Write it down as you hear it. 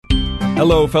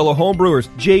Hello, fellow homebrewers.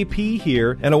 JP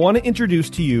here, and I want to introduce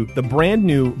to you the brand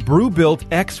new Brew-Built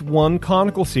X1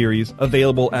 Conical Series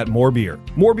available at More Beer.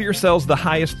 More Beer sells the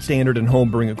highest standard in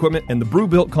homebrewing equipment, and the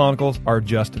Brew-Built Conicals are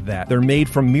just that. They're made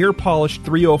from mirror-polished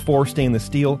 304 stainless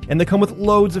steel, and they come with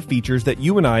loads of features that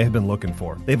you and I have been looking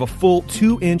for. They have a full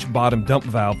 2-inch bottom dump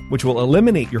valve, which will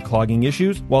eliminate your clogging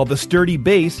issues, while the sturdy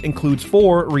base includes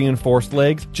 4 reinforced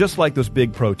legs, just like those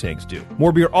big Pro tanks do.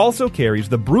 More Beer also carries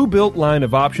the Brew-Built line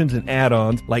of options and add-ons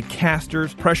like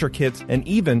casters, pressure kits, and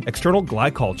even external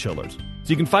glycol chillers. So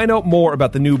you can find out more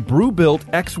about the new Brew-Built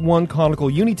X1 Conical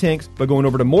Unitanks by going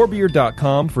over to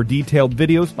morebeer.com for detailed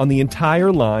videos on the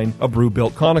entire line of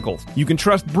Brew-Built Conicals. You can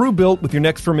trust Brew-Built with your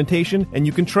next fermentation, and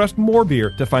you can trust More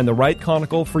Beer to find the right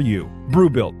conical for you.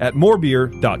 Brew-Built at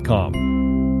morebeer.com.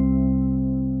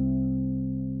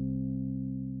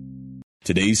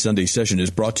 Today's Sunday session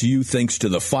is brought to you thanks to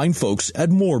the fine folks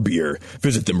at More Beer.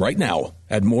 Visit them right now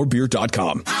at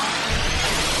morebeer.com. I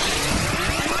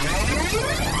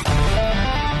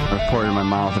poured it in my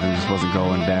mouth and it just wasn't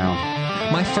going down.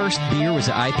 My first beer was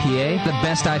an IPA, the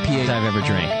best IPA I've ever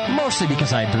drank, mostly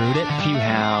because I brewed it. If you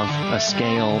have a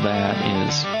scale that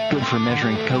is good for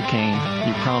measuring cocaine,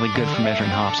 you're probably good for measuring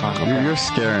hops on cocaine. You're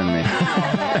scaring me.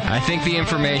 I think the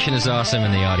information is awesome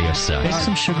and the audio sucks. Make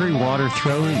some sugary water,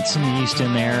 throw some yeast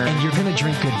in there. And you're going to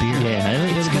drink good beer.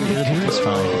 Yeah, it's going to be good. It's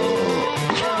fine.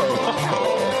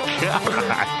 God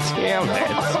damn it,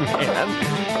 man.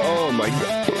 Oh, my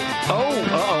God. Oh,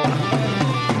 uh-oh.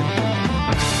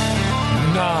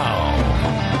 Now,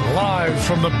 live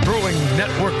from the Brewing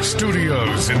Network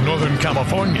studios in Northern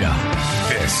California,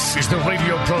 this is the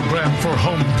radio program for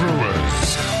home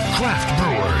brewers, craft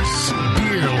brewers,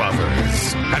 beer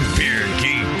lovers, and beer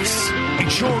geeks.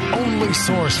 It's your only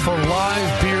source for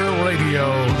live beer radio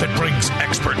that brings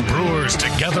expert brewers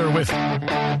together with,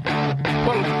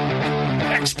 well,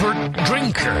 expert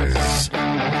drinkers.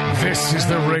 This is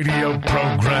the radio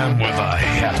program with a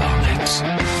head on it.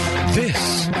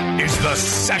 This is The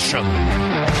Session.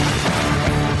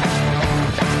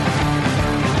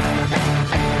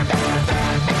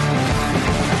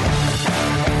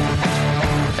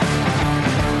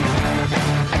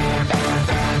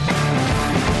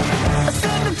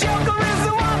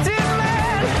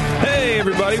 Hey,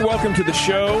 everybody, welcome to the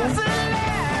show.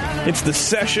 It's The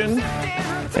Session.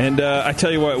 And I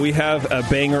tell you what, we have a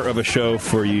banger of a show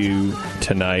for you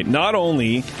tonight. Not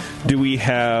only do we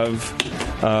have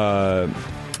an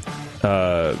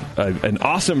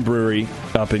awesome brewery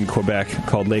up in Quebec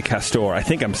called Le Castor. I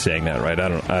think I'm saying that right.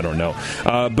 I don't know.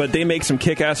 But they make some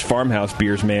kick-ass farmhouse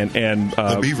beers, man. And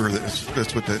the Beaver.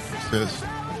 That's what that says.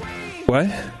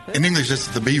 What? In English, it's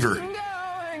the Beaver.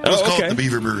 Let's call it the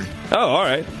Beaver Brewery. Oh, all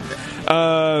right.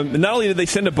 Not only did they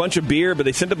send a bunch of beer, but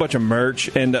they sent a bunch of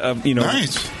merch, and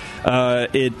nice.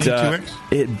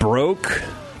 It broke.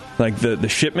 Like the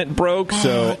shipment broke,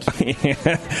 so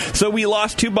we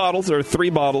lost 3 bottles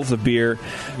of beer,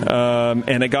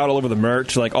 and it got all over the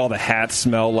merch. Like all the hats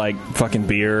smell like fucking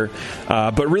beer,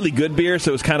 but really good beer,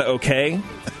 so it was kind of okay.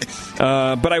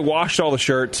 But I washed all the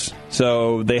shirts,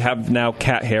 so they have now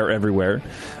cat hair everywhere.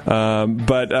 If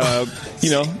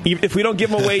we don't give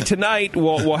them away tonight,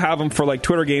 we'll have them for like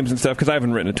Twitter games and stuff, because I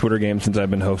haven't written a Twitter game since I've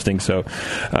been hosting, so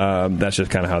that's just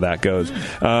kind of how that goes.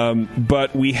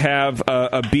 But we have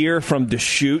a beer from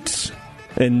Deschutes,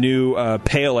 a new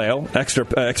pale ale,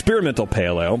 experimental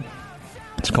pale ale.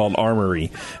 It's called Armory,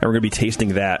 and we're going to be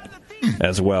tasting that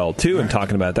as well, too, and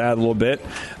talking about that a little bit.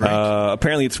 Right.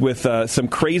 Apparently it's with some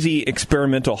crazy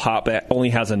experimental hop that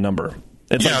only has a number.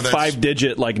 It's like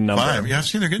 5-digit number. 5. Yeah, I've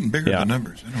seen they're getting bigger than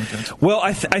numbers. I know what that's. Well,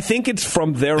 I think it's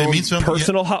from their own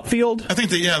personal hop field. I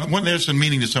think there's some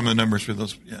meaning to some of the numbers for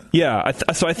those. Yeah.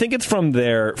 So I think it's from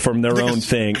their own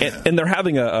thing, and they're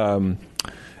having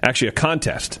actually a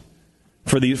contest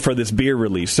for this beer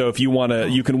release. So if you want to,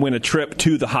 you can win a trip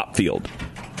to the hop field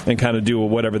and kind of do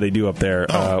whatever they do up there.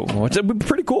 It's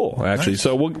pretty cool, actually. Nice.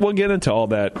 So we'll get into all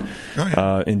that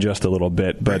in just a little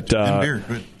bit, but. Beer,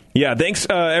 good. Yeah, thanks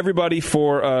everybody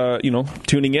for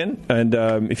tuning in, and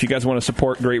if you guys want to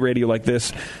support great radio like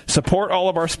this, support all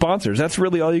of our sponsors. That's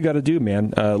really all you got to do,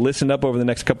 man. Listen up over the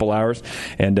next couple hours,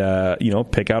 and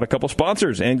pick out a couple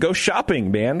sponsors and go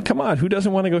shopping, man. Come on, who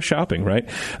doesn't want to go shopping, right?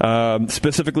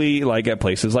 Specifically, like at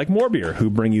places like More Beer, who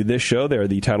bring you this show. They're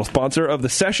the title sponsor of The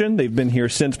Session. They've been here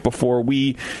since before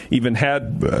we even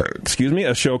had,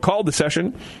 a show called The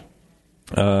Session.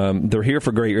 They're here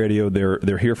for great radio.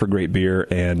 They're here for great beer,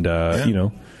 and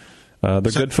they're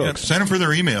good folks. Send them for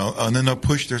their email, and then they'll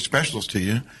push their specials to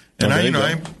you. And I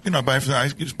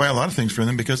just buy a lot of things from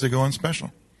them because they go on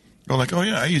special. Go like, oh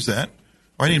yeah, I use that.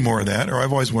 I need more of that, or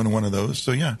I've always wanted one of those.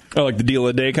 So, yeah. Oh, like the deal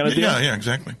of the day kind of deal? Yeah,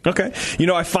 exactly. Okay.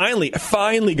 I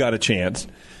finally got a chance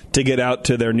to get out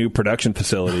to their new production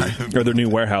facility or their new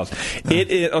warehouse.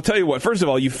 I'll tell you what. First of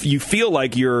all, you feel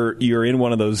like you're in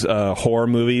one of those horror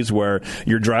movies where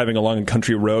you're driving along a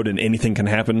country road and anything can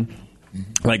happen.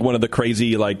 Like one of the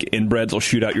crazy inbreds will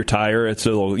shoot out your tire. It's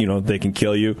they can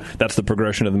kill you. That's the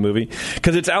progression of the movie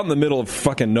because it's out in the middle of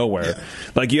fucking nowhere. Yeah.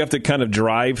 Like you have to kind of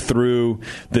drive through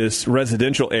this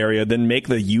residential area, then make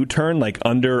the U-turn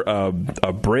under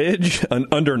a bridge,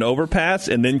 under an overpass,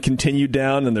 and then continue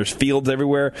down. And there's fields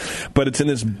everywhere. But it's in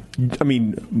this,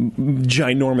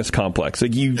 ginormous complex.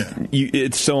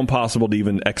 It's so impossible to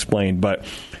even explain. But.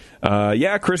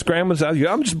 Chris Graham was out.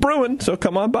 I'm just brewing, so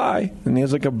come on by. And he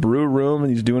has a brew room,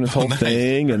 and he's doing his whole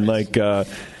thing. And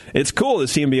it's cool to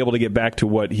see him be able to get back to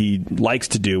what he likes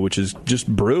to do, which is just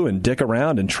brew and dick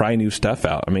around and try new stuff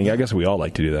out. I mean, I guess we all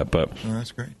like to do that, but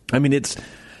that's great. I mean, it's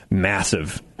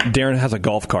massive. Darren has a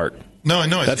golf cart. No,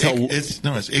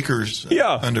 it's acres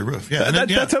under roof. Yeah,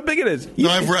 that's how big it is.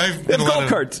 I've done golf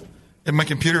carts. In my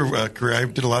computer career, I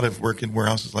did a lot of work in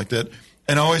warehouses like that.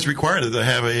 And always required to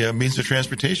have a means of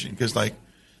transportation because,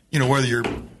 whether you're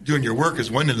doing your work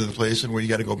is one end of the place and where you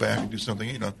got to go back and do something,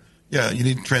 you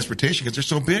need transportation because they're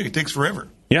so big. It takes forever.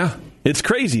 Yeah, it's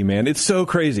crazy, man. It's so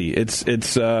crazy. It's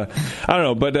I don't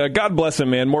know, but God bless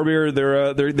them, man. More Beer,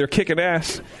 they're kicking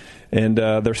ass, and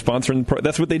they're sponsoring.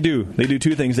 That's what they do. They do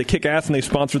two things: they kick ass and they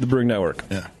sponsor the Brewing Network.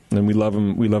 Yeah. And we love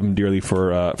them. We love them dearly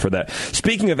for that.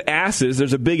 Speaking of asses,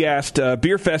 there's a big-assed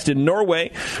beer fest in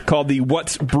Norway called the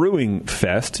What's Brewing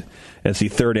Fest. It's the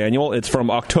third annual. It's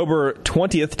from October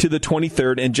 20th to the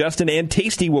 23rd, and Justin and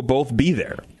Tasty will both be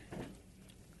there.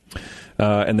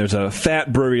 And there's a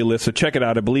fat brewery list, so check it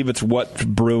out. I believe it's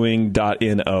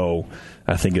whatbrewing.no.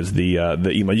 I think is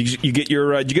the email. You get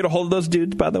your. Did you get a hold of those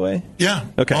dudes, by the way? Yeah.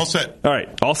 Okay. All set. All right.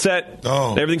 All set.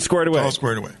 Oh, everything's squared away. All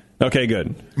squared away. Okay.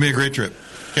 Good. It'll be a great trip.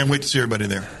 Can't wait to see everybody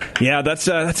there. Yeah, that's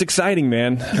exciting,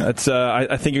 man. That's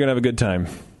I think you're gonna have a good time.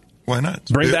 Why not?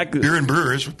 Bring back beer and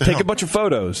brewers. What the take hell? A bunch of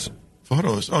photos.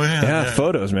 Photos. Oh yeah. Yeah,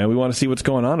 photos, man. We want to see what's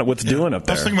going on, what's doing up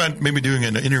there. I was thinking about maybe doing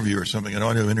an interview or something, an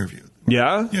audio interview.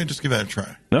 Yeah. Yeah, just give that a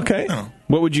try. Okay.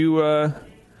 What would you? Do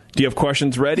you have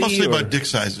questions ready? Mostly about dick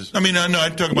sizes. I mean, no,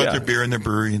 I'd talk about their beer and their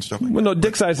brewery and stuff like that. Well, no,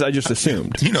 dick sizes. I just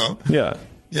assumed. Yeah.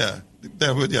 Yeah.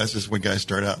 That's just when guys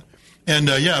start out. And,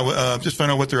 just find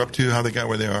out what they're up to, how they got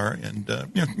where they are, and,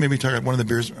 maybe talk about one of the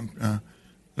beers that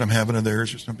I'm having of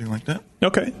theirs or something like that.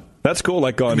 Okay. That's cool.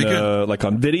 Like on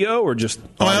video or just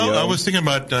audio? Well, I was thinking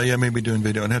about, maybe doing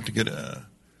video. I'd have to get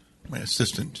my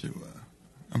assistant to,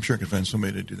 I'm sure I could find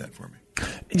somebody to do that for me.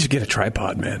 You just get a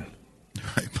tripod, man.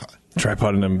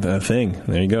 Tripod and a thing.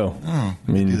 There you go. Oh,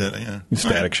 I mean, do that, yeah.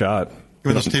 Static shot.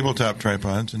 Give those tabletop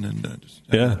tripods and then just...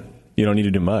 Yeah. You don't need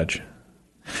to do much.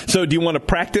 So, do you want to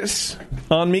practice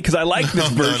on me? Because I like this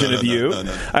version of you.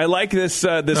 No. I like this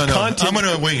content. I'm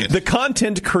going to wing it. The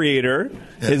content creator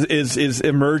is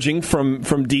emerging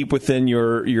from deep within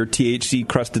your THC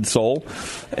crusted soul.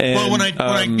 And, when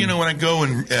I go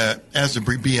and as a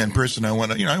BN person, I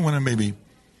want to maybe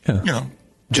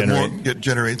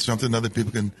generate something other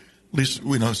people can at least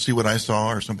see what I saw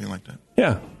or something like that.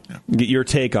 Yeah. Get your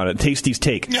take on it. Tasty's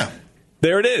take. Yeah.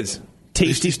 There it is.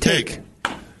 Tasty's take.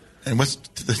 And what's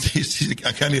the Tasty?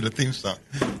 I kind of need a theme song.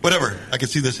 Whatever. I can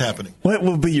see this happening. What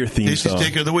will be your theme Tasty's song?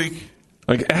 Take of the week.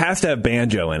 Like it has to have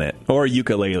banjo in it or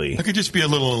ukulele. It could just be a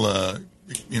little,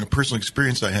 personal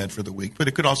experience I had for the week. But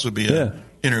it could also be an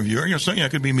interview. Or, it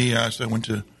could be me. I went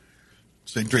to,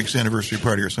 say, Drake's anniversary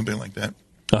party or something like that.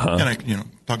 Uh-huh. And I,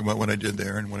 talk about what I did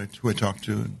there and who I talked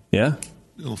to. And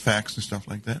little facts and stuff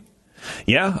like that.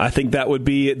 Yeah, I think that would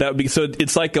be so.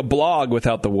 It's like a blog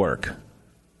without the work.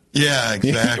 Yeah,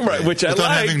 exactly. Right, which I like.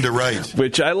 Without having to write.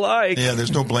 Which I like. Yeah,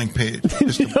 there's no blank page.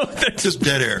 Just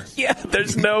dead air. Yeah,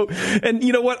 there's no... And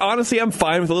you know what? Honestly, I'm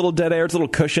fine with a little dead air. It's a little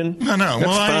cushion. No. That's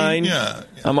fine.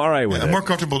 I'm all right with it. I'm more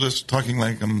comfortable just talking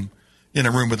like I'm in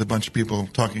a room with a bunch of people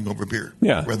talking over beer.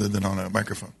 Yeah. Rather than on a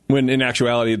microphone. When in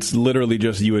actuality, it's literally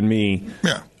just you and me.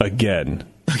 Yeah. Again.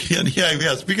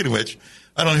 Yeah. Speaking of which...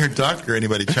 I don't hear Doc or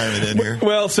anybody chiming in here.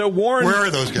 Well, so Warren... Where are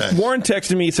those guys? Warren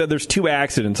texted me, said there's 2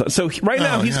 accidents. So right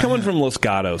now, he's coming from Los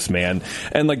Gatos, man.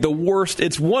 And like the worst...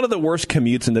 It's one of the worst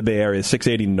commutes in the Bay Area,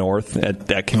 680 North at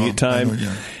that commute time.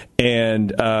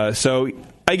 And so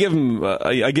I give him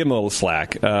a little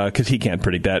slack because he can't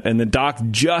predict that. And then Doc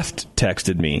just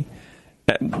texted me.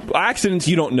 Accidents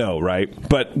you don't know, right?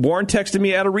 But Warren texted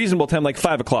me at a reasonable time, like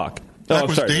 5 o'clock. Doc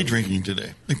was day drinking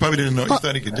today. He probably didn't know. He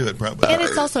thought he could do it, probably. And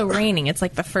it's also raining. It's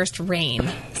like the first rain.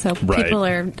 So Right. people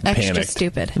are extra Panicked.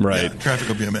 stupid. Right. Yeah, traffic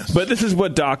will be a mess. But this is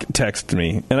what Doc texted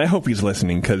me, and I hope he's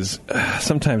listening because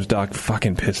sometimes Doc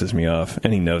fucking pisses me off,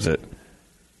 and he knows it.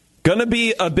 Gonna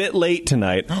be a bit late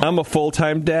tonight. I'm a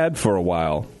full-time dad for a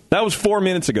while. That was 4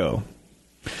 minutes ago.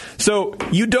 So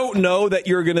you don't know that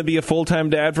you're going to be a full-time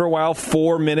dad for a while?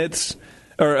 4 minutes?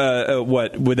 Or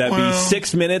what? Would that be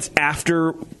 6 minutes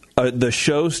after the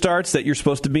show starts that you're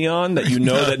supposed to be on, that you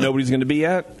know that nobody's going to be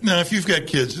at? No, if you've got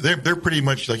kids, they're pretty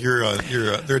much like you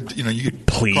could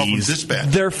Please. call from dispatch.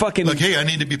 They're fucking... Like, hey, I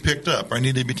need to be picked up. Or I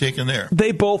need to be taken there.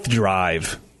 They both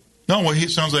drive. No, well, he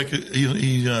sounds like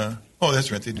he oh,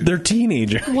 that's right, they do. They're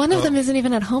teenagers. One of them isn't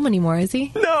even at home anymore, is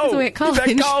he? No, He's away at college.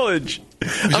 he's at college.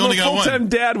 I'm only a got one. full-time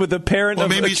dad with a parent of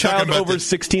a child over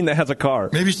 16 that has a car.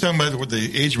 Maybe he's talking about what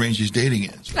the age range he's dating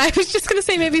is. I was just going to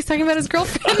say maybe he's talking about his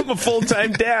girlfriend. I'm a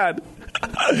full-time dad.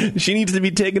 She needs to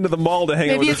be taken to the mall to hang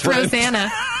out with Maybe her it's friends.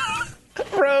 Rosanna.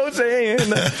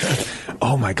 Rosanna.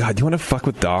 Oh, my God. Do you want to fuck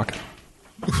with Doc?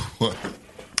 What?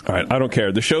 All right. I don't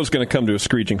care. The show's going to come to a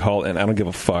screeching halt, and I don't give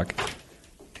a fuck.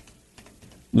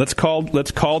 Let's call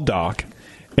Doc,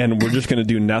 and we're just going to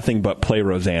do nothing but play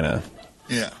Rosanna.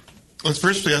 Yeah. Let's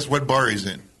first ask what bar he's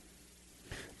in.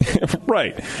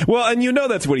 Right. Well, and you know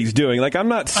that's what he's doing. Like, I'm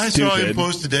not stupid. I saw him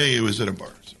post today. He was at a bar.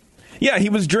 Yeah, he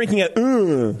was drinking at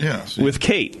with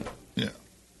Kate. Yeah.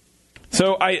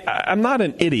 So I'm not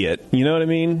an idiot. You know what I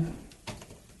mean?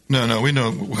 No, we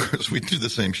know. We do the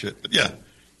same shit. But yeah,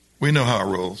 we know how it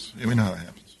rolls. We know how it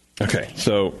happens. Okay,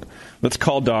 so let's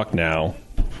call Doc now.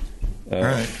 All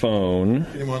right. Phone.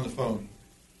 Get him on the phone.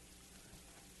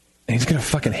 And he's going to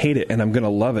fucking hate it, and I'm going to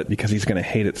love it because he's going to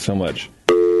hate it so much.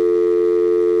 We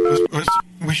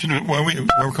should.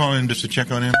 We're calling him just to check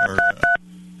on him, or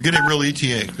get a real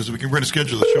ETA because we're going to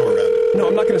schedule the show around it. No,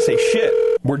 I'm not going to say shit.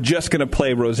 We're just going to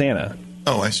play Rosanna.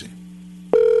 Oh, I see. Got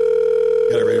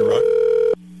it ready to rock.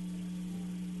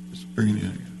 Just bring it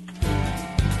in.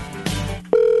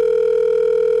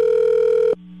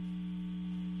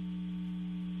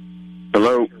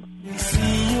 Hello. That's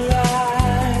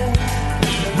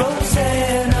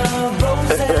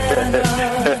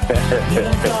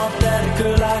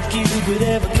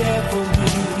very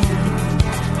funny.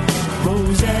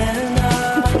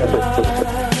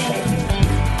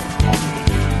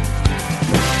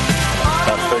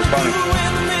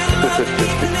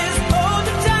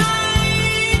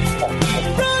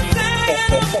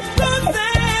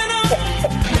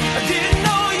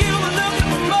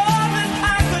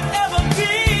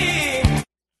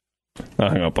 I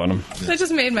hung up on him. That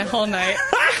just made my whole night.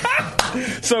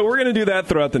 So we're going to do that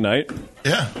throughout the night.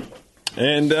 Yeah.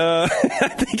 And I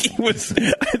think he was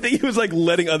like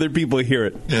letting other people hear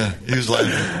it. Yeah, he was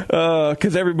laughing.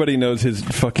 Because everybody knows his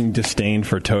fucking disdain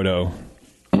for Toto.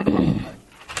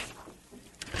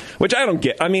 Which I don't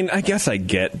get. I mean, I guess I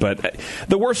get, but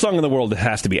the worst song in the world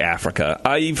has to be Africa.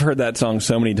 I've heard that song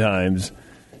so many times.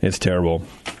 It's terrible.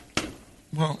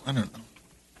 Well, I don't know.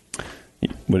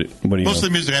 What do you Most know? of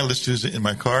the music I listen to is in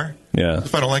my car. Yeah.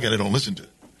 If I don't like it, I don't listen to it.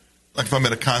 Like if I'm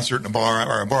at a concert in a bar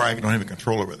or a bar, I don't have any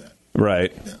control over that.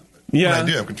 Right. Yeah. When I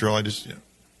do have control. I just,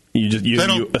 You I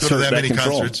don't go to assert that many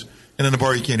control. concerts, and in a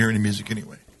bar you can't hear any music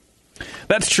anyway.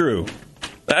 That's true.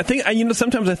 I think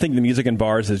sometimes I think the music in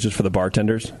bars is just for the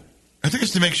bartenders. I think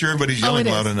it's to make sure everybody's yelling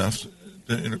loud enough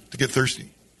to get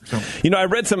thirsty. I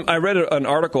read an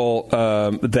article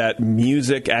that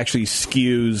music actually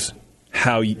skews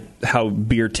how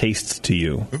beer tastes to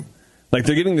you. Ooh. Like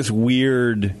they're getting this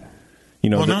weird,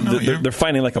 they're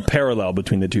finding like a parallel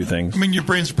between the two things. I mean, your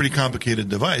brain's a pretty complicated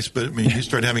device, but I mean, you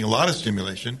start having a lot of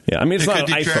stimulation. Yeah, I mean, it's not could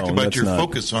an detract iPhone. about your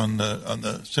focus on the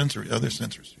other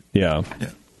sensors. Yeah.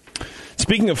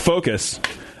 Speaking of focus,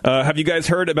 have you guys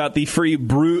heard about the free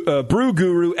Brew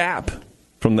Guru app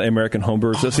from the American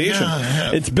Homebrewer Association? Yeah, I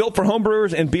have. It's built for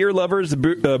homebrewers and beer lovers.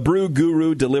 The Brew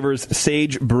Guru delivers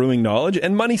sage brewing knowledge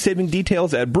and money-saving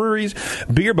details at breweries,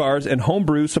 beer bars, and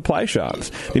homebrew supply shops.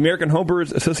 The American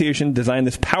Homebrewers Association designed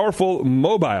this powerful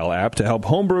mobile app to help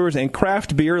homebrewers and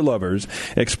craft beer lovers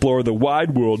explore the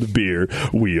wide world of beer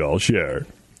we all share.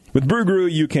 With Brew Guru,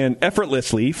 you can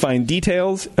effortlessly find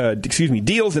deals,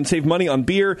 and save money on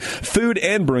beer, food,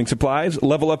 and brewing supplies.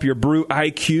 Level up your brew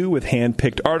IQ with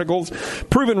hand-picked articles,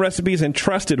 proven recipes, and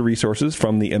trusted resources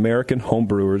from the American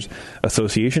Homebrewers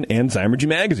Association and Zymergy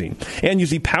Magazine. And use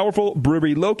the powerful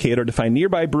brewery locator to find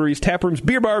nearby breweries, taprooms,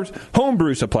 beer bars,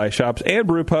 homebrew supply shops, and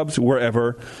brew pubs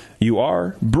wherever you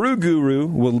are. Brew Guru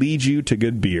will lead you to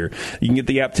good beer. You can get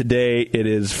the app today. It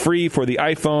is free for the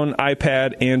iPhone,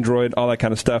 iPad, Android, all that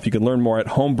kind of stuff. You can learn more at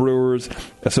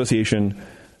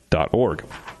homebrewersassociation.org.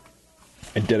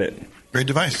 I did it. Great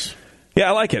device. Yeah,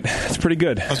 I like it. It's pretty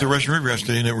good. I was at Russian River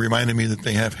yesterday, and it reminded me that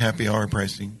they have happy hour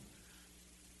pricing.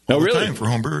 Oh, all the really? time for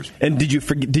home brewers. And did you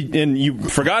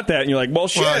forgot that, and you're like, well,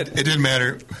 shit. Well, it didn't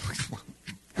matter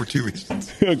for two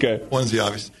reasons. Okay. One's the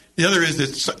obvious. The other is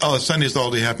that Sunday is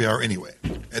all day happy hour anyway.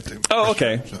 At the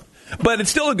okay. So. But it's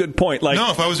still a good point. Like,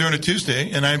 no, if I was there on a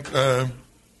Tuesday, and I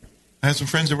had some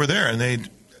friends that were there, and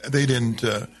they didn't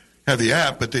have the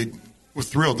app, but they were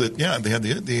thrilled that they had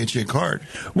the HA card.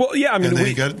 Well, yeah, I mean, and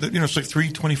they got it's like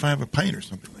 $3.25 a pint or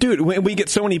something. Dude, we get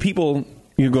so many people.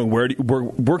 You're going,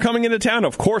 we're coming into town.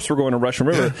 Of course, we're going to Russian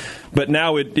River. Yeah. But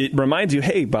now it reminds you,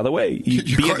 hey, by the way,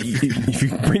 if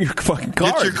you bring your fucking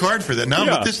card. Get your card for that.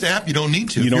 Now, with this app, you don't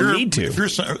need to. You don't need to. If you're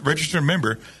a registered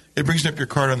member, it brings up your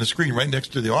card on the screen right next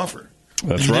to the offer.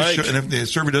 That's right. And if the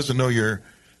server doesn't know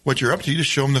what you're up to, you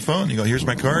just show them the phone. You go, here's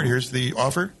my card. Here's the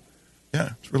offer.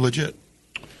 Yeah, it's real legit.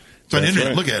 It's on the internet.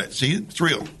 Right. Look at it. See, it's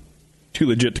real. Too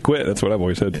legit to quit. That's what I've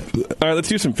always said. Yeah. All right, let's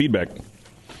do some feedback.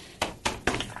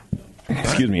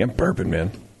 Excuse me, I'm burping,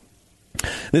 man.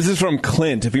 This is from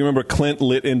Clint. If you remember, Clint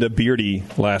lit into Beardy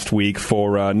last week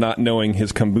for not knowing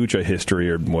his kombucha history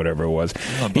or whatever it was.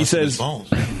 He says,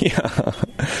 yeah.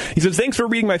 He says, thanks for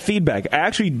reading my feedback. I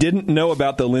actually didn't know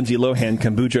about the Lindsay Lohan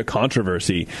kombucha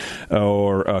controversy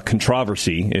or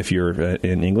controversy, if you're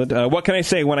in England. What can I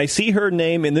say? When I see her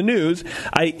name in the news,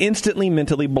 I instantly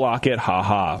mentally block it. Ha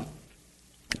ha.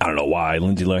 I don't know why.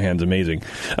 Lindsay Lohan's amazing.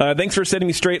 Thanks for setting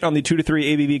me straight on the 2 to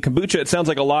 3 ABV kombucha. It sounds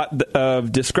like a lot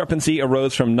of discrepancy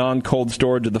arose from non-cold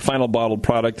storage of the final bottled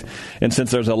product. And since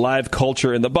there's a live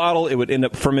culture in the bottle, it would end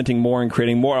up fermenting more and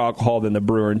creating more alcohol than the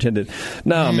brewer intended.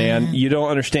 No, man, you don't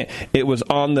understand. It was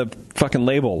on the fucking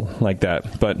label like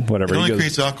that. But whatever. It only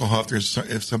creates alcohol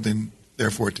if something there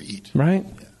for it to eat. Right?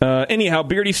 Anyhow,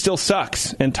 Beardy still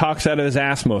sucks and talks out of his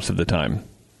ass most of the time.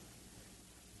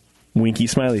 Winky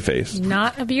smiley face.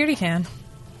 Not a Beardy fan.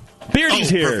 Beardy's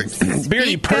here.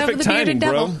 Beardy, perfect timing,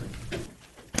 bro.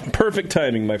 Perfect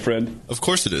timing, my friend. Of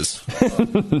course it is.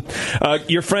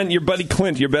 Your friend, your buddy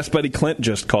Clint, your best buddy Clint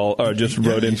just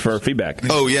wrote in for feedback.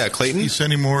 Oh, yeah, Clayton? He's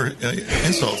sending more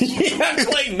insults. Yeah,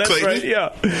 Clayton, that's Clayton? Right, yeah.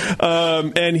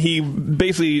 And he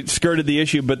basically skirted the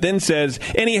issue, but then says,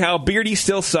 anyhow, Beardy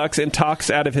still sucks and talks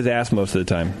out of his ass most of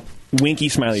the time. Winky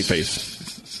smiley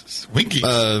face. Winky?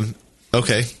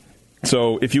 Okay.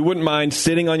 So if you wouldn't mind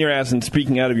sitting on your ass and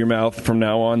speaking out of your mouth from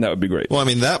now on, that would be great. Well, I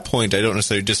mean, that point I don't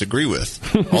necessarily disagree with.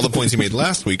 All the points he made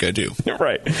last week, I do.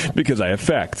 Right, because I have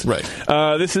facts. Right.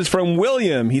 This is from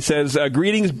William. He says,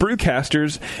 greetings,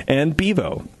 Brewcasters and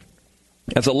Bevo.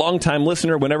 As a longtime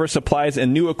listener, whenever supplies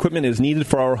and new equipment is needed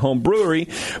for our home brewery,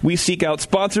 we seek out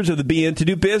sponsors of the BN to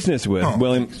do business with. Oh,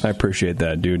 William, I appreciate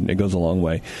that, dude. It goes a long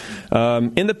way.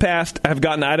 In the past, I've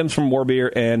gotten items from More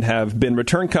Beer and have been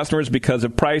return customers because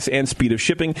of price and speed of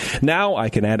shipping. Now I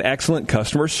can add excellent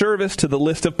customer service to the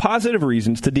list of positive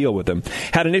reasons to deal with them.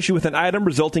 Had an issue with an item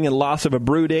resulting in loss of a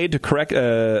brew day.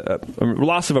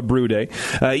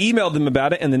 Emailed them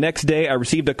about it, and the next day I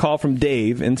received a call from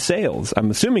Dave in sales. I'm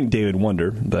assuming David Wonder.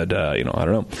 But, I don't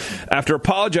know. After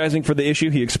apologizing for the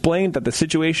issue, he explained that the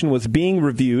situation was being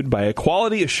reviewed by a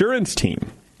quality assurance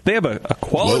team. They have a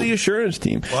quality assurance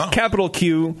team. Wow. Capital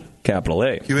Q, capital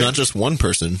A. Not just one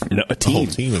person. No, a team. A whole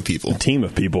team of people. A team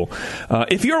of people.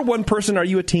 If you're one person, are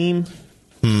you a team?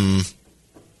 No,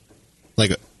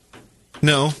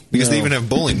 because they even have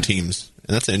bowling teams.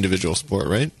 And that's an individual sport,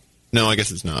 right? No, I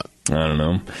guess it's not. I don't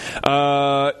know.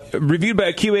 Reviewed by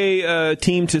a QA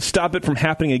team to stop it from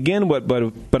happening again,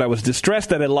 but I was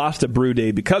distressed that I lost a brew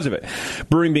day because of it.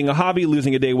 Brewing being a hobby,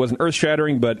 losing a day wasn't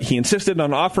earth-shattering, but he insisted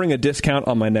on offering a discount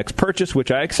on my next purchase,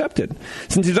 which I accepted.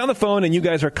 Since he's on the phone and you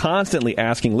guys are constantly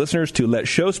asking listeners to let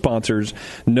show sponsors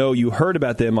know you heard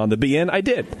about them on the BN, I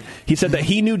did. He said that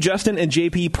he knew Justin and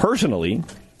JP personally,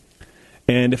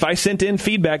 and if I sent in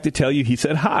feedback to tell you, he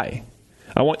said hi.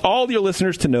 I want all your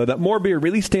listeners to know that More Beer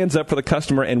really stands up for the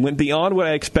customer and went beyond what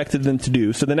I expected them to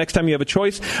do. So the next time you have a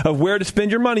choice of where to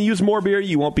spend your money, use More Beer.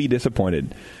 You won't be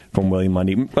disappointed. From William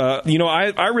Mundy.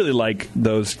 I really like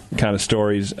those kind of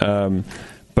stories.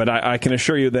 But I can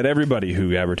assure you that everybody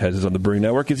who advertises on the Brewing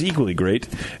Network is equally great.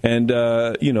 And,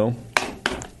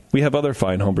 we have other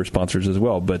fine homebrew sponsors as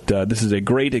well, but this is a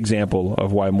great example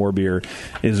of why More Beer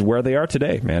is where they are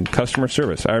today, man. Customer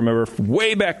service. I remember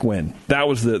way back when, that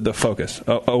was the focus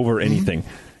over anything.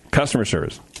 Customer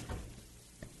service.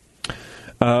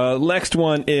 Next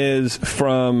one is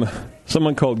from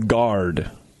someone called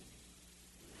Guard.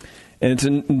 And it's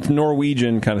a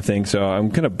Norwegian kind of thing, so I'm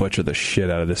going to butcher the shit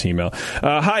out of this email.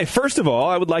 Hi, first of all,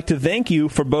 I would like to thank you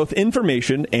for both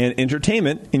information and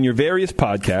entertainment in your various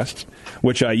podcasts,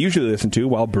 which I usually listen to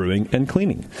while brewing and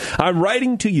cleaning. I'm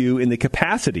writing to you in the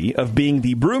capacity of being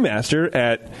the brewmaster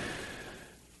at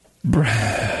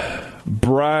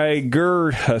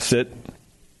Bryggerhuset,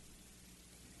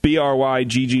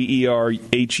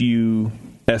 Bryggerhuset,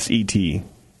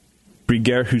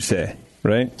 Bryggerhuset.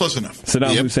 Right? Close enough.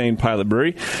 Saddam Hussein Pilot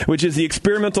Brewery, which is the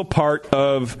experimental part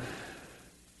of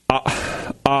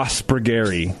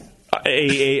Aspergeri.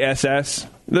 AASS.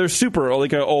 They're super,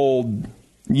 like an old,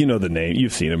 you know the name,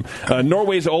 you've seen them.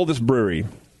 Norway's oldest brewery.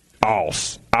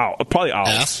 Probably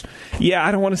Aus. Yeah,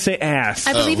 I don't want to say ass.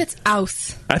 I believe it's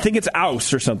Aus. I think it's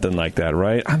Aus or something like that,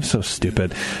 right? I'm so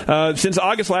stupid. Since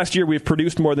August last year, we've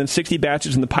produced more than 60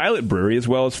 batches in the pilot brewery, as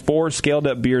well as 4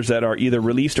 scaled-up beers that are either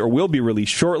released or will be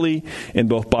released shortly in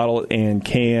both bottle and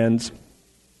cans.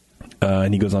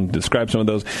 And he goes on to describe some of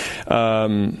those.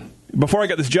 Before I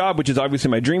got this job, which is obviously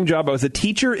my dream job, I was a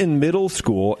teacher in middle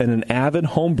school and an avid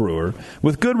homebrewer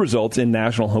with good results in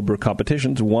national homebrew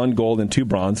competitions, 1 gold and 2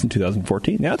 bronze in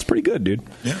 2014. Yeah, that's pretty good, dude.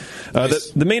 Yeah.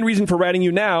 Nice. The main reason for writing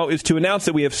you now is to announce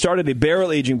that we have started a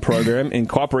barrel aging program in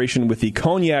cooperation with the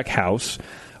Cognac House,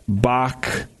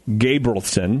 Bach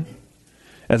Gabrielsen.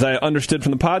 As I understood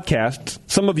from the podcast,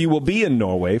 some of you will be in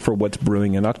Norway for what's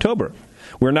brewing in October.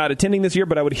 We're not attending this year,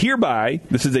 but I would hereby,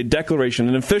 this is a declaration,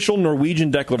 an official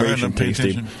Norwegian declaration,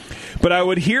 Tasty, but I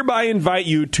would hereby invite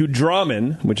you to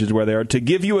Drammen, which is where they are, to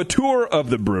give you a tour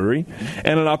of the brewery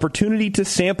and an opportunity to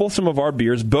sample some of our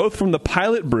beers, both from the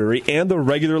pilot brewery and the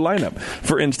regular lineup.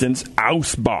 For instance,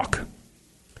 Ausbach.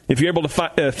 If you're able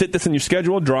to fit this in your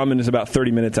schedule, Drammen is about 30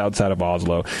 minutes outside of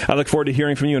Oslo. I look forward to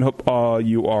hearing from you and hope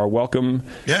you are welcome.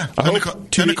 Yeah, I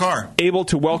hope in the car. Able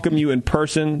to welcome you in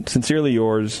person. Sincerely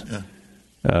yours. Yeah.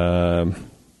 I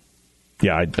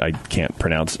can't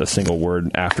pronounce a single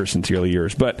word after sincerely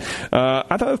yours, but I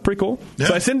thought it was pretty cool. Yeah.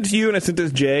 So I sent it to you and I sent it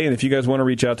to Jay, and if you guys want to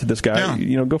reach out to this guy,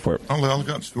 go for it. I'll look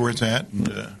up where it's at and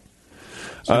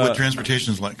see what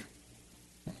transportation is like.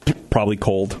 Probably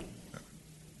cold.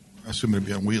 I assume it'd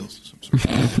be on wheels. Of some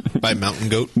sort. By mountain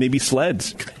goat? Maybe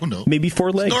sleds. Who knows? Maybe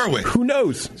 4 legs. It's Norway. Who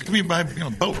knows? It could be by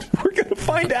boat. We're going to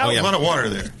find out. Oh, yeah. A lot of water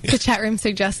there. The chat room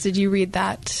suggested you read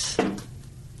that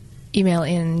email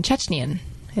in Chechnyan,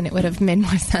 and it would have made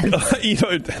more sense.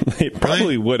 It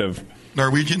probably would have.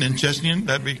 Norwegian and Chechnyan?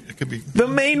 It could be. The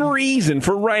main reason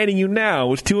for writing you now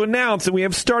was to announce that we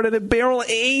have started a barrel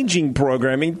aging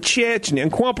program in Chechnya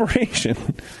in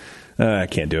cooperation. I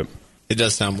can't do it. It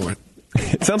does sound more.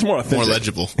 It sounds more authentic. More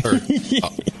legible.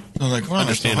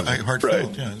 Understandable.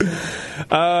 Heartfelt, right.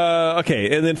 Yeah.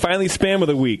 Okay, and then finally, spam of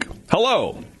the week.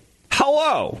 Hello.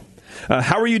 How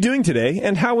are you doing today,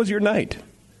 and how was your night?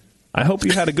 I hope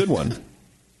you had a good one.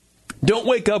 Don't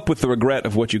wake up with the regret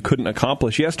of what you couldn't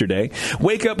accomplish yesterday.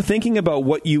 Wake up thinking about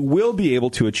what you will be able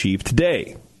to achieve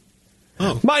today.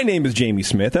 Oh. My name is Jamie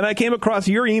Smith, and I came across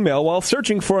your email while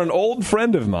searching for an old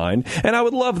friend of mine, and I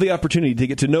would love the opportunity to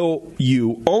get to know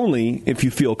you only if you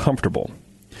feel comfortable.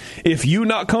 If you're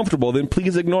not comfortable, then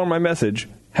please ignore my message.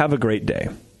 Have a great day.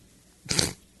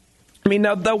 I mean,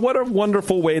 now, what a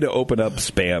wonderful way to open up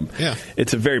spam. Yeah.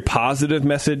 It's a very positive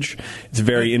message. It's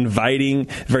very inviting,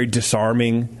 very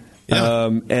disarming.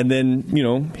 Yeah. And then,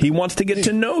 he wants to get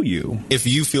to know you. If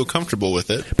you feel comfortable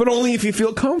with it. But only if you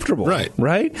feel comfortable. Right.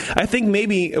 Right? I think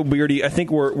maybe, Weirdy, I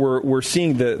think we're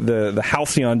seeing the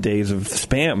halcyon days of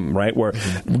spam, right? Where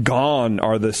gone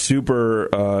are the super,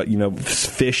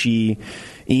 fishy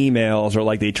emails, or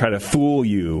like they try to fool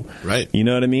you. Right. You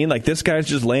know what I mean? Like, this guy's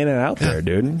just laying it out there,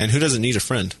 dude. And who doesn't need a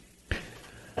friend?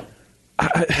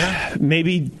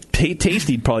 Maybe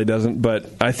Tasty probably doesn't, but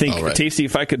I think, Tasty,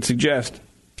 if I could suggest,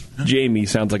 Jamie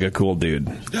sounds like a cool dude.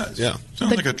 He does. Yeah.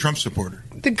 Sounds like a Trump supporter.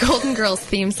 The Golden Girls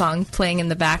theme song playing in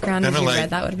the background as you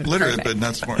read that would have been literally, perfect. but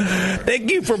not smart. Thank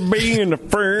you for being a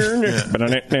friend.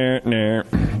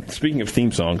 Speaking of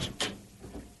theme songs. Do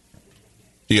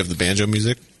you have the banjo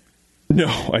music? No,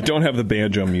 I don't have the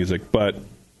banjo music, but...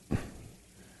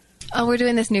 Oh, we're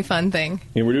doing this new fun thing.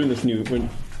 Yeah, we're doing this new...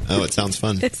 Oh, it sounds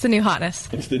fun. It's the new hotness.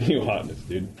 It's the new hotness,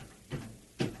 dude.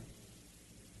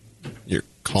 You're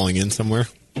calling in somewhere?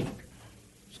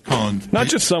 Not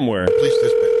just somewhere. Police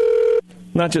dispatch.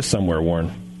 Not just somewhere,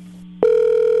 Warren.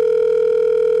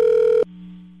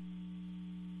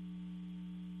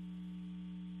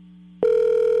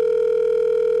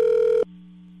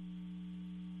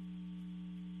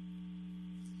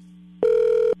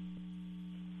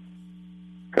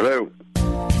 Hello.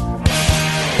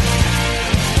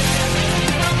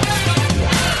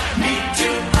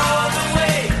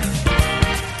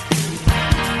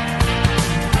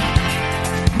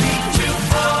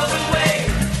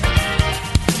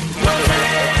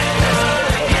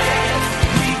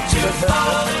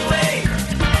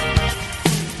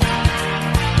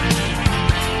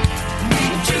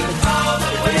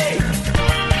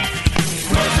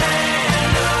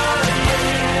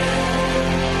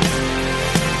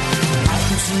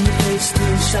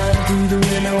 the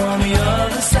window on the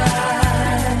other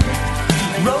side.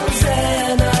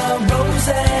 Rosanna,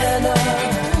 Rosanna,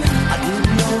 I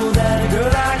didn't know that a girl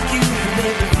like you could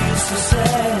make me feel so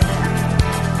sad.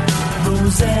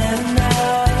 Rosanna.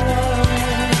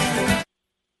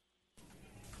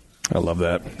 I love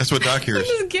that. That's what Doc hears.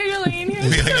 Just giggling.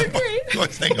 It's so great.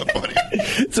 Let's hang up on him.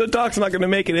 So Doc's not going to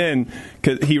make it in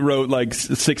because he wrote like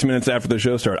 6 minutes after the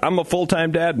show started. I'm a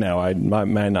full-time dad now. I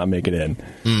might not make it in.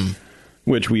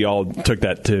 Which we all took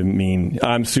that to mean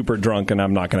I'm super drunk and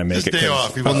I'm not going to make Just it. Stay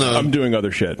off. I'm doing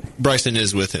other shit. Bryson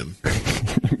is with him.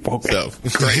 Okay. So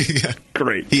great. Yeah.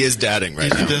 Great. He is dadding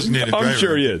right now. Designated I'm driver.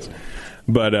 sure he is.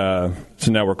 But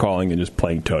so now we're calling and just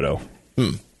playing Toto.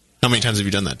 How many times have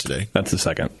you done that today? That's the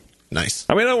second. Nice.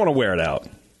 I mean, I don't want to wear it out.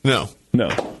 No.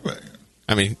 Right.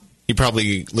 I mean, he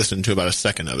probably listened to about a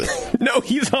second of it. No,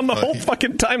 he's on the whole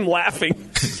fucking time laughing.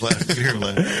 He's laughing. Hear him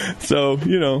laughing. So,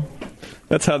 you know,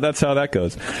 that's how that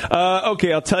goes.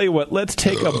 Okay, I'll tell you what. Let's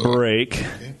take a break.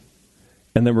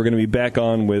 And then we're going to be back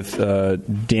on with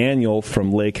Daniel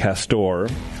from Lake Castor.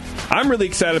 I'm really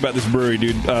excited about this brewery,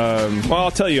 dude. Well, I'll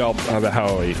tell you about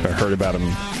how I heard about him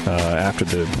after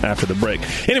the break.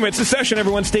 Anyway, it's a session,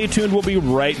 everyone. Stay tuned. We'll be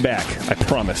right back. I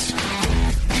promise.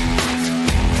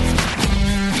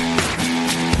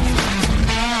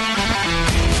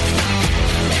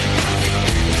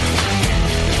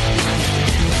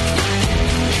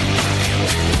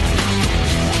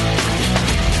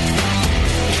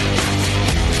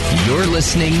 You're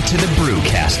listening to the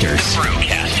Brewcasters.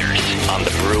 On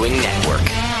the Brewing Network.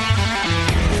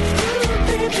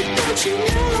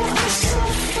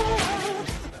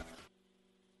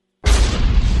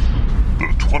 The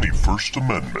 21st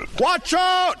Amendment. Watch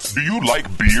out! Do you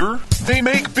like beer? They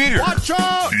make beer. Watch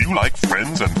out! Do you like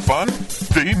friends and fun?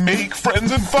 They make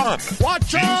friends and fun.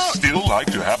 Watch out! Do you still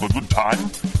like to have a good time?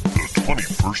 The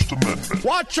 21st Amendment.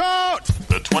 Watch out!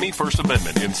 The 21st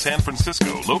Amendment in San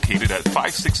Francisco, located at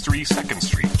 563 2nd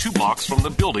Street, 2 blocks from the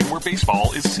building where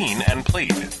baseball is seen and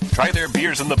played. Try their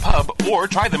beers in the pub or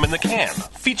try them in the can,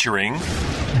 featuring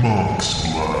Monk's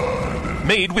Blood.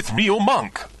 Made with real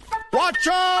monk. Watch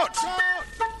out!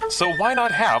 So why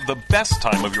not have the best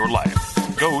time of your life?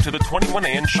 Go to the 21A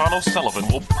and Sean O'Sullivan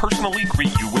will personally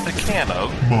greet you with a can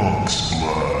of Monk's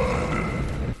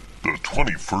Blood. The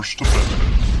 21st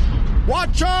Amendment.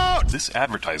 Watch out! This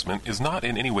advertisement is not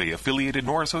in any way affiliated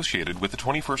nor associated with the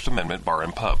 21st Amendment Bar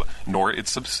and Pub, nor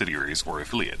its subsidiaries or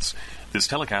affiliates. This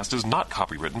telecast is not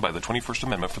copywritten by the 21st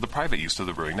Amendment for the private use of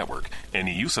the Brewing Network.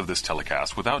 Any use of this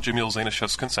telecast without Jamil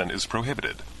Zainashev's consent is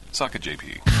prohibited. Suck it,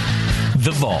 JP.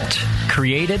 The Vault,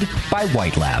 created by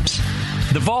White Labs.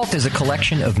 The Vault is a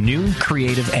collection of new,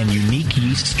 creative, and unique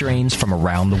yeast strains from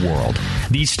around the world.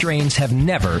 These strains have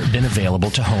never been available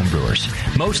to homebrewers.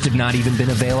 Most have not even been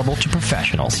available to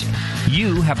professionals.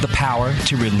 You have the power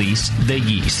to release the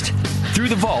yeast. Through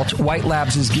The Vault, White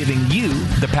Labs is giving you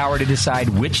the power to decide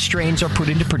which strains are put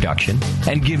into production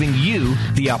and giving you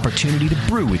the opportunity to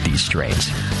brew with these strains.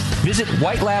 Visit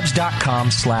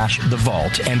whitelabs.com/The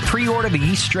Vault and pre-order the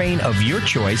yeast strain of your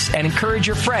choice and encourage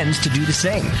your friends to do the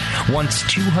same. Once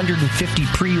 250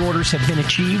 pre-orders have been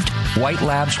achieved, White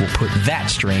Labs will put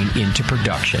that strain into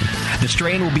production. The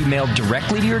strain will be mailed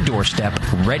directly to your doorstep,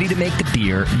 ready to make the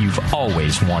beer you've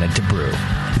always wanted to brew.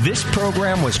 This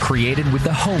program was created with the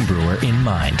homebrewer in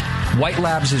mind. White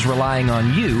Labs is relying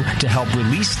on you to help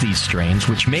release these strains,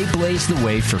 which may blaze the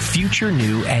way for future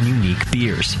new and unique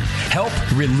beers. Help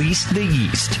release the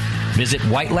yeast. Visit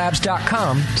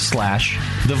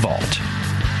whitelabs.com/The Vault.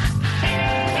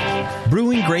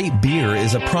 Brewing great beer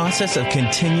is a process of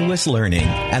continuous learning,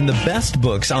 and the best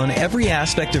books on every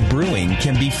aspect of brewing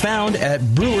can be found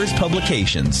at Brewers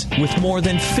Publications, with more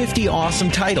than 50 awesome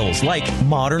titles like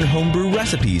Modern Homebrew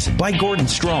Recipes by Gordon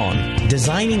Strong,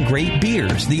 Designing Great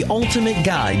Beers, the Ultimate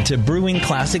Guide to Brewing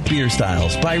Classic Beer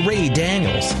Styles by Ray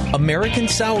Daniels, American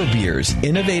Sour Beers,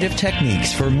 Innovative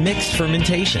Techniques for Mixed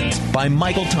Fermentations by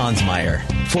Michael Tonsmeyer,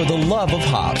 For the Love of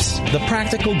Hops, The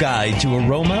Practical Guide to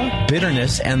Aroma,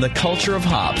 Bitterness, and the Culture of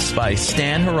Hops by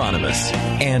Stan Hieronymus,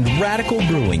 and Radical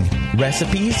Brewing,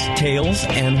 Recipes, Tales,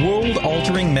 and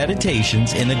World-Altering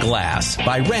Meditations in a Glass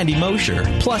by Randy Mosher,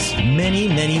 plus many,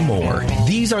 many more.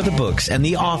 These are the books and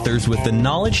the authors with the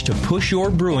knowledge to push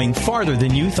your brewing farther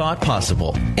than you thought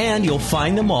possible. And you'll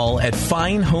find them all at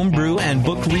fine homebrew and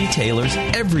book retailers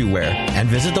everywhere. And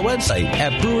visit the website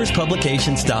at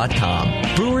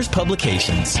brewerspublications.com. Brewers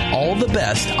Publications, all the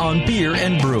best on beer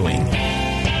and brewing.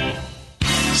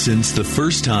 Since the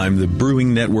first time the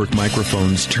Brewing Network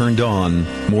microphones turned on,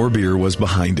 More Beer was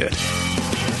behind it.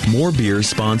 More Beer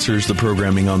sponsors the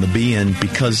programming on the BN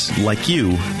because, like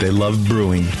you, they love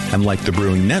brewing. And like the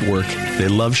Brewing Network, they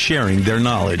love sharing their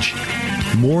knowledge.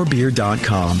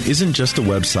 Morebeer.com isn't just a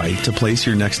website to place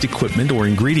your next equipment or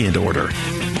ingredient order.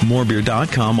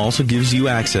 Morebeer.com also gives you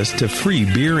access to free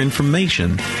beer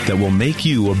information that will make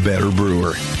you a better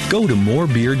brewer. Go to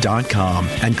morebeer.com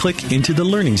and click into the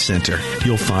Learning Center.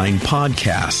 You'll find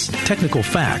podcasts, technical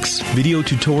facts, video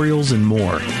tutorials, and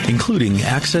more, including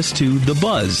access to The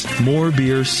Buzz, More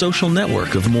Beer's social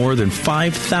network of more than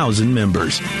 5,000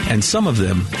 members. And some of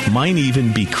them might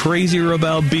even be crazier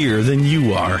about beer than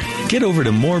you are. Get over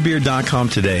to morebeer.com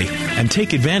today and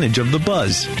take advantage of The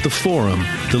Buzz, the forum,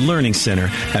 the Learning Center,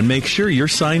 and make sure you're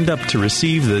signed up to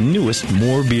receive the newest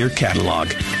More Beer catalog.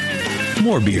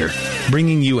 More Beer,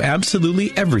 bringing you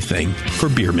absolutely everything for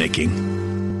beer making.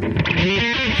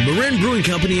 Marin Brewing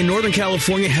Company in Northern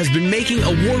California has been making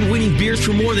award-winning beers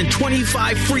for more than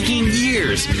 25 freaking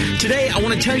years. Today, I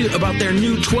want to tell you about their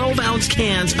new 12-ounce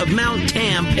cans of Mount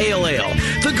Tam Pale Ale.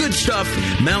 The good stuff,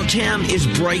 Mount Tam is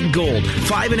bright gold,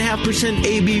 5.5%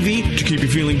 ABV to keep you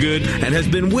feeling good, and has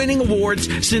been winning awards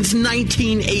since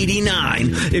 1989.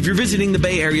 If you're visiting the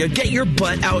Bay Area, get your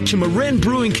butt out to Marin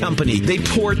Brewing Company. They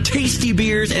pour tasty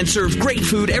beers and serve great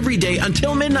food every day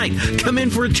until midnight. Come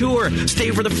in for a tour,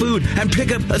 stay for the food, and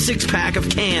pick up a 6-pack of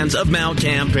cans of Mount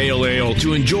Tam Pale Ale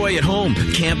to enjoy at home,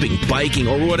 camping, biking,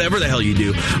 or whatever the hell you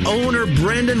do. Owner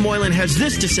Brendan Moylan has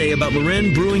this to say about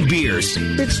Marin Brewing beers.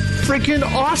 It's freaking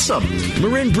awesome.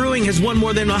 Marin Brewing has won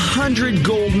more than 100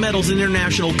 gold medals in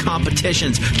international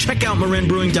competitions. Check out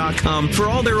marinbrewing.com for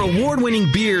all their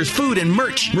award-winning beers, food, and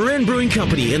merch. Marin Brewing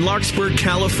Company in Larkspur,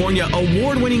 California.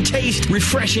 Award-winning taste,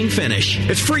 refreshing finish.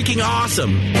 It's freaking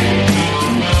awesome.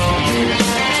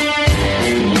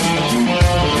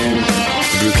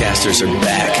 Brewcasters are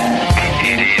back.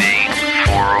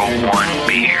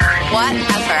 888-401-BEER.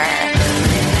 Whatever.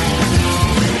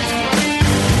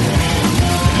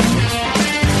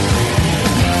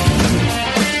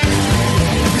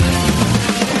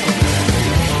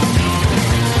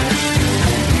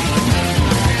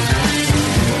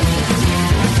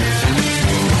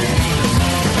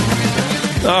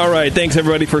 All right, thanks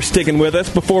everybody for sticking with us.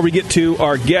 Before we get to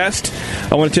our guest,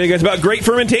 I want to tell you guys about Great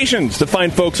Fermentations, the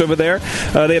fine folks over there.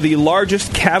 They have the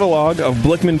largest catalog of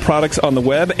Blickman products on the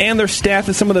web, and their staff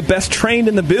is some of the best trained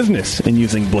in the business in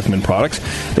using Blickman products.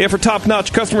 They offer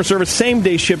top-notch customer service,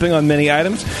 same-day shipping on many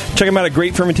items. Check them out at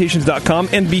greatfermentations.com,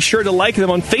 and be sure to like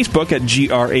them on Facebook at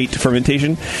GR8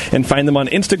 Fermentation, and find them on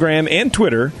Instagram and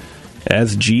Twitter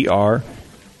as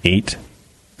GR8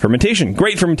 Fermentation.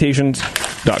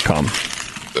 Greatfermentations.com.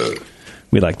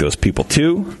 We like those people,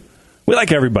 too. We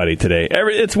like everybody today.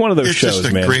 It's one of those shows,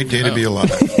 man. It's just a great day to be alive.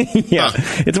 Yeah.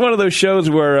 It's one of those shows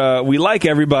where we like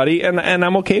everybody, and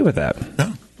I'm okay with that.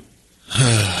 Yeah.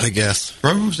 I guess.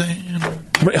 Roseanne.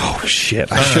 Oh,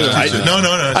 shit. I should. No.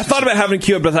 I thought about having it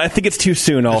queued, but I think it's too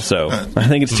soon also. I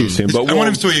think it's too soon. But I want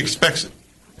him so he expects it.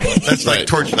 That's like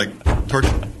torture.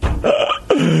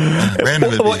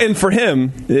 Random. Well, and for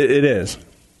him, it is.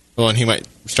 Well, and he might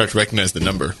start to recognize the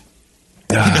number.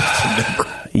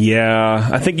 Yeah,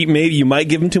 I think you might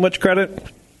give him too much credit.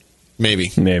 Maybe.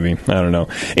 I don't know.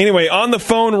 Anyway, on the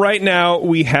phone right now,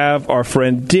 we have our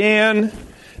friend Dan.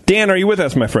 Dan, are you with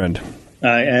us, my friend?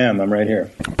 I am. I'm right here.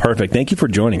 Perfect. Thank you for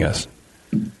joining us.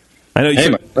 I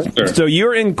know. So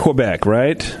you're in Quebec,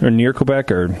 right? Or near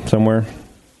Quebec, or somewhere?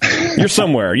 You're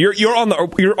somewhere. You're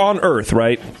on Earth,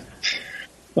 right?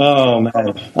 Oh man,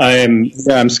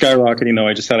 I'm skyrocketing though.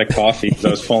 I just had a coffee because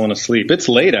I was falling asleep. It's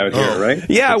late out here, right?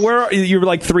 Yeah, you're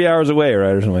like 3 hours away,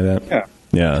 right, or something like that.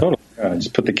 Yeah. Totally. I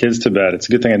just put the kids to bed. It's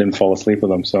a good thing I didn't fall asleep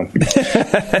with them. So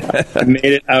I made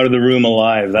it out of the room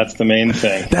alive. That's the main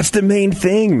thing. That's the main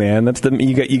thing, man.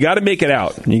 You got to make it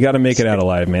out. You got to make it out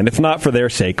alive, man. If not for their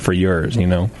sake, for yours, you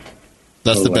know.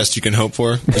 That's the best you can hope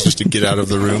for, is just to get out of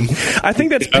the room. I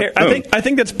think that's I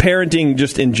think that's parenting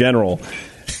just in general.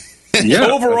 Yeah.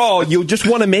 Overall, you just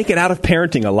want to make it out of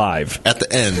parenting alive. At the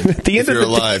end, if you're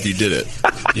alive, you did it.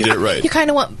 You did it right. You kind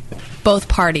of want both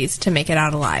parties to make it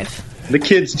out alive. The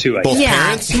kids, too, I guess. Both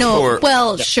parents? No,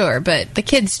 well, sure, but the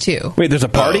kids, too. Wait, there's a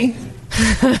party?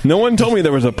 No one told me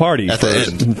there was a party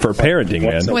for parenting,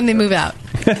 man. When they move out.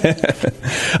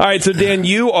 All right, so Dan,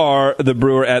 you are the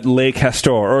brewer at Le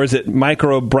Castor, or is it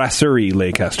Microbrasserie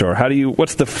Le Castor?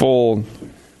 What's the full...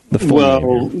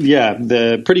 Well, yeah,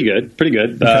 pretty good.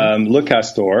 Okay. Le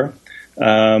Castor,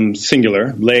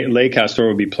 singular. Le Castor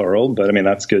would be plural, but I mean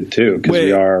that's good too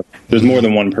because there's more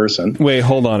than one person. Wait,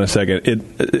 hold on a second.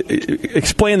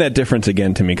 Explain that difference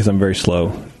again to me because I'm very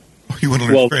slow. You want to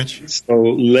learn French? So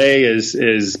le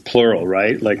is plural,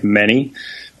 right? Like many.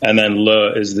 and then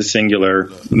le is the singular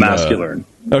masculine.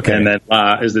 Okay. And then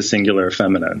la is the singular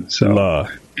feminine. So La.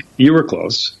 You were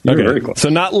close. You were very close. So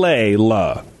not lay,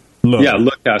 la. Le. Yeah,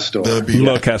 le Castor.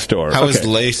 Le Castor. How is Okay.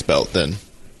 lay spelt then?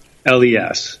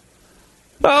 LES.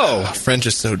 Oh. French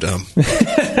is so dumb.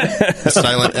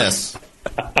 Silent S.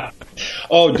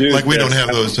 Oh, dude. Like we don't have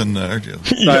those in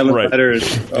silent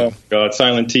letters. Oh God,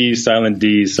 silent T's, silent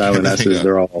D's, silent S's.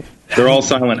 They're all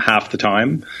silent half the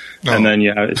time, and then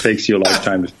it takes you a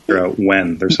lifetime to figure out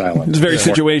when they're silent. It's very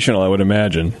situational, I would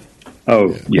imagine.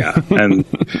 Oh yeah, and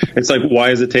it's like,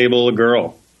 why is a table a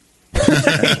girl?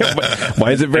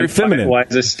 Why is it very feminine? Why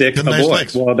is a stick a nice boy?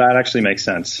 legs. Well, that actually makes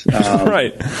sense.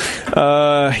 Right.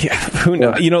 Who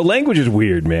knows? Language is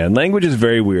weird, man. Language is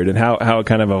very weird, and how it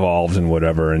kind of evolves and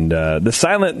whatever. And the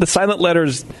silent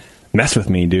letters mess with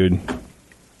me, dude.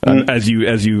 As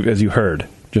you heard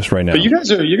just right now. But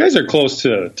you guys are close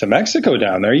to Mexico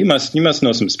down there. You must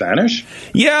know some Spanish.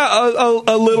 Yeah,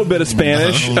 a little bit of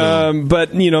Spanish,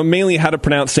 but mainly how to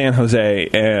pronounce San Jose,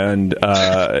 and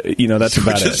that's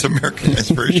about it.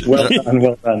 Americanized version. Well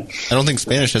done. I don't think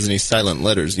Spanish has any silent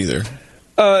letters either.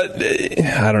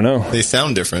 I don't know. They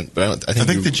sound different, but I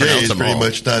think the J pronounce is them pretty all.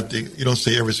 much not. You don't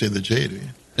ever say the J, do you?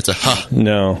 It's a ha.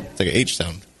 No. It's like an H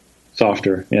sound.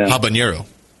 Softer. Yeah. Habanero.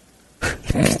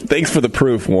 Thanks for the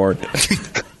proof, Warren.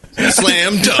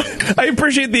 Slam dunk. I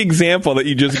appreciate the example that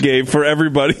you just gave for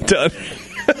everybody to.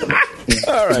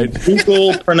 All right.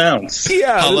 Google pronounce.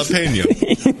 Yeah. Jalapeno.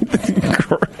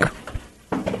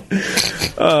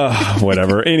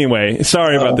 Whatever. Anyway,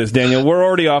 sorry about this, Daniel. We're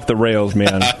already off the rails,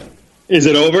 man. Is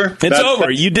it over? It's over.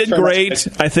 You did great.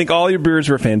 I think all your beers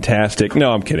were fantastic.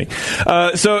 No, I'm kidding.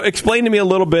 So explain to me a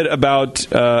little bit about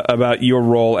your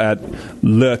role at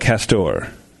Le Castor,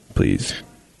 please.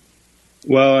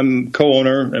 Well, I'm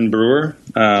co-owner and brewer.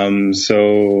 I'm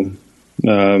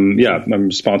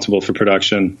responsible for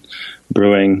production,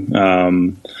 brewing.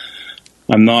 I'm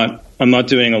not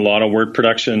doing a lot of wort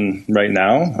production right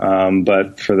now,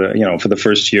 but for the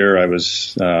first year I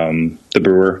was the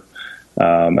brewer,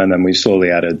 and then we slowly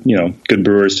added good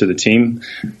brewers to the team.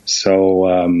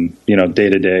 So day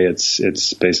to day,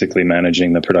 it's basically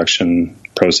managing the production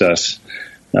process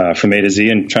from A to Z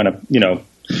and trying to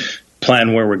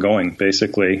plan where we're going,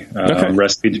 basically.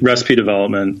 Recipe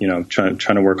development, trying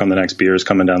to work on the next beers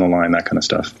coming down the line, that kind of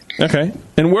stuff. Okay.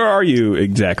 And where are you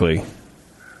exactly?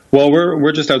 Well,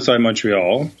 we're just outside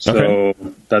Montreal, so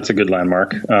that's a good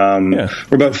landmark. We're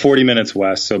about 40 minutes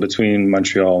west, so between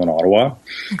Montreal and Ottawa.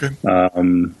 Okay.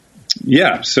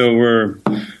 So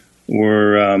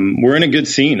we're in a good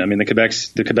scene. I mean,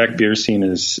 the Quebec beer scene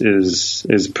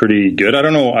is pretty good. I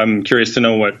don't know. I'm curious to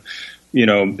know what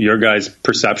your guys'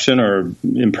 perception or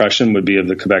impression would be of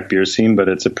the Quebec beer scene, but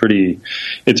it's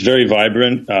very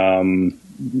vibrant.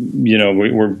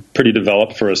 We're pretty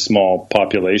developed for a small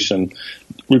population.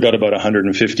 We've got about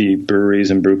 150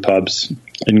 breweries and brew pubs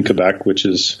in Quebec, which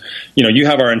is, you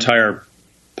have our entire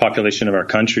population of our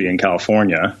country in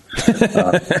California.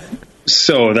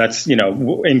 So that's,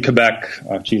 in Quebec,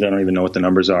 I don't even know what the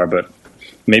numbers are, but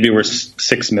maybe we're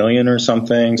 6 million or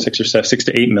something, 6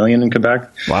 to 8 million in Quebec.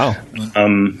 Wow.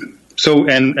 So,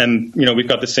 and we've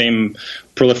got the same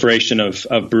proliferation of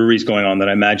breweries going on that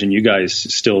I imagine you guys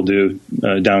still do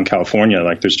down in California.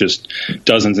 Like there's just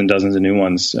dozens and dozens of new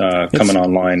ones coming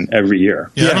online every year.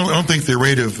 Yeah, I don't think the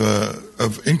rate of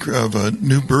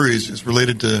new breweries is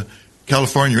related to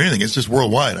California or anything. It's just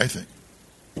worldwide, I think.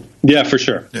 Yeah, for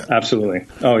sure. Yeah. Absolutely.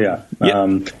 Oh, yeah.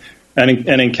 And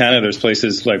in Canada, there's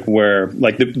places like where,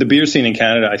 like the beer scene in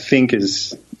Canada, I think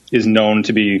is known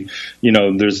to be,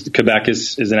 there's Quebec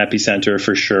is an epicenter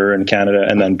for sure in Canada,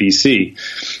 and then BC.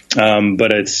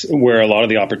 But it's where a lot of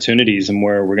the opportunities and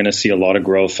where we're going to see a lot of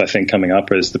growth, I think, coming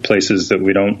up is the places that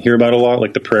we don't hear about a lot,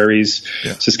 like the prairies,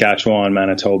 Saskatchewan,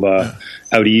 Manitoba,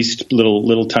 out east,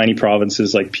 little tiny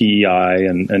provinces like PEI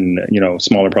and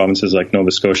smaller provinces like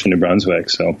Nova Scotia, New Brunswick.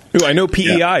 So, ooh, I know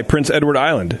PEI, Prince Edward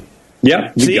Island.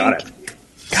 Yeah, you got it.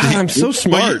 God, I'm so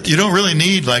smart. Well, you don't really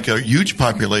need like a huge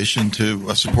population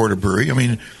to support a brewery. I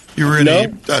mean, you were in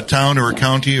a town or a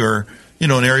county or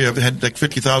an area that had like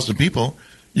 50,000 people,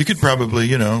 you could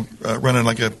probably run in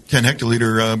like a 10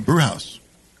 hectoliter brew house.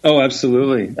 Oh,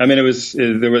 absolutely. I mean,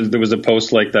 there was a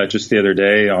post like that just the other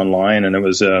day online, and it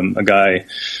was a guy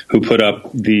who put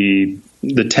up the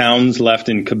towns left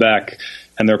in Quebec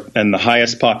and the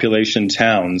highest population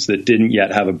towns that didn't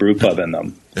yet have a brew pub in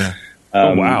them. Yeah.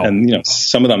 Wow. And, you know,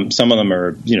 some of them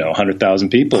are, you know, 100,000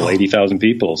 people, 80,000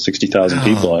 people, 60,000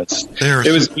 people.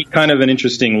 It was kind of an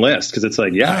interesting list because it's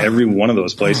like, every one of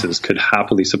those places could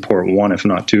happily support one, if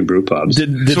not two brew pubs.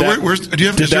 Did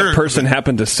that person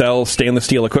happen to sell stainless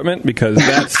steel equipment? Because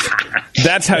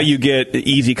that's how you get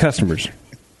easy customers.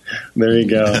 There you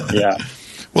go. Yeah.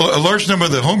 Well, a large number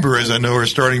of the home brewers I know are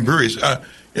starting breweries.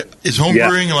 Is home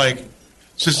brewing like,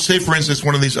 so say for instance,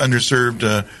 one of these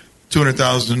underserved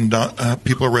 200,000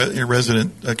 people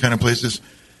resident kind of places?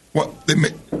 What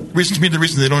the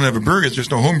reason they don't have a brewery is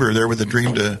there's no home brewer there with a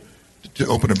dream to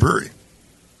open a brewery.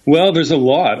 Well, there's a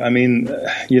lot. I mean,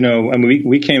 you know,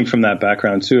 we came from that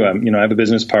background too. You know, I have a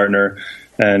business partner,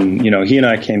 and you know, he and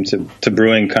I came to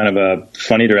brewing kind of a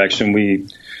funny direction.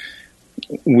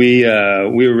 We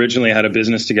originally had a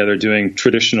business together doing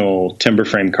traditional timber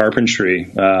frame carpentry.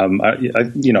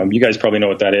 You know, you guys probably know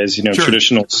what that is. You know,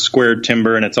 traditional squared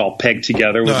timber, and it's all pegged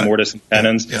together with mortise and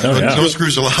tenons. No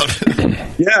screws allowed.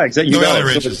 Yeah, exactly.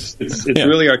 It's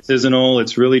really artisanal.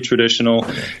 It's really traditional.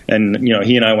 And you know,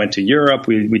 he and I went to Europe.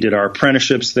 We did our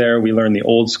apprenticeships there. We learned the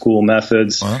old school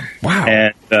methods. Wow.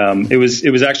 And it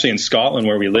was actually in Scotland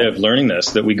where we lived, learning this,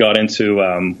 that we got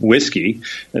into whiskey,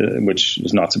 which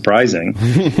is not surprising.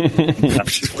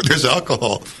 There's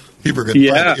alcohol. People are going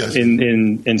to find it,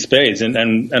 in spades,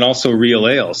 and also real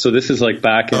ale. So this is like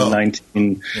back in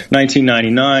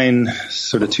 1999,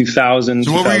 sort of 2000.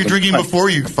 So what were you drinking before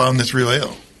you found this real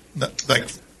ale? Well,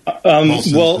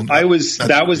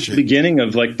 that was the beginning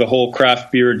of like the whole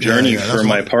craft beer journey for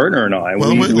my partner and I.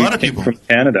 Well, we a lot of people from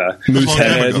Canada.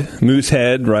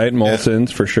 Moosehead, right?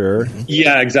 Molson's for sure.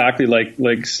 Yeah, exactly. Like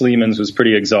Sleeman's was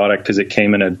pretty exotic because it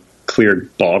came in a clear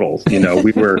bottle. You know,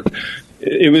 we were.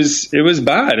 It was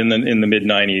bad in the mid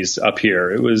 90s up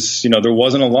here. It was, you know, there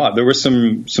wasn't a lot. There were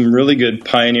some really good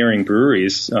pioneering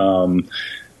breweries.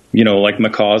 You know, like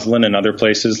McCausland and other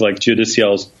places like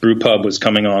Judiciel's brew pub was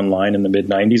coming online in the mid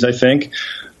 90s, I think.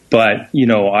 But, you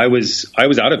know, I was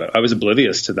out of it. I was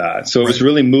oblivious to that. So it was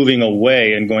really moving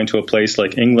away and going to a place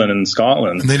like England and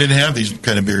Scotland. And they didn't have these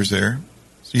kind of beers there.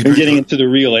 So and getting into the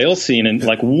real ale scene and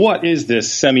like, what is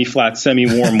this semi-flat,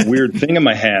 semi-warm weird thing in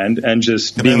my hand, and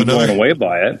just being blown away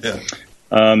by it. Yeah.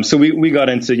 So we got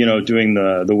into, you know, doing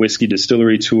the whiskey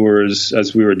distillery tours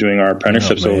as we were doing our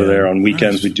apprenticeships over there. On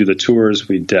weekends, we'd do the tours.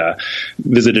 We'd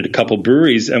visited a couple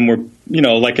breweries, and we're, you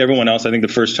know, like everyone else, I think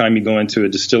the first time you go into a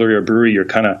distillery or brewery, you're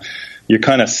kind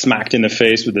of smacked in the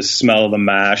face with the smell of the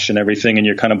mash and everything, and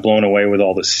you're kind of blown away with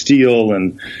all the steel,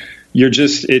 and you're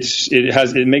just,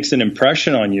 it makes an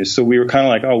impression on you. So we were kind of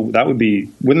like, oh,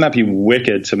 wouldn't that be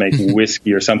wicked to make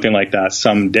whiskey or something like that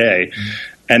someday?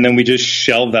 And then we just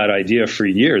shelved that idea for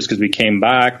years because we came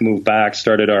back, moved back,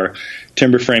 started our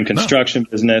timber frame construction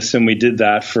business, and we did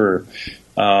that for,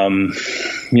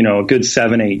 you know, a good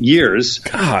 7-8 years.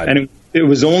 God. And it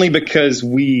was only because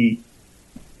we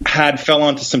fell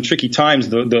onto some tricky times.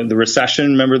 The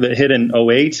recession, remember, that hit in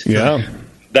 2008? Yeah.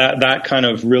 That kind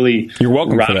of really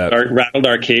rattled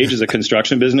our cage as a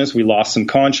construction business. We lost some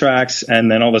contracts,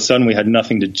 and then all of a sudden we had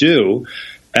nothing to do.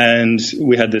 And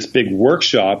we had this big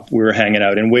workshop we were hanging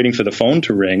out in, waiting for the phone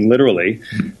to ring, literally.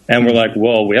 And we're like,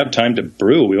 well, we have time to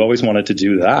brew. We always wanted to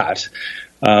do that.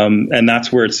 And that's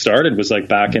where it started, was like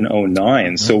back in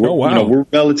 2009. So we're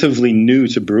relatively new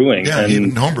to brewing. Yeah, and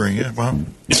even home brewing. Yeah, wow.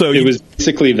 So it was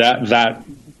basically that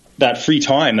free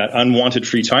time, that unwanted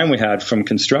free time we had from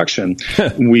construction.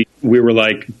 we were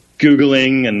like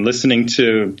Googling and listening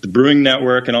to the Brewing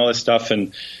Network and all this stuff,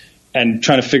 and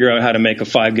trying to figure out how to make a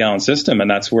 5-gallon system.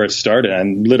 And that's where it started.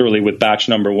 And literally with batch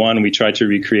number 1, we tried to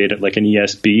recreate it like an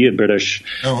ESB, a British,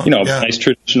 nice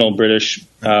traditional British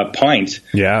pint.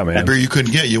 Yeah, man. A beer you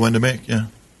couldn't get, you wanted to make, yeah.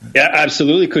 Yeah,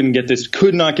 absolutely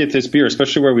could not get this beer,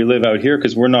 especially where we live out here,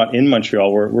 because we're not in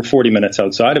Montreal. We're 40 minutes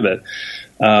outside of it.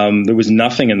 There was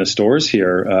nothing in the stores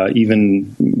here,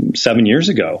 even 7 years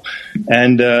ago.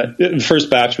 And the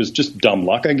first batch was just dumb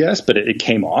luck, I guess, but it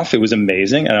came off. It was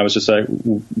amazing. And I was just like,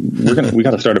 we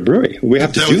got to start a brewery. We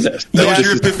have to do this. That was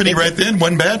your epiphany right then?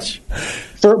 One batch?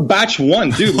 For batch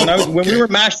 1, dude. When we were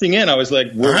mashing in, I was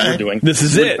like, we're doing this.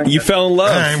 Is it? You fell in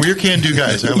love. All right, we're can-do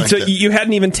guys. I like so that. You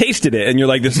hadn't even tasted it, and you're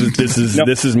like, this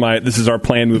is our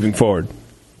plan moving forward.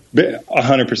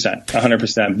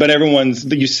 100%.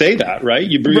 But you say that, right?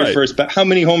 You brew your first batch. How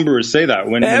many homebrewers say that?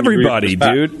 Everybody,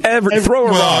 dude. Throw a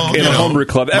rock in a homebrew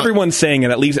club. Everyone's saying it,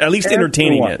 at least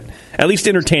entertaining it. At least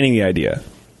entertaining the idea.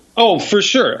 Oh, for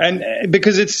sure, and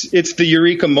because it's the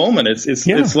eureka moment.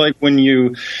 It's like when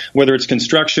you, whether it's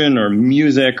construction or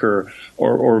music or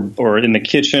in the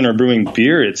kitchen or brewing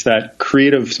beer, it's that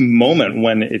creative moment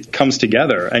when it comes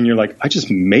together, and you're like, I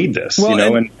just made this,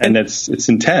 and it's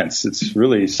intense. It's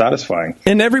really satisfying.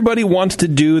 And everybody wants to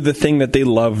do the thing that they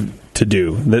love to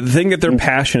do, the thing that they're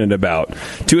passionate about.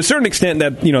 To a certain extent,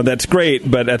 that's great,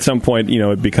 but at some point,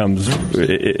 it becomes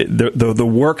the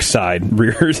work side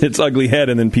rears its ugly head,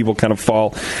 and then people kind of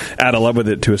fall out of love with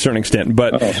it to a certain extent.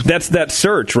 But that's that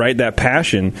search, right? That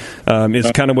passion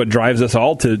is kind of what drives us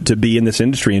all to be in this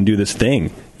industry and do this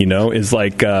thing. Is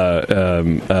like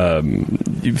find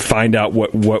out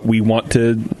what we want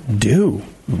to do.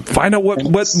 Find out what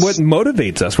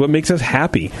motivates us, what makes us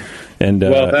happy. And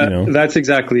that's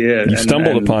exactly it. You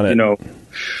stumbled upon it.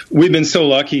 We've been so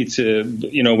lucky to,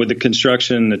 with the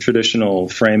construction, the traditional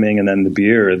framing, and then the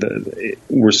beer,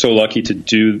 we're so lucky to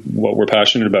do what we're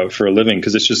passionate about for a living,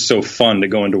 because it's just so fun to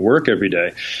go into work every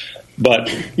day.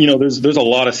 But, there's a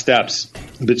lot of steps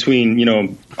between,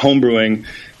 home brewing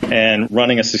and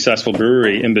running a successful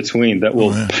brewery in between that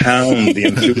will pound the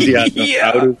enthusiasm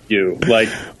out of you. The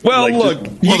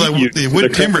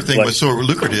wood timber thing was so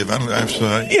lucrative.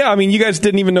 You guys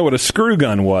didn't even know what a screw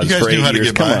gun was. You guys for knew 8 how to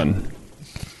years. get by. Come on.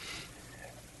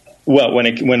 Well,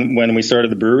 when we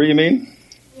started the brewery, you mean?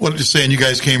 Well, I'm just saying, you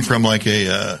guys came from like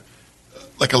a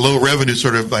low revenue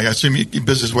sort of, like, I assume your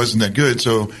business wasn't that good,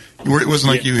 so it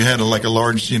wasn't like you had a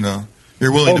large,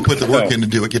 you're willing to put the work in to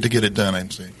do it, to get it done,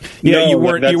 I'm saying. Yeah, you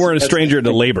weren't a stranger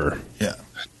to labor. Yeah.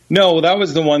 No, that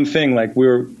was the one thing. Like,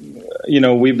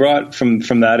 we brought from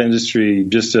that industry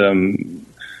just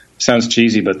sounds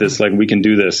cheesy, but this we can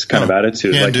do this kind of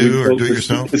attitude. Can do or do it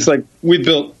yourself. It's like we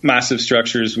built massive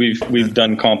structures. We've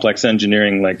done complex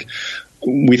engineering. Like,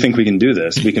 we think we can do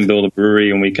this. We can build a brewery,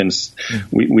 and we can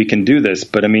do this.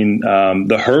 But I mean,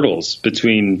 the hurdles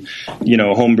between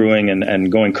home brewing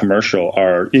and going commercial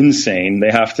are insane. They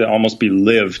have to almost be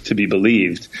lived to be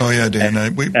believed. Oh yeah,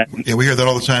 Dan. We hear that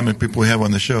all the time, and people we have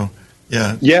on the show.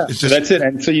 Yeah, that's it.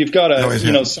 And so you've got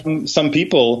to, some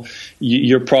people,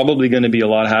 you're probably going to be a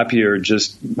lot happier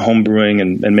just home brewing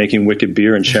and making wicked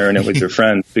beer and sharing it with your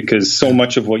friends, because so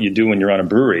much of what you do when you're on a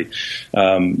brewery,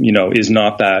 is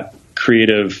not that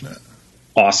creative,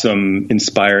 awesome,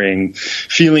 inspiring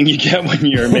feeling you get when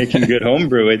you're making good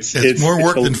homebrew. It's more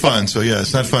work than fun. So yeah,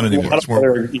 it's not fun anymore. It's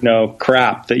more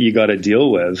crap that you got to deal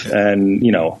with, and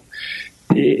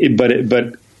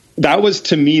but that was,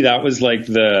 to me, that was like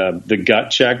the gut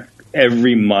check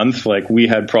every month. Like, we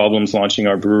had problems launching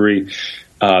our brewery.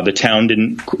 The town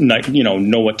didn't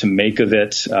know what to make of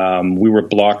it. We were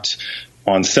blocked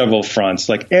on several fronts.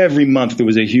 Like, every month there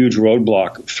was a huge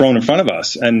roadblock thrown in front of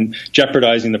us and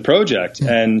jeopardizing the project.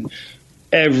 And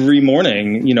every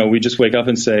morning, we just wake up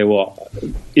and say, well,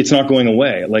 it's not going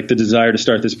away. Like, the desire to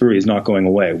start this brewery is not going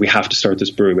away. We have to start this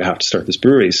brewery. We have to start this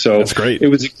brewery. So that's great. It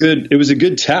was a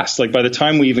good test. Like, by the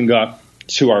time we even got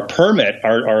to our permit,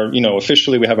 our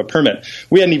officially we have a permit,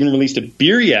 we hadn't even released a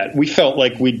beer yet. We felt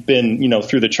like we'd been,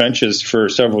 through the trenches for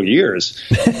several years.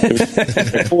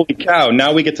 Like, holy cow,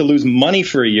 now we get to lose money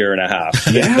for a year and a half.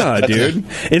 Yeah, dude.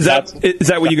 Is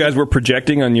that what you guys were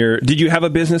projecting on your, did you have a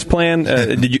business plan?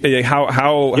 Did you,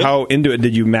 how into it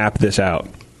did you map this out?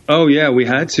 Oh yeah, we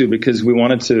had to, because we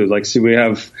wanted to, we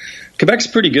have, Quebec's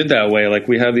pretty good that way. Like,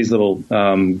 we have these little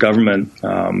government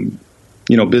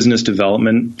business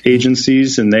development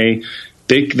agencies, and they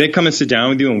come and sit down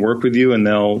with you and work with you, and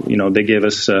they gave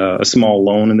us a small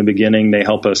loan in the beginning. They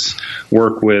help us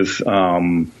work with,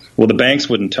 the banks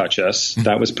wouldn't touch us.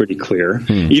 That was pretty clear.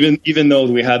 Even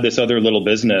though we had this other little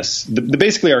business,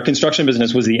 basically our construction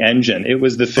business was the engine. It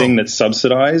was the thing that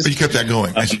subsidized. But you kept that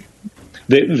going.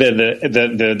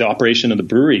 The operation of the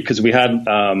brewery, because we had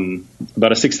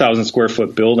about a 6,000 square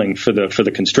foot building for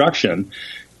the construction.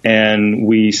 And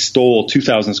we stole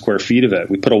 2,000 square feet of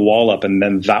it. We put a wall up, and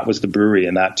then that was the brewery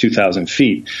in that 2,000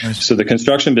 feet. Nice. So the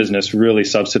construction business really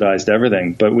subsidized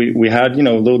everything. But we had,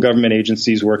 little government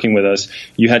agencies working with us.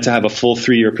 You had to have a full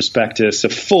 3-year prospectus, a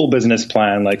full business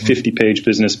plan, like 50-page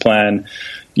business plan.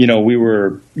 We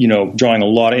were, drawing a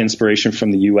lot of inspiration from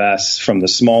the U.S., from the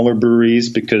smaller breweries,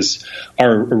 because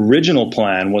our original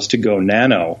plan was to go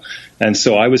nano. And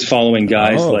so I was following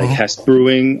guys like Hess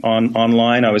Brewing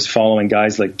online. I was following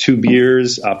guys like Two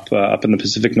Beers up in the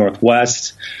Pacific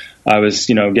Northwest. I was,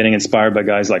 getting inspired by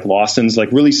guys like Lawson's,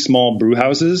 like really small brew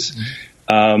houses.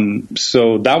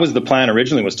 So that was the plan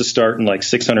originally, was to start in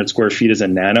 600 square feet as a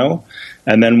nano.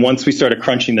 And then once we started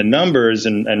crunching the numbers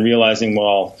and realizing,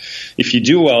 well, if you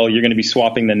do well, you're going to be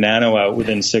swapping the nano out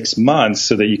within 6 months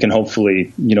so that you can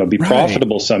hopefully, be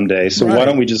profitable someday. So why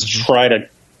don't we just try to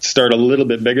start a little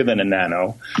bit bigger than a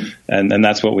nano, and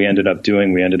that's what we ended up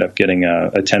doing. We ended up getting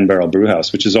a 10-barrel brew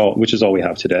house, which is all we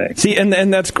have today. See,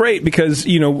 and that's great because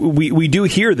we do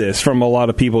hear this from a lot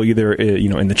of people, either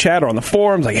in the chat or on the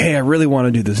forums, like, hey, I really want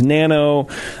to do this nano,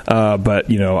 but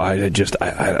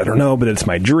I don't know, but it's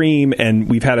my dream. And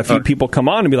we've had a few people come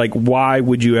on and be like, why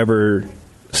would you ever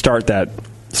start that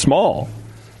small?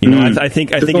 I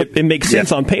think it makes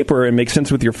sense on paper. It makes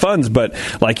sense with your funds. But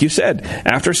like you said,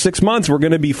 after 6 months, we're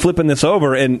going to be flipping this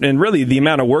over. And really, the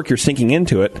amount of work you're sinking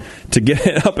into it to get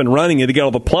it up and running and to get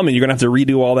all the plumbing, you're going to have to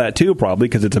redo all that too, probably,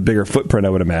 because it's a bigger footprint, I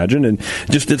would imagine. And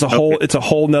just it's a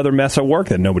whole nother mess of work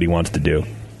that nobody wants to do.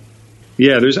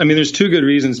 Yeah, there's two good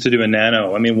reasons to do a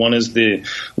nano. I mean, one is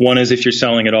if you're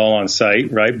selling it all on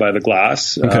site, right, by the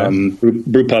glass,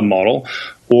 brew pub model,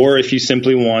 or if you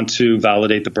simply want to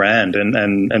validate the brand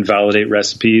and validate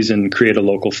recipes and create a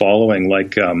local following,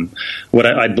 like what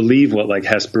I believe what like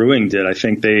Hess Brewing did. I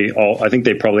think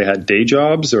they probably had day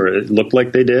jobs, or it looked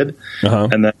like they did,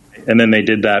 and then they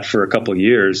did that for a couple of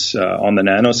years on the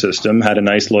nano system, had a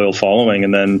nice loyal following,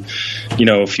 and then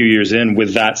a few years in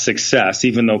with that success,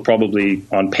 even though probably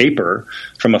on paper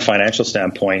from a financial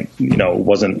standpoint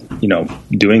wasn't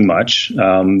doing much,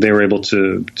 they were able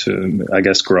to I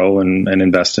guess grow and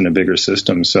invest in a bigger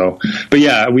system. So, but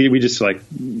yeah, we just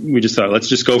thought, let's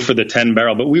just go for the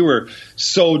 10-barrel. But we were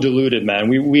so diluted, man.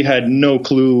 We had no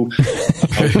clue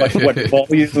what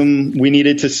volume we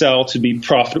needed to sell to be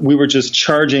profitable. We were just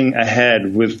charging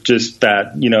ahead with just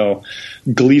that,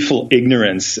 gleeful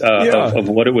ignorance of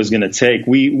what it was going to take.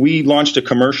 We launched a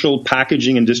commercial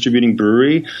packaging and distributing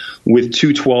brewery with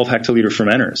two 12-hectoliter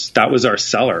fermenters. That was our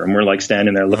seller, and we're like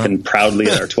standing there looking proudly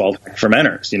at our 12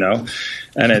 fermenters,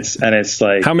 and it's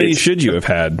like, how many should you have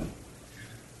had?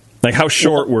 Like, how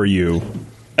short were you?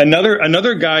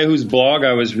 Another guy whose blog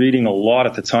I was reading a lot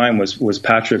at the time was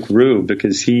Patrick Roux,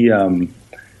 because he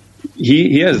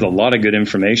has a lot of good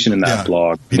information in that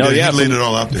blog. He laid it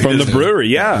all out there. From the brewery,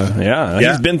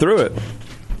 He's been through it.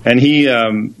 And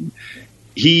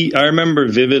I remember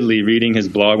vividly reading his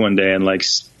blog one day and like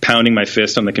pounding my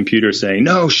fist on the computer saying,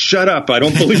 no, shut up, I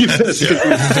don't believe this.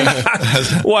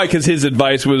 Why? Because his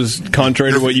advice was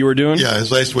contrary to what you were doing? Yeah,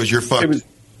 his advice was, you're fucked.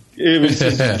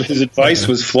 His advice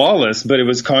was flawless, but it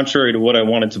was contrary to what I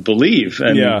wanted to believe.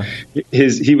 And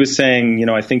he was saying,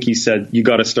 I think he said, you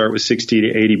got to start with 60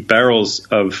 to 80 barrels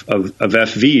of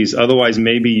FVs. Otherwise,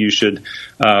 maybe you should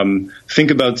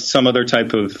think about some other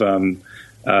type of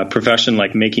profession,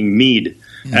 like making mead.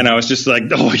 And I was just like,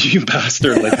 oh, you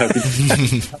bastard. Like, how could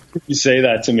you say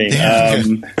that to me?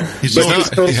 He's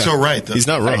so right, though. He's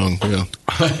not wrong.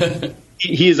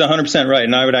 He is 100% right,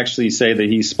 and I would actually say that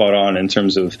he's spot on in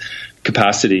terms of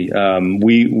capacity.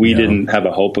 We didn't have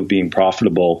a hope of being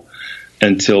profitable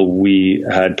until we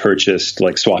had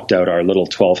swapped out our little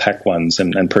 12 hec ones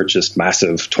and purchased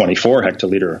massive 24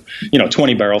 hectoliter,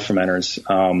 20 barrel fermenters.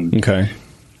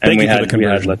 And we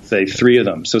had, let's say, 3 of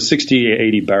them. So 60 to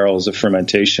 80 barrels of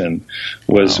fermentation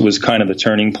was kind of the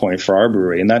turning point for our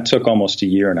brewery, and that took almost a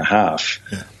year and a half.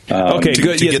 To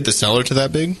get the cellar to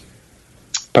that big?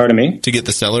 Pardon me? To get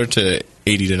the cellar to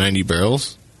 80 to 90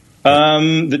 barrels?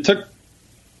 That's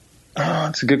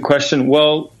a good question.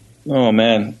 Well, oh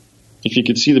man, if you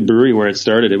could see the brewery where it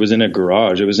started, it was in a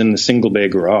garage. It was in the single bay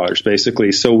garage,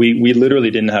 basically. So we literally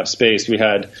didn't have space. We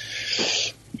had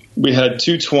 2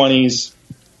 20s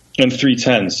and 3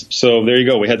 10s. So there you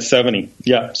go. We had 70.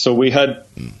 Yeah. So we had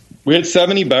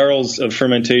 70 barrels of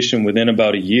fermentation within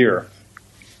about a year.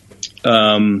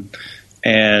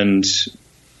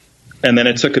 And then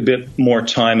it took a bit more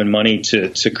time and money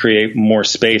to create more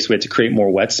space. We had to create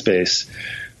more wet space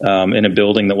in a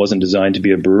building that wasn't designed to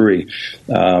be a brewery.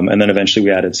 And then eventually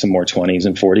we added some more 20s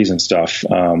and 40s and stuff.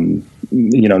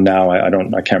 Now I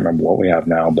can't remember what we have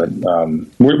now, but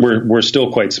we're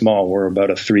still quite small. We're about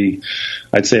a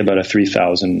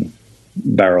 3,000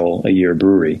 barrel a year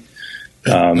brewery.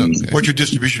 What's your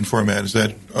distribution format? Is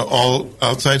that all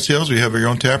outside sales? Or you have your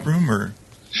own tap room, or?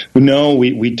 No,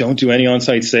 we don't do any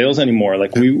on-site sales anymore.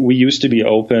 Like we used to be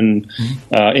open,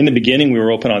 in the beginning we were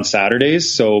open on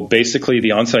Saturdays. So basically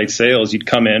the on-site sales, you'd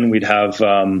come in, we'd have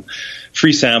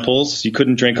free samples. You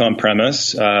couldn't drink on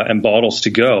premise, and bottles to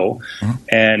go.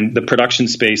 And the production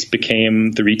space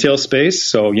became the retail space.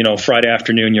 So, Friday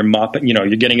afternoon, you're mopping,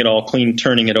 you're getting it all clean,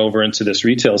 turning it over into this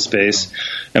retail space.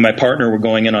 And my partner were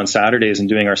going in on Saturdays and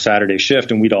doing our Saturday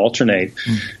shift, and we'd alternate.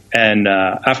 And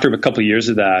after a couple of years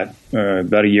of that,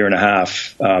 about a year and a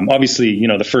half, obviously,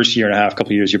 the first year and a half,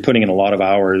 couple of years, you're putting in a lot of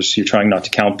hours. You're trying not to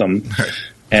count them.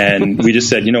 And we just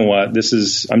said, you know what,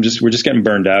 we're just getting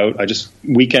burned out.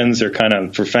 Weekends are kind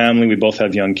of for family. We both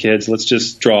have young kids. Let's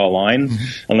just draw a line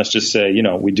and let's just say, you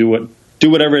know, we do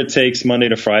whatever it takes Monday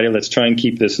to Friday. Let's try and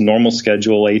keep this normal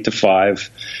schedule, 8 to 5.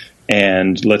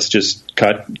 And let's just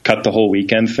cut the whole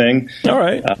weekend thing. All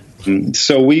right.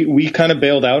 So we kind of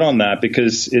bailed out on that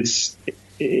because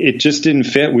it just didn't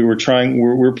fit.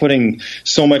 We're putting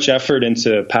so much effort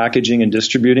into packaging and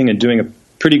distributing and doing a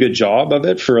pretty good job of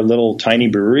it for a little tiny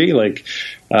brewery. Like,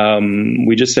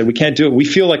 we just said we can't do it. We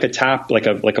feel like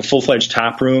a full-fledged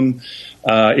tap room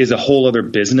is a whole other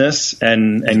business,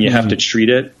 and you have to treat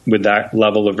it with that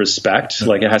level of respect.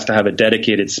 Like, it has to have a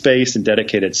dedicated space and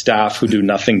dedicated staff who do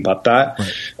nothing but that.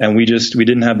 Right. And we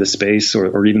didn't have the space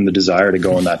or even the desire to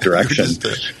go in that direction.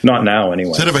 Not now, anyway.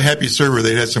 Instead of a happy server,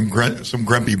 they'd had some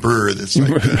grumpy brewer that's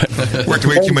like worked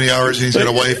way too many hours, and he's got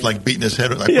a wife like beating his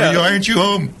head like, why aren't you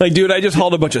home? Like, dude, I just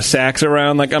hauled a bunch of sacks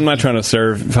around. Like, I'm not trying to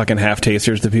serve fucking half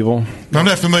tasters to people. I'm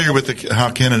not familiar with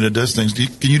how Canada does things.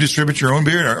 Can you distribute your own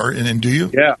beer, and do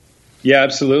you? Yeah,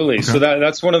 absolutely. Okay. So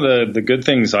that's one of the good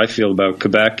things I feel about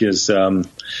Quebec is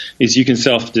you can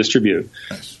self-distribute.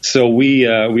 Nice. So we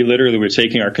literally were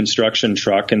taking our construction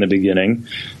truck in the beginning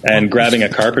and grabbing a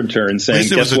carpenter and saying,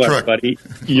 "Guess what, buddy?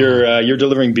 You're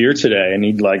delivering beer today." And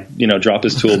he'd drop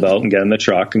his tool belt and get in the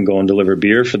truck and go and deliver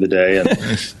beer for the day.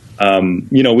 And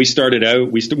we started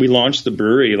out. We launched the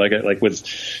brewery like with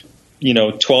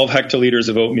 12 hectoliters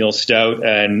of oatmeal stout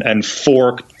and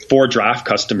four draft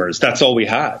customers. That's all we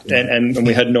had. And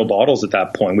we had no bottles at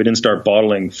that point. We didn't start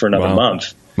bottling for another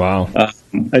month. Wow.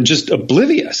 And just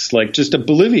oblivious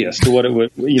to what it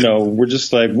would, we're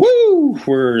just like, woo,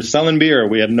 we're selling beer.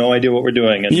 We have no idea what we're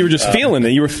doing. And you were just feeling it.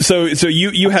 You were, so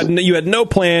you had no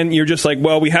plan. You're just like,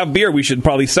 well, we have beer. We should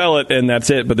probably sell it. And that's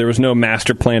it. But there was no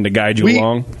master plan to guide you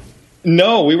along.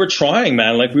 No, we were trying,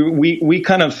 man. Like we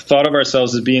kind of thought of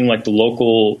ourselves as being like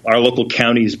our local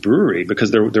county's brewery,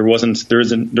 because there isn't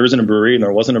a brewery and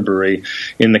there wasn't a brewery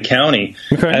in the county.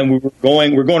 Okay. And we're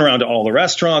going around to all the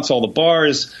restaurants, all the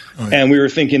bars, and we were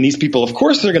thinking these people, of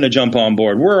course, they're going to jump on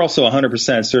board. We're also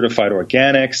 100% certified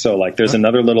organic, so like there's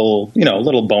another little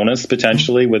bonus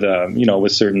potentially with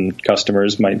certain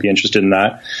customers might be interested in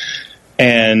that.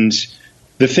 And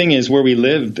the thing is, where we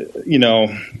lived, I don't know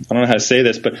how to say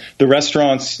this, but the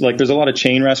restaurants, like there's a lot of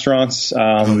chain restaurants,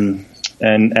 and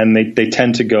they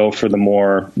tend to go for the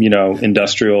more,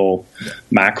 industrial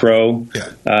macro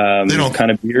kind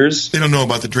of beers. They don't know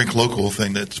about the drink local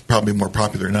thing that's probably more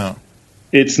popular now.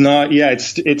 It's not,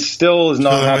 it still is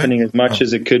not happening as much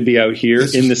as it could be out here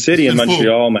in the city in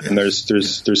Montreal, man.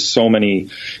 There's so many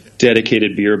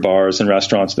dedicated beer bars and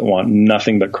restaurants that want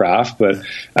nothing but craft, but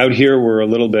out here we're a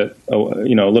little bit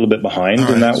behind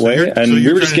in that way. And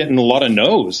we were just getting a lot of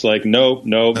no's, like nope,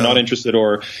 not interested,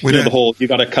 or the whole you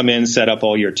got to come in, set up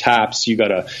all your taps, you got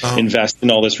to invest in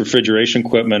all this refrigeration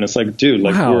equipment. It's like, dude,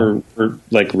 like we're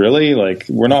like really like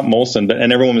we're not Molson,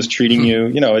 and everyone was treating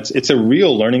you. It's a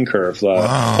real learning curve.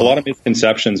 A lot of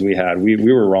misconceptions we had.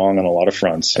 We were wrong on a lot of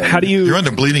fronts. You're on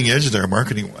the bleeding edge there,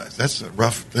 marketing wise. That's a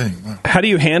rough thing. Wow. How do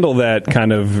you handle that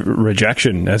kind of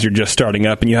rejection as you're just starting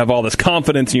up and you have all this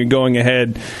confidence and you're going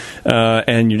ahead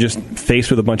and you're just faced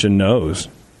with a bunch of no's?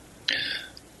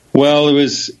 Well,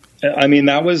 the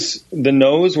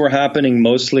no's were happening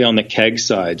mostly on the keg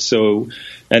side. So,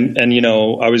 and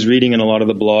I was reading in a lot of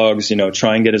the blogs,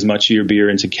 try and get as much of your beer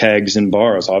into kegs and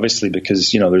bars, obviously,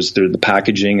 because, the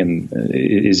packaging and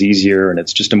is easier and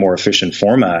it's just a more efficient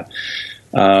format.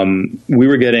 We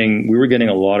were getting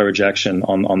a lot of rejection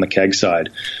on the keg side.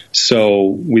 So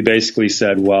we basically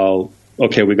said, well,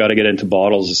 okay, we got to get into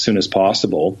bottles as soon as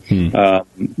possible. I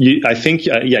think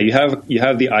you have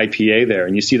the IPA there,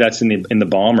 and you see that's in the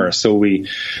bomber. So we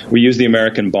use the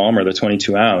American bomber, the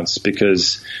 22 ounce,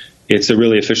 because it's a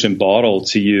really efficient bottle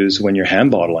to use when you're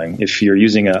hand bottling. If you're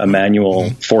using a manual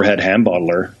four-head hand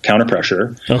bottler, counter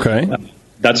pressure. Okay.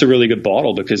 That's a really good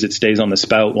bottle because it stays on the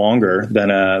spout longer than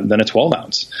a 12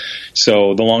 ounce.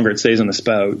 So the longer it stays on the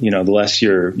spout, the less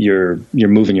you're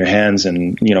moving your hands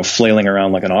and flailing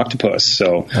around like an octopus.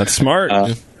 So that's smart.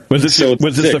 Was this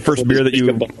the first beer that you?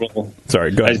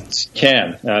 Sorry, go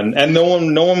ahead. And no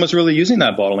one was really using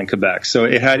that bottle in Quebec, so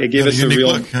it gave us a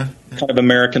real kind of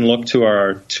American look to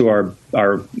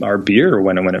our beer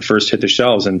when it first hit the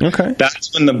shelves, and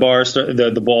that's when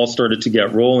the ball started to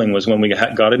get rolling. Was when we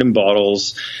got it in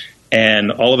bottles.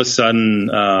 And all of a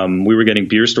sudden, we were getting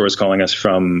beer stores calling us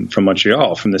from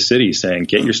Montreal, from the city, saying,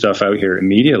 "Get your stuff out here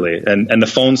immediately." And the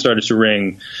phone started to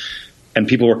ring. And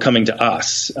people were coming to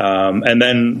us, and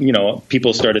then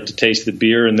people started to taste the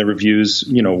beer, and the reviews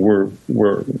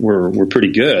were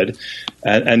pretty good,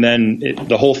 and then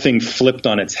the whole thing flipped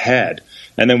on its head.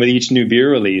 And then with each new beer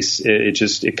release,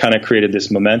 it kind of created this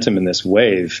momentum and this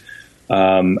wave.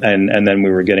 And then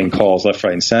we were getting calls left,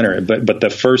 right, and center. But the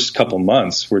first couple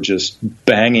months were just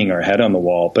banging our head on the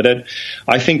wall. But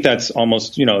I think that's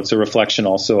almost, it's a reflection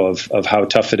also of how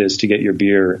tough it is to get your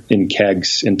beer in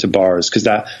kegs into bars, because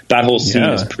that whole scene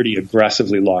is pretty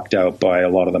aggressively locked out by a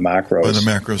lot of the macros. By the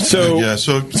macros.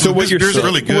 So what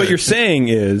you're saying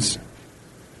is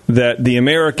that the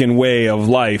American way of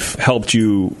life helped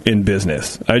you in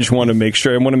business. I just want to make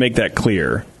sure. I want to make that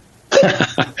clear.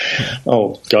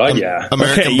 Oh God, yeah.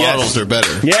 American bottles are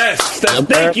better. Yes,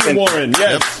 thank you, Warren.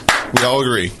 Yes, we all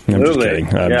agree. I'm just kidding.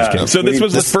 I'm just kidding. So this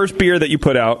was the first beer that you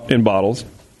put out in bottles.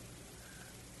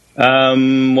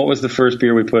 What was the first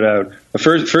beer we put out? The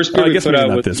first beer we put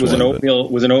out was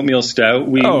an oatmeal stout.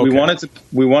 We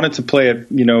wanted to play it,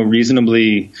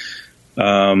 reasonably,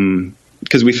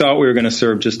 because we thought we were going to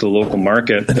serve just the local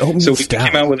market. So we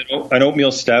came out with an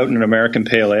oatmeal stout and an American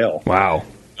pale ale. Wow.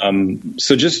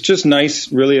 So just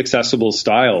nice, really accessible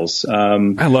styles. I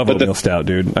love oatmeal stout,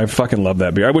 dude. I fucking love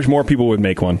that beer. I wish more people would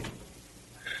make one.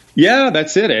 Yeah,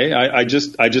 that's it, eh? I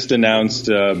just announced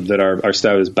that our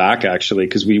stout is back, actually,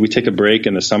 because we take a break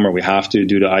in the summer. We have to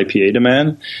due to IPA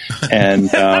demand, and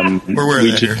we're aware of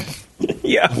that here.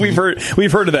 Yeah, we've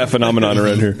heard of that phenomenon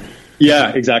around here.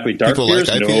 Yeah, exactly. Dark People beers,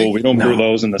 like no, we don't brew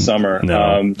those in the summer.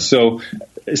 No. So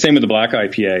same with the black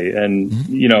IPA, and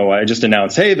I just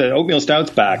announced, hey, the oatmeal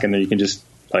stout's back, and then you can just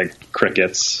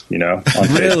crickets, on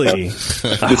really?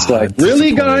 Facebook. It's like,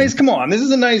 really, guys? Come on, this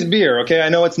is a nice beer, okay? I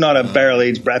know it's not a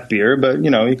barrel-aged Brett beer, but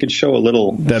you could show a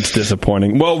little. That's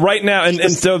disappointing. Well, right now,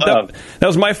 and so that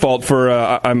was my fault for.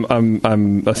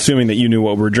 I'm assuming that you knew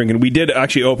what we were drinking. We did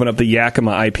actually open up the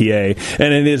Yakima IPA,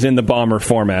 and it is in the bomber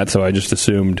format, so I just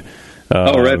assumed.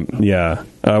 Right. Yeah.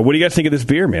 What do you guys think of this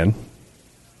beer, man?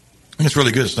 It's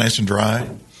really good. It's nice and dry.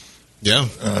 Yeah.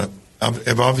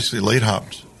 I've obviously late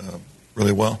hopped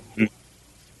really well.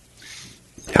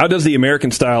 How does the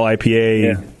American style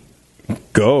IPA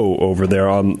go over there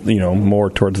on more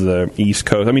towards the East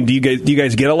Coast? I mean, do you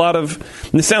guys get a lot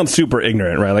of? This sounds super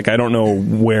ignorant, right? Like I don't know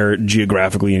where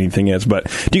geographically anything is, but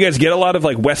do you guys get a lot of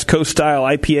West Coast style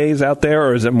IPAs out there,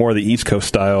 or is it more the East Coast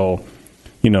style?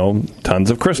 Tons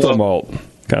of crystal malt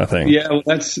kind of thing. Yeah, well,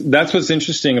 that's what's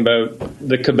interesting about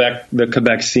the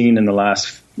Quebec scene in the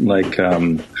last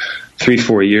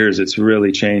 3-4 years. It's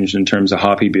really changed in terms of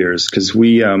hoppy beers, because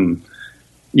we wanted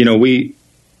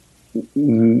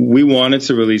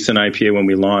to release an IPA when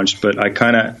we launched, but I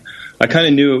kind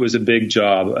of knew it was a big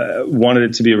job. I wanted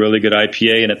it to be a really good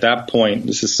IPA, and at that point,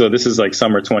 this is like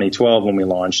summer 2012 when we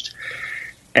launched.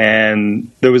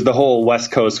 And there was the whole West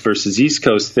Coast versus East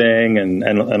Coast thing, and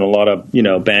a lot of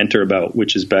banter about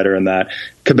which is better. And that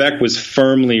Quebec was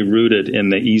firmly rooted in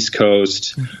the East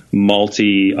Coast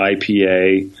malty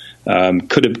IPA.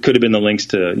 Could have been the links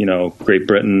to Great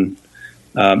Britain.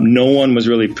 No one was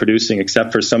really producing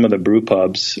except for some of the brew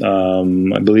pubs. I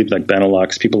believe like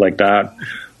Benelux, people like that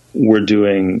were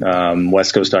doing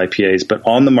West Coast IPAs, but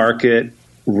on the market,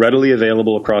 readily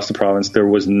available across the province, there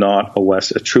was not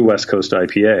a true West Coast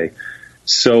IPA.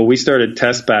 So we started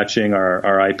test batching our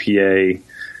IPA,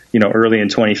 early in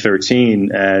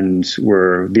 2013, and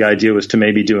the idea was to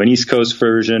maybe do an East Coast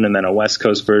version and then a West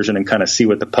Coast version and kind of see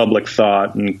what the public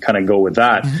thought and kind of go with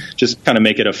that. Mm-hmm. Just kind of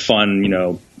make it a fun,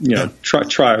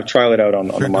 trial it out on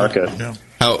the market. Yeah.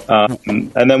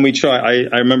 And then we try.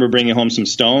 I remember bringing home some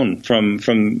Stone from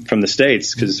the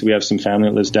States, because we have some family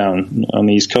that lives down on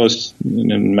the East Coast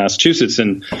in Massachusetts,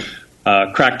 and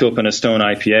cracked open a Stone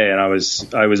IPA, and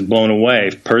I was blown away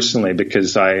personally,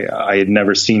 because I had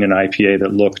never seen an IPA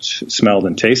that looked, smelled,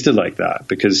 and tasted like that,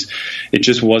 because it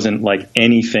just wasn't like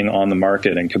anything on the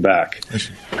market in Quebec.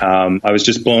 I was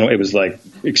just blown away. It was like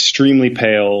extremely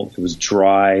pale. It was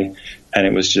dry. And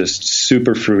it was just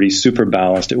super fruity, super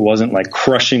balanced. It wasn't like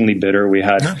crushingly bitter. We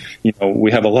had,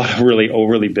 we have a lot of really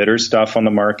overly bitter stuff on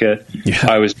the market. Yeah.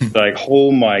 I was like,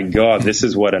 oh my God, this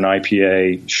is what an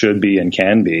IPA should be and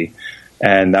can be.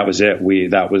 And that was it.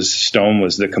 Stone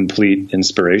was the complete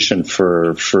inspiration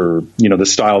for the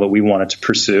style that we wanted to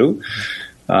pursue.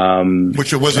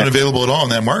 Which it wasn't available at all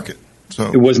in that market. So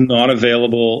it was not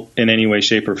available in any way,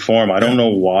 shape, or form. I don't know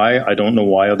why. I don't know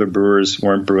why other brewers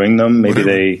weren't brewing them. Maybe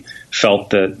they felt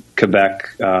that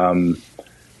Quebec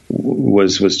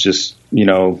was just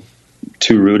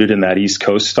too rooted in that East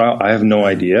Coast style. I have no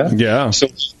idea. Yeah. So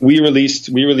we released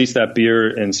that beer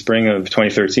in spring of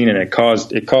 2013, and it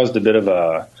caused a bit of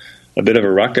a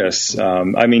ruckus.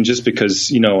 Just because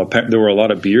there were a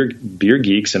lot of beer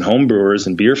geeks and home brewers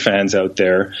and beer fans out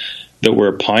there that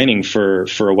were pining for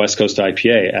a West Coast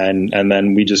IPA, and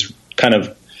then we just kind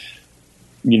of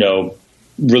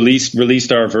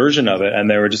released our version of it, and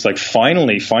they were just like,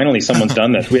 finally someone's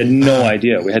done this. We had no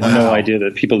idea. We had no idea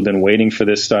that people had been waiting for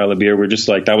this style of beer. We're just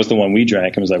like, that was the one we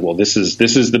drank, and was like, well, this is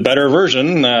the better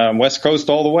version, West Coast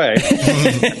all the way.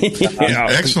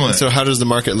 Excellent. So how does the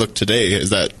market look today?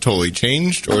 Is that totally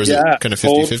changed, or is it kind of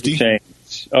 50-50? Totally.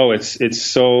 Oh, it's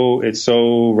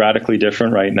so radically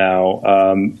different right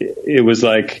now. It was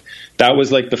like, that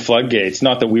was like the floodgates.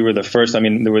 Not that we were the first. I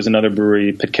mean, there was another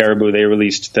brewery, Pit Caribou. They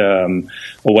released a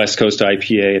West Coast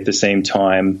IPA at the same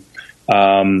time.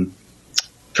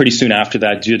 Pretty soon after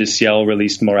that, Dieu du Ciel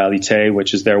released Moralité,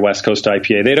 which is their West Coast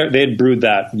IPA. They had brewed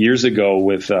that years ago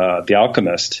with The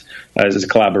Alchemist as a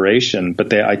collaboration,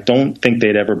 but I don't think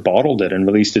they'd ever bottled it and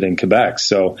released it in Quebec.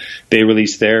 So they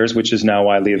released theirs, which is now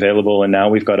widely available, and now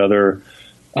we've got other.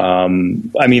 I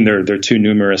mean, they're too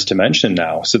numerous to mention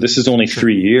now. So this is only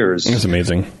 3 years. That's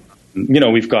amazing. You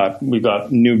know, we've got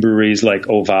new breweries like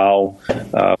Oval,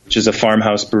 which is a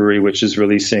farmhouse brewery, which is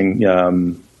releasing.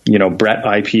 Brett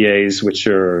IPAs, which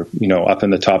are, up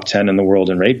in the top 10 in the world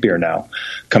in rate beer now,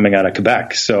 coming out of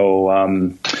Quebec.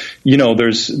 So,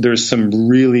 there's some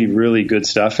really, really good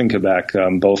stuff in Quebec,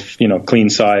 both, clean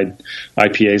side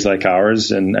IPAs like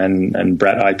ours and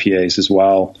Brett IPAs as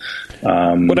well.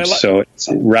 So it's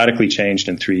radically changed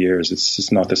in 3 years.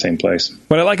 It's not the same place.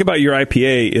 What I like about your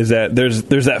IPA is that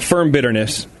there's that firm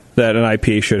bitterness that an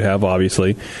IPA should have,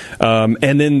 obviously.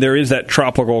 And then there is that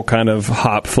tropical kind of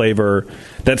hop flavor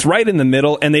that's right in the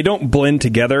middle, and they don't blend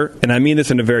together, and I mean this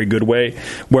in a very good way,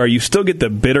 where you still get the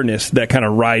bitterness that kind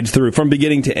of rides through from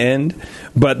beginning to end,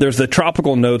 but there's the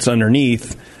tropical notes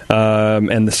underneath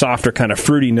and the softer kind of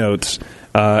fruity notes,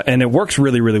 and it works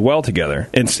really, really well together.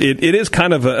 It is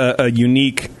kind of a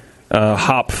unique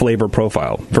hop flavor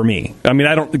profile for me. I mean,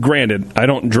 I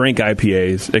don't drink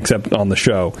IPAs except on the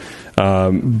show,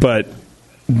 but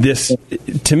this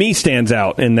to me stands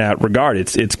out in that regard.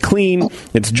 It's clean,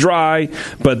 it's dry,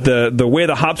 but the way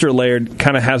the hops are layered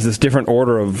kind of has this different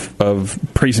order of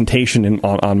presentation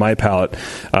on my palate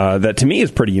that to me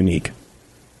is pretty unique.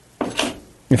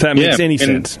 If that makes any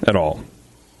sense at all.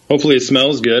 Hopefully it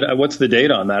smells good. What's the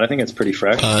date on that? I think it's pretty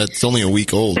fresh. It's only a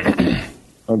week old.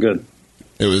 Oh, good.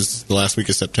 It was the last week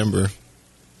of September.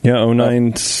 Yeah,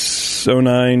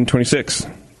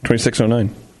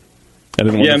 2609. I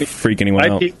didn't want to freak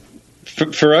anyone out.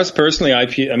 For us personally,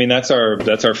 IPA, I mean, that's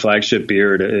our flagship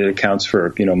beer. It accounts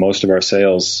for, most of our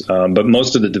sales. But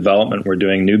most of the development we're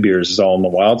doing new beers is all on the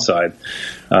wild side.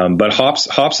 But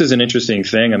hops is an interesting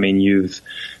thing. I mean, we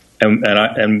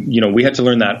had to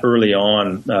learn that early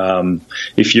on.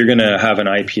 If you're going to have an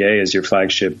IPA as your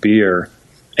flagship beer,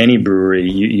 any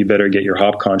brewery, you better get your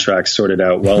hop contracts sorted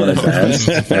out well in advance.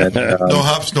 And, no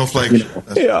hops, no flagship.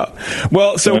 Yeah.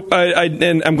 Well, so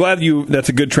I'm glad that's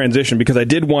a good transition, because I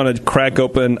did want to crack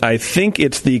open, I think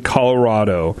it's the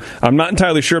Colorado. I'm not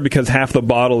entirely sure because half the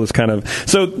bottle is kind of,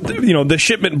 so, the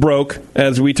shipment broke,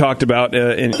 as we talked about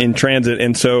in transit,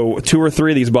 and so 2 or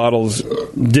 3 of these bottles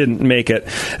didn't make it.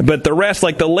 But the rest,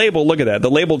 like the label, look at that.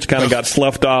 The label just kind of got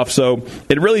sloughed off, so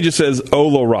it really just says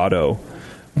Olorado.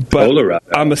 But Colorado.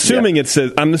 I'm assuming it's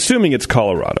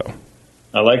Colorado.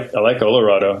 I like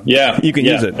Olorado. Yeah, you can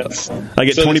use it. I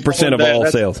get 20% of all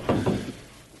sales.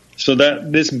 So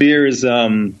this beer is.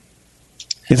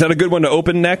 Is that a good one to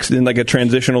open next in like a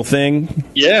transitional thing?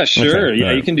 Yeah, sure. Okay.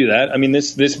 Yeah, you can do that. I mean,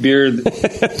 this beer,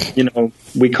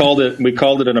 we called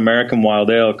it an American Wild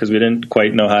Ale because we didn't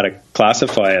quite know how to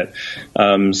classify it.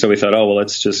 So we thought,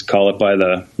 let's just call it by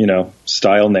the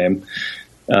style name.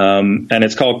 And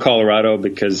it's called Colorado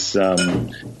because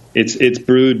it's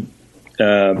brewed.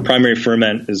 Primary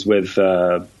ferment is with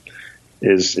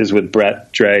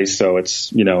Brett Dre, so it's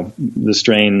the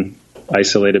strain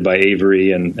isolated by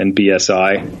Avery and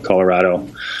BSI Colorado.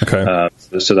 Okay,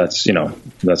 so that's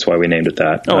why we named it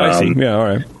that. Oh, I see. Yeah, all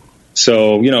right.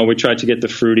 So, we tried to get the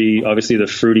fruity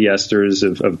esters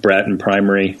of Brett and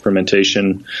primary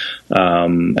fermentation,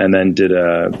 and then did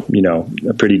a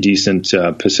pretty decent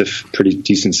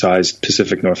sized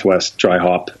Pacific Northwest dry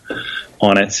hop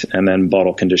on it, and then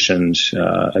bottle conditioned,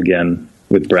 again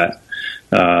with Brett,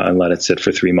 and let it sit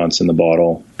for 3 months in the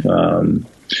bottle.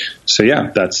 So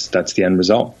yeah, that's the end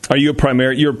result. Are you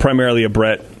you're primarily a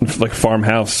Brett, like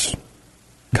farmhouse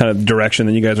kind of direction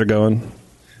that you guys are going?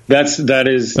 That's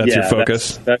your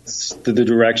focus. That's the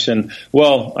direction.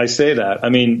 Well, I say that. I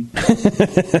mean,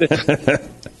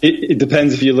 it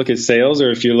depends if you look at sales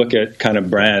or if you look at kind of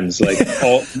brands. Like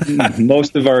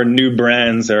most of our new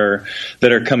brands that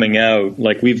are coming out.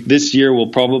 Like this year we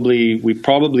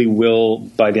probably will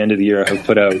by the end of the year have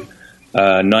put out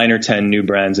 9 or 10 new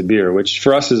brands of beer, which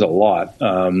for us is a lot.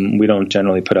 We don't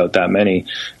generally put out that many,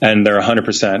 and they're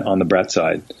 100% on the Brett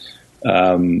side.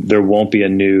 there won't be a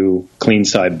new Clean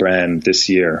Side brand this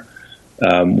year.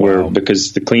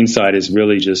 Because the Clean Side is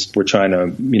really just, we're trying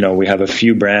to, we have a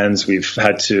few brands we've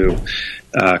had to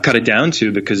cut it down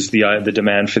to because the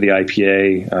demand for the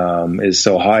IPA is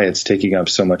so high, it's taking up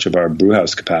so much of our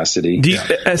brewhouse capacity.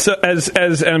 As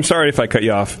I'm sorry if I cut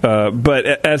you off,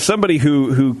 but as somebody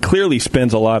who clearly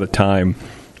spends a lot of time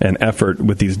and effort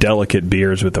with these delicate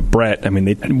beers with the Brett, I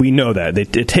mean, we know that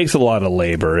it takes a lot of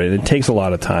labor and it takes a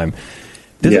lot of time.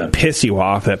 Does it piss you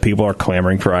off that people are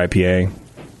clamoring for IPA?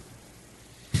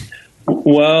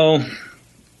 Well,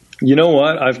 you know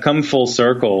what? I've come full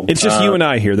circle. It's just you and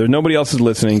I here. There's nobody else is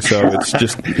listening, so it's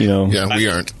just, Yeah, we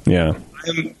aren't. Yeah.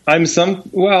 I'm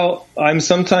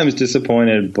sometimes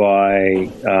disappointed by,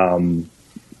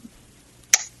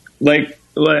 like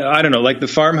I don't know, like the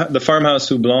farmhouse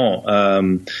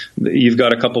houblon. You've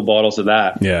got a couple bottles of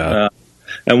that. Yeah.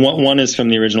 And one is from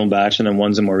the original batch, and then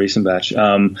one's a more recent batch.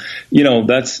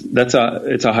 It's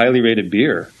a highly rated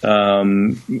beer.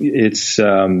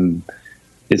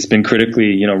 It's been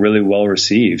critically, really well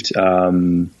received. But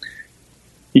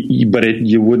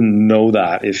you wouldn't know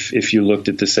that if you looked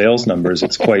at the sales numbers.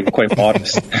 It's quite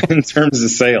modest in terms of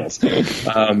sales.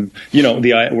 Whereas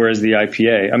the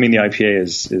IPA, the IPA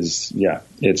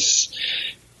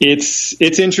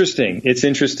it's interesting. It's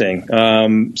interesting.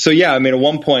 At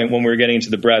one point when we were getting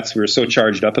into the Bretts, we were so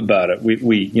charged up about it.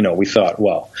 We thought,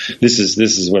 well, this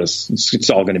is what it's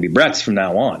all going to be Bretts from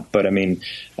now on. But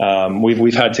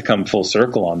we've had to come full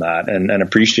circle on that and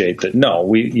appreciate that.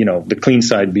 No, the Clean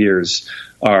Side beers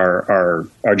are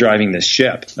driving this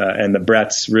ship, and the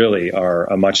Bretts really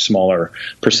are a much smaller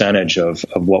percentage of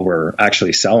what we're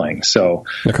actually selling. So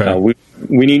we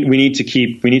need to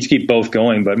keep both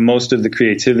going, but most of the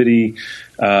creativity,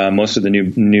 most of the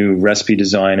new recipe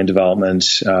design and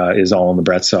development is all on the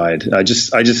Brett side.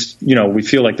 We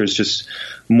feel like there's just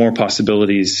more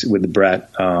possibilities with the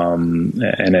Brett,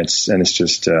 and it's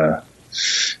just the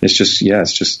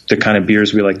kind of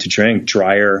beers we like to drink,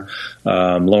 drier,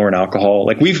 lower in alcohol.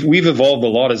 Like we've evolved a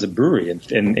lot as a brewery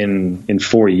in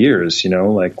 4 years. We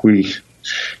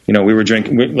were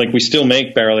drinking, we still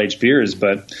make barrel aged beers,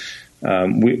 but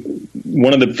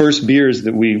one of the first beers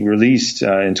that we released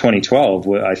in 2012,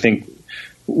 I think,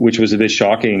 which was a bit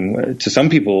shocking to some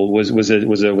people, was an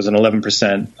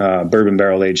 11% bourbon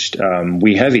barrel aged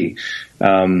wee heavy.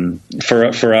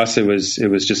 For us, it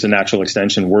was just a natural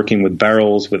extension. Working with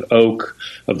barrels, with oak,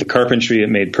 of the carpentry, it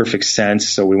made perfect sense.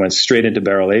 So we went straight into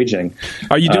barrel aging.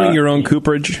 Are you doing your own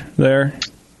cooperage there?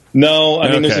 No,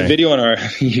 there's a video on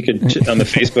on the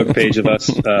Facebook page of us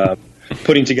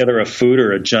putting together a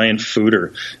giant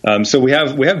foeder. So we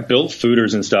have built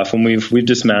foeders and stuff, and we've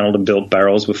dismantled and built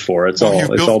barrels before. It's all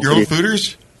your own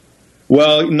foeders?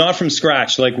 Well, not from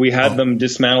scratch. Like we had them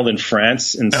dismantled in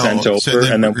France and sent over,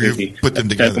 and then we put them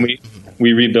together. And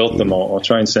we rebuilt them all. I'll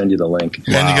try and send you the link. And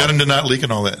you got them to not leak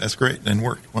and all that. That's great and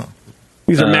worked. Wow.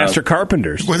 These are master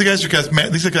carpenters. Well, these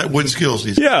have got wooden skills.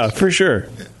 Yeah, for sure.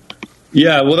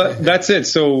 Yeah, well, that's it.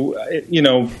 So,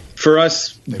 for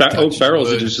us, oak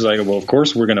barrels are just like, well, of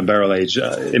course we're going to barrel age.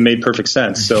 It made perfect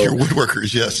sense. So you're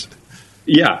woodworkers, yes.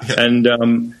 Yeah. And,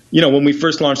 when we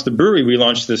first launched the brewery, we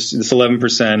launched this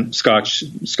 11%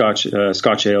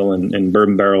 Scotch ale and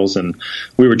bourbon barrels. And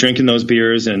we were drinking those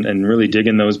beers and really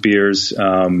digging those beers.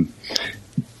 And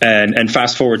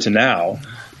fast forward to now.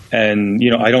 And,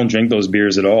 I don't drink those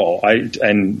beers at all.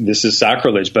 And this is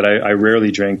sacrilege, but I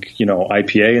rarely drink,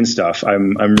 IPA and stuff.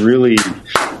 I'm really.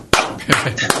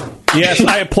 Yes,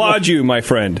 I applaud you, my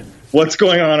friend. What's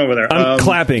going on over there? I'm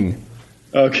clapping.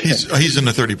 Okay. He's in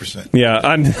the 30%. Yeah,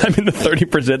 I'm in the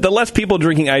 30%. The less people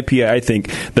drinking IPA, I think,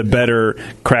 the better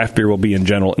craft beer will be in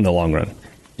general in the long run.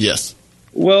 Yes.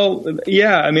 Well,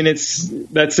 yeah,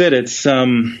 that's it. It's,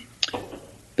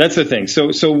 that's the thing.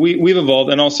 So we've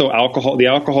evolved, and also alcohol. The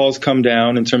alcohol has come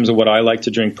down in terms of what I like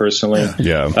to drink personally.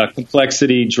 Yeah.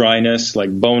 Complexity, dryness,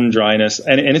 like bone dryness,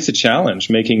 and it's a challenge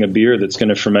making a beer that's going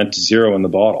to ferment to 0 in the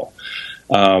bottle.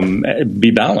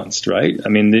 Be balanced, right?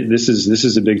 This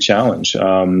is a big challenge.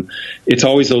 It's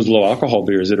always those low alcohol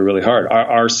beers that are really hard.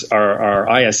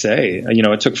 Our ISA,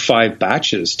 it took 5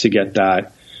 batches to get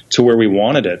that to where we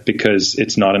wanted it because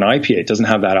it's not an IPA. It doesn't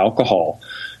have that alcohol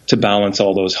to balance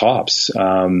all those hops.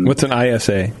 What's an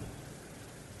ISA?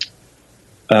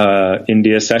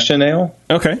 India Session Ale.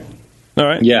 Okay. All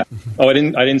right. Yeah. Oh, I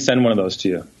didn't send one of those to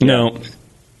you. No.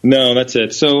 No, that's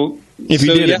it. So, If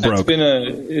you did, yeah, it broke.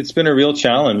 It's been a real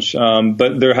challenge,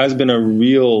 but there has been a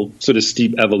real sort of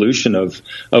steep evolution of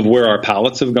where our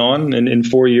palates have gone in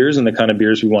 4 years and the kind of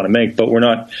beers we want to make. But we're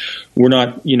not,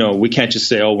 we can't just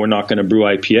say, oh, we're not going to brew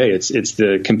IPA. It's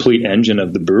the complete engine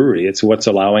of the brewery. It's what's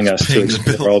allowing us to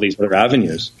explore all these other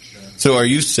avenues. So, are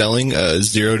you selling a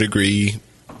 0 degree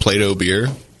Plato beer,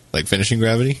 like Finishing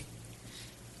Gravity?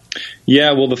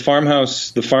 Yeah, well, the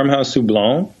farmhouse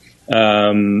houblon.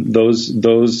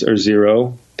 Those are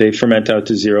 0. They ferment out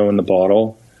to 0 in the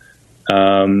bottle.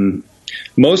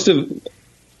 Most of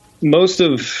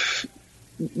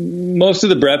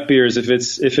the Brett beers, if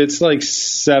it's like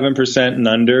 7% and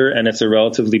under, and it's a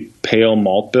relatively pale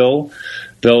malt bill,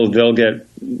 they'll get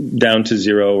down to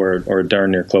 0 or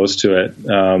darn near close to it.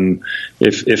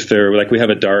 If they're like, we have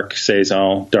a dark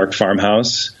saison, dark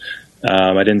farmhouse.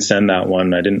 I didn't send that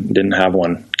one. I didn't have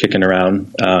one kicking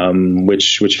around,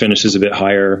 which finishes a bit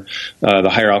higher,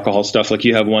 the higher alcohol stuff. Like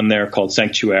you have one there called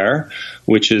Sanctuaire,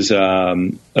 which is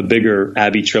a bigger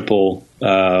Abbey triple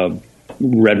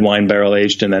red wine barrel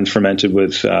aged and then fermented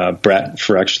with Brett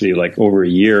for actually like over a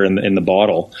year in the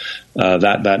bottle.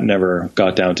 That never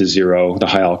got down to 0, the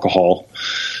high alcohol.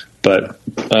 But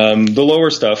the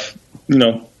lower stuff,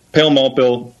 pale malt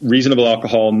bill, reasonable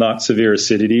alcohol, not severe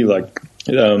acidity, like.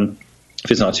 If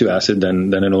it's not too acid,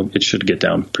 then it should get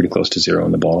down pretty close to 0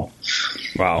 in the bottle.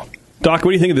 Wow, Doc,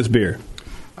 what do you think of this beer?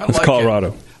 It's like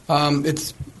Colorado.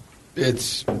 It's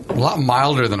a lot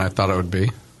milder than I thought it would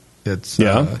be. It's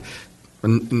a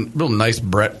real nice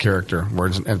Brett character,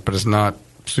 but it's not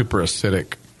super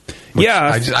acidic.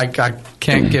 I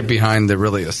can't get behind the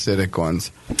really acidic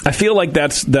ones. I feel like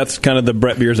that's kind of the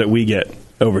Brett beers that we get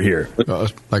over here.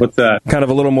 What's that? Kind of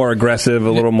a little more aggressive,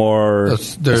 a little more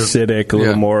acidic, a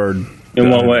little more. In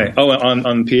what way? Oh,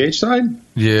 on pH side?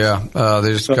 Yeah,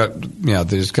 they just got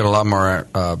a lot more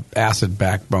acid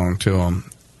backbone to them,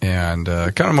 and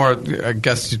kind of more. I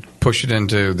guess you push it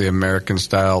into the American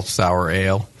style sour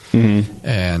ale,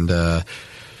 and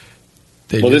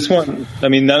this one. I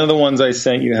mean, none of the ones I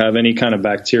sent you have any kind of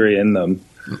bacteria in them.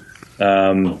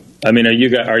 I mean,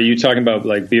 are you talking about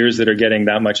like beers that are getting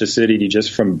that much acidity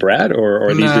just from Brett,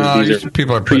 or these are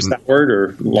people are pre-soured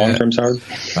or long-term soured?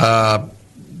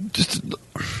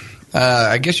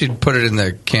 I guess you'd put it in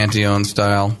the Cantillon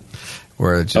style,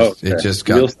 where it just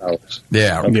got real sours.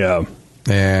 Yeah,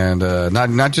 and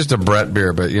not just a Brett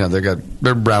beer, but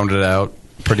they're rounded out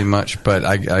pretty much. But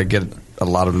I get a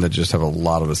lot of them that just have a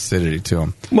lot of acidity to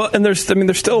them. Well, and there's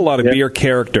still a lot of beer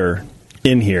character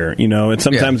in here, and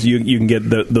sometimes you can get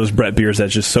those Brett beers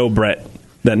that's just so Brett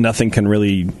that nothing can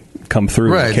really come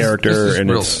through the character,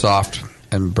 and it's soft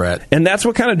and Brett. And that's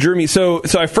what kind of drew me. So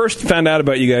I first found out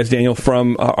about you guys, Daniel,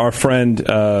 from our friend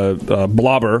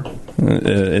Blobber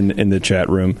in the chat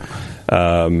room,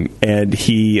 and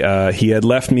he had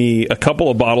left me a couple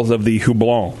of bottles of the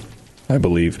Houblon, I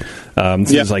believe.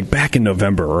 This is like back in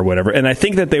November or whatever, and I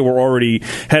think that they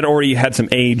had already had some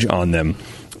age on them.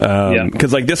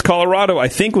 Because like this Colorado, I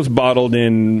think was bottled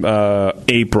in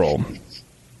April.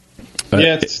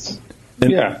 Here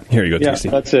you go, Tasty.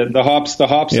 That's it. The hops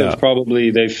have probably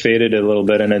they've faded a little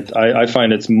bit, and I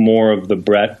find it's more of the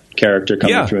Brett character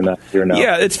coming through in that beer now.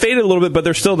 Yeah, it's faded a little bit, but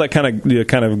there's still that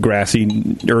kind of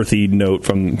grassy, earthy note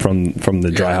from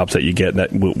the dry hops that you get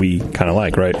that we kind of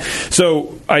like, right?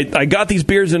 So I got these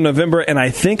beers in November, and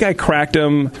I think I cracked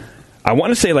them. I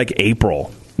want to say like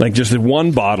April. Like just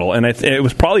one bottle, and it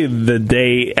was probably the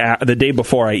day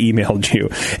before I emailed you,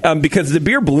 because the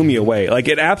beer blew me away. Like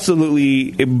it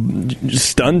absolutely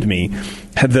stunned me.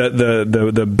 How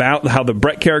the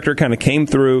Brett character kind of came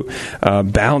through,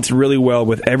 balanced really well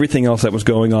with everything else that was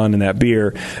going on in that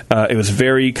beer. It was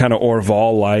very kind of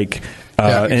Orval like.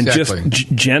 And just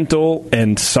gentle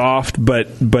and soft,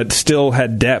 but still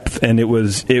had depth, and it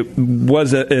was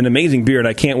an amazing beer, and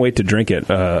I can't wait to drink it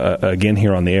again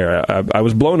here on the air. I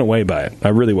was blown away by it. I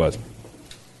really was.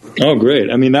 Oh,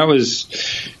 great! I mean,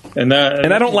 and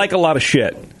I don't like a lot of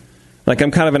shit. Like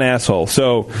I'm kind of an asshole,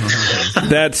 so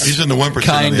that's he's in the 1%.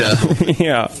 Kinda,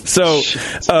 yeah. So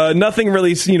nothing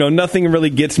really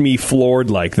gets me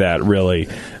floored like that, really.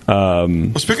 Well,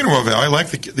 speaking of Orval, I like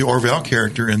the Orval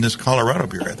character in this Colorado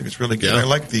beer. I think it's really good. Yeah. I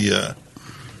like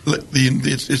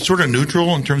it's sort of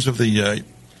neutral in terms of the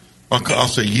I'll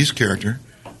say yeast character.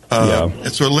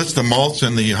 And so it lets the malts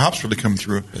and the hops really come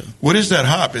through. Yeah. What is that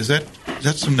hop? Is that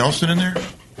some Nelson in there?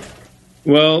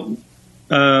 Well,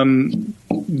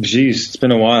 Geez, it's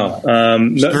been a while.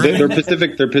 They're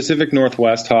Pacific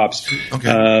Northwest hops.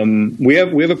 Okay. We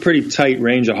have a pretty tight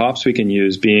range of hops we can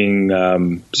use,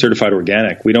 being certified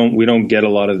organic. We don't get a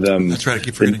lot of them. That's right. I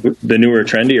keep forgetting. The newer,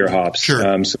 trendier hops.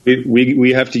 Sure. So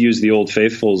we have to use the old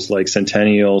faithfuls like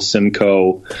Centennial,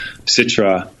 Simcoe,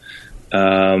 Citra.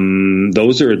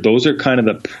 Those are kind of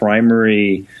the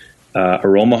primary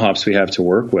aroma hops we have to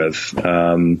work with.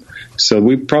 So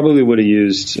we probably would have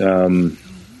used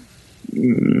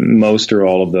most or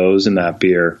all of those in that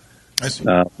beer. I see.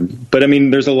 But I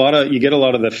mean, you get a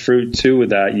lot of the fruit too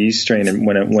with that yeast strain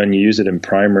when you use it in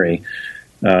primary.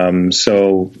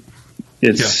 So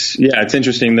it's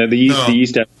interesting that the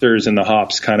yeast esters and the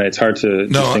hops it's hard to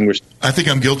distinguish. I think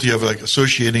I'm guilty of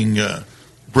associating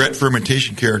Brett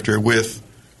fermentation character with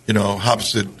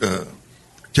hops that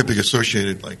typically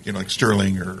associated like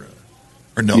Sterling or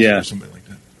Nelson or something like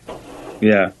that.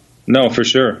 Yeah. No, for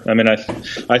sure. I mean, I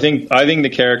think the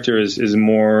character is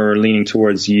more leaning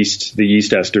towards the yeast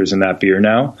esters in that beer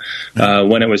now.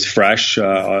 When it was fresh,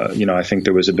 I think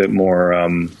there was a bit more.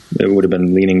 It would have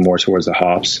been leaning more towards the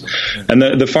hops. And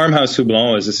the Farmhouse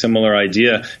Houblon is a similar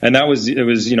idea. And it was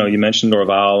you mentioned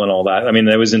Orval and all that. I mean,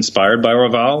 it was inspired by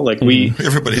Orval. Like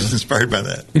everybody's inspired by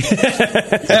that.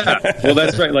 Yeah. Well,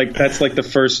 that's right. Like that's like the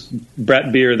first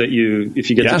Brett beer that if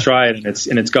you get to try it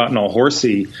and it's gotten all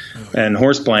horsey and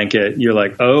horse blanket. You're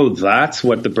like, oh, that's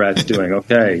what the Brett's doing.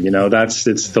 Okay,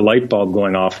 it's the light bulb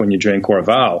going off when you drink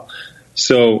Orval.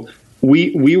 So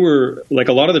we were like,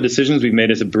 a lot of the decisions we've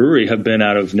made as a brewery have been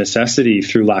out of necessity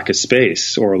through lack of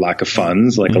space or lack of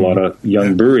funds, like a lot of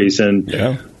young breweries. And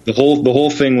the whole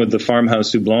thing with the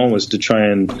Farmhouse Houblon was to try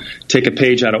and take a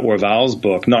page out of Orval's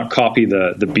book, not copy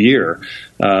the beer.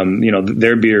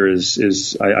 Their beer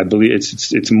is I believe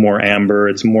it's more amber.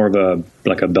 It's more of a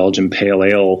Belgian pale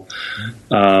ale.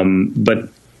 But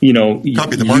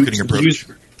copy the marketing approach.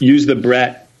 Use the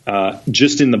Brett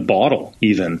just in the bottle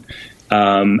even,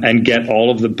 and get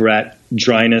all of the Brett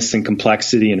dryness and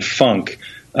complexity and funk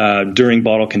during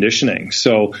bottle conditioning.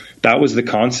 So that was the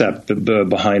concept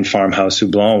behind Farmhouse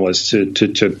Houblon, was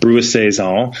to brew a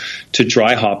saison, to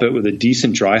dry hop it with a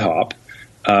decent dry hop,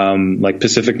 like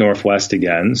Pacific Northwest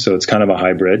again. So it's kind of a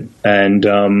hybrid, and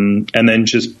then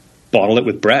just bottle it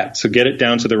with Brett. So get it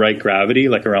down to the right gravity,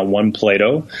 like around 1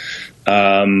 Plato,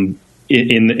 in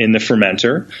the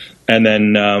fermenter. And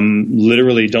then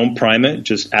literally don't prime it,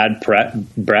 just add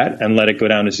Brett and let it go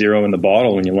down to 0 in the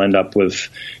bottle, and you'll end up with 3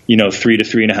 to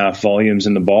 3.5 volumes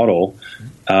in the bottle.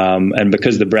 And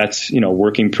because the Brett's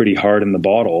working pretty hard in the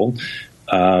bottle,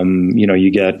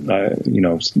 you get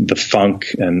the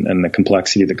funk and the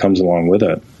complexity that comes along with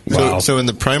it. Wow. So in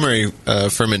the primary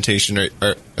fermentation,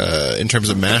 in terms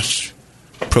of mash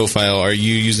profile, are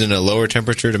you using a lower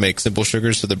temperature to make simple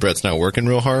sugars so the Brett's not working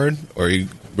real hard, or are you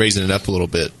raising it up a little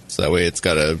bit so that way it's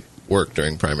got to work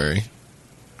during primary?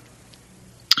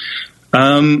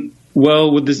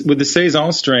 Well, with the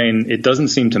Saison strain, it doesn't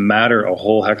seem to matter a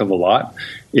whole heck of a lot.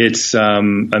 It's,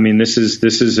 this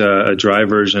is a dry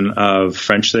version of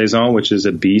French Saison, which is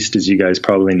a beast, as you guys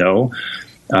probably know.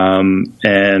 It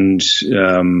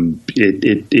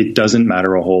doesn't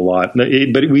matter a whole lot,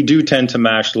 but we do tend to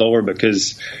mash lower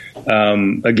because,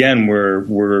 again,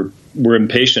 we're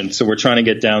impatient. So we're trying to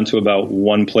get down to about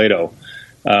 1 Plato,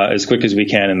 as quick as we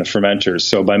can in the fermenters.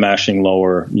 So by mashing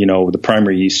lower, the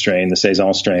primary yeast strain, the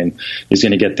Saison strain, is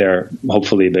going to get there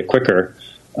hopefully a bit quicker.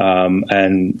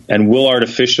 And we'll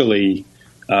artificially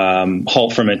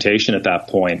halt fermentation at that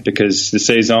point, because the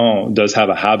Saison does have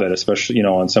a habit, especially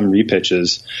on some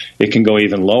repitches, it can go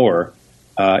even lower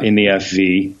in the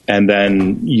FV, and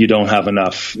then you don't have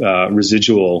enough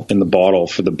residual in the bottle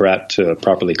for the Brett to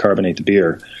properly carbonate the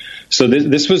beer. So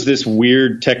this was this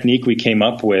weird technique we came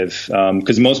up with,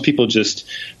 because most people just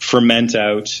ferment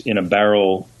out in a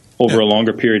barrel over a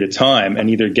longer period of time and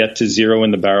either get to 0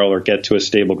 in the barrel or get to a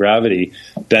stable gravity.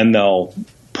 Then they'll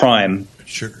prime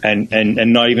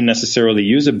and not even necessarily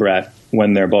use a Brett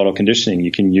when they're bottle conditioning.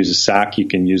 You can use a sack, you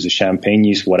can use a champagne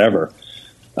yeast, whatever.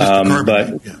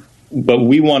 But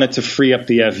we wanted to free up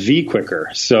the FV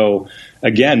quicker. So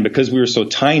again, because we were so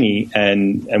tiny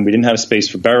and we didn't have space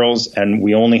for barrels and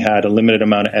we only had a limited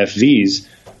amount of FVs,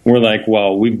 we're like,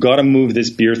 well, we've got to move this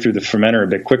beer through the fermenter a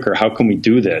bit quicker. How can we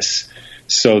do this?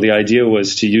 So the idea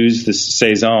was to use the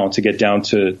Saison to get down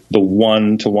to the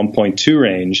 1 to 1.2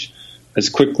 range as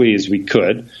quickly as we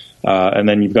could. And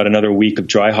then you've got another week of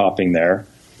dry hopping there.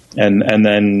 And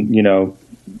then,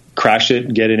 crash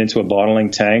it, get it into a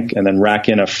bottling tank, and then rack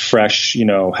in a fresh,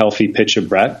 healthy pitch of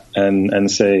Brett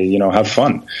and say, have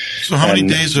fun. So how many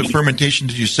days of fermentation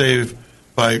did you save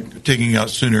by taking out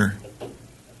sooner?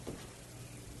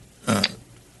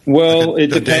 Well, it a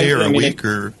depends. day or a week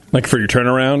or like for your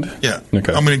turnaround. Yeah.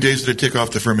 Okay. How many days did it take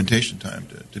off the fermentation time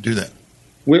to do that?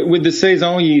 With the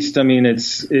saison yeast, I mean,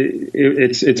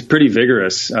 it's pretty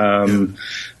vigorous.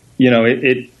 You know,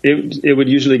 it would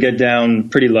usually get down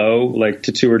pretty low, like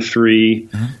to 2 or 3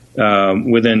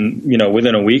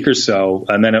 within a week or so,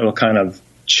 and then it will kind of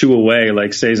chew away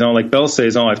like saison, like Belle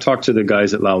Saison. I've talked to the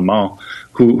guys at L'Allemand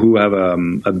who have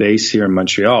a base here in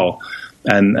Montreal.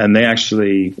 And they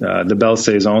actually, the Belle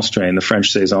Saison strain, the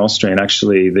French Saison strain,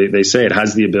 actually, they say it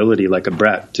has the ability, like a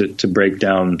Brett, to break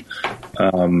down,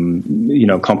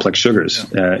 complex sugars.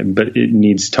 But it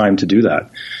needs time to do that.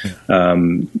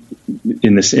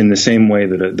 In the same way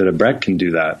that a Brett can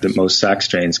do that most sack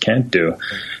strains can't do.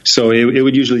 So it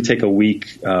would usually take a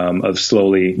week of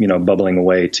slowly, bubbling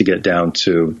away to get down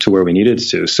to where we needed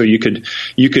to. So you could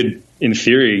in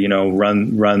theory,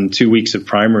 run 2 weeks of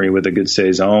primary with a good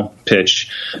saison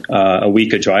pitch, a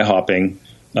week of dry hopping,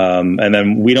 and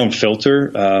then we don't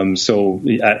filter. So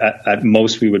at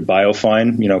most we would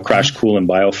biofine, crash cool and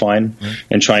biofine,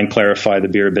 and try and clarify the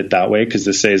beer a bit that way, because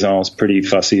the saison is pretty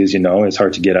fussy, as you know. It's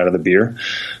hard to get out of the beer,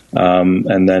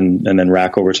 and then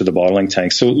rack over to the bottling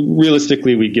tank. So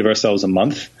realistically, we give ourselves a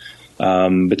month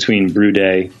between brew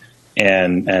day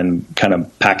and kind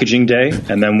of packaging day,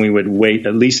 and then we would wait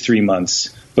at least 3 months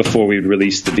before we would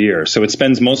release the beer. So it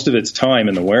spends most of its time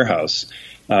in the warehouse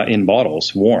in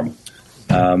bottles, warm,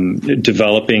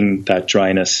 developing that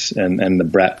dryness and the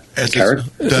Brett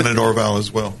character. Done at Orval as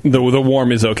well. The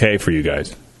warm is okay for you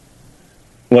guys.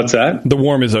 What's that? The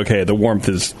warm is okay. The warmth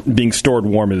is being stored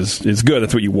warm is good.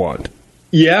 That's what you want.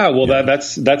 Yeah, well,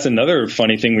 that's another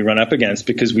funny thing we run up against,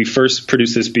 because we first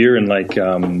produced this beer in like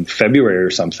February or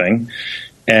something,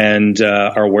 and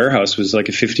our warehouse was like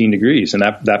at 15 degrees, and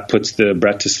that puts the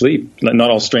Brett to sleep. Not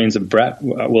all strains of Brett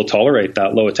will tolerate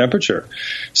that low a temperature.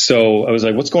 So I was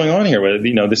like, what's going on here?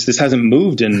 This hasn't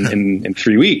moved in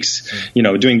 3 weeks.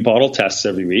 Doing bottle tests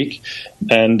every week,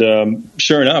 and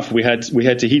sure enough, we had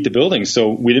to heat the building. So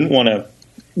we didn't want to.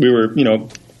 We were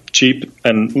cheap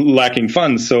and lacking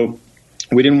funds, so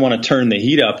we didn't want to turn the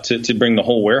heat up to bring the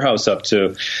whole warehouse up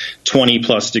to 20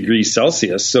 plus degrees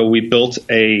Celsius. So we built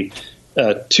a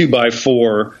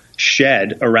 2x4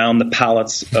 shed around the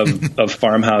pallets of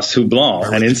Farmhouse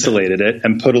Houblon and insulated it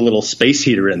and put a little space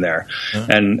heater in there.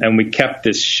 And we kept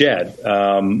this shed,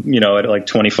 at like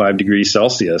 25 degrees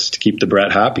Celsius to keep the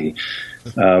Brett happy.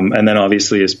 And then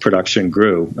obviously as production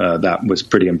grew, that was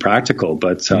pretty impractical,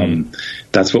 but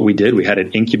that's what we did. We had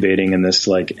it incubating in this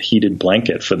like heated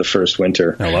blanket for the first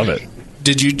winter. I love it.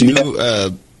 Did you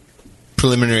do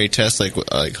preliminary tests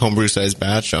like homebrew size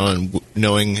batch on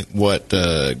knowing what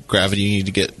gravity you need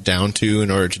to get down to in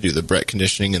order to do the Brett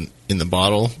conditioning in the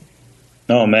bottle?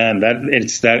 Oh man,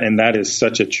 that is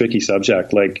such a tricky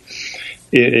subject. Like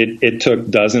it took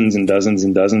dozens and dozens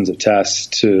and dozens of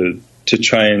tests to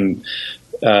try and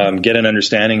get an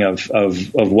understanding of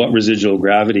what residual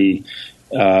gravity,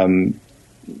 when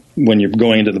you're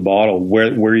going into the bottle,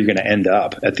 where you're going to end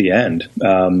up at the end.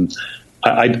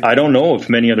 I don't know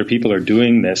if many other people are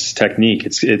doing this technique.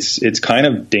 It's kind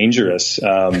of dangerous.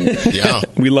 Yeah,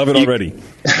 we love it already.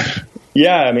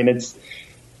 Yeah, I mean it's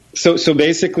so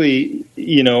basically,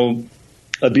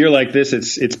 a beer like this,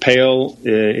 it's pale,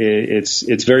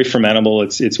 it's very fermentable,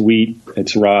 it's wheat,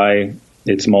 it's rye,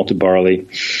 it's malted barley.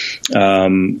 It's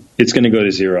going to go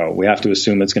to zero. We have to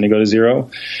assume it's going to go to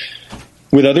zero.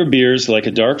 With other beers like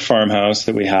a dark farmhouse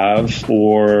that we have,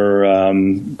 or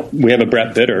we have a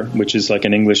Brett bitter, which is like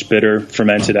an English bitter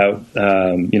fermented out,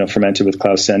 fermented with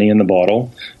Clauseni in the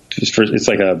bottle. It's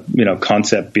like a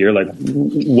concept beer. Like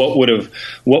what would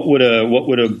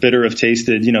a bitter have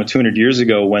tasted 200 years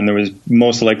ago, when there was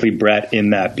most likely Brett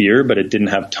in that beer, but it didn't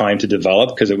have time to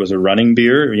develop because it was a running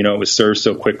beer. It was served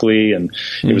so quickly and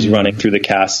it was running through the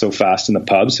cask so fast in the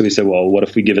pub. So we said, well, what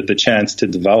if we give it the chance to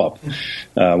develop?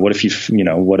 What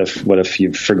if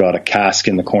you forgot a cask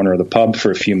in the corner of the pub for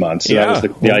a few months? So that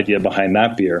was the idea behind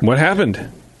that beer. What happened?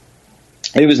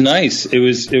 It was nice.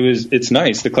 It's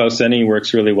nice. The Clauseni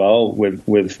works really well with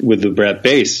the Brett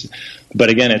base, but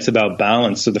again, it's about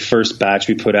balance. So the first batch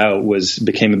we put out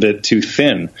became a bit too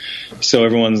thin. So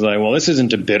everyone's like, well, this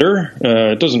isn't a bitter.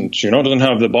 It doesn't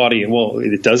have the body. Well,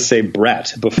 it does say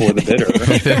Brett before the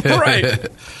bitter. Right.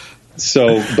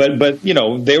 So, but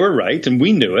they were right, and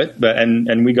we knew it,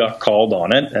 and we got called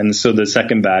on it, and so the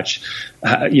second batch,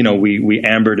 we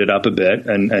ambered it up a bit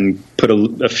and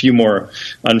put a few more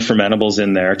unfermentables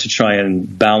in there to try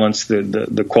and balance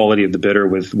the quality of the bitter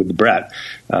with the Brett.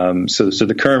 So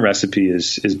the current recipe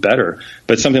is better.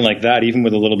 But something like that, even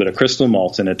with a little bit of crystal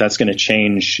malt in it, that's going to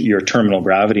change your terminal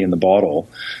gravity in the bottle.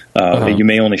 You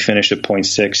may only finish at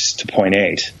 0.6 to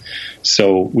 0.8.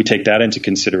 So we take that into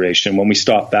consideration. When we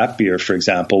stop that beer, for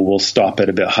example, we'll stop it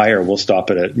a bit higher. We'll stop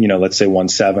it at, let's say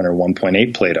 1.7 or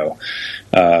 1.8 Plato,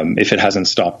 if it hasn't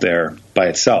stopped there by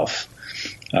itself.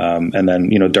 And then,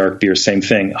 dark beers, same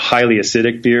thing. Highly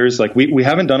acidic beers, like we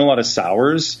haven't done a lot of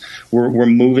sours. We're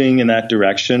moving in that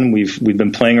direction. We've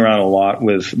been playing around a lot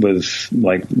with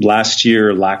like last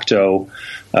year Lacto,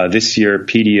 this year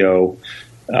PDO.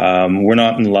 We're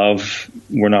not in love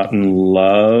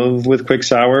with quick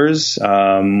sours.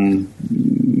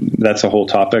 That's a whole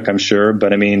topic, I'm sure.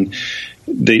 But I mean,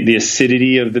 the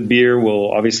acidity of the beer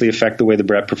will obviously affect the way the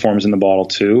Brett performs in the bottle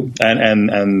too,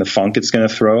 and the funk it's going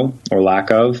to throw or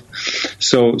lack of.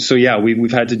 So yeah,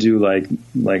 we've had to do like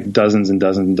dozens and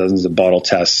dozens and dozens of bottle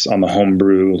tests on the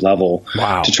homebrew level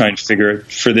to try and figure it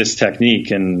for this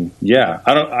technique. And yeah,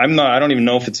 I don't even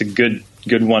know if it's a good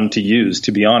one to use,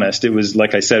 to be honest. It was,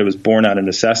 like I said, it was born out of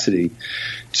necessity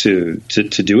to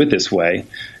do it this way,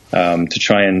 to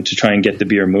try and get the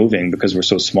beer moving because we're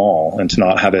so small, and to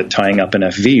not have it tying up in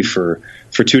FV for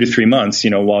 2 to 3 months,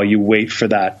 while you wait for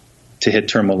that to hit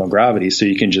terminal gravity so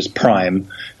you can just prime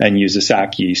and use a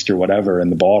sack yeast or whatever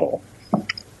in the bottle.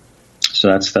 So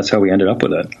that's how we ended up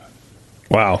with it.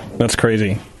 Wow, that's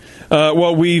crazy.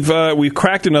 Well, we've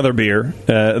cracked another beer,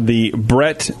 the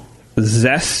Brett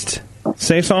Zest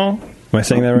Saison. Am I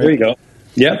saying that right? There you go.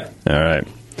 Yep. All right.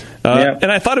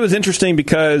 And I thought it was interesting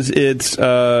because it's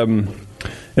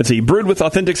brewed with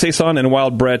authentic Saison and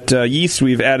wild Brett yeast.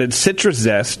 We've added citrus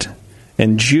zest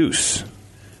and juice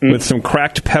with some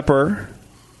cracked pepper.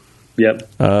 Yep.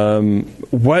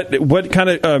 What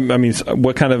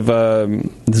kind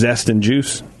of zest and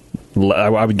juice?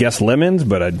 I would guess lemons,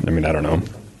 but I don't know.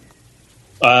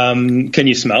 Can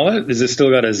you smell it? Has it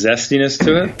still got a zestiness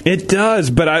to it? It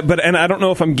does, but I don't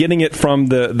know if I'm getting it from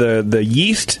the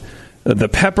yeast, the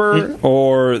pepper,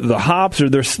 or the hops, or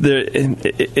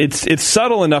it's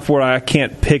subtle enough where I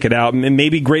can't pick it out.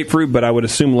 Maybe grapefruit, but I would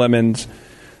assume lemons.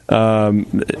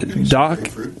 Doc,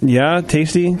 yeah,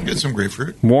 tasty. Get some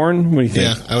grapefruit. Warren, what do you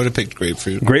think? Yeah, I would have picked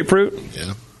grapefruit. Grapefruit?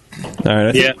 Yeah. All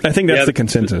right. I think that's the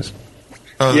consensus.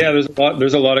 Yeah,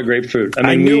 there's a lot of grapefruit.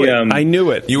 I knew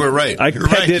it. You were right. I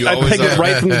pegged it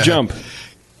right from the jump.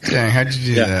 Dang, how'd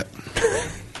you do that?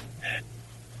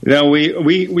 Now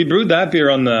we brewed that beer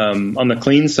on the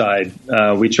clean side.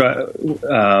 We try,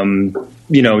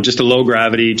 just a low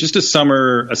gravity, just a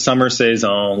summer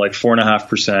saison, like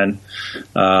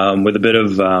 4.5%, with a bit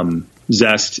of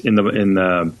zest in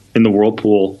the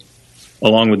whirlpool,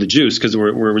 along with the juice, because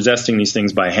we're zesting these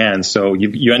things by hand. So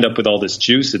you end up with all this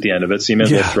juice at the end of it. So you may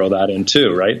as well throw that in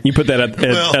too, right? You put that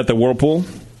at the whirlpool.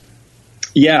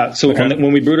 Yeah, so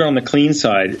when we brewed it on the clean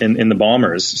side in the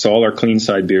bombers, so all our clean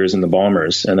side beers in the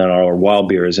bombers, and then our wild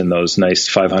beers in those nice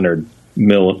 500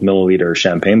 milliliter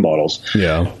champagne bottles.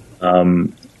 Yeah.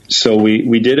 So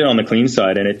we did it on the clean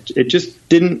side, and it just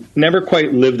never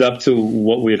quite lived up to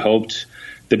what we had hoped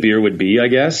the beer would be, I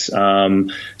guess.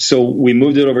 So we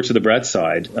moved it over to the Brett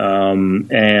side,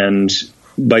 and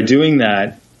by doing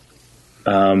that,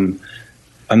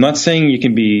 I'm not saying you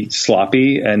can be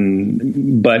sloppy,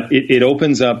 but it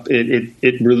opens up,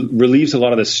 it relieves a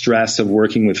lot of the stress of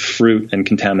working with fruit and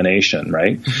contamination,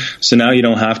 right? So now you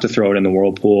don't have to throw it in the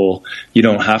whirlpool, you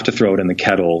don't have to throw it in the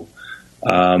kettle,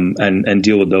 and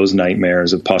deal with those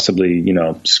nightmares of possibly,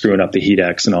 screwing up the heat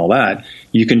X and all that.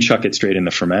 You can chuck it straight in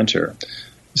the fermenter.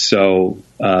 So,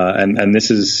 and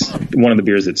this is one of the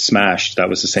beers that smashed. That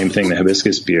was the same thing, the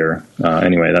hibiscus beer.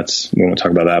 Anyway, we won't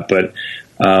talk about that, but.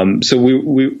 So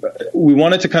we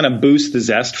wanted to kind of boost the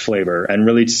zest flavor and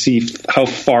really see how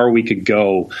far we could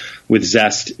go with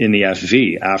zest in the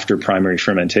FV after primary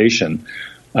fermentation.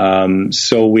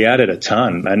 So we added a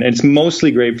ton, and it's mostly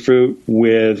grapefruit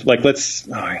with I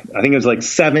think it was like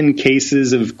 7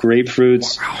 cases of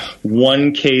grapefruits,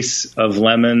 1 case of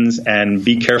lemons, and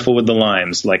be careful with the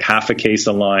limes, like half a case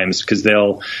of limes, because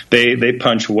they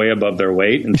punch way above their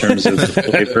weight in terms of the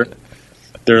flavor.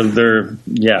 They're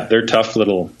tough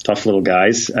little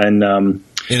guys. And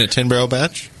in a 10-barrel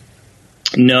batch?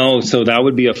 No, so that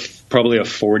would be probably a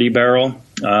 40 barrel.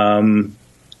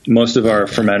 Most of our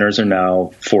fermenters are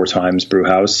now 4 times brew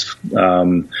house.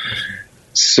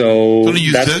 So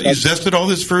you zested all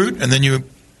this fruit, and then you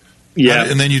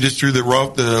just threw the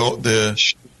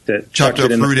chopped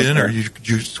up fruit in, or you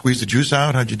squeeze the juice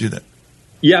out. How'd you do that?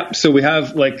 Yeah, so we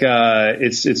have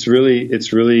it's really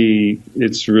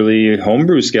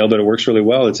homebrew scale, but it works really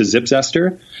well. It's a zip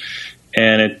zester,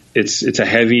 and it's a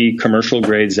heavy commercial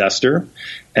grade zester,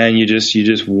 and you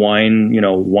just wine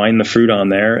the fruit on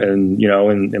there, and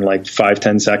in like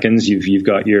 5-10 seconds you've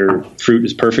got your fruit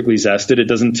is perfectly zested. It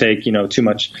doesn't take too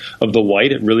much of the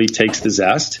white. It really takes the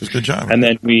zest. Good job. And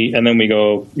then we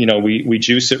go we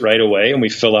juice it right away, and we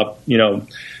fill up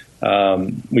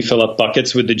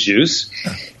buckets with the juice,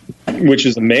 which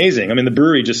is amazing. I mean, the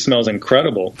brewery just smells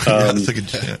incredible. And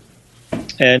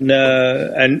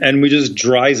we just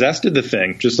dry zested the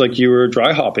thing, just like you were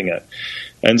dry hopping it.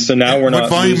 And so now we're what not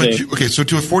volume losing... Okay, so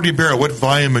to a 40 barrel, what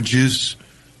volume of juice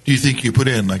do you think you put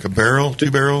in? Like a barrel,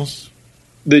 2 barrels?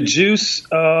 The juice,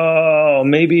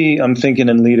 maybe I'm thinking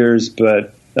in liters,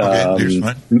 but... liters,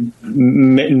 fine.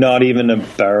 Not even a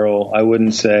barrel, I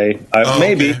wouldn't say.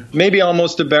 Maybe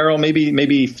almost a barrel,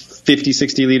 maybe 50,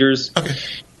 60 liters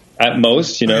at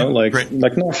most,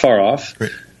 like not far off.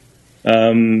 Great.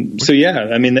 So yeah,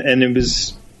 I mean, and it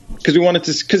was because we wanted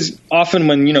to, because often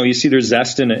when you see there's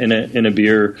zest in a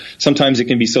beer, sometimes it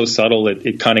can be so subtle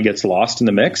it kind of gets lost in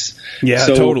the mix. Yeah,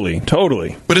 so, totally.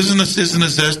 But isn't the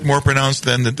zest more pronounced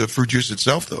than the fruit juice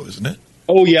itself, though? Isn't it?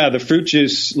 Oh yeah, the fruit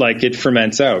juice, like, it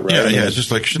ferments out, right? Yeah, it's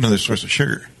just like another source of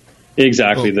sugar.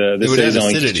 Exactly. The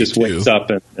saison just wakes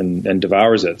up and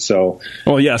devours it. So,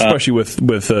 well, yeah, especially with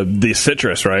the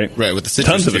citrus, right? Right, with the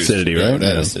citrus tons of juice. acidity, right?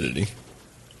 Yeah, acidity.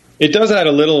 It does add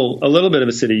a little bit of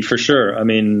acidity for sure. I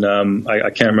mean,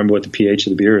 I can't remember what the pH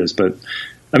of the beer is, but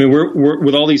I mean, we're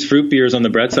with all these fruit beers on the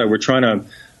Brett side, we're trying to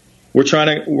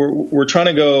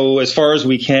go as far as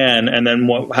we can, and then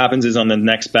what happens is on the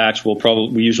next batch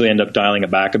we usually end up dialing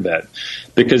it back a bit,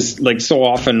 because like so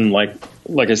often, like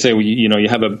I say, you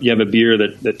have a beer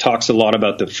that talks a lot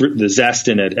about the fruit, the zest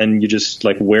in it, and you just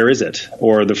like, where is it?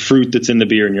 Or the fruit that's in the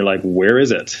beer, and you're like, where is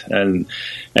it? And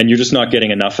you're just not getting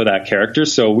enough of that character.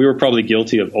 So we were probably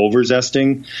guilty of over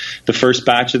zesting the first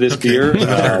batch of this beer.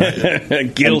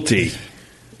 Guilty.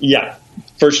 Yeah.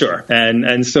 For sure,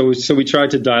 and so we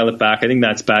tried to dial it back. I think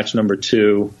that's batch number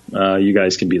 2. You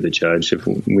guys can be the judge if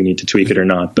we need to tweak it or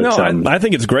not. But no, I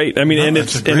think it's great. I mean, and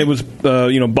it was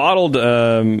bottled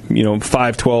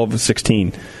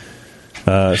 5/12/16.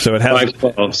 So it has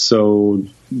 5/12. So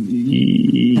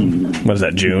what is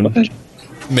that? June?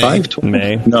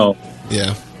 May? No.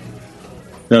 Yeah.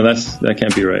 No, that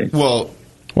can't be right. Well,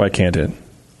 why can't it?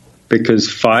 Because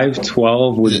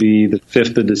 5/12 would be the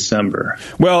 5th of December.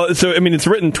 Well, so I mean, it's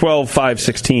written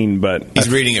 12/5/16, but he's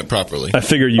reading it properly. I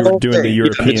figured you were doing the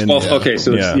European. Yeah, okay,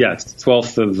 so it's the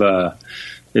 12th of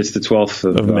it's the 12th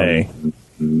of May.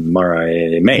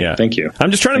 May. Yeah. Thank you. I'm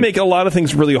just trying to make a lot of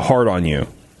things really hard on you.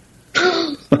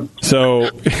 So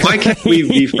why can't we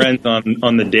be friends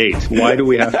on the date? Why do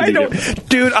we have to be different?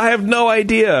 Dude, I have no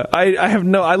idea. I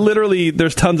literally,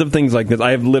 there's tons of things like this.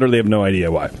 I literally have no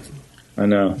idea why. I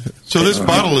know. So this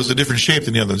bottle is a different shape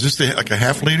than the others. Is this like a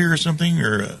half liter or something,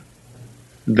 or?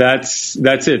 That's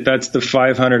it. That's the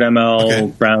 500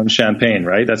 ml brown champagne,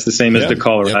 right? That's the same as the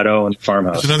Colorado and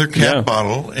Farmhouse. It's another cap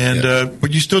bottle, and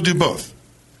but you still do both.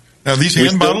 Now, are these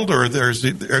hand bottled, or you have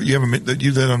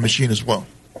that on a machine as well?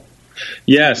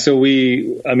 Yeah, so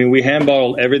we hand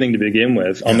bottled everything to begin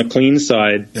with. On the clean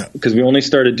side, because we only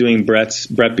started doing Brett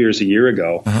beers a year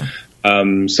ago.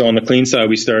 So on the clean side,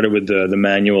 we started with the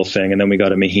manual thing, and then we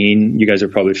got a Maheen. You guys are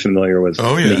probably familiar with.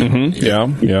 Oh yeah,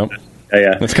 yeah.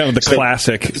 That's kind of the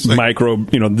classic micro,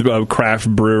 craft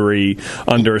brewery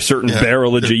under a certain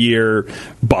barrelage a year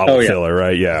bottle filler,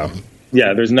 right? Yeah.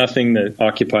 Yeah, there's nothing that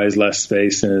occupies less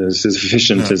space and is as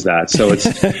efficient as that. So it's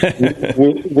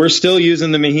we're still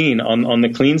using the Maheen on the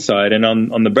clean side, and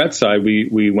on the Brett side,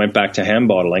 we went back to hand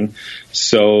bottling.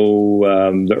 So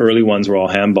the early ones were all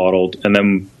hand bottled, and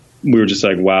then we were just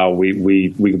like, wow,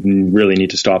 we really need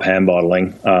to stop hand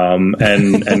bottling,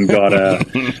 and got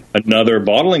another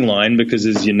bottling line, because,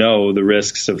 as you know, the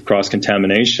risks of cross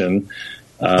contamination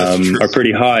are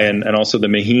pretty high, and also the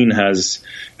Maheen has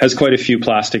quite a few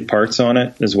plastic parts on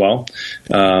it as well.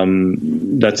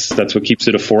 That's what keeps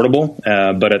it affordable.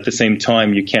 But at the same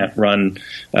time, you can't run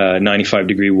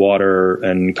 95-degree water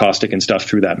and caustic and stuff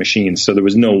through that machine. So there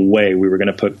was no way we were going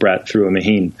to put Brett through a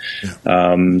Maheen.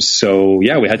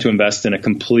 We had to invest in a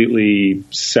completely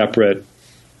separate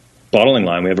bottling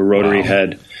line. We have a rotary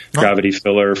head gravity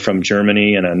filler from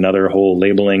Germany and another whole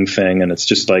labeling thing, and it's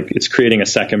just like it's creating a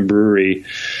second brewery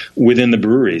within the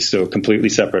brewery. So completely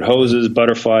separate hoses,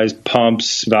 butterflies,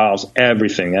 pumps, valves,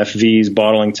 everything, FVs,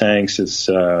 bottling tanks. It's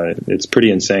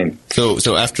pretty insane.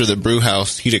 So after the brew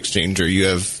house heat exchanger,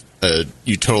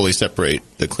 you totally separate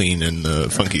the clean and the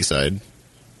funky side.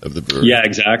 of the brewery. Yeah,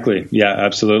 exactly. Yeah,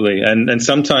 absolutely. And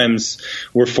sometimes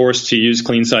we're forced to use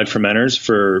clean side fermenters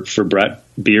for Brett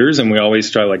beers, and we always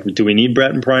try, like, do we need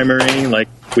Brett and primary? Like,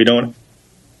 we don't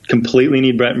completely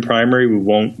need Brett and primary.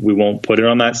 We won't put it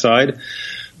on that side.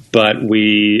 But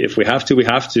if we have to, we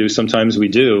have to. Sometimes we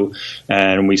do,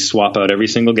 and we swap out every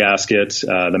single gasket.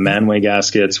 The Manway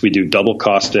gaskets, we do double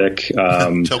caustic. You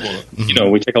know,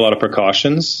 we take a lot of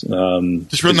precautions.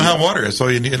 Just run the hot water. That's all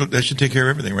you need. That should take care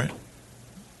of everything, right?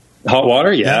 Hot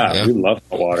water, yeah. We love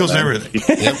hot water. Kills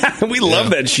everything. We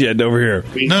love that shit over here.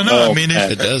 I mean,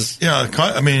 it does. Yeah,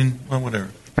 I mean, well, whatever.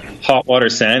 Hot water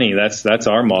Sani, that's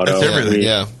our motto. That's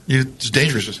everything. It's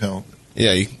dangerous as hell.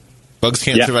 Yeah, bugs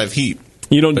can't survive heat.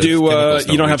 You don't you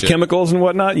don't have chemicals and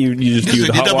whatnot. You just use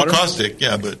the hot double water. Caustic,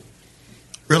 but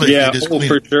really, yeah, clean.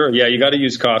 for sure. Yeah, you got to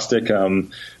use caustic,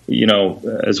 you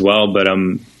know, as well. But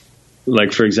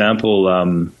like for example,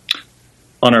 on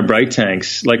our bright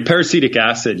tanks, like peracetic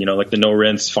acid, you know, like the no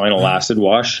rinse final acid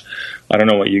wash. I don't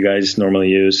know what you guys normally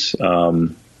use.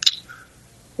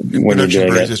 When you're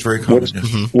doing it. It's very common.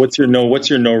 What's your no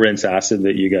rinse acid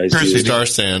that you guys use? Star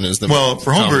San is the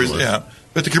for home breweries,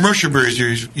 but the commercial breweries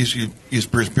usually use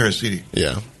peracetic.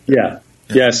 Yeah.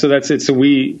 So that's it. So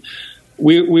we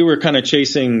were kind of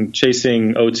chasing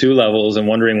O2 levels and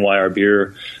wondering why our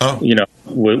beer, you know,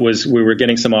 we were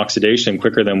getting some oxidation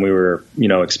quicker than we were, you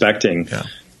know, expecting. Yeah.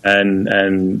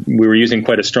 And we were using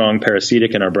quite a strong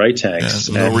peracetic in our bright tanks.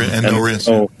 Yeah, no rinse.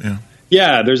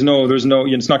 Yeah, there's no,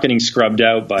 it's not getting scrubbed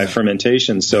out by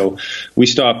fermentation. So we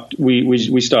stopped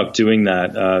doing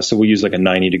that. So we use like a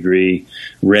 90-degree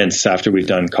rinse after we've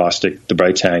done caustic, the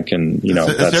bright tank, and you know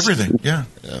that's everything. Yeah.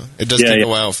 It does take a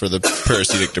while for the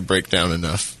peracetic to break down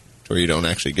enough to where you don't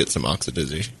actually get some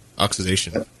oxidation.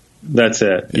 That's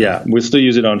it. Yeah, we still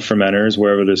use it on fermenters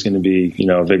wherever there's going to be, you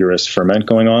know, vigorous ferment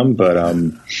going on, but.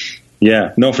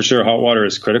 Yeah, no, for sure. Hot water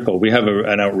is critical. We have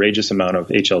an outrageous amount of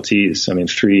HLTs. I mean,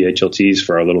 3 HLTs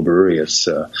for our little brewery.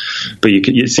 But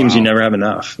it seems you never have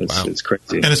enough. It's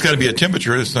crazy. And it's got to be a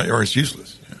temperature. It's not, or it's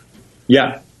useless.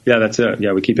 Yeah, that's it.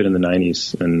 Yeah, we keep it in the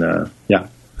 90s, and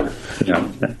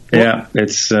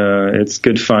it's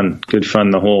good fun. Good fun.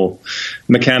 The whole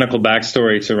mechanical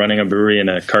backstory to running a brewery in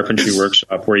a carpentry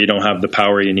workshop where you don't have the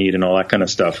power you need and all that kind of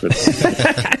stuff.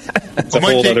 It's a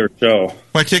whole other show.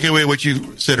 My takeaway, what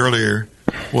you said earlier,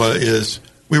 is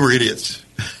we were idiots.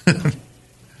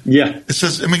 Yeah, it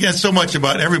says. I mean, it's so much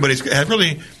about everybody's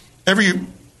really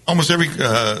almost every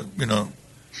you know,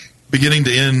 beginning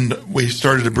to end. We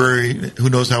started a brewery. Who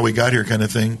knows how we got here? Kind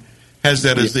of thing. Has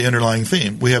that as the underlying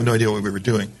theme. We have no idea what we were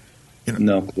doing. You know,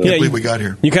 no clue. Yeah, we got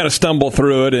here. You kind of stumble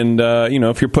through it, and you know,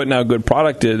 if you're putting out good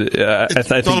product, I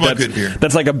think all about good beer.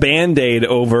 That's like a Band-Aid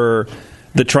over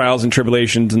the trials and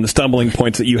tribulations and the stumbling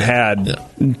points that you had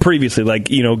previously. Like,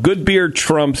 you know, good beer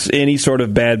trumps any sort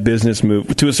of bad business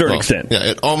move to a certain extent. Yeah,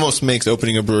 it almost makes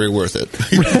opening a brewery worth it.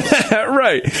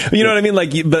 Right. You know what I mean?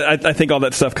 Like, but I think all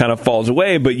that stuff kind of falls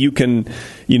away, but you can,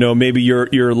 you know, maybe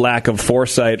your lack of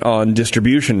foresight on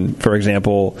distribution, for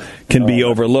example, can be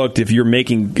overlooked if you're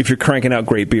cranking out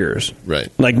great beers. Right.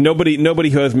 Like nobody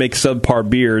who makes subpar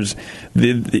beers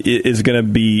is going to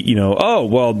be, you know, oh,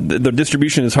 well, the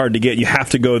distribution is hard to get. You have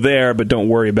to go there, but don't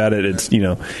worry about it. It's, you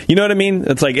know what I mean?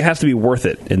 It's like, it has to be worth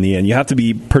it in the end. You have to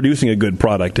be producing a good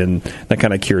product, and that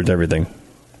kind of cures everything.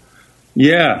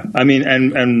 Yeah, I mean,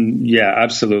 and yeah,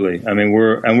 absolutely. I mean,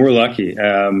 we're lucky.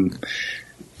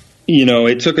 You know,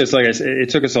 it took us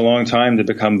a long time to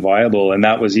become viable, and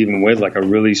that was even with like a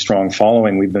really strong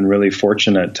following. We've been really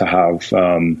fortunate to have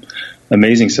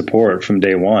amazing support from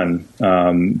day one.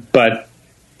 But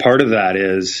part of that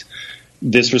is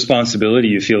this responsibility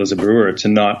you feel as a brewer to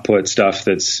not put stuff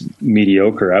that's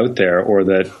mediocre out there or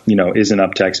that, you know, isn't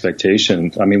up to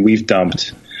expectation. I mean, we've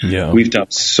dumped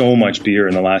so much beer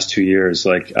in the last 2 years.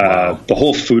 Like the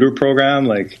whole foeder program,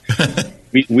 like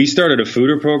we started a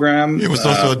foeder program. It was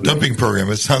also a dumping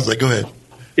program. It sounds like, go ahead.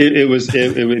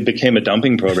 It became a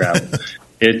dumping program.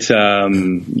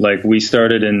 Like we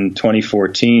started in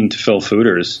 2014 to fill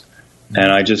foeders. And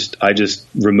I just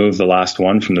removed the last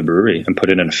one from the brewery and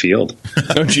put it in a field.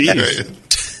 Oh, geez.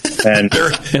 and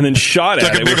then shot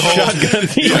at it with shotgun.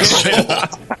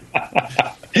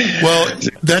 Well,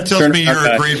 that tells me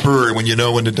you're a great brewer when you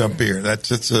know when to dump beer.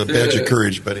 That's a badge of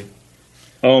courage, buddy.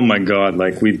 Oh my God!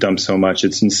 Like we've dumped so much,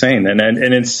 it's insane, and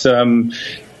it's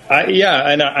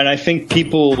I think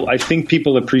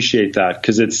people appreciate that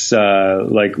because it's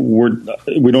like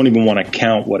we don't even want to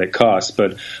count what it costs,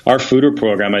 but our foeder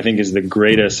program I think is the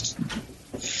greatest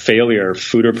failure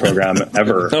foeder program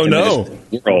ever. Oh, no. In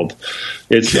the world.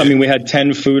 I mean, we had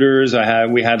 10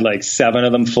 foeders. We had like 7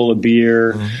 of them full of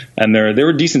beer, and they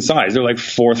were decent size. They're like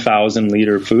 4,000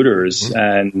 liter foeders,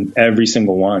 and every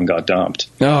single one got dumped.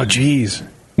 Oh, geez.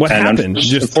 What happened?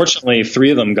 Unfortunately,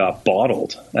 3 of them got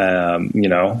bottled, and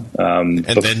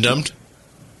then dumped?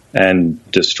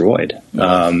 And destroyed.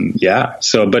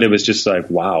 So, but it was just like,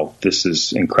 wow, this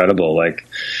is incredible. Like,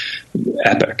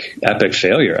 epic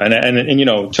failure. And you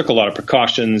know, took a lot of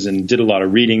precautions and did a lot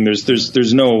of reading.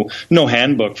 There's no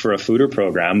handbook for a foeder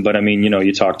program, but I mean, you know,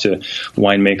 you talk to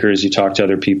winemakers, you talk to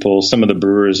other people. Some of the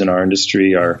brewers in our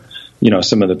industry are, you know,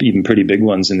 some of the even pretty big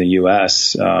ones in the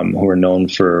US, who are known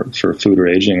for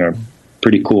foeder aging, are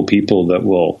pretty cool people that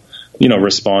will, you know,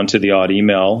 respond to the odd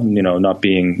email, you know, not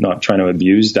trying to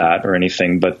abuse that or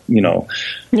anything, but, you know,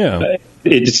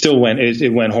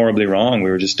 it went horribly wrong.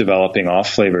 We were just developing off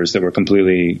flavors that were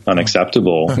completely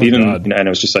unacceptable. And it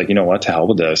was just like, you know what, to hell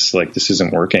with this. Like, this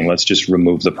isn't working. Let's just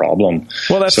remove the problem.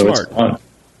 Well, that's smart.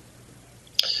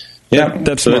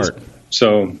 That's smart.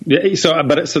 So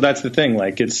that's the thing.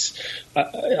 Like,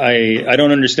 I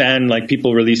don't understand like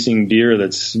people releasing beer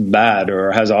that's bad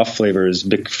or has off flavors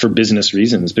for business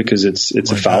reasons, because it's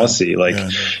a fallacy. Like,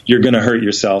 you're going to hurt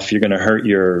yourself. You're going to hurt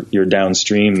your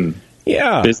downstream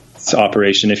business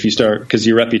operation if you start, because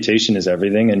your reputation is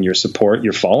everything, and your support,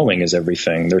 your following is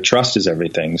everything, their trust is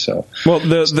everything. So, well,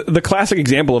 the classic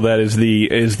example of that is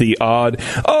the odd,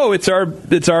 it's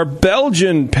our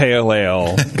Belgian pale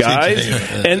ale, guys,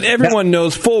 and everyone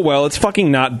knows full well it's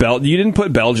fucking not Belgian. You didn't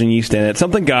put Belgian yeast in it.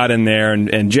 Something got in there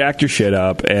and jacked your shit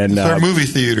up. And it's our movie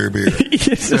theater beer.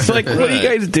 It's just like, what are you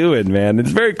guys doing, man?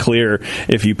 It's very clear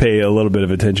if you pay a little bit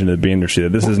of attention to the beer industry that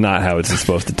this is not how it's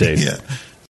supposed to taste.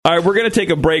 All right, we're going to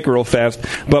take a break real fast,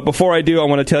 but before I do, I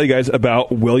want to tell you guys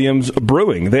about Williams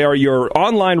Brewing. They are your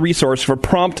online resource for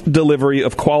prompt delivery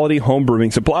of quality home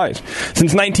brewing supplies.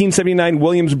 Since 1979,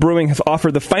 Williams Brewing has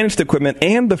offered the finest equipment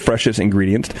and the freshest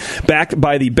ingredients, backed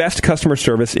by the best customer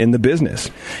service in the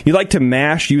business. You like to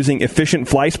mash using efficient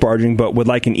fly sparging, but would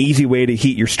like an easy way to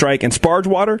heat your strike and sparge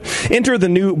water? Enter the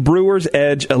new Brewer's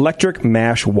Edge electric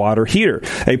mash water heater,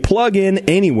 a plug-in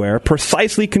anywhere,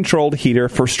 precisely controlled heater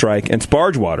for strike and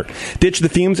sparge water. Ditch the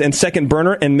fumes and second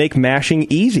burner and make mashing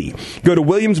easy. Go to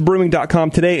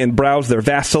williamsbrewing.com today and browse their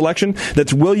vast selection.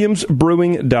 That's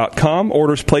williamsbrewing.com.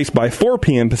 Orders placed by 4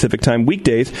 p.m. Pacific Time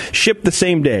weekdays, shipped the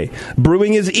same day.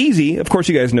 Brewing is easy. Of course,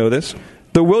 you guys know this.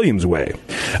 The Williams way.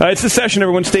 It's the session,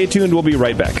 everyone. Stay tuned. We'll be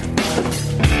right back.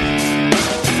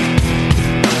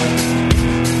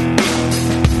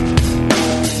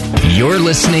 You're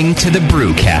listening to the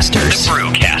Brewcasters. The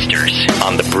Brewcasters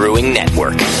on the Brewing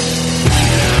Network.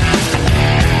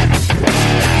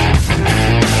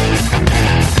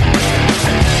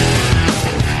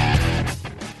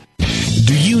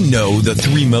 Do you know the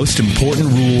 3 most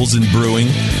important rules in brewing?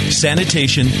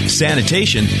 Sanitation,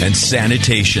 sanitation, and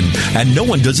sanitation. And no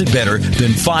one does it better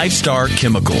than 5-Star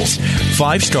Chemicals.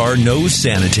 5-Star knows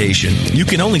sanitation. You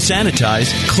can only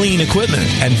sanitize clean equipment.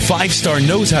 And 5-Star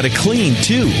knows how to clean,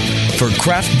 too. For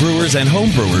craft brewers and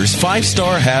home brewers,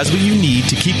 5-Star has what you need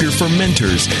to keep your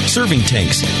fermenters, serving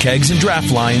tanks, kegs, and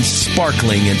draft lines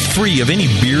sparkling and free of any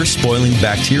beer-spoiling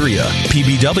bacteria.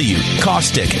 PBW,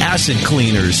 caustic, acid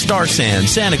cleaners, Star San,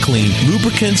 SaniClean,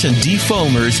 lubricants and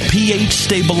defoamers, pH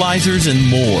stabilizers, and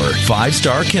more.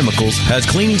 5-Star Chemicals has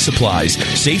cleaning supplies,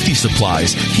 safety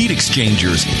supplies, heat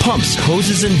exchangers, pumps,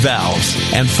 hoses, and valves.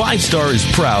 And 5-Star is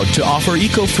proud to offer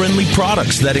eco-friendly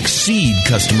products that exceed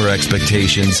customer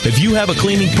expectations. If you have a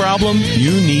cleaning problem,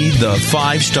 you need the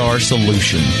 5-Star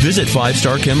solution. Visit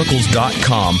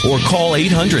 5starchemicals.com or call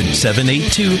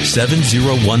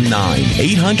 800-782-7019.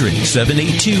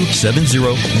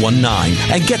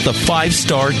 800-782-7019 and get the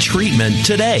 5-Star treatment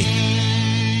today.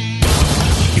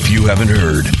 If you haven't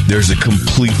heard, there's a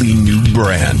completely new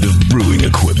brand of brewing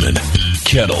equipment.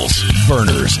 Kettles,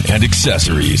 burners, and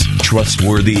accessories.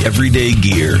 Trustworthy everyday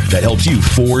gear that helps you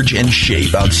forge and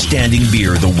shape outstanding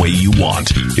beer the way you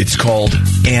want. It's called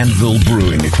Anvil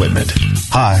Brewing Equipment.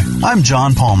 Hi, I'm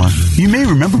John Palmer. You may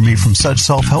remember me from such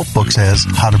self-help books as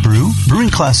How to Brew, Brewing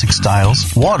Classic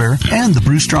Styles, Water, and the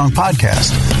Brew Strong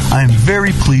podcast. I am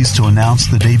very pleased to announce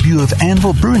the debut of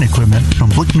Anvil Brewing Equipment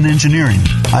from Blickman Engineering.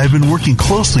 I have been working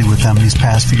closely with them these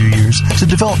past few years to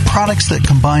develop products that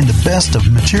combine the best of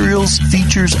materials,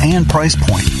 features, and price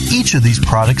point. Each of these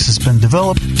products has been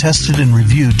developed, tested, and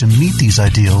reviewed to meet these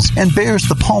ideals and bears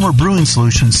the Palmer Brewing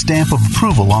Solutions stamp of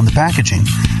approval on the packaging.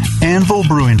 Anvil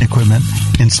Brewing Equipment,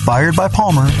 inspired by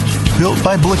Palmer, built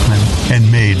by Blickman,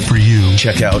 and made for you.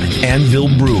 Check out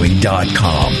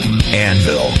anvilbrewing.com.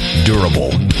 Anvil.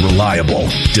 Durable. Reliable.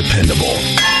 Dependable.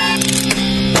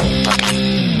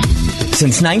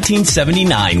 Since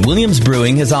 1979, Williams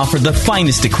Brewing has offered the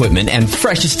finest equipment and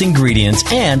freshest ingredients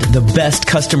and the best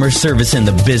customer service in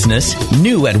the business.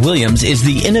 New at Williams is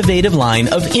the innovative line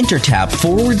of Intertap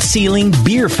forward-sealing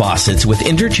beer faucets with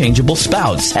interchangeable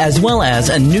spouts, as well as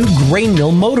a new grain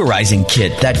mill motorizing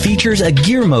kit that features a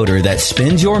gear motor that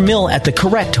spins your mill at the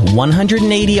correct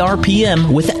 180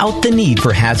 RPM without the need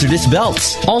for hazardous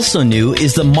belts. Also new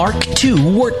is the Mark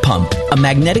II wort pump, a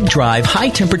magnetic drive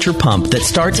high-temperature pump that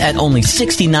starts at only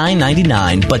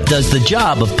 $69.99 but does the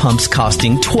job of pumps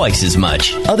costing twice as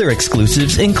much. Other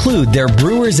exclusives include their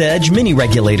Brewer's Edge mini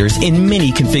regulators in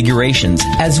many configurations,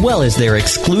 as well as their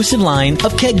exclusive line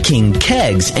of Keg King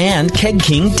kegs and Keg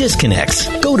King disconnects.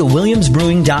 Go to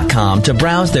williamsbrewing.com to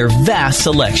browse their vast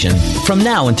selection. From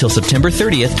now until September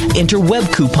 30th, enter web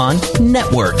coupon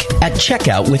NETWORK at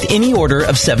checkout with any order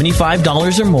of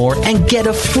 $75 or more and get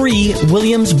a free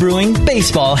Williams Brewing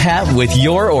baseball hat with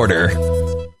your order.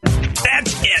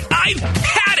 That's it. I've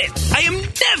had it. I am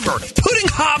never putting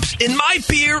hops in my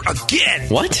beer again.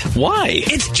 What? Why?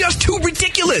 It's just too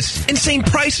ridiculous. Insane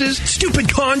prices, stupid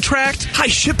contracts, high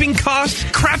shipping costs,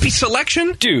 crappy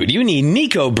selection. Dude, you need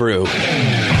Nico Brew.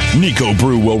 Nico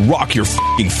Brew will rock your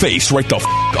f***ing face right the f***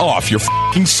 off your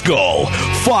f***ing skull.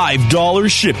 $5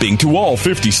 shipping to all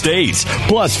 50 states.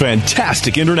 Plus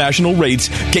fantastic international rates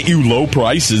get you low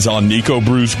prices on Nico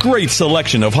Brew's great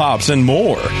selection of hops and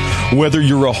more. Whether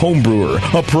you're a home brewer,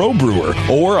 a pro brewer,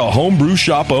 or a homebrew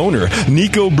shop owner,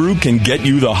 Nico Brew can get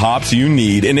you the hops you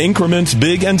need in increments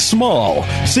big and small.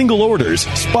 Single orders,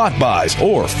 spot buys,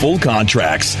 or full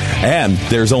contracts. And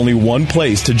there's only one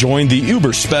place to join the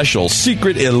uber special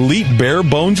secret elite bare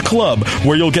bones club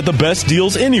where you'll get the best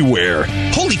deals anywhere.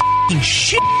 Holy f***ing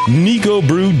shit.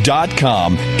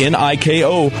 NicoBrew.com.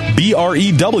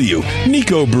 NIKOBREW.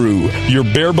 Nico Brew, your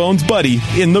bare bones buddy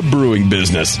in the brewing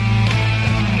business.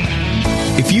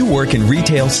 If you work in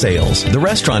retail sales, the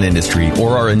restaurant industry,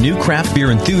 or are a new craft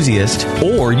beer enthusiast,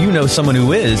 or you know someone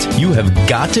who is, you have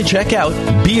got to check out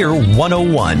Beer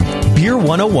 101. Beer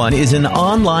 101 is an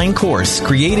online course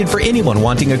created for anyone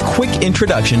wanting a quick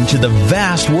introduction to the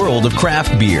vast world of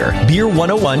craft beer. Beer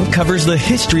 101 covers the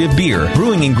history of beer,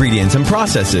 brewing ingredients and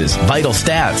processes, vital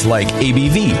stats like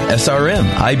ABV, SRM,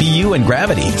 IBU, and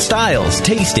gravity, styles,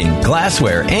 tasting,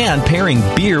 glassware, and pairing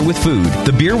beer with food.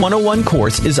 The Beer 101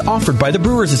 course is offered by the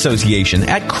Brewers Association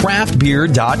at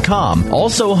craftbeer.com.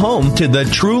 Also home to the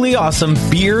truly awesome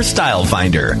Beer Style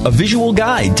Finder, a visual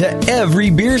guide to every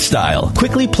beer style.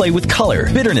 Quickly play with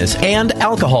color, bitterness, and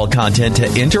alcohol content to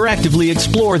interactively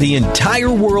explore the entire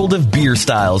world of beer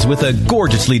styles with a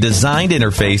gorgeously designed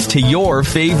interface to your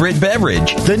favorite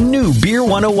beverage. The new Beer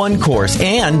 101 course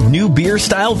and new Beer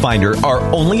Style Finder are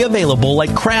only available at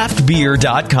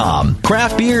craftbeer.com.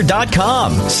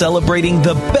 Craftbeer.com, celebrating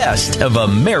the best of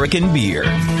American beer. You're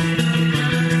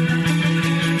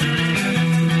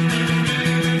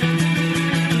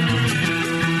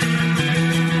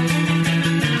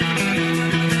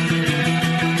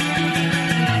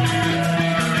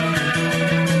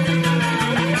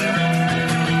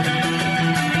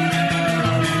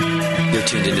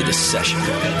tuned into this session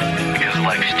because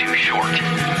life's too short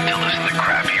to listen to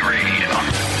crappy radio.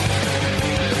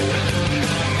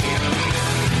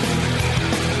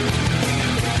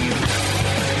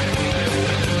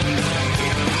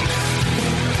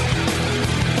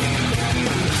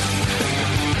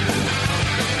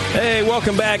 Hey,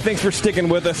 welcome back. Thanks for sticking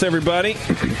with us, everybody.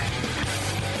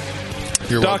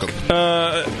 You're Doc,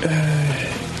 welcome.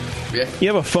 You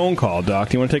have a phone call, Doc.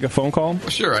 Do you want to take a phone call?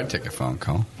 Sure, I'd take a phone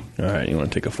call. All right, you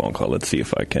want to take a phone call. Let's see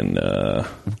if I can...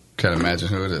 Can't imagine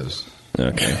who it is.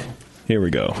 Okay, here we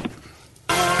go.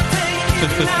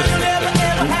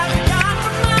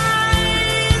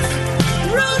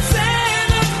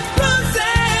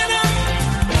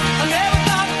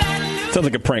 Sounds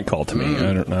like a prank call to me.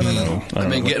 I don't know. I've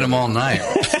been getting them all night.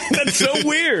 That's so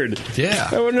weird. Yeah.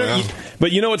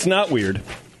 But you know what's not weird?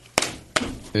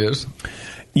 Is?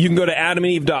 You can go to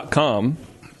adamandeve.com,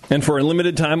 and for a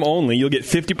limited time only, you'll get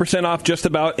 50% off just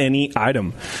about any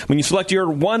item. When you select your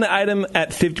one item at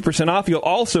 50% off, you'll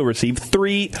also receive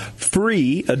 3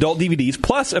 free adult DVDs,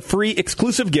 plus a free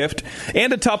exclusive gift.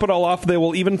 And to top it all off, they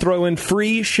will even throw in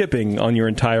free shipping on your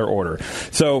entire order.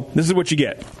 So this is what you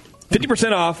get.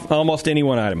 50% off almost any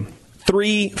one item.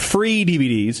 3 free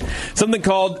DVDs. Something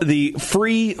called the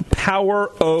free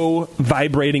Power O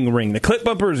vibrating ring. The clip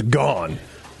bumper is gone.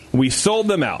 We sold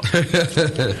them out.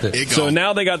 So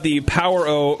now they got the Power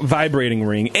O vibrating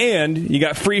ring, and you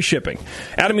got free shipping.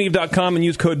 AdamandEve.com and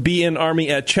use code BNARMY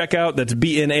at checkout. That's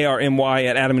BNARMY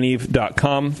at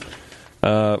AdamandEve.com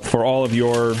for all of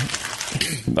your,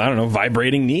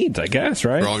 vibrating needs, I guess,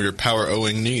 right? For all your Power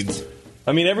O-ing needs.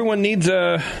 I mean, everyone needs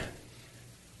a...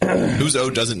 Whose O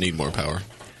doesn't need more power?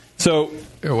 So...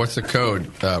 what's the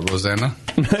code? Rosanna?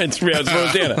 it's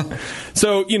Rosanna.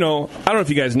 So, I don't know if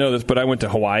you guys know this, but I went to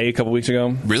Hawaii a couple weeks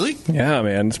ago. Really? Yeah,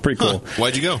 man. It's pretty cool.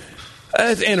 Why'd you go?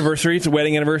 It's anniversary. It's a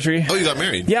wedding anniversary. Oh, you got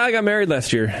married? Yeah, I got married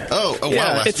last year. Oh wow,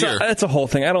 last year. It's a whole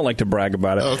thing. I don't like to brag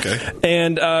about it. Oh, okay.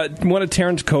 And one of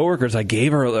Taryn's coworkers, I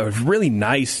gave her a really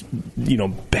nice,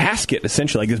 basket,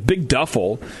 essentially, like this big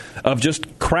duffel of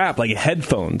just crap, like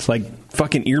headphones, like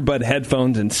fucking earbud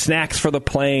headphones and snacks for the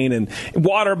plane and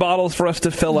water bottles for us to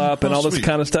fill up and all this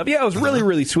kind of stuff. Yeah, it was really,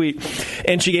 really sweet.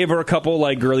 And she gave her a couple,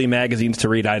 like, girly magazines to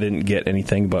read. I didn't get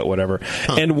anything, but whatever.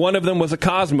 And one of them was a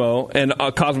Cosmo and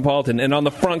a Cosmopolitan. And on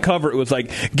the front cover, it was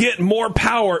like, get more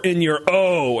power in your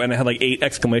O. And it had like 8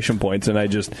 exclamation points. And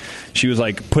she was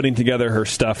like putting together her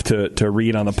stuff to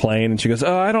read on the plane. And she goes,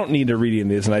 I don't need to read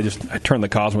any of this. And I turned the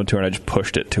Cosmo to her and I just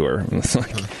pushed it to her. And it's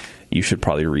like, you should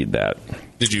probably read that.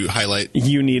 Did you highlight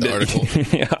the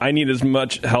article? Yeah, I need as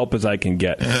much help as I can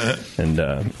get. And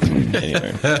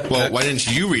anyway. Well, why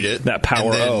didn't you read it? That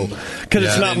power O. Because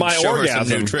it's not my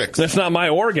orgasm. That's not my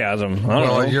orgasm. I don't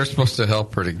know. You're supposed to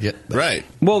help her to get that. Right.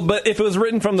 Well, but if it was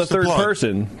written from the third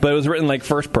person, but it was written like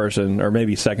first person or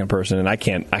maybe second person, and I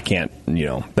can't,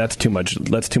 that's too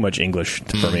much English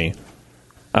for me.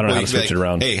 I don't know how to switch it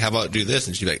around. Hey, how about do this?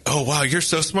 And she'd be like, oh, wow, you're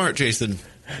so smart, Jason.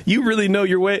 You really know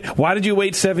your way. Why did you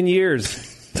wait 7 years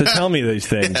to tell me these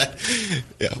things?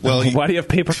 Yeah. Well, why do you have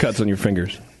paper cuts on your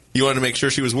fingers? You wanted to make sure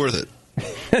she was worth it.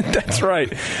 That's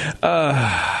right.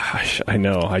 I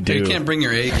know, I do. You can't bring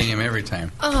your A game every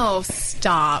time. Oh,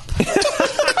 stop.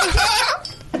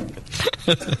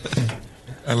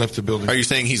 I left the building. Are you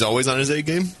saying he's always on his A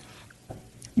game?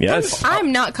 Yes.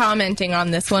 I'm not commenting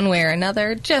on this one way or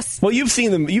another. Just well, you've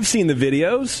seen them. You've seen the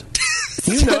videos.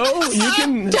 You know, you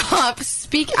can stop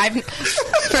speaking. I'm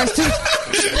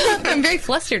very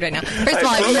flustered right now. First of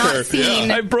all, I've not seen.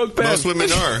 Yeah. I broke back. Most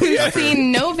women are. I've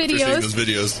seen no videos. Those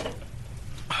videos.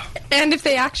 And if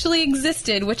they actually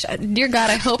existed, which, dear God,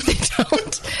 I hope they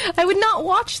don't, I would not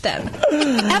watch them.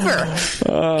 Ever.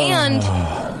 And...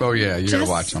 Oh, yeah, you gotta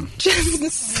watch them.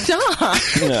 Just stop.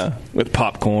 Yeah, with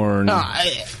popcorn.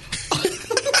 I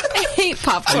hate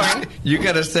popcorn. You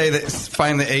gotta say that.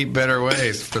 Find the 8 better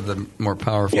ways for the more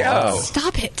powerful. Yeah.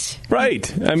 Stop it.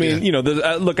 Right. I mean,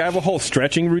 look, I have a whole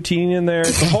stretching routine in there.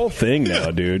 It's a whole thing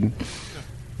now, dude.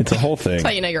 It's a whole thing. That's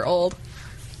how you know you're old.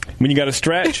 When you got to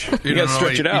stretch, you got to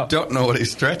stretch it out. You don't know what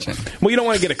he's stretching. Well, you don't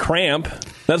want to get a cramp.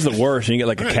 That's the worst. You get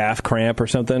like a calf cramp or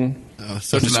something.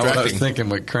 So that's not what I was thinking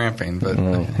with cramping, but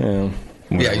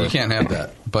yeah, you can't have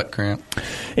that butt cramp.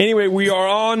 Anyway, we are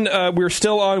on. We're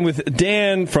still on with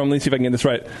Dan from. Let's see if I can get this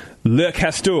right. Le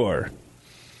Castor.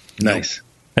 Nice.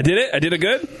 I did it. I did it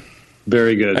good.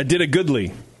 Very good. I did it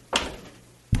goodly.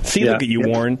 See, look at you,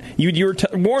 Warren. You were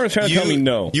Warren was trying to tell me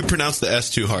no. You pronounced the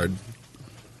S too hard.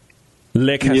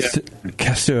 Le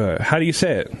Castor. How do you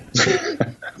say it?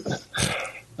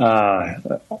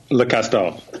 Le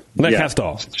Castor. Le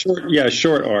Castor.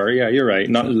 Short R. Yeah, you're right.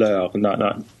 Not Le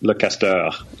Castor.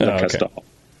 Le Castor.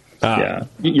 Yeah,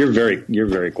 you're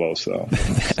very close though.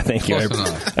 Thank you.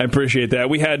 I appreciate that.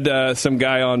 We had some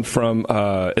guy on from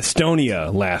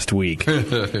Estonia last week.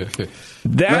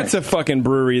 That's a fucking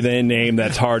brewery they name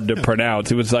that's hard to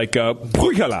pronounce. It was like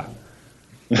Pujala.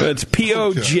 It's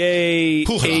Pojhala,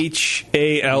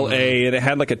 and it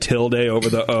had like a tilde over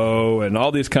the O, and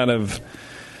all these kind of.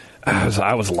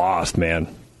 I was lost,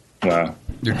 man. Wow,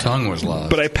 your tongue was lost.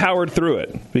 But I powered through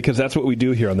it because that's what we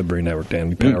do here on the Brewing Network, Dan.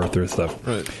 We power through stuff.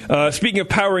 Right. Speaking of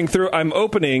powering through, I'm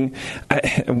opening.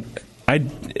 The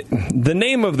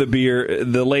name of the beer,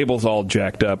 the label's all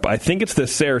jacked up. I think it's the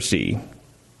Cersei.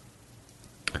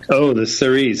 Oh, the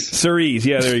Cerise. Cerise,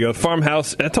 yeah, there you go.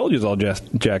 Farmhouse. I told you it's all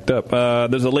jacked up.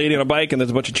 There's a lady on a bike, and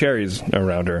there's a bunch of cherries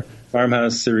around her.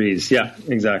 Farmhouse Cerise. Yeah,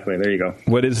 exactly. There you go.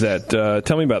 What is that?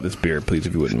 Tell me about this beer, please,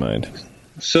 if you wouldn't mind.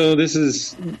 So this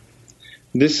is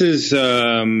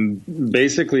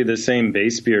basically the same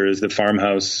base beer as the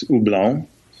Farmhouse Houblon.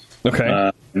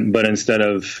 Okay. But instead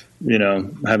of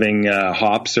having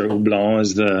hops or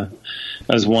houblon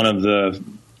as one of the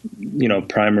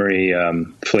primary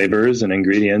flavors and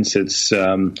ingredients, it's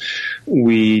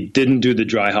we didn't do the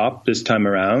dry hop this time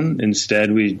around.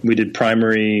 Instead, we did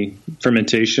primary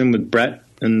fermentation with Brett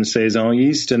and saison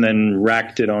yeast, and then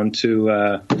racked it onto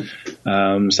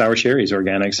sour cherries,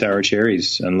 organic sour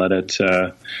cherries, and let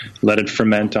it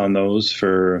ferment on those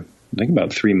for I think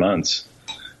about 3 months,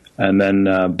 and then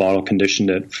bottle conditioned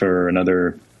it for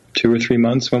another 2 or 3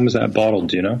 months. When was that bottled?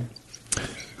 Do you know?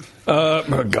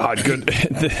 Oh God, good.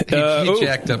 He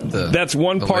jacked up the. That's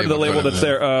one part of the label that's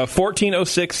there.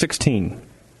 140616.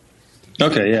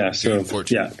 Okay, yeah. So,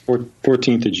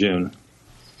 14th of June.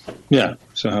 Yeah.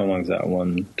 So how long is that?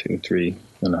 1, 2,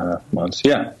 3.5 months.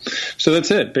 Yeah. So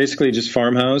that's it. Basically just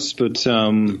farmhouse. But,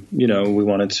 we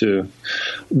wanted to,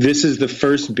 this is the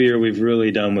first beer we've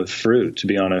really done with fruit, to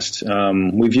be honest.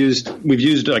 We've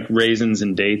used like raisins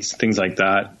and dates, things like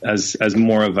that as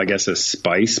more of, I guess, a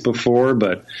spice before,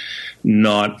 but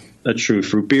not a true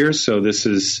fruit beer. So this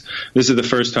is the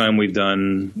first time we've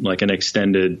done like an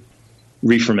extended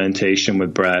re-fermentation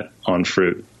with Brett on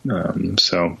fruit.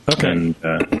 Okay. And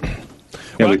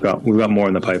we've got more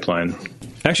in the pipeline.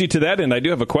 Actually, to that end, I do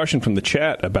have a question from the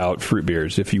chat about fruit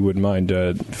beers, if you wouldn't mind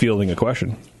fielding a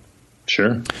question.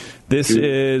 Sure. This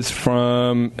is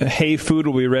from Hey, food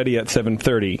will be ready at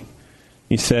 7:30.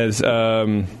 He says,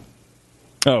 beer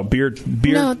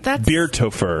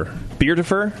topher. Beer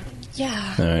topher?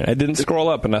 Yeah. All right. I didn't scroll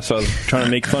up, and I was trying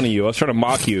to make fun of you. I was trying to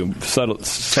mock you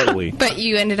subtly. But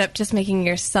you ended up just making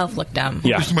yourself look dumb.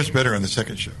 Yeah. It's much better on the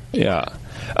second show. Yeah.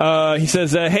 He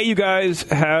says, hey, you guys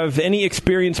have any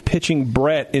experience pitching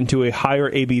Brett into a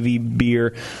higher ABV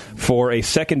beer for a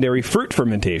secondary fruit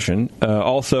fermentation?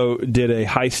 Also did a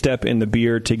high step in the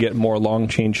beer to get more long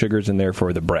chain sugars in there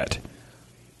for the Brett.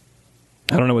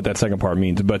 I don't know what that second part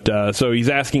means, but so he's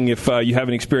asking if you have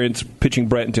an experience pitching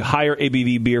Brett into higher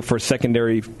ABV beer for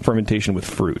secondary fermentation with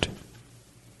fruit.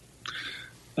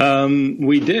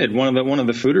 We did one of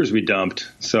the fooders we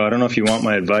dumped. So I don't know if you want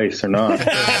my advice or not. Go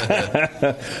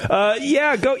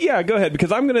ahead,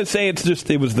 because I'm going to say it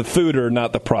was the fooder,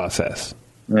 not the process.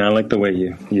 Yeah, I like the way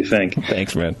you think.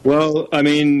 Thanks, man. Well,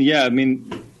 definitely,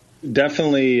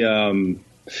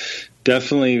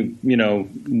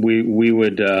 we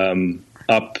would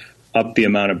up the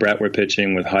amount of Brett we're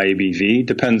pitching with high ABV.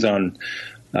 Depends on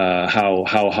how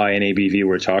high an ABV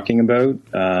we're talking about.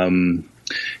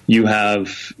 You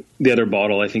have the other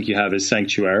bottle I think you have is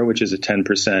Sanctuary, which is a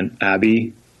 10%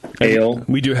 Abbey ale.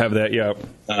 We do have that, yeah.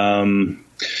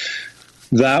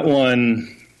 That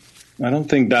one, I don't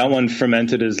think that one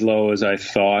fermented as low as I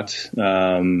thought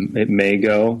it may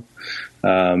go.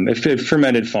 If it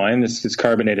fermented fine, it's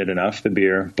carbonated enough, the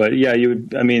beer. But yeah,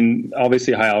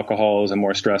 obviously high alcohol is a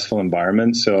more stressful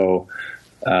environment, so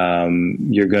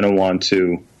you're going to want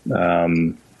to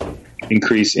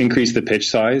increase the pitch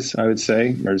size, I would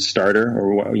say, or starter,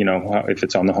 or if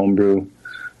it's on the homebrew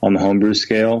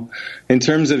scale. In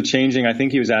terms of changing, I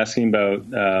think he was asking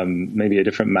about maybe a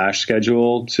different mash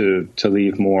schedule to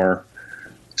leave more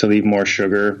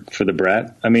sugar for the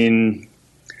Brett.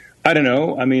 I don't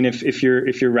know. If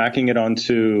you're racking it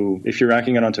onto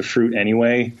fruit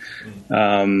anyway,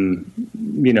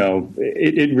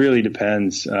 it really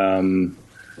depends.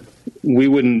 We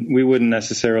wouldn't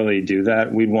necessarily do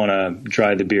that. We'd want to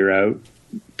dry the beer out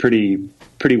pretty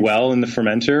well in the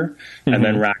fermenter and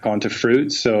then rack onto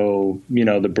fruit. So,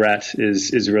 the Brett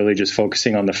is really just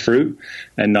focusing on the fruit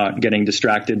and not getting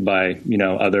distracted by,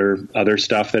 other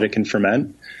stuff that it can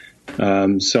ferment.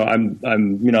 So I'm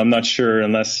not sure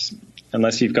unless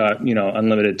you've got,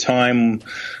 unlimited time.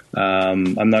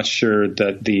 I'm not sure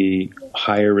that the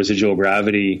higher residual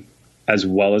gravity as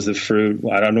well as the fruit,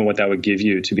 I don't know what that would give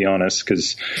you, to be honest,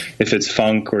 because if it's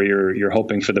funk or you're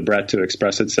hoping for the Brett to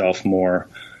express itself more,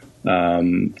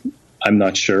 I'm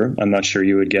not sure. I'm not sure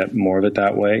you would get more of it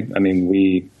that way.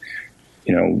 We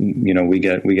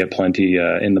get plenty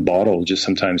in the bottle just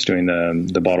sometimes doing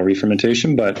the bottle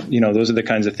re-fermentation, but those are the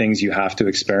kinds of things you have to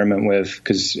experiment with,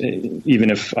 because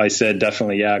even if I said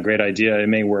definitely, yeah, great idea, it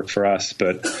may work for us,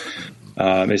 but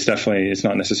it's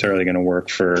not necessarily going to work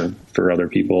for other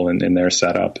people in their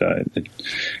setup.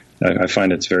 I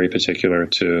find it's very particular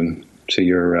to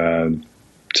your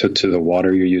to the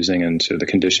water you're using and to the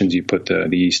conditions you put the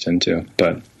yeast into.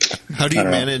 But how do you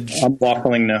manage? I'm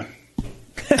waffling now.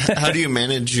 How do you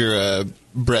manage your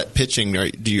Brett pitching? Are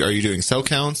you doing cell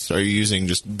counts? Are you using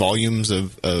just volumes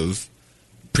of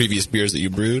previous beers that you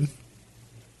brewed?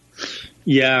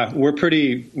 Yeah, we're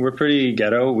pretty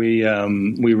ghetto. We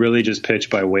really just pitch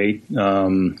by weight.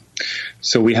 So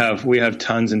we have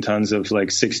tons and tons of like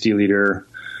 60-liter.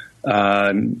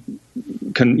 The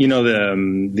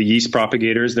yeast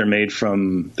propagators, they're made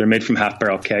from half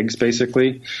barrel kegs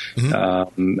basically.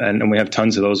 And we have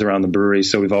tons of those around the brewery.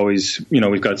 So we've always,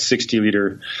 we've got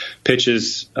 60-liter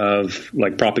pitches of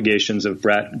like propagations of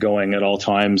Brett going at all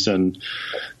times. And,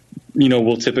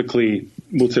 we'll typically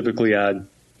add,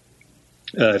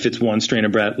 if it's one strain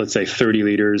of Brett, let's say 30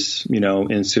 liters,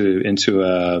 into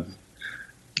a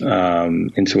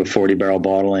 40-barrel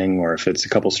bottling, or if it's a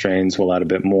couple strains, we'll add a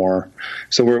bit more.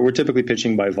 So we're typically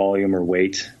pitching by volume or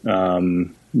weight.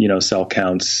 Cell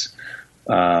counts,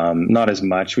 not as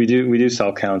much. We do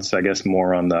cell counts, I guess,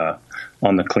 more on the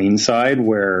the clean side,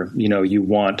 where you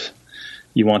want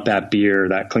that beer,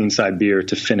 that clean side beer,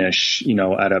 to finish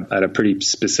at a pretty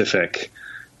specific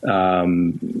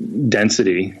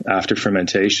density after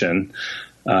fermentation.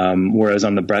 Whereas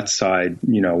on the Brett side,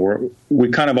 we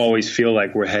kind of always feel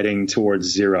like we're heading towards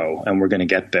zero, and we're going to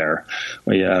get there.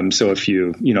 So if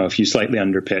you slightly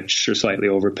underpitch or slightly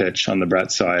overpitch on the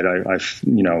Brett side, I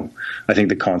think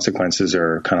the consequences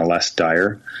are kind of less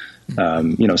dire.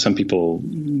 Some people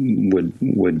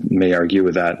may argue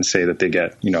with that and say that they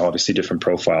get obviously different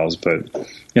profiles, but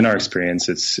in our experience,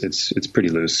 it's pretty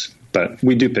loose. But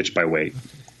we do pitch by weight.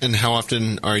 And how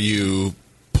often are you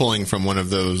pulling from one of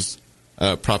those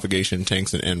propagation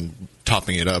tanks and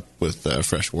topping it up with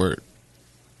fresh wort?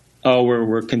 Oh,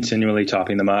 we're continually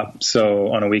topping them up.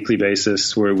 So on a weekly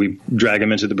basis, where we drag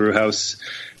them into the brew house,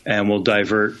 and we'll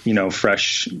divert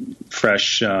fresh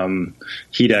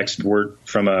heat-exed wort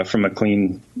from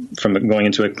going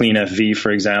into a clean FV, for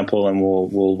example, and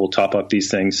we'll top up these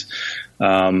things.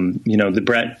 The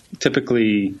Brett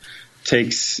typically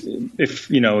takes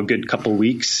a good couple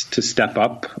weeks to step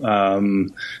up,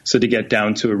 so to get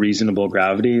down to a reasonable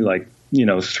gravity, like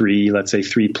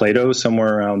 3 Plato,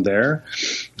 somewhere around there.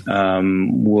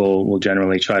 We'll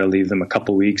generally try to leave them a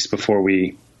couple weeks before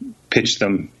we pitch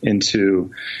them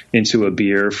into a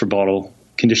beer for bottle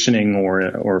conditioning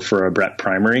or for a Brett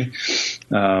primary,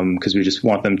 because we just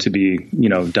want them to be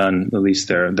done, at least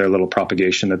their little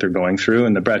propagation that they're going through.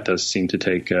 And the Brett does seem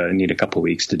to need a couple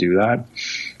weeks to do that.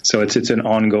 So it's an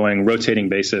ongoing rotating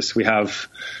basis. We have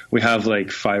like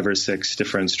 5 or 6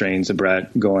 different strains of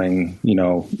Brett going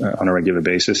on a regular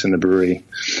basis in the brewery.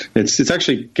 It's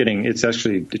actually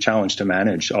a challenge to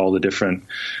manage all the different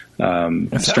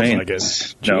strains. Like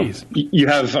it. You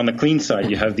have, on the clean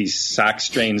side, you have these sack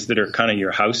strains that are kind of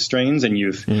your house strains, and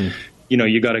you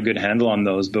got a good handle on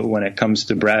those. But when it comes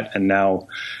to Brett, and now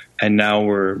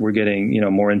we're getting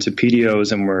more into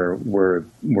PDOs, and we're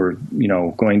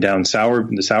going down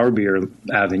the sour beer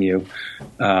avenue.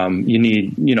 You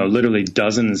need literally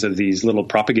dozens of these little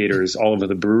propagators all over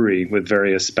the brewery with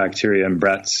various bacteria and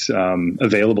Bretts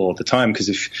available at the time, because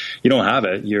if you don't have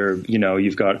it,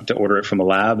 you've got to order it from a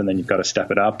lab, and then you've got to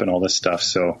step it up and all this stuff.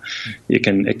 So it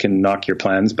can knock your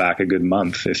plans back a good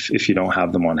month if you don't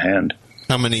have them on hand.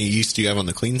 How many yeast do you have on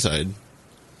the clean side?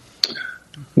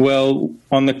 Well,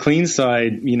 on the clean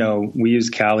side, we use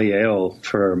Cali Ale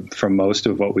for most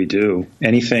of what we do.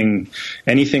 Anything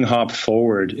hop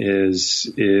forward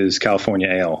is California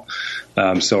Ale.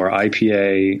 So our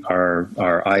IPA,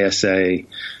 our ISA,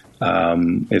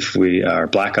 our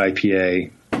black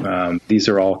IPA, these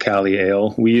are all Cali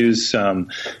Ale. We use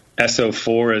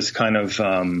SO4 as kind of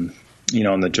on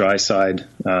the dry side.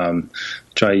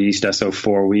 Dry yeast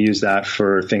SO4, we use that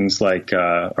for things like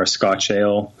our Scotch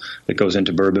ale that goes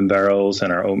into bourbon barrels,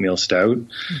 and our oatmeal stout.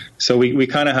 So we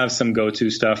kind of have some go-to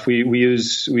stuff. We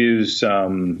use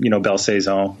Belle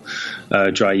Saison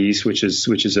dry yeast, which is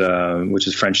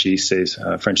French yeast,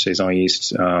 French Saison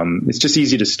yeast. It's just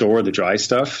easy to store the dry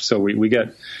stuff. So we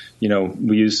get we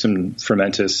use some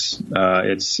fermentus.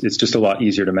 It's just a lot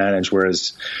easier to manage.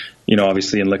 Whereas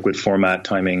obviously in liquid format,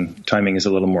 timing is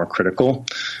a little more critical.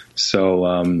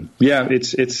 So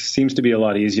it seems to be a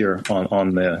lot easier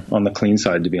on the clean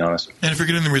side, to be honest. And if you're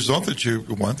getting the result that you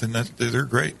want, then they're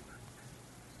great.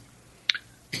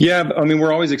 Yeah, I mean,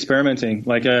 we're always experimenting.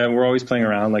 Like we're always playing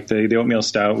around. Like the oatmeal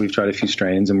stout, we've tried a few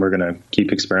strains, and we're going to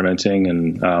keep experimenting.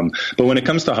 And but when it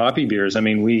comes to hoppy beers, I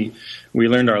mean, we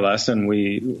learned our lesson.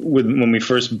 When we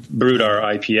first brewed our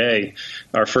IPA,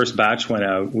 our first batch went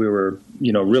out. We were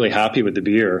really happy with the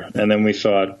beer, and then we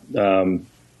thought, we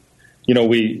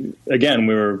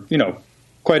were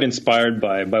quite inspired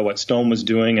by what Stone was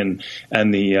doing, and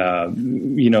the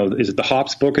is it the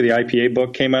Hops book or the IPA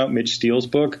book came out, Mitch Steele's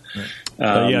book.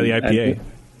 The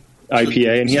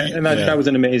IPA. And that was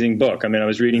an amazing book. I mean, I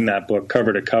was reading that book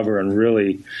cover to cover and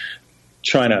really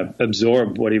trying to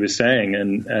absorb what he was saying.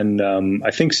 And I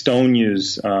think Stone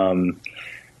used,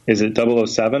 is it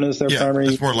 007 as their primary?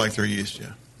 Yeah, it's more like their yeast,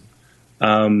 yeah.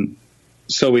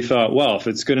 So we thought, well, if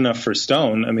it's good enough for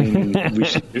Stone, I mean,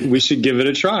 we should give it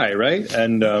a try, right?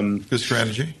 And good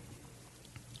strategy.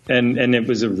 And it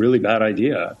was a really bad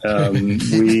idea.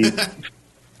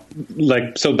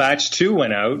 So batch 2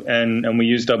 went out, and we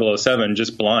used 007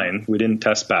 just blind. We didn't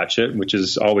test batch it, which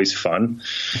is always fun.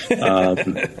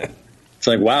 It's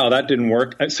like, wow, that didn't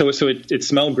work. So it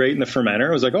smelled great in the fermenter.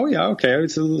 I was like, oh yeah, okay,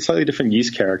 it's a slightly different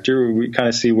yeast character. We kind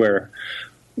of see where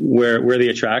the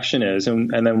attraction is,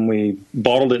 and then we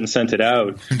bottled it and sent it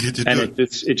out, and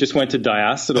it just went to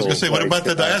diacetyl. I was going to say, what about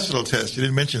the diacetyl test? You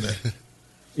didn't mention that.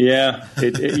 Yeah,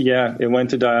 it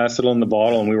went to diacetyl in the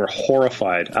bottle, and we were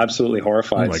horrified, absolutely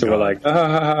horrified. Oh my so God. we're like,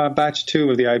 batch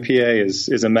 2 of the IPA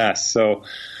is a mess. So,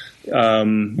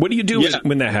 what do you do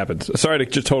when that happens? Sorry to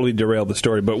just totally derail the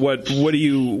story, but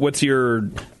what's your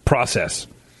process?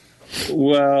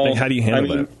 Well, like, how do you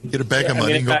handle that? Get a bag of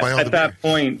money and go buy all the beer.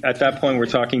 At that point, we're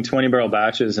talking 20 barrel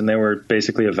batches, and they were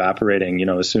basically evaporating,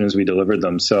 as soon as we delivered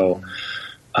them. So.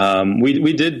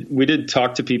 We did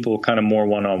talk to people kind of more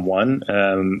one-on-one,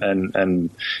 and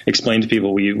explain to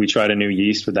people we tried a new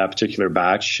yeast with that particular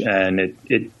batch, and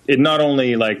it not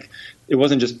only it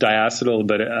wasn't just diacetyl,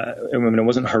 but it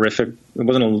wasn't horrific. It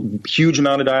wasn't a huge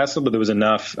amount of diacetyl, but there was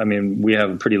enough. I mean, we have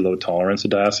a pretty low tolerance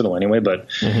of diacetyl anyway, but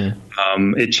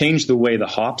it changed the way the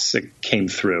hops came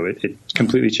through. It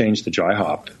completely changed the dry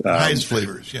hop. Highest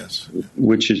flavors, yes.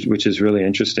 Which is really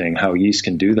interesting how yeast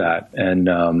can do that.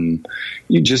 And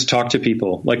you just talk to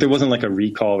people. Like, there wasn't like a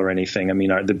recall or anything. I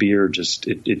mean, the beer just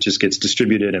gets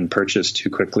distributed and purchased too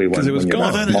quickly when it was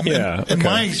gone. And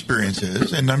my experience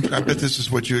is, and I bet this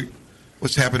is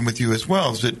what's happened with you as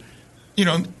well, is that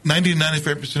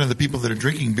 90-95% of the people that are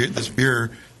drinking this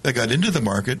beer that got into the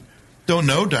market don't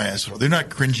know diacetyl. They're not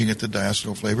cringing at the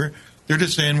diacetyl flavor. They're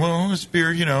just saying, well, this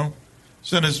beer,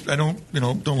 it's not as, I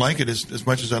don't like it as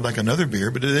much as I'd like another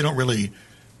beer, but they don't really.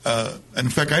 And in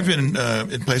fact, I've been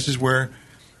in places where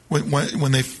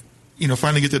when they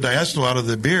finally get the diacetyl out of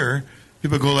the beer,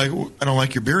 people go like, I don't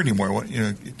like your beer anymore.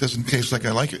 It doesn't taste like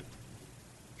I like it.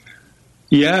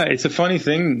 Yeah, it's a funny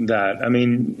thing that, I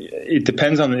mean, it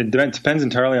depends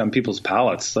entirely on people's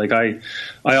palates. Like I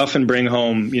often bring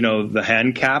home, the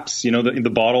hand caps, the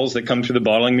bottles that come through the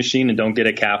bottling machine and don't get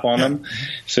a cap on them.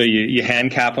 So you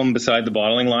hand cap them beside the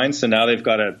bottling line. So now they've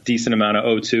got a decent amount of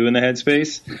O2 in the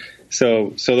headspace.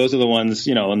 So those are the ones,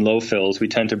 in low fills. We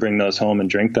tend to bring those home and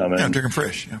drink them. And drink them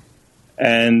fresh. Yeah.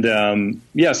 And,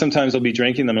 sometimes I'll be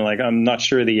drinking them and I'm not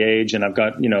sure of the age, and I've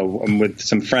got, I'm with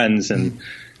some friends, and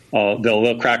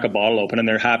they'll crack a bottle open and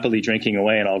they're happily drinking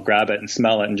away, and I'll grab it and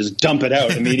smell it and just dump it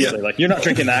out immediately. Like, you're not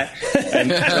drinking that.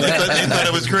 And they thought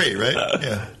it was great, right?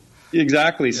 Yeah.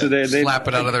 Exactly. So they slap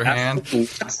it out of their hand.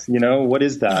 What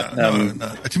is that? No.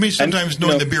 To me, sometimes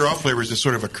knowing the beer off flavors is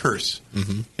sort of a curse.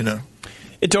 Mm-hmm.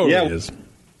 It totally is.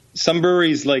 Some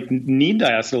breweries need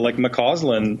diacetyl, like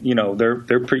McCausland.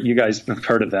 They're you guys have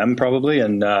heard of them probably,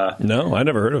 and no, I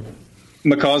never heard of them.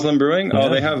 McCausland Brewing. Yeah. Oh,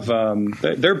 they have.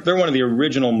 They're one of the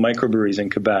original microbreweries in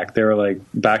Quebec. They were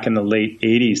back in the late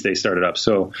 '80s. They started up.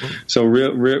 So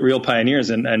real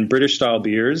pioneers, and British style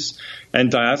beers.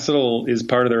 And diacetyl is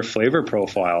part of their flavor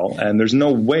profile. And there's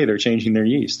no way they're changing their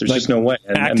yeast. There's just no way.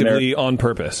 Actively on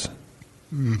purpose.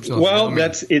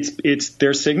 It's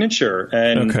their signature.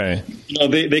 And okay.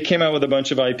 They came out with a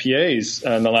bunch of IPAs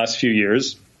in the last few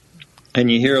years. And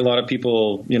you hear a lot of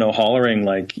people, hollering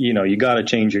you got to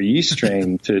change your yeast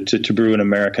strain to brew an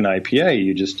American IPA.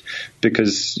 You just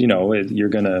because you're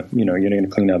gonna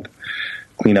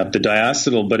clean up the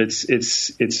diacetyl, but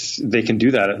it's they can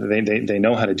do that. They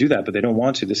know how to do that, but they don't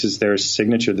want to. This is their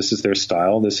signature. This is their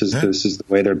style. This is the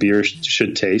way their beer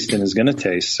should taste and is going to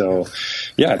tast. So,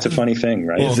 yeah, it's a funny thing,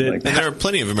 right? Well, and there are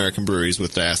plenty of American breweries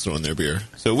with diacetyl in their beer,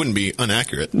 so it wouldn't be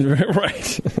inaccurate,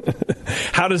 right?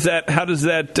 How does that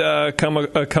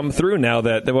come through now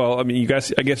that, well, I mean, you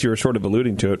guys, I guess you were sort of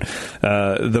alluding to it.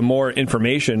 The more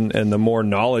information and the more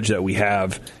knowledge that we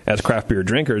have as craft beer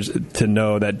drinkers to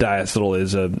know that diacetyl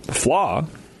is a flaw.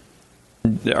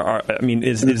 I mean,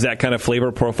 is that kind of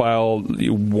flavor profile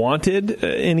wanted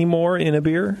anymore in a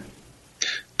beer?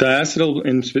 Diacetyl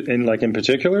in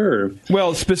particular, or?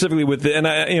 Well, specifically with and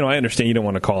I understand you don't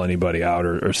want to call anybody out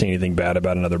or say anything bad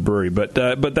about another brewery, but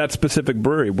that specific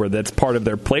brewery where that's part of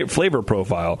their flavor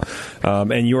profile,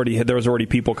 and there was already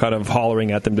people kind of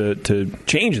hollering at them to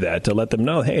change that, to let them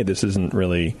know, hey, this isn't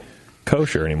really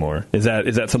kosher anymore. Is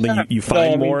that something you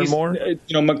find more and more?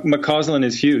 McCausland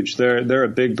is huge. They're a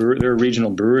big brewery. They're a regional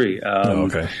brewery.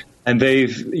 Okay. And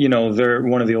they're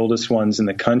one of the oldest ones in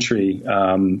the country.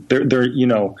 They're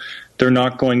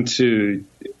not going to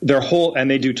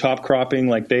and they do top cropping.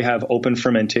 Like, they have open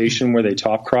fermentation where they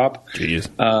top crop.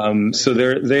 Jeez. So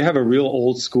they have a real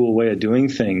old school way of doing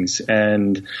things,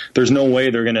 and there's no way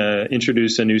they're going to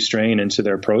introduce a new strain into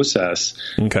their process.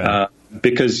 Okay.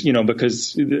 Because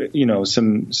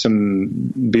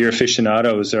some beer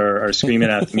aficionados are screaming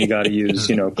at them, you got to use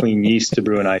clean yeast to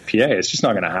brew an IPA. It's just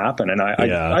not going to happen. And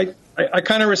I I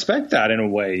kind of respect that in a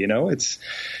way. You know, it's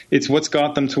what's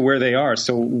got them to where they are.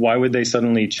 So why would they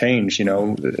suddenly change? You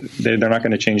know, they're not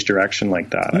going to change direction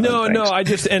like that. No. I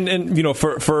just and you know,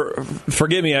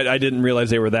 forgive me, I didn't realize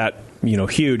they were that, you know,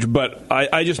 huge. But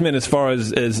I just meant as far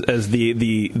as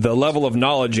the level of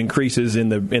knowledge increases in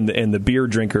the beer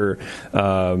drinker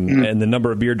and the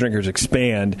number of beer drinkers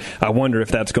expand. I wonder if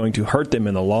that's going to hurt them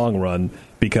in the long run,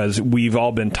 because we've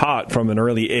all been taught from an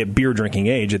early beer drinking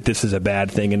age that this is a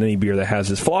bad thing, and any beer that has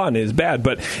this flaw in it is bad.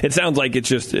 But it sounds like it's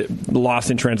just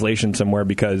lost in translation somewhere,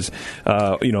 because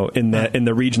you know, in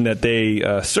the region that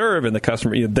they serve and the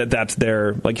customer, you know, that's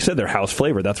their, like you said, their house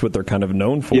flavor. That's what they're kind of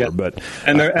known for. Yeah. But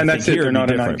that's it. They're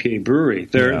not an IPA brewery.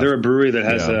 They're a brewery that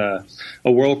has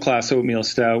a world class oatmeal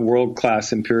stout, world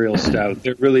class imperial stout.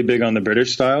 They're really big on the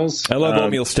British styles. I love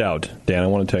oatmeal stout, Dan. I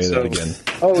want to tell you that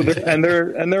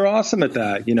again. They're awesome at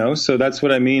that. You know, so that's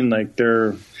what I mean. Like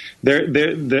the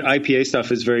IPA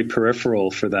stuff is very peripheral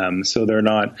for them. So they're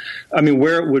not. I mean,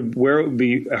 where it would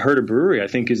be hurt a brewery, I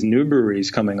think, is new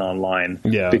breweries coming online.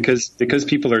 Yeah. Because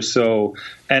people are so.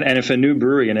 And if a new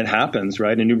brewery, and it happens,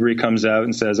 right? A new brewery comes out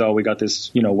and says, "Oh, we got this,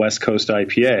 you know, West Coast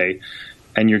IPA."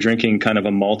 And you're drinking kind of a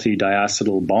malty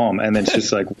diacetyl bomb, and then it's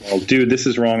just like, well, dude, this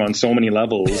is wrong on so many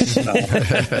levels.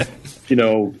 You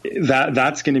know,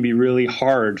 that's going to be really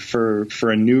hard for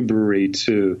a new brewery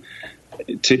to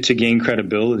gain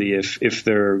credibility if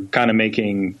they're kind of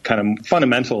making kind of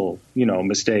fundamental, you know,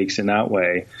 mistakes in that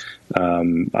way.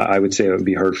 I would say it would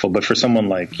be hurtful. But for someone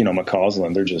like, you know,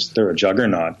 McCausland, they're a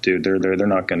juggernaut, dude. They're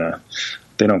not gonna.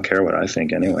 They don't care what I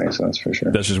think anyway. So that's for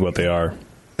sure. That's just what they are.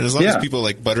 And as long as people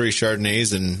like buttery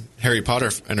Chardonnays and Harry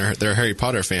Potter and they're Harry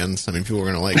Potter fans, I mean, people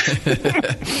are going to like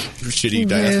shitty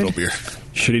diacetyl beer.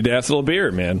 Shitty diacetyl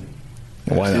beer, man.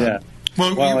 Why not? Yeah.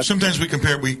 Well, sometimes we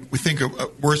compare. We think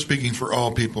we're speaking for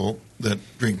all people that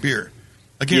drink beer.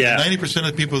 Again, 90%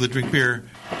 of the people that drink beer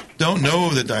don't know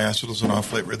that diacetyl is an off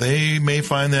flavor. They may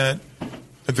find that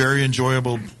a very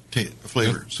enjoyable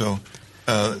flavor. So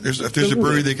if there's a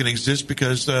brewery that can exist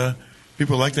because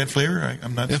people like that flavor,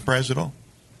 I'm not surprised at all.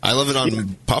 I love it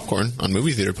on popcorn, on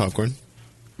movie theater popcorn.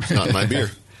 It's not my beer.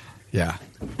 Yeah.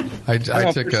 I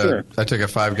took a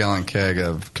 5-gallon keg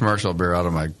of commercial beer out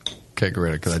of my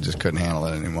kegerator because I just couldn't handle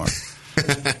it anymore.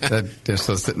 That just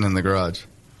was sitting in the garage.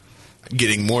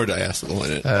 Getting more diacetyl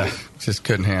in it. Just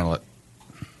couldn't handle it.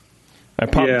 I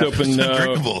popped open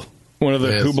one of the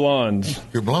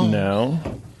Houblons now.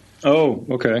 Oh,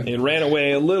 okay. It ran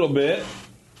away a little bit.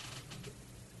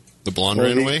 The blonde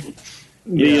ran away?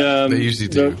 Yeah, they usually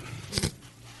do.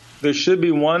 There should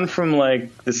be one from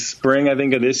like the spring, I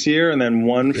think, of this year, and then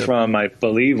one from, I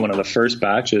believe, one of the first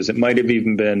batches. It might have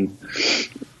even been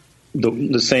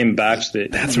the same batch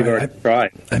that you've already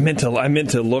tried. I meant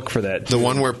to look for that. The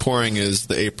one we're pouring is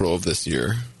the April of this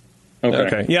year.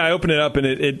 Okay. Yeah, I opened it up and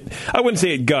it I wouldn't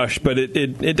say it gushed, but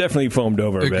it definitely foamed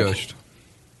over a bit. It gushed.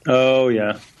 Oh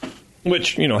yeah.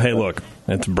 Which, you know, hey, look,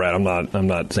 it's Brett. I'm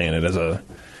not saying it as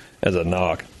a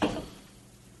knock.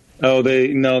 Oh,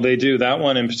 they do that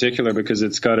one in particular because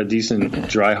it's got a decent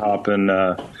dry hop and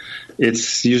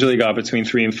it's usually got between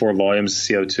 3 and 4 volumes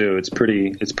of CO2.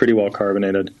 It's pretty well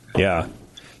carbonated. Yeah.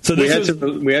 So we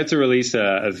had to release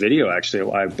a video.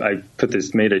 Actually, I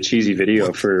made a cheesy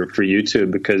video for YouTube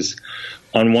because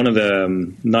on one of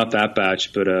the not that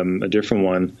batch but a different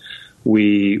one,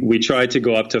 we tried to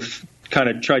go up to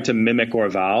tried to mimic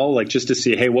Orval, like just to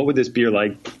see, hey, what would this beer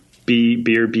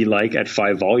be like at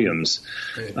 5 volumes,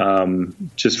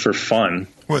 just for fun.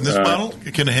 Well, in this bottle,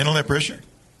 can it handle that pressure?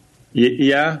 It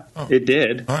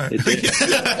did. All right. It did.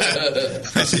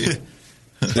 I see.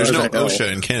 There's no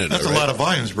OSHA in Canada. That's right? a lot of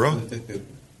volumes, bro.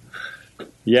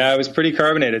 Yeah, it was pretty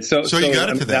carbonated. So you got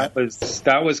it to that.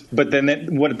 That was, but then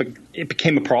it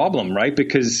became a problem, right?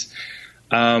 Because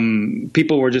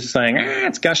people were just saying,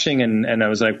 it's gushing. And I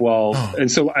was like, well,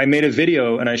 and so I made a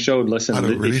video and I showed, listen,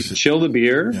 if you chill the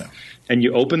beer and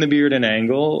you open the beer at an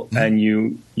angle and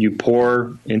you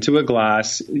pour into a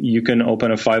glass, you can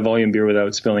open a 5-volume beer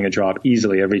without spilling a drop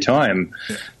easily every time.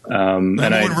 Have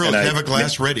a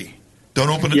glass ready. Don't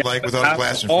open it without a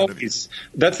glass in front of you.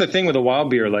 That's the thing with a wild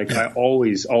beer. Like I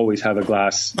always have a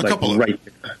glass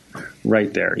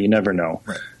right there. You never know.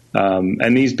 Right.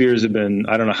 And these beers have been,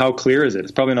 I don't know, how clear is it?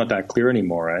 It's probably not that clear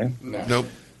anymore, eh? Nope.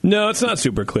 No, it's not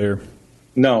super clear.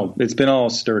 No, it's been all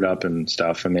stirred up and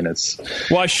stuff. I mean, it's.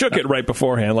 Well, I shook it right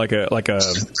beforehand, like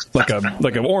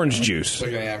an orange juice.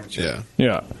 Like an amateur.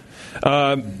 Yeah.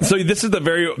 So this is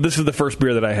the first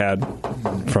beer that I had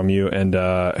from you, and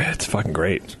it's fucking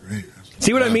great. It's great.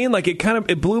 See what I mean? Like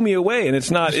it blew me away, and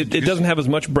it's not. It doesn't have as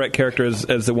much Brett character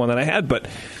as the one that I had, but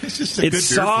it's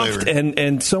soft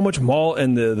and so much malt,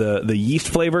 and the yeast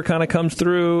flavor kind of comes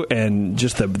through, and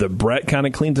just the Brett kind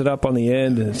of cleans it up on the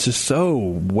end, and it's just so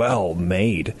well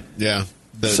made. Yeah,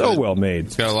 well made.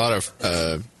 It's got a lot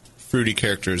of fruity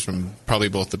characters from probably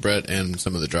both the Brett and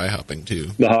some of the dry hopping too.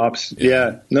 The hops,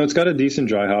 yeah. No, it's got a decent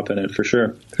dry hop in it for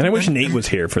sure. And I wish Nate was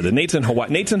here for Nate's in Hawaii.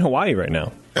 Nate's in Hawaii right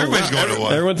now. Everybody's going to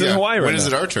Hawaii. Everyone's in Hawaii right now. When is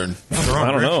it our turn?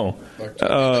 I don't know.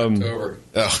 October.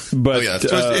 But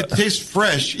so it tastes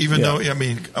fresh, even though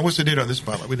I wish I did on this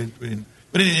bottle. We didn't.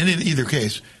 But in either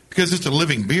case, because it's a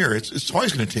living beer, it's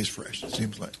always going to taste fresh. It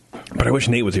seems like. But I wish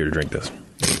Nate was here to drink this.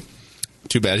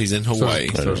 Too bad he's in Hawaii.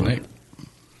 So's Nate.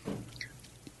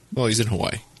 Well, he's in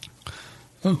Hawaii.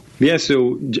 Oh. Yeah,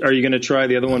 so are you going to try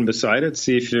the other one beside it?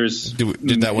 See if there's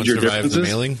did that one survive the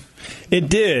mailing? It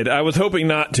did. I was hoping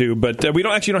not to, but we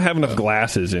don't have enough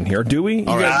glasses in here, do we?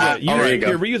 All right.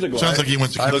 Here, reuse a glass. Sounds like he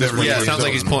wants to keep everybody. Yeah, it sounds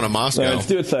like he's pulling a Moscow. Let's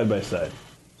do it side by side.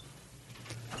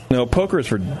 No, poker is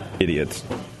for idiots.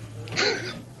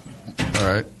 All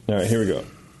right, here we go.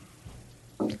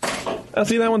 Oh,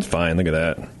 see, that one's fine. Look at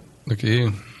that. Look at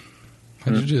you.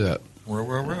 How'd you do that?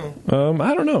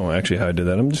 I don't know actually how I did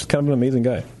that. I'm just kind of an amazing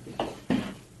guy.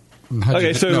 How'd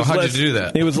you do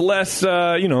that? It was less,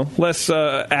 less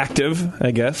active,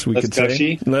 I guess we could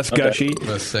gushy? say. Less gushy.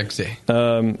 Less sexy.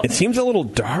 It seems a little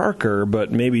darker,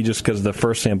 but maybe just because the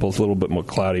first sample is a little bit more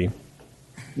cloudy.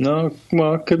 No,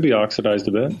 well, it could be oxidized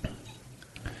a bit.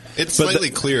 It's slightly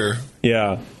clear.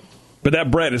 Yeah. But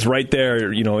that Brett is right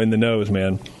there, in the nose,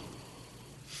 man.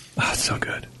 Oh, it's so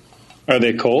good. Are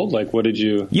they cold? Like, what did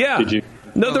you... Yeah. Did you,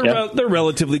 no, they're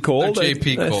relatively cold. They're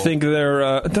JP cold. I think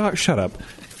they're... Doc, shut up.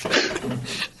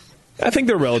 I think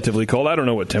they're relatively cold. I don't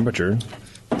know what temperature.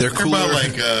 They're cooler. About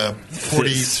like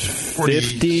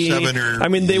 47 or... I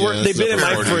mean, they've been in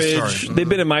my fridge. Sorry. They've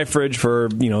been in my fridge for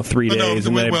 3 days,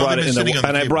 and then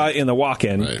I brought it in the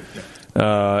walk-in. Right.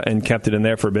 And kept it in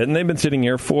there for a bit, and they've been sitting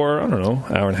here for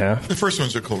hour and a half. The first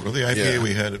ones are colder. The IPA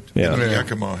we had,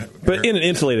 Yakima, but in an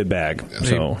insulated bag.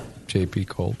 So JP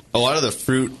cold. A lot of the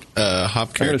fruit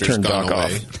hop characters I'm gone Doc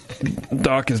away. off.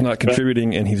 Doc is not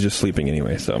contributing, and he's just sleeping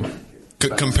anyway. So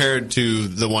compared to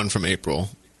the one from April.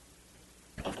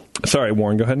 Sorry,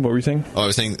 Warren. Go ahead. What were you saying? Oh, I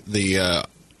was saying the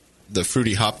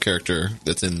fruity hop character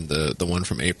that's in the one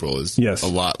from April is a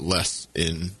lot less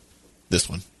in this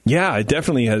one. Yeah, it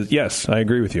definitely has. Yes, I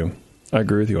agree with you. I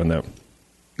agree with you on that.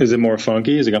 Is it more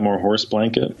funky? Has it got more horse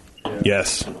blanket?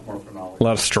 Yes. A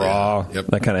lot of straw,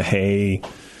 that kind of hay,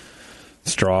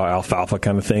 straw, alfalfa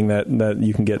kind of thing that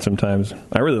you can get sometimes.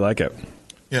 I really like it.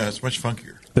 Yeah, it's much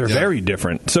funkier. They're very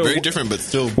different. So very different, but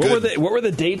still good. What were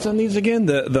the dates on these again?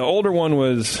 The older one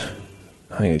was...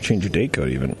 I think I changed your date code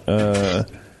even.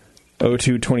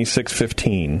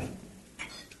 02-26-15.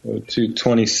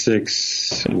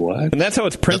 02-26 what? And that's how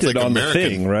it's printed on the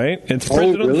thing, right? It's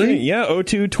printed on the thing. Yeah,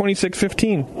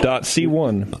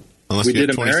 02-26-15.C1. We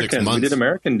did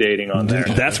American dating on there.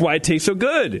 That's why it tastes so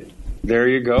good. There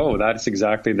you go. That's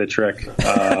exactly the trick.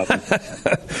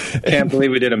 Can't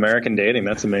believe we did American dating.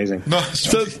 That's amazing. No,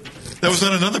 so that was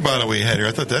on another bottle we had here.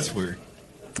 I thought that's weird.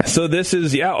 So this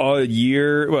is a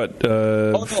year.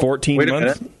 14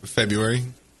 months? February.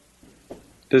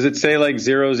 Does it say like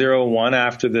 001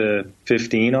 after the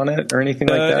 15 on it or anything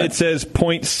like that? It says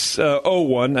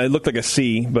 .01. It looked like a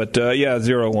C, but 01.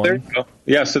 There you go.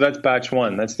 Yeah, so that's batch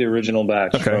one. That's the original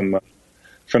batch from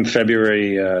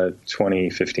February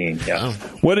 2015. Yeah.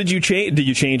 What did you change? Did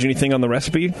you change anything on the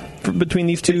recipe between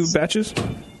these two batches?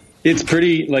 It's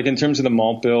pretty, like in terms of the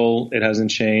malt bill, it hasn't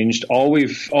changed. All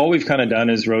we've kind of done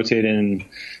is rotate in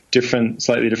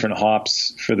slightly different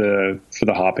hops for the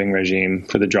hopping regime,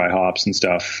 for the dry hops and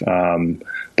stuff.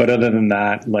 But other than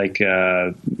that, like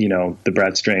the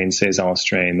Brett strain, Saison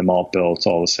strain, the malt bill, it's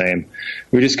all the same.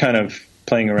 We're just kind of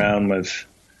playing around with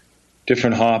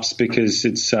different hops because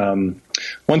it's one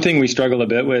thing we struggle a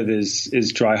bit with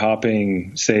is dry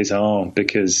hopping Saison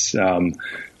because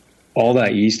all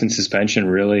that yeast and suspension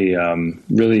really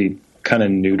kind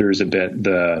of neuters a bit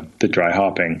the dry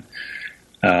hopping.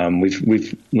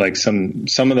 We've like some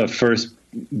of the first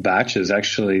batches,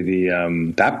 actually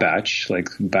that batch,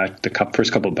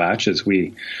 first couple of batches,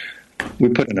 we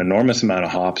put an enormous amount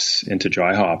of hops into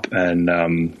dry hop,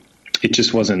 and it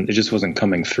just wasn't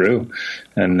coming through,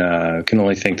 and can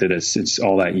only think that it's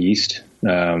all that yeast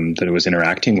that it was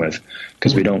interacting with,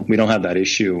 because we don't have that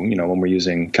issue, when we're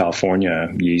using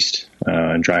California yeast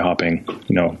and dry hopping,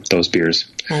 those beers.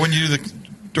 Well, when you do the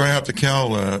dry hop the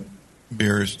Cal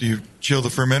beers, do you chill the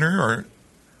fermenter or?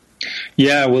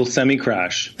 Yeah, we'll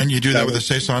semi-crash. And you do that with a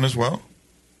Saison as well?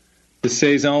 The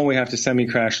Saison we have to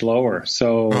semi-crash lower.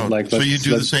 So so you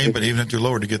do the same, but even have to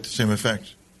lower to get the same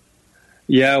effect.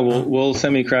 Yeah, we'll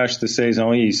semi-crash the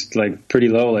Saison yeast like pretty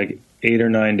low, like 8 or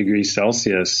 9 degrees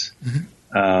Celsius.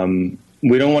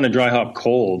 We don't want to dry hop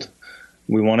cold.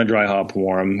 We want to dry hop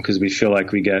warm because we feel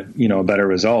like we get, a better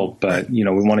result. But, we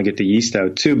want to get the yeast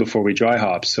out too before we dry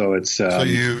hop. So it's... so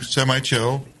you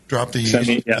semi-chill, drop the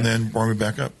yeast, and then warm it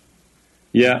back up.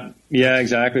 Yeah,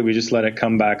 exactly. We just let it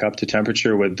come back up to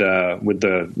temperature with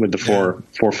the 4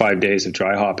 or 5 days of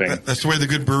dry hopping. That's the way the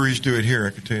good breweries do it here,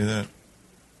 I can tell you that.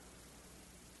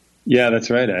 Yeah, that's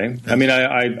right, eh? Yes. I mean,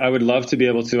 I would love to be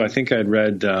able to. I think I'd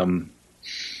read...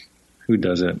 who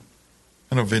does it?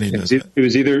 I know Vinny does it. It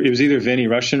was either Vinny,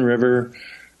 Russian River.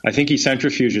 I think he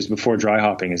centrifuges before dry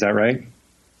hopping. Is that right?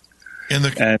 In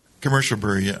the commercial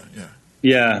brewery, yeah.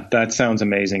 Yeah, that sounds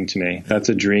amazing to me. That's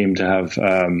a dream to have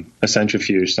a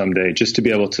centrifuge someday, just to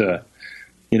be able to,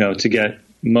 to get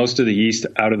most of the yeast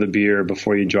out of the beer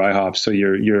before you dry hop. So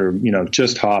you're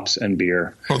just hops and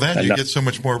beer. Well, then you get so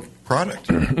much more product.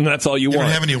 And that's all you want. You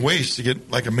don't have any waste to get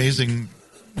like amazing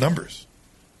numbers.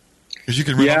 Because you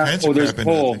can run all kinds of crap in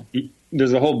that.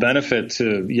 There's a whole benefit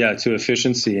to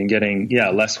efficiency and getting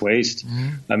less waste.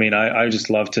 I mean, I just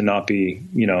love to not be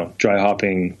dry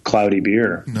hopping cloudy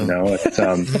beer. No.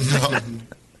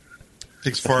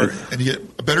 Takes far and you get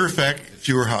a better effect,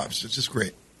 fewer hops. It's just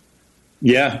great.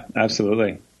 Yeah,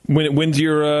 absolutely. When's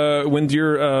your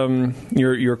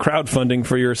crowdfunding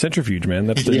for your centrifuge, man?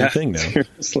 That's the new thing now.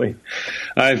 Seriously,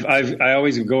 I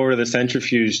always go over to the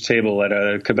centrifuge table at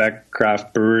a Quebec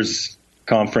Craft Brewers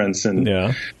conference, and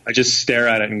I just stare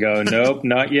at it and go, nope,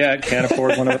 not yet. Can't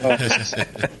afford one of those.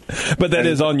 But that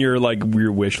is on your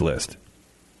wish list.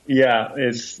 Yeah,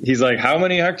 he's like, how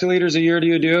many hectoliters a year do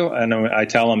you do? And I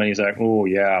tell him, and he's like, oh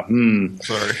yeah,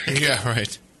 sorry, yeah,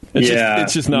 right.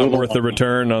 It's just not worth the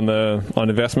return on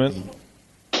investment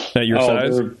at your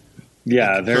size. What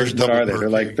are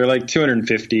they? They're like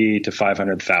 250 to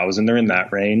 500,000. They're in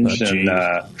that range,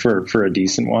 for a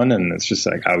decent one, and it's just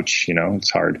like, ouch,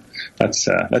 it's hard. That's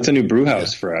a new brew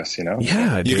house for us,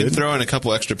 Yeah, you can throw in a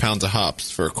couple extra pounds of hops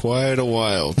for quite a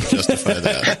while to justify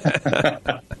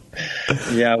that.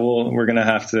 Yeah, we're gonna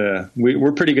have to.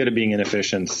 We're pretty good at being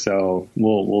inefficient, so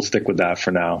we'll stick with that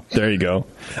for now. There you go.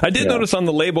 I did notice on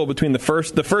the label between the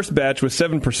first batch was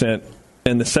 7%.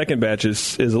 And the second batch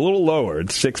is a little lower.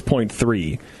 It's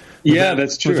 6.3.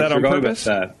 That's true. Was that on purpose?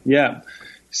 That. Yeah.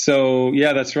 So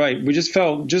that's right. We just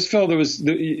felt there was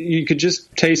you could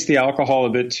just taste the alcohol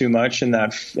a bit too much in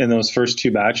those first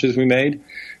 2 batches we made.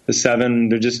 The 7,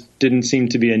 there just didn't seem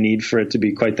to be a need for it to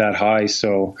be quite that high.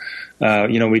 So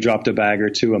we dropped a bag or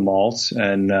 2 of malts,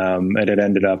 and it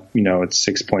ended up at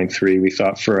 6.3. We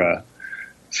thought for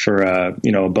a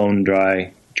bone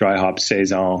dry hop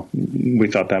Saison, we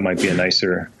thought that might be a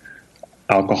nicer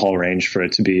alcohol range for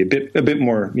it to be a bit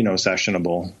more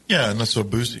sessionable. Yeah, and not so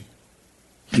boozy.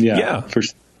 Yeah.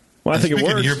 Well, I think it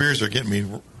works. Your beers are getting me.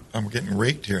 I'm getting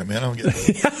raked here, man. I'm getting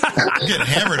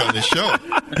hammered on this show.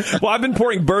 Well, I've been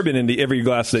pouring bourbon into every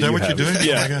glass that you have. Is that what you're doing?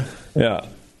 Yeah. Oh my God.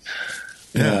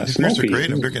 Yeah. These beers are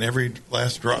great. I'm drinking every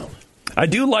last drop. I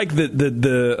do like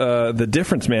the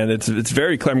difference, man. It's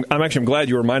very clear. I'm glad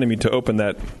you reminded me to open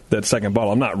that second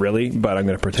bottle. I'm not really, but I'm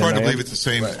going to pretend. It's hard to believe it's the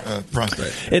same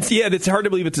process. It's hard to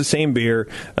believe it's the same beer.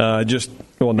 Not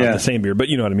the same beer, but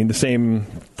you know what I mean. The same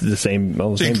brand, just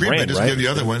right? give the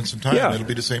other one some time. It'll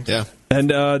be the same thing. Yeah. And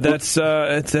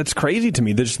that's crazy to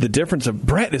me. The difference of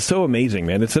Brett is so amazing,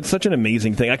 man. It's such an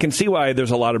amazing thing. I can see why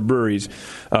there's a lot of breweries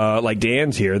like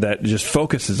Dan's here that just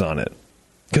focuses on it.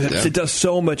 Because it does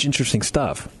so much interesting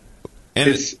stuff. And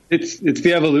it's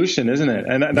the evolution, isn't it?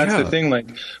 And that's the thing. Like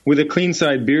with a clean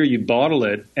side beer, you bottle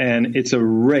it, and it's a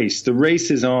race. The race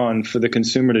is on for the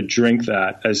consumer to drink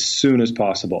that as soon as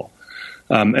possible.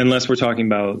 Unless we're talking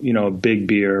about a big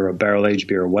beer or a barrel aged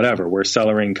beer or whatever, where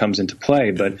cellaring comes into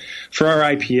play. But for our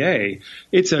IPA,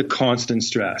 it's a constant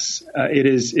stress. It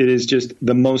is just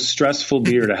the most stressful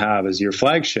beer to have as your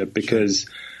flagship, because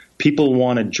people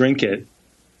want to drink it.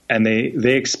 And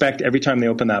they expect every time they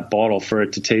open that bottle for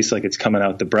it to taste like it's coming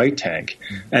out the bright tank.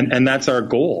 And that's our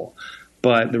goal.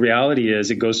 But the reality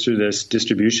is it goes through this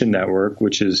distribution network,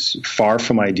 which is far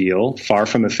from ideal, far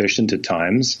from efficient at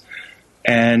times.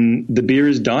 And the beer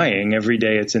is dying every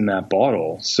day it's in that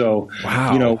bottle. So,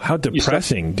 wow, how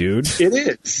depressing, dude. It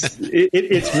is.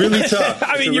 It's really tough.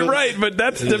 I mean, you're right, but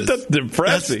that's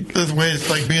depressing. That's the way it's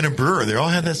like being a brewer. They all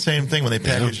have that same thing when they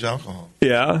package alcohol.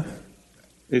 Yeah.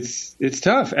 It's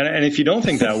tough, and if you don't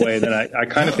think that way, then I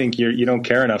kind of think you don't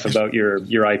care enough about your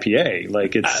IPA.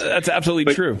 Like that's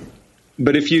absolutely true.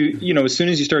 But if as soon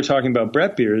as you start talking about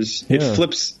Brett beers, it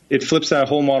flips that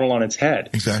whole model on its head.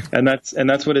 Exactly. And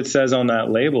that's what it says on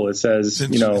that label. It says,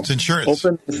 it's insurance.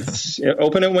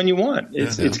 Open it when you want.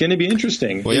 It's going to be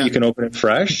interesting. Well, you can open it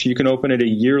fresh. You can open it a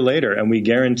year later, and we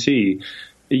guarantee,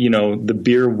 the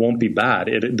beer won't be bad.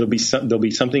 There'll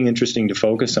be something interesting to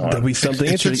focus on. There'll be something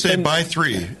interesting. It should say buy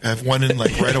 3, have one in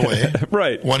right away.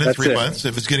 Right. One in 3 months.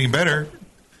 If it's getting better,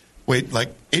 wait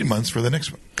 8 months for the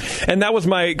next one. And that was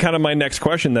my next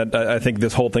question that I think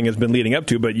this whole thing has been leading up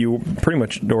to, but you pretty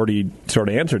much already sort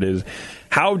of answered is,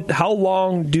 how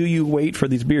long do you wait for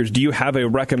these beers? Do you have a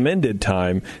recommended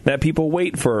time that people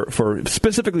wait for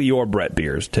specifically your Brett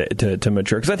beers to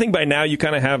mature? Because I think by now you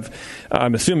kind of have,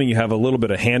 I'm assuming you have a little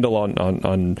bit of handle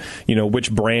on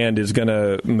which brand is going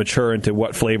to mature into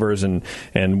what flavors, and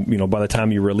by the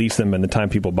time you release them and the time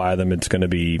people buy them, it's going to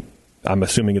be, I'm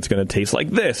assuming it's going to taste like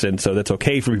this, and so that's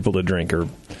okay for people to drink, or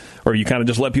you kind of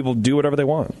just let people do whatever they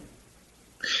want.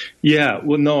 Yeah,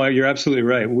 well, no, you're absolutely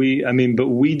right. But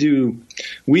we do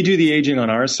the aging on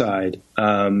our side,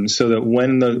 so that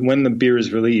when the beer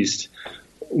is released,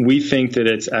 we think that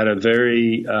it's at a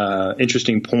very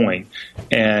interesting point.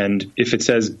 And if it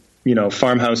says,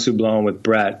 Farmhouse Houblon with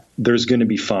Brett, there's going to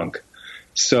be funk.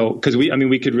 So, because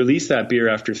we could release that beer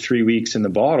after 3 weeks in the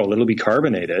bottle, it'll be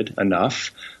carbonated enough,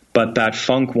 but that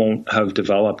funk won't have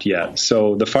developed yet.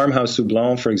 So the Farmhouse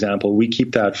Houblon, for example, we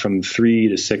keep that from 3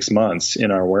 to 6 months in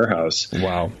our warehouse.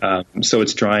 Wow. So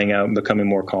it's drying out and becoming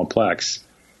more complex.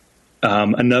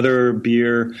 Another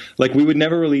beer, we would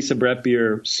never release a Brett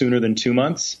beer sooner than 2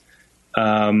 months,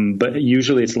 but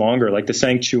usually it's longer, like the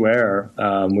Sanctuaire,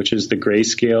 which is the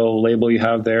grayscale label you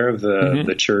have there of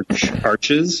the church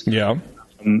arches. Yeah.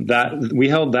 That we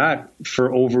held that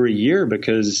for over a year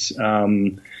because...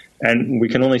 and we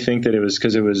can only think that it was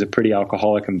because it was a pretty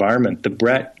alcoholic environment. The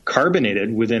Brett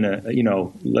carbonated within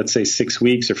let's say 6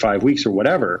 weeks or 5 weeks or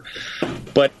whatever,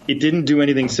 but it didn't do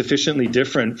anything sufficiently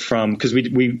different from, because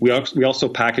we also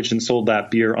packaged and sold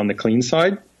that beer on the clean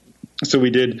side. So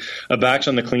we did a batch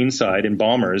on the clean side in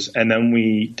Bombers, and then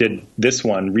we did this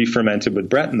one re-fermented with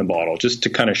Brett in the bottle, just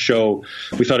to kind of show,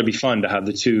 we thought it'd be fun to have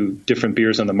the two different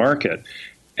beers on the market.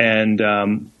 And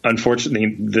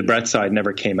unfortunately, the Brett side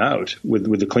never came out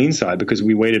with the clean side because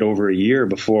we waited over a year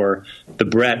before the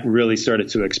Brett really started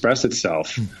to express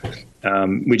itself.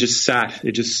 It just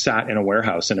sat in a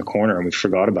warehouse in a corner, and we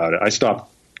forgot about it. I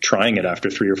stopped trying it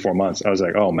after 3 or 4 months. I was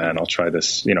like, oh man, I'll try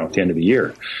this, at the end of the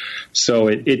year. So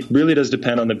it really does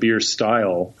depend on the beer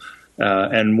style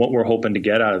and what we're hoping to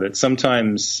get out of it.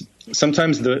 Sometimes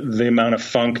the amount of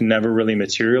funk never really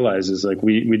materializes. Like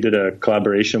we did a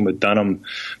collaboration with Dunham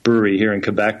Brewery here in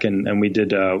Quebec, and we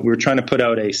were trying to put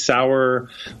out a sour,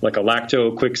 like a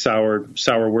lacto quick sour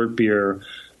wort beer,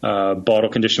 bottle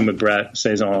conditioned with Brett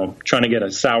Saison, trying to get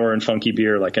a sour and funky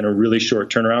beer like in a really short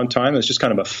turnaround time. It's just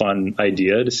kind of a fun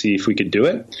idea to see if we could do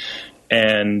it.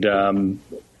 And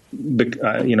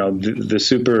the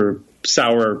super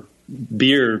sour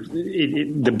beer,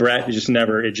 the Brett just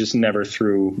never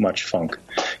threw much funk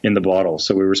in the bottle.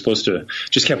 So we were supposed to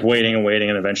just kept waiting,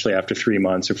 and eventually after 3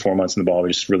 months or 4 months in the bottle,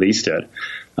 we just released it.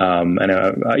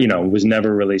 Was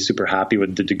never really super happy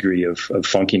with the degree of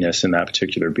funkiness in that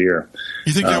particular beer.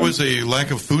 You think that was a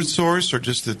lack of food source, or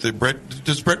just that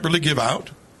does Brett really give out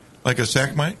like a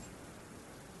sack might?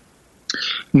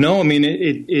 No,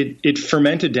 it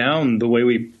fermented down the way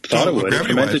we thought it would. It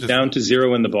fermented down to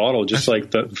 0 in the bottle, just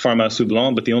like the Farmhouse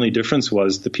Houblon, but the only difference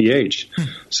was the pH.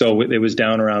 So it was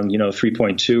down around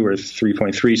 3.2 or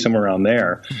 3.3, somewhere around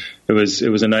there. It was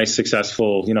a nice,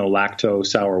 successful lacto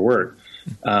sour wort.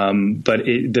 But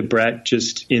the Brett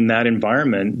just in that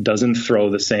environment doesn't throw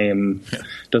the same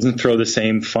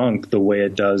funk the way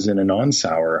it does in a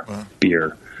non-sour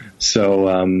beer. So,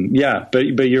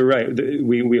 but you're right.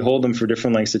 We hold them for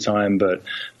different lengths of time, but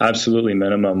absolutely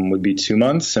minimum would be 2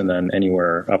 months, and then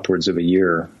anywhere upwards of a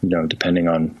year, depending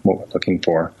on what we're looking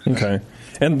for. Okay.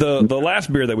 And the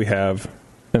last beer that we have,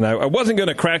 and I wasn't going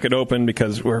to crack it open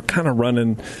because we're kind of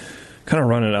running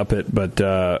up it, but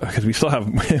because we still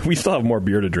have more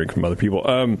beer to drink from other people.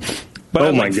 But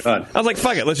oh my God! I was like,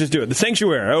 fuck it, let's just do it. The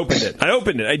Sanctuary. I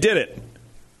opened it. I did it.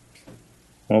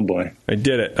 Oh boy, I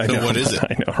did it. I know. What is it?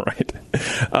 I know, right?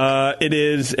 It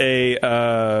is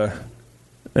an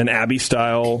Abbey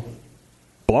style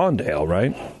blonde ale,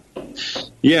 right?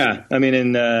 Yeah, I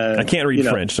can't read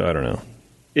French, so I don't know.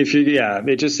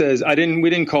 It just says we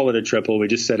didn't call it a triple. We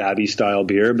just said Abbey style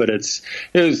beer, but it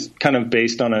was kind of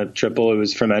based on a triple. It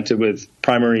was fermented with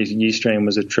primary yeast strain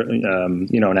was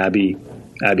an Abbey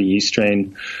yeast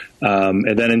strain,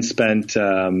 and then it spent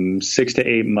 6 to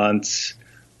 8 months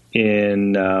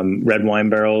in red wine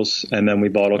barrels, and then we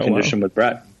bottle conditioned with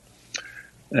Brett.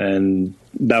 And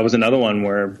that was another one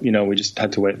where, we just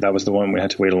had to wait. That was the one we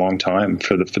had to wait a long time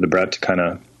for the Brett to kind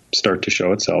of start to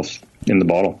show itself in the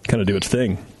bottle. Kind of do its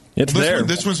thing. It's there.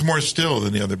 This one's more still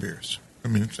than the other beers. I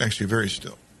mean, it's actually very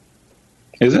still.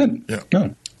 Is it? Yeah.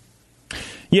 No.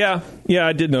 Yeah,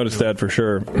 I did notice that for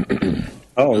sure.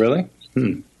 Oh, really?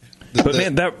 But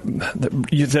man,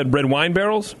 you said red wine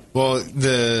barrels? Well,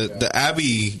 the Abbey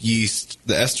yeast,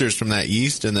 the esters from that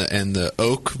yeast, and the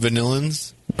oak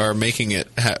vanillins are making it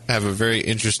have a very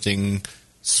interesting,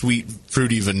 sweet,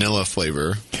 fruity vanilla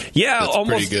flavor. Yeah, that's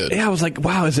almost. Pretty good. Yeah, I was like,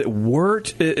 wow, is it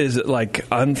wort? Is it like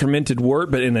unfermented wort,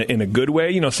 but in a good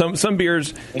way? Some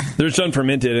beers there's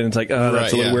unfermented, and it's like, oh,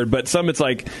 that's a little weird. But some, it's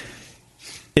like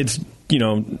it's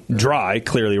dry.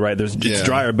 Clearly, right? It's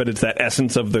drier, but it's that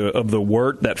essence of the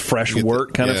wort, that fresh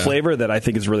wort kind of flavor that I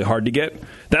think is really hard to get.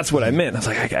 That's what I meant. I was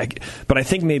like, but I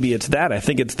think maybe it's that. I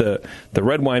think it's the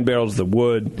red wine barrels, the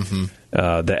wood,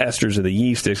 the esters of the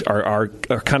yeast are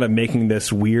kind of making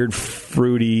this weird,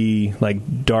 fruity,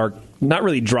 like dark, not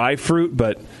really dry fruit,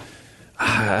 but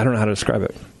I don't know how to describe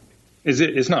it.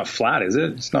 It's not flat, is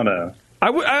it? It's not a.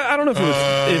 I don't know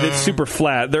if it's super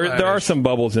flat. There are some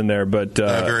bubbles in there, but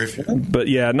very few. But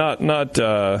yeah, not.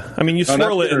 I mean, you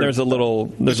swirl it and there's a little.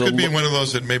 This could be one of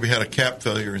those that maybe had a cap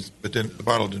failure, but the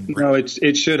bottle didn't break. No,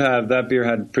 it should have. That beer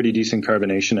had pretty decent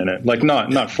carbonation in it. Like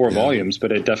not 4 volumes,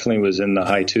 but it definitely was in the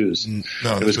high 2s.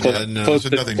 No, it was close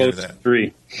to nothing near that.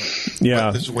 3.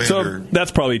 Yeah, so that's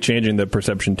probably changing the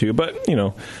perception too. But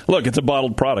look, it's a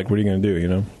bottled product. What are you going to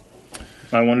do?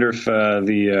 I wonder if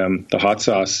the hot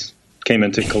sauce came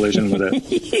into collision with it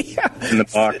in the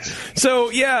box. So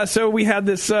we had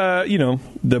this,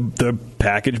 the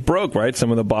package broke, right? Some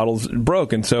of the bottles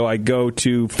broke, and so I go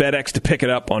to FedEx to pick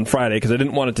it up on Friday because I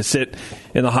didn't want it to sit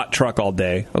in the hot truck all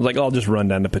day. I was like, I'll just run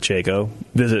down to Pacheco,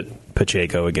 visit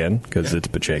Pacheco again because it's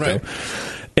Pacheco. Right.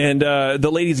 And the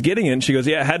lady's getting it, and she goes,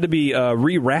 yeah, it had to be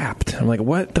re-wrapped. I'm like,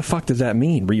 what the fuck does that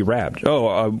mean, re-wrapped?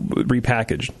 Oh,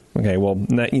 repackaged. Okay, well,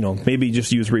 maybe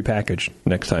just use repackaged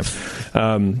next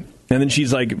time. And then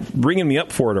she's like ringing me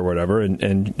up for it or whatever,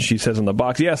 and she says on the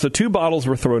box, so 2 bottles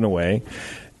were thrown away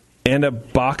and a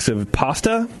box of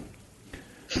pasta.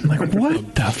 I'm like,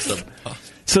 what the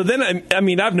So then, I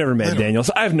mean, I've never met Daniel,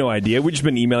 so I have no idea. We've just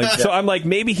been emailing. So I'm like,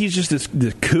 maybe he's just this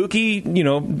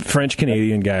kooky,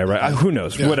 French-Canadian guy, right? Who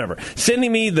knows? Yeah. Whatever.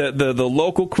 Sending me the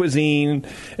local cuisine,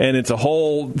 and it's a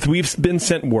whole... We've been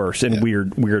sent worse and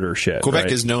weirder shit. Quebec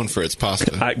right? is known for its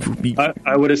pasta.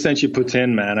 I would have sent you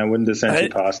poutine, man. I wouldn't have sent you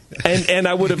pasta. And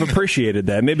I would have appreciated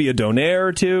that. Maybe a donaire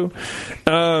or two.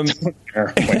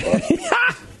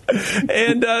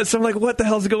 And so I'm like, what the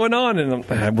hell's going on?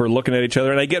 And we're looking at each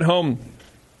other, and I get home...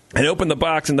 I open the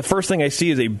box, and the first thing I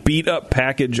see is a beat-up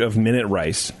package of minute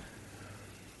rice.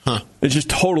 Huh. It's just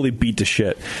totally beat to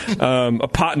shit. A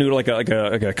pot noodle, like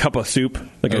a cup of soup,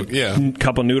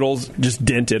 cup of noodles, just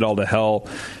dented all to hell.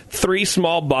 3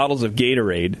 small bottles of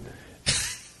Gatorade,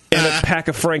 and a pack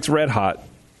of Frank's Red Hot.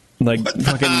 Like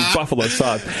fucking buffalo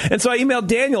sauce. And so I emailed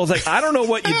Daniel. I was like, I don't know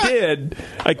what you did.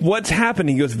 Like, what's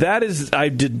happening? He goes,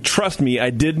 trust me,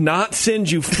 I did not send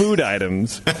you food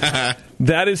items.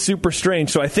 That is super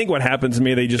strange. So I think what happens to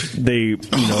me,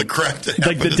 the crap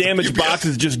like the damaged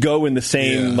boxes just go in the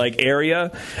same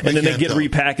area, and then they get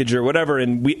repackaged or whatever.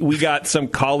 And we got some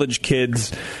college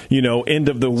kids, end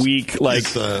of the week,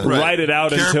 write it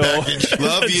out until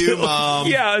love you, Mom.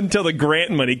 Yeah, until the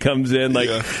grant money comes in,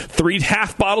 3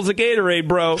 half bottles of Gatorade,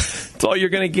 bro. That's all you're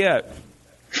gonna get.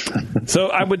 So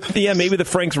I would, maybe the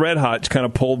Frank's Red Hot kind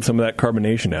of pulled some of that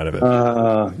carbonation out of it.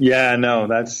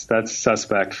 That's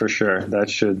suspect for sure. That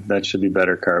should be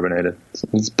better carbonated. So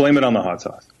let's blame it on the hot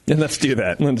sauce. And let's do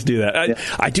that.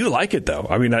 I do like it though.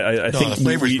 I mean, I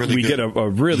think we get a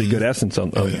really good essence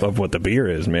of what the beer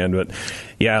is, man. But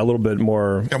a little bit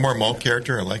more. Got more malt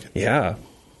character. I like it. Yeah,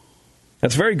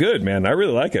 that's very good, man. I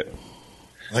really like it.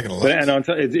 I like it a lot.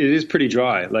 It is pretty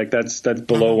dry. Like that's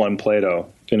below 1 Plato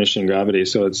finishing gravity.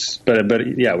 So it's but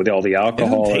with all the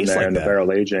alcohol in there and the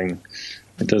barrel aging,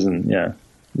 it doesn't. Yeah,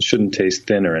 it shouldn't taste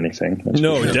thin or anything.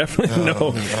 No, definitely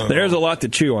no. There's a lot to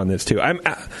chew on this too.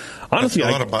 Honestly, a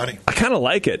lot of body. I kind of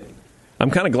like it. I'm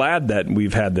kind of glad that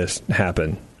we've had this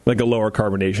happen, like a lower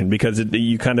carbonation, because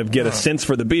you kind of get a sense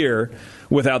for the beer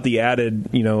without the added,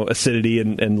 acidity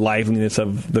and liveliness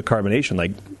of the carbonation.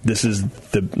 Like this is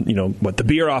the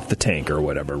beer off the tank or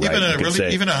whatever, right?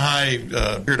 Even a high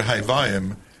beer to high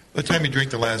volume, by the time you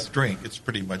drink the last drink, it's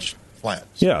pretty much flat.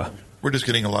 So yeah, we're just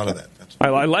getting a lot of that.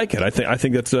 I like it. I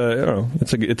think that's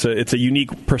it's a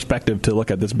unique perspective to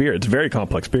look at this beer. It's a very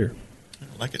complex beer. I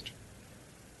like it.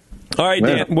 All right,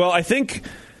 Dan. Well, I think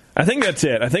I think that's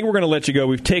it. I think we're going to let you go.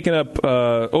 We've taken up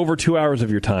over 2 hours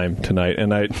of your time tonight,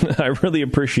 and I really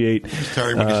appreciate.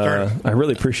 Sorry when you started. I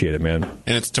really appreciate it, man.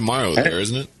 And it's tomorrow there,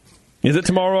 isn't it? Is it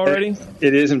tomorrow already?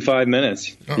 It is in 5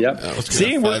 minutes. Yep.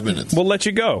 See, 5 minutes. We'll let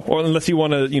you go, or unless you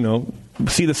want to,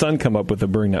 see the sun come up with the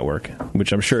Brewing Network,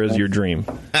 which I'm sure is your dream.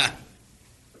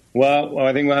 Well,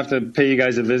 I think we'll have to pay you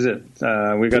guys a visit.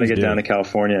 We've got to get down to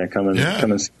California and come and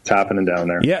see what's happening down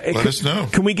there. Yeah, let us know.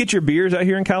 Can we get your beers out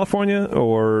here in California,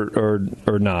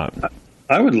 or not?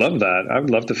 I would love that. I would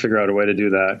love to figure out a way to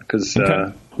do that because,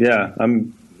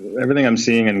 everything I'm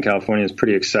seeing in California is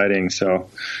pretty exciting. So,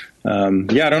 I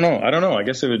don't know. I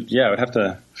guess it would. Yeah, I would have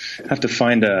to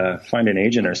find an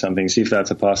agent or something, see if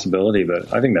that's a possibility.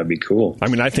 But I think that'd be cool. I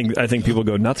mean, I think people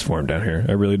go nuts for them down here.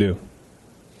 I really do.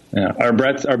 Yeah, are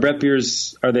Brett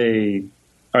beers, are they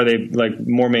like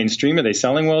more mainstream? Are they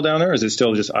selling well down there, or is it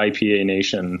still just IPA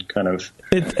Nation kind of?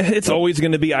 It's always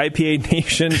going to be IPA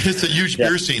Nation. It's a huge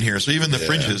beer scene here, so even the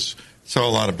fringes sell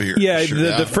a lot of beer. Yeah,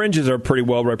 the fringes are pretty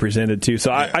well represented too.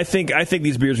 So I think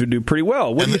these beers would do pretty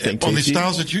well. What do you think? On the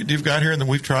styles that you've got here and that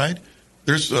we've tried,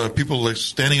 there's people like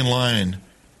standing in line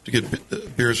to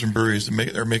get beers from breweries.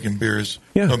 They're making beers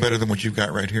no better than what you've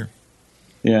got right here.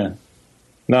 Yeah.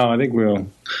 No, I think we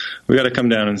got to come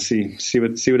down and see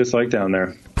what it's like down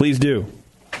there. Please do.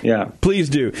 Yeah, please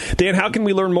do. Dan, how can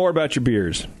we learn more about your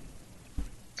beers?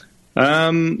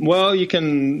 Well, you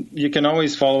can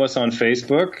always follow us on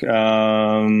Facebook.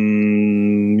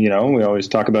 We always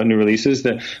talk about new releases.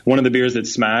 One of the beers that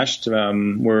smashed,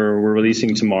 we're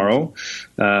releasing tomorrow,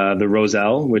 the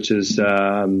Roselle, which is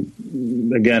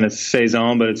again, it's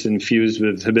saison, but it's infused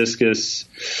with hibiscus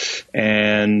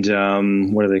and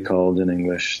what are they called in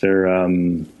English? They're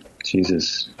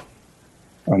Jesus.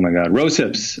 Oh my God, rose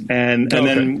hips, and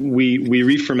then we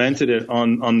re-fermented it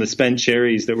on the spent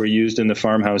cherries that were used in the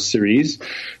farmhouse series.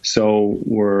 So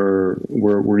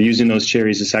we're using those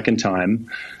cherries a second time,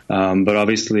 but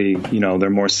obviously they're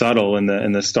more subtle, and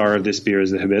the star of this beer is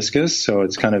the hibiscus. So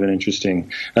it's kind of an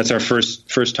interesting. That's our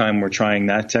first time we're trying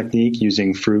that technique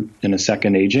using fruit in a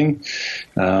second aging.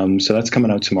 So that's coming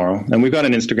out tomorrow, and we've got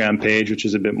an Instagram page which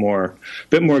is a bit more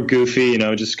goofy,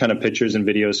 just kind of pictures and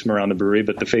videos from around the brewery.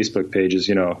 But the Facebook page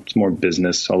is it's more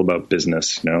business, all about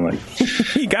business. Like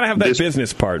you gotta have that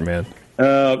business part, man.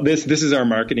 This is our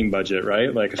marketing budget,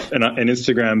 right? Like an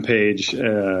Instagram page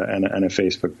and a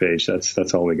Facebook page.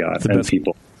 That's all we got. And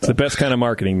people. It's the best kind of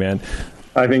marketing, man.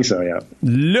 I think so. Yeah.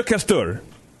 Le Castor.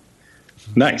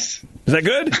 Nice. Is that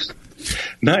good?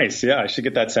 Nice. Yeah, I should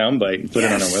get that soundbite and put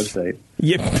it on our website.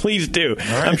 Yeah, please do.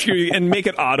 Right. I'm sure and make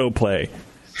it autoplay.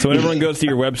 So when everyone goes to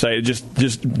your website, just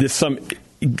this some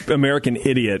American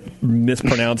idiot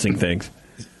mispronouncing things.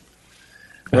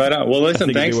 Right on. Well,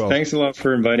 listen, thanks a lot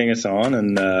for inviting us on,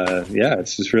 and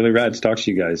it's just really rad to talk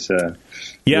to you guys.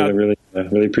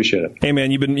 Really appreciate it. Hey,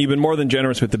 man, you've been more than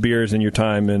generous with the beers and your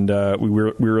time, and we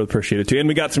really appreciate it too. And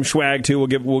we got some swag too.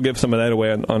 We'll give some of that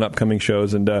away on upcoming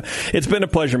shows, and it's been a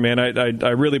pleasure, man. I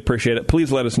really appreciate it.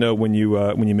 Please let us know when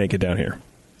you make it down here.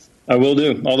 I will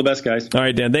do. All the best, guys. All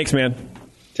right, Dan. Thanks, man.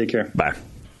 Take care. Bye.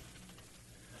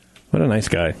 What a nice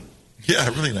guy. Yeah,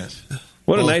 really nice.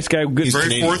 What a nice guy. Good, he's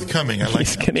very forthcoming. I like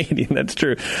He's Canadian. That's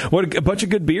true. What a bunch of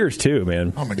good beers, too,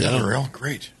 man. Oh, my God. They were all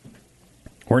great.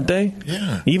 Weren't they?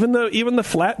 Yeah. Even the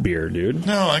flat beer, dude.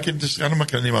 No, I'm not going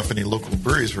to name off any local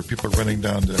breweries where people are running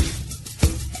down to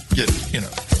get,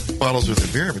 bottles of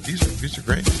their beer, but these are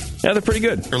great. Yeah, they're pretty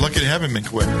good. They're lucky to have them in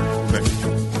Quebec.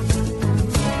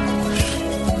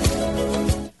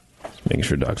 Making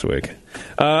sure Doc's awake.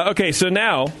 Okay, so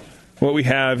now what we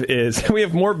have is we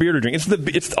have more beer to drink. It's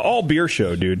the all beer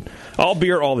show, dude. All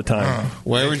beer all the time.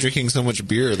 Why are we drinking so much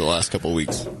beer the last couple of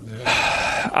weeks?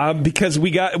 Because we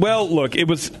got look,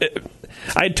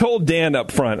 I told Dan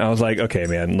up front, I was like, okay,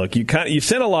 man, look, you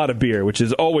sent a lot of beer, which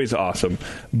is always awesome,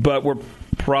 but we're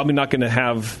probably not going to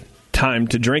have time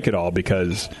to drink it all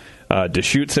because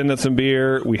Deschutes sent us some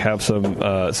beer. We have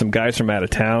some guys from out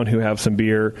of town who have some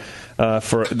beer.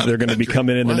 They're going to be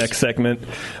coming in the next segment.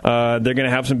 They're going to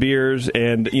have some beers,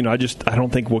 and I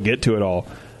don't think we'll get to it all.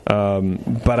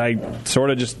 But I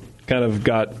sort of just kind of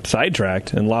got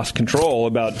sidetracked and lost control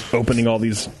about opening all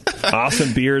these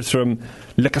awesome beers from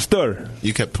Le Castor.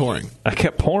 You kept pouring. I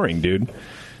kept pouring, dude.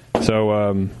 So,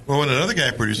 well, when another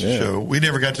guy produced the show, we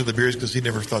never got to the beers because he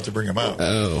never thought to bring them out.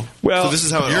 Oh, well, so this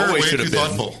is how it always should have been.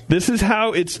 Thoughtful. This is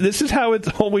how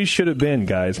it always should have been,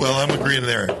 guys. Well, I'm agreeing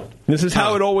there. This is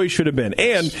how it always should have been.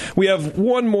 And we have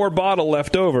one more bottle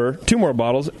left over, 2 more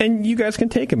bottles, and you guys can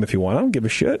take them if you want. I don't give a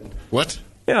shit. What?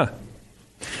 Yeah.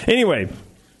 Anyway.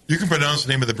 You can pronounce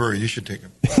the name of the brewery. You should take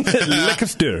them. Le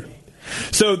Castor.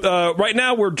 So right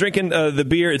now we're drinking the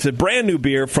beer. It's a brand new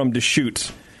beer from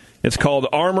Deschutes. It's called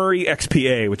Armory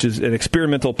XPA, which is an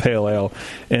experimental pale ale.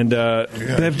 And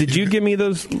Bev, did you give me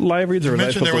those live reads, or was I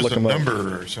supposed to look them up? There was a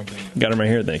number or something. Got them right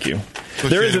here. Thank you.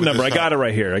 There is a number. I got it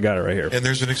right here. And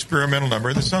there's an experimental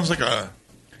number. This sounds like a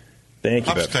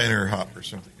Hopsteiner hop or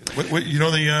something. What you know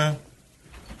the?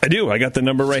 I do. I got the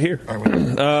number right here.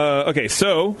 Okay,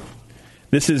 so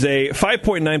this is a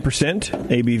 5.9%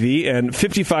 ABV and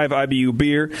 55 IBU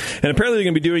beer, and apparently they're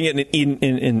going to be doing it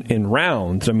in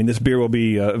rounds. I mean, this beer will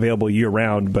be available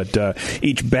year-round, but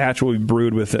each batch will be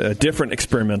brewed with a different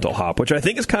experimental hop, which I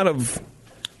think is kind of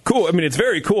cool. I mean, it's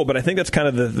very cool, but I think that's kind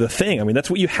of the thing. I mean, that's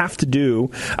what you have to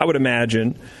do, I would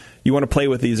imagine. You want to play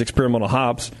with these experimental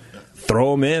hops,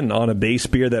 throw them in on a base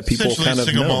beer that people kind of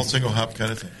single know. malt, single hop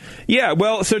kind of thing. Yeah,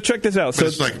 well, so check this out. But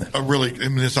it's like a really, I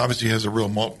mean, this obviously has a real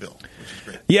malt bill.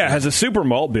 Yeah, it has a super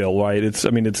malt bill, right? It's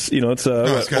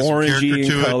orangey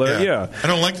in color. Yeah. I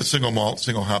don't like the single malt,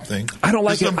 single hop thing. I don't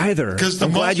like it either. Because the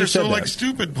I'm glad malts you are said so that.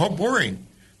 stupid, boring.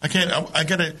 I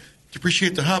got to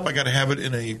appreciate the hop. I got to have it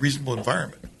in a reasonable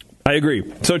environment. I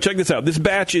agree. So check this out. This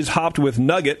batch is hopped with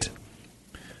Nugget,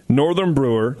 Northern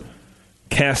Brewer,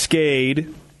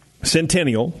 Cascade,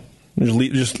 Centennial.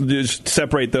 Just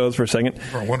separate those for a second.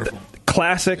 Oh, wonderful.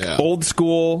 Classic, old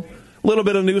school. A little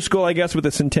bit of new school, I guess, with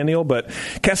the Centennial, but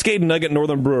Cascade, Nugget,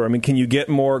 Northern Brewer. I mean, can you get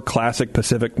more classic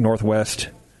Pacific Northwest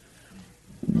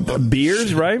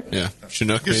beers, right? Yeah.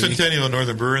 Chinook, Get Centennial and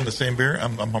Northern Brewer in the same beer.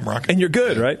 I'm rocking. And you're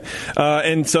good, right?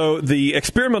 And so the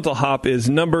experimental hop is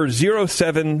number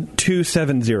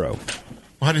 07270. Well,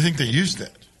 how do you think they used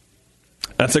that?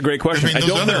 That's a great question. I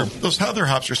mean, those other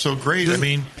hops are so great. I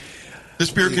mean,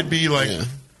 this beer could be like...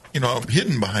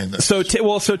 hidden behind this. So,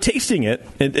 tasting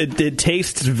it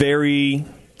tastes very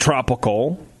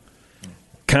tropical,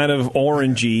 kind of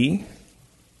orangey,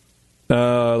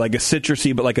 like a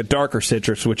citrusy, but like a darker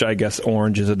citrus, which I guess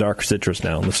orange is a dark citrus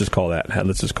now. Let's just call that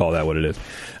what it is.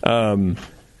 And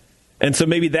so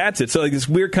maybe that's it. So like this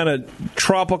weird kind of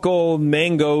tropical,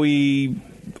 mango-y,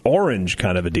 orange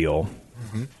kind of a deal.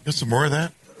 Mm-hmm. Get some more of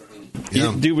that?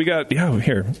 Yeah. Dude, we got... Yeah,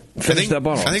 here. Finish that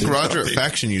bottle. I think Roger at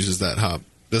Faction uses that hop.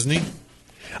 Doesn't he?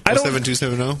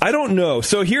 7270? I don't know.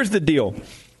 So here's the deal.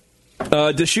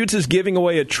 Deschutes is giving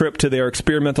away a trip to their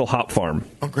experimental hop farm.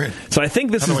 Oh, great. So I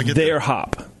think this is their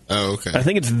hop. Oh, okay. I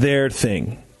think it's their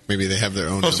thing. Maybe they have their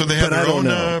own. Oh, so they have their own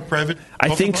private?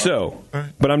 I think so,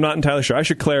 but I'm not entirely sure. I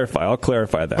should clarify. I'll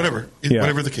clarify that. Whatever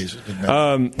the case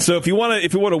is. So if you want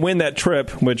to win that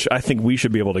trip, which I think we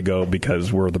should be able to go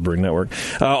because we're the Brewing Network,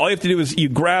 all you have to do is you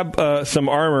grab some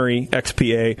Armory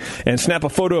XPA and snap a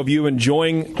photo of you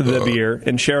enjoying the beer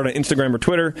and share it on Instagram or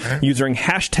Twitter using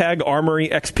hashtag Armory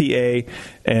XPA,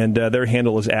 and their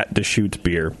handle is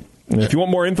 @DeschutesBeer. And if you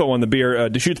want more info on the beer,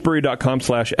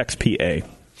 DeschutesBrewery.com/XPA.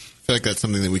 I feel like that's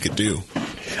something that we could do.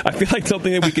 I feel like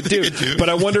something that we could do, but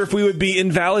I wonder if we would be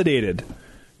invalidated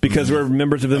because we're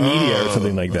members of the media or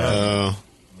something like that.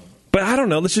 But I don't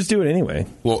know. Let's just do it anyway.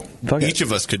 Well, each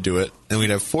of us could do it, and we'd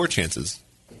have 4 chances.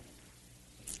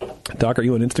 Doc, are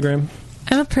you on Instagram?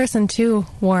 I'm a person too,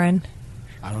 Warren.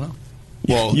 I don't know.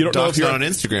 Well, you don't Doc's know if not on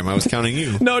Instagram. I was counting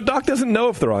you. No, Doc doesn't know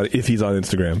if he's on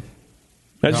Instagram.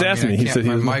 I just asked him. He said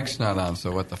my mic's not on,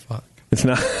 so what the fuck? It's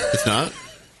not. It's not?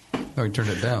 No, he turned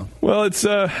it down. Well, it's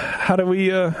how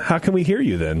can we hear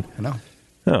you then? I know.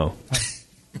 Oh.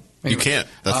 You can't.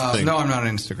 That's the thing. No, I'm not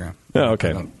on Instagram. Oh,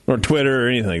 okay. Or Twitter or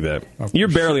anything like that. You're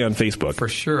barely on Facebook. For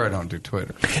sure I don't do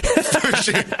Twitter. For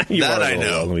sure. That I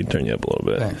know. Let me turn you up a little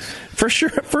bit. Thanks.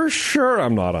 For sure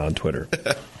I'm not on Twitter.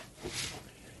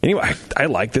 Anyway, I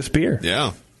like this beer.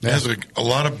 Yeah. It has a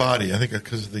lot of body, I think,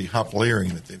 because of the hop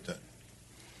layering that they've done.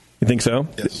 You think so?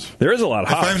 Yes. There is a lot of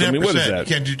hops. 5.5%. I mean, what is that?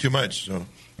 You can't do too much, so...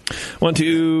 1,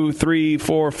 2, 3,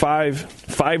 4,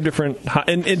 5 different,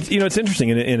 and it's interesting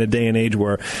in a day and age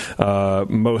where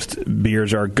most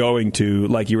beers are going to,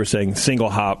 like you were saying, single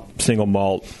hop, single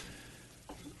malt.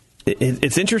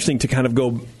 It's interesting to kind of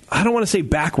go. I don't want to say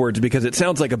backwards because it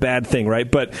sounds like a bad thing, right?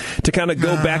 But to kind of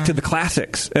go back to the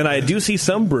classics, and I do see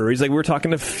some breweries like we were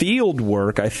talking to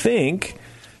Fieldwork, I think.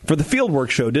 For the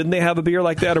Fieldwork show, didn't they have a beer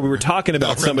like that? Or we were talking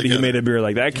about somebody who made a beer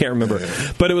like that. I can't remember.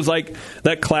 But it was like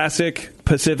that classic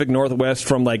Pacific Northwest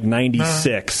from like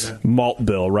 96 malt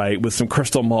bill, right? With some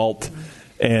crystal malt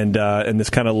and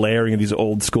this kind of layering of these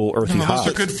old school earthy hops.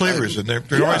 Those are good flavors, and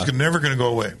they're always never going to go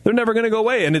away. They're never going to go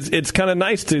away. And it's kind of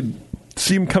nice to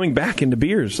see them coming back into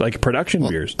beers, like production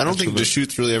beers. I don't think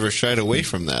Deschutes really ever shied away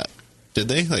from that. Did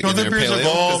they? Like no, in their beers pale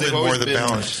evolved ale? and more the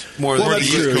balance. More well, the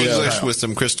East true, Coast English with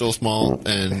some crystal malt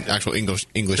and actual English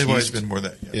They've yeast. always been more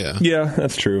that. Yeah. Yeah,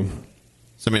 that's true.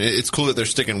 So I mean, it's cool that they're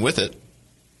sticking with it,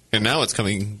 and now it's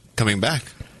coming coming back.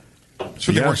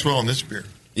 So it works well in this beer.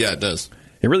 Yeah, it does.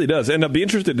 It really does. And I'll be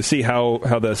interested to see how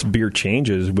this beer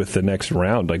changes with the next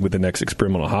round, like with the next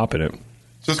experimental hop in it.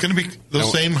 So it's going to be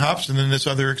those same hops and then this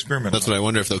other experimental. That's what I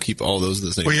wonder if they'll keep all those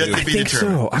the same. Well, yeah, I think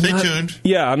so. Stay tuned.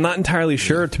 Yeah, I'm not entirely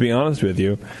sure, to be honest with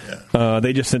you.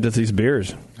 They just sent us these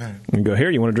beers. Right. And go, here,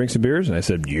 you want to drink some beers? And I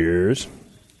said, yes.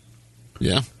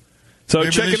 Yeah. So Maybe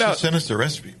check they it out. should send us the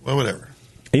recipe. Well, whatever.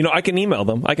 I can email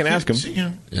them. I can ask them.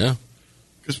 Yeah.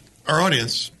 Because our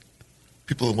audience,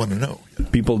 people want to know.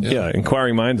 People,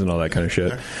 inquiring minds and all that kind of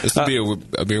shit. This would be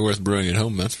a beer worth brewing at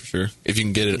home, that's for sure. If you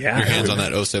can get your hands on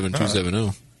that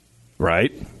 07270.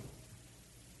 Right.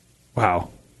 Wow.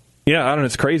 Yeah, I don't know.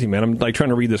 It's crazy, man. I'm like trying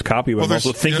to read this copy, but I'm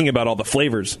also thinking about all the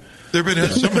flavors. There have been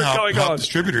some hop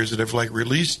distributors that have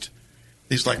released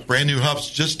these brand new hops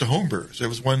just to home brewers. There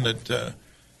was one that I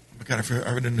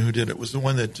don't know who did it. It was the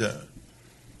one that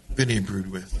Vinny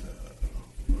brewed with.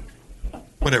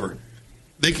 Whatever.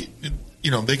 They could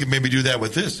maybe do that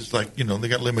with this. It's they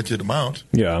got limited amount.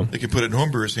 Yeah. They can put it in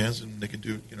home brewers' hands and they can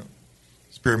do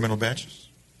experimental batches.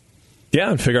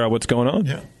 Yeah, and figure out what's going on.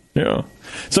 Yeah.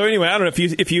 So anyway, I don't know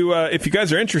if you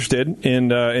guys are interested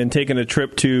in taking a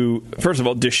trip to, first of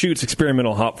all, Deschutes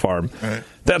Experimental Hop Farm. Right.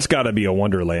 That's got to be a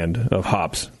wonderland of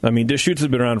hops. I mean, Deschutes has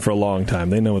been around for a long time.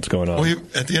 They know what's going on. Well,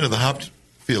 at the end of the hop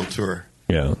field tour,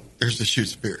 there's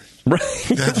Deschutes beer. Right.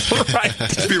 Right.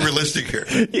 Let's be realistic here.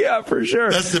 Yeah, for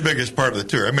sure. That's the biggest part of the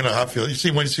tour. I'm in a hop field. You've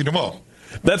seen them all.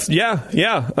 That's Armory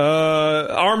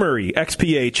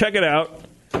XPA. Check it out.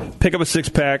 Pick up a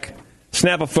 6-pack.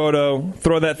 Snap a photo,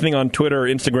 throw that thing on Twitter or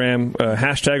Instagram,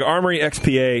 hashtag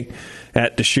ArmoryXPA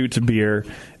at Deschutes Beer.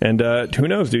 And who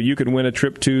knows, dude, you could win a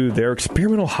trip to their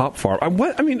experimental hop farm.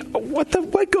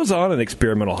 What goes on in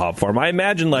experimental hop farm? I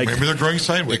imagine maybe they're growing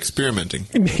sideways. Experimenting.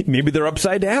 Maybe they're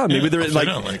upside down. Maybe they're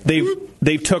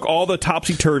they took all the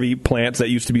topsy-turvy plants that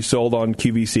used to be sold on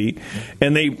QVC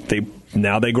and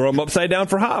now they grow them upside down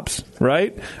for hops,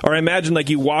 right? Or I imagine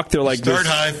you walk through start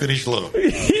high, finish low.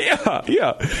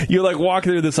 Yeah. You walk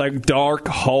through this dark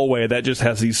hallway that just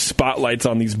has these spotlights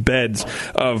on these beds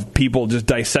of people just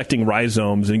dissecting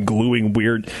rhizomes and gluing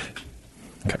weird.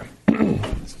 Okay.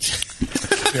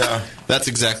 Yeah, that's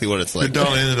exactly what it's like. You're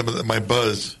down into my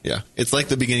buzz. Yeah, it's like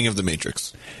the beginning of The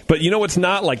Matrix. But you know what's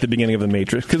not like the beginning of The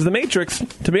Matrix? Because The Matrix,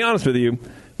 to be honest with you,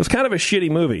 was kind of a shitty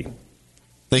movie.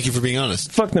 Thank you for being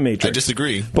honest. Fuck The Matrix. I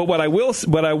disagree. But what I will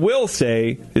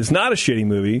say is not a shitty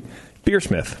movie.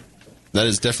 Beersmith. That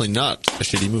is definitely not a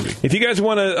shitty movie. If you guys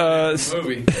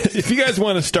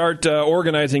want to start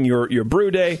organizing your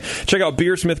brew day, check out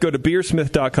Beersmith. Go to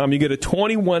beersmith.com. You get a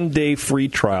 21-day free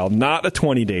trial, not a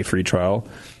 20-day free trial.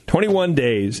 21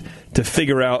 days to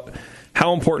figure out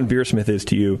how important Beersmith is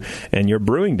to you and your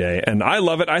brewing day. And I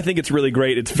love it. I think it's really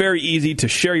great. It's very easy to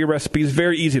share your recipes,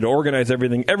 very easy to organize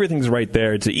everything. Everything's right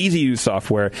there. It's an easy-to-use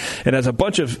software. It has a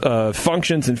bunch of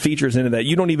functions and features in it that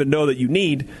you don't even know that you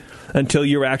need until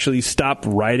you actually stop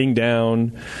writing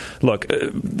down. Look,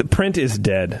 the print is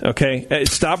dead, okay?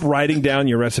 Stop writing down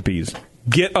your recipes.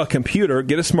 Get a computer.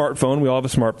 Get a smartphone. We all have a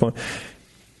smartphone.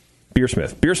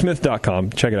 Beersmith.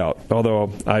 Beersmith.com. Check it out.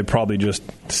 Although I probably just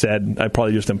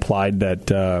implied that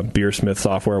Beersmith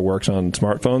software works on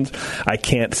smartphones. I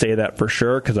can't say that for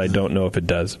sure because I don't know if it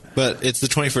does. But it's the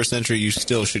 21st century. You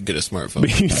still should get a smartphone.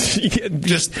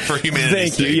 Just for humanity's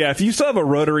Thank you. sake. Yeah, if you still have a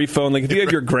rotary phone, if you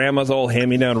have your grandma's old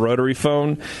hand-me-down rotary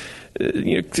phone,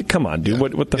 come on, dude.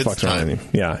 What the fuck's wrong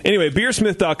with you? Yeah. Anyway,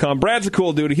 beersmith.com. Brad's a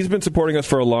cool dude. He's been supporting us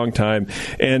for a long time.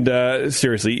 And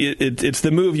seriously, it's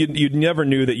the move you never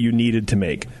knew that you needed to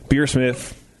make.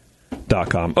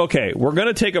 Beersmith.com. Okay, we're going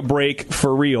to take a break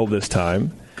for real this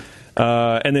time.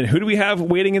 And then who do we have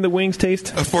waiting in the wings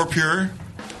taste? For Pure.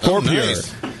 For Pure.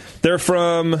 Nice. They're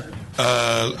from...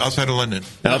 outside of London.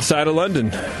 Outside of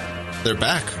London. They're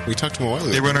back. We talked to them a while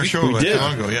ago. They run our show did.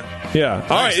 long ago, yeah. Yeah.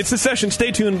 All right, it's the session.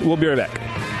 Stay tuned. We'll be right back.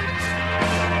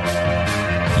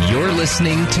 You're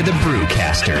listening to the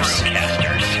Brewcasters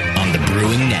on the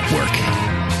Brewing Network.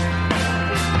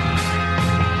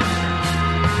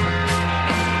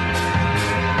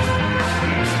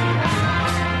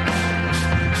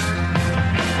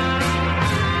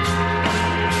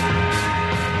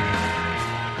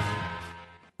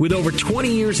 With over 20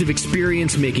 years of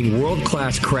experience making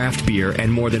world-class craft beer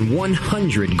and more than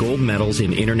 100 gold medals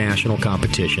in international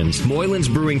competitions, Moylan's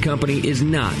Brewing Company is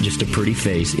not just a pretty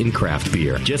face in craft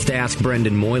beer. Just ask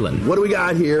Brendan Moylan. What do we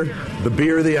got here? The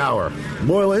beer of the hour.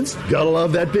 Moylan's, gotta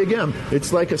love that big M.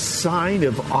 It's like a sign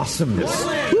of awesomeness.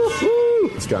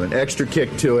 Woo-hoo! It's got an extra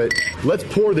kick to it. Let's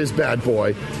pour this bad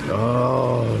boy.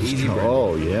 Oh, Easy burn.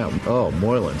 Oh, yeah. Oh,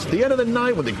 Moylan's. The end of the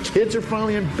night when the kids are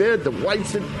finally in bed, the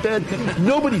wife's in bed,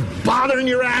 nobody's bothering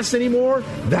your ass anymore.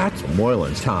 That's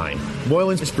Moylan's time.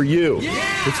 Moylan's is for you.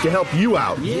 Yeah. It's to help you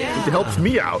out. Yeah. It helps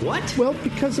me out. What? Well,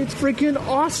 because it's freaking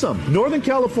awesome. Northern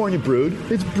California brewed.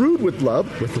 It's brewed with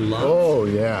love. With love? Oh,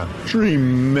 yeah.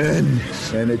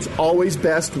 Tremendous. And it's always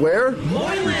best where?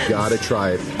 Moylan's. You gotta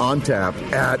try it on tap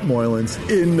at Moylan's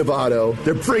in Novato.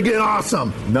 They're friggin'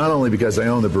 awesome. Not only because I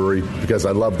own the brewery, because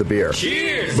I love the beer.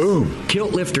 Cheers! Boom.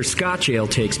 Kilt Lifter Scotch Ale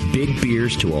takes big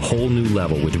beers to a whole new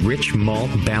level with rich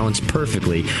malt balanced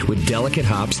perfectly with delicate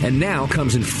hops, and now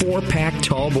comes in 4-pack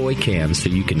tall boy cans so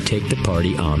you can take the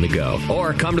party on the go.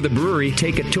 Or come to the brewery,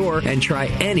 take a tour, and try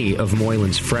any of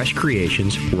Moylan's fresh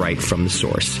creations right from the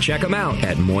source. Check them out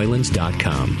at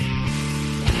moylans.com.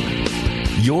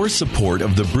 Your support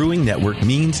of the Brewing Network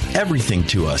means everything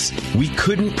to us. We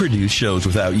couldn't produce shows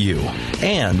without you.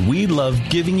 And we love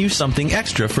giving you something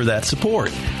extra for that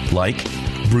support. Like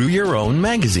Brew Your Own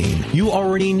magazine. You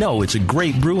already know it's a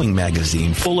great brewing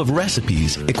magazine full of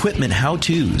recipes, equipment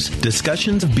how-tos,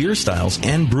 discussions of beer styles,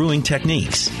 and brewing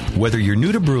techniques. Whether you're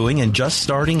new to brewing and just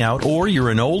starting out or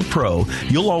you're an old pro,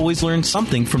 you'll always learn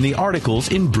something from the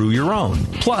articles in Brew Your Own.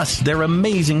 Plus, they're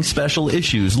amazing special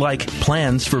issues like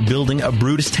plans for building a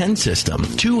Brutus 10 system,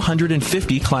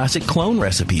 250 classic clone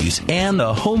recipes, and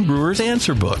the Homebrewer's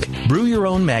Answer Book. Brew Your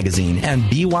Own magazine and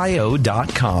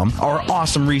BYO.com are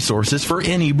awesome resources for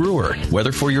any brewer,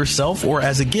 whether for yourself or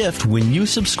as a gift. When you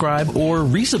subscribe or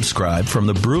resubscribe from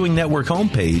the Brewing Network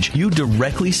homepage, you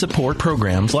directly support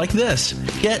programs like this.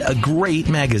 Get a great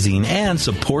magazine and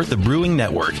support the Brewing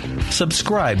Network.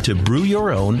 Subscribe to Brew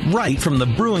Your Own right from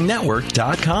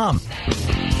thebrewingnetwork.com.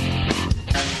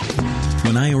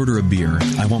 When I order a beer,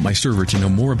 I want my server to know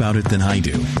more about it than I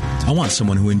do. I want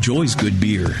someone who enjoys good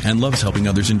beer and loves helping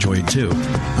others enjoy it too.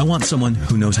 I want someone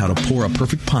who knows how to pour a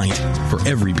perfect pint for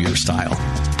every beer style.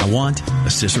 I want a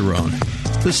Cicerone.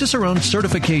 The Cicerone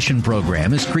Certification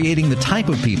Program is creating the type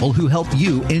of people who help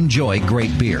you enjoy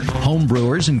great beer. Home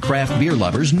brewers and craft beer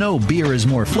lovers know beer is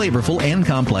more flavorful and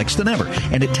complex than ever,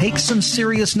 and it takes some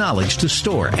serious knowledge to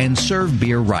store and serve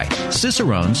beer right.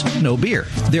 Cicerones know beer.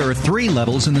 There are 3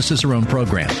 levels in the Cicerone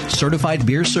program: Certified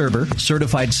Beer Server,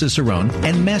 Certified Cicerone,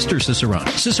 and Master Cicerone.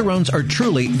 Cicerones are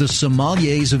truly the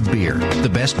sommeliers of beer. The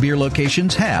best beer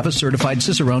locations have a Certified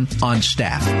Cicerone on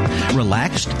staff.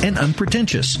 Relaxed and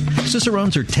unpretentious.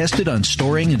 Cicerones are tested on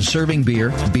storing and serving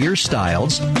beer, beer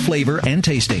styles, flavor and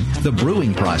tasting, the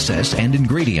brewing process and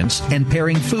ingredients, and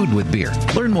pairing food with beer.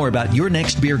 Learn more about your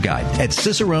next beer guide at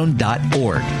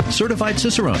cicerone.org. Certified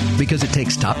Cicerone, because it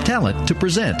takes top talent to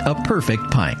present a perfect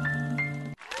pint.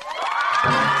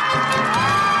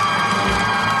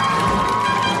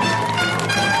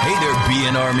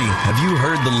 BN Army, have you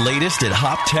heard the latest at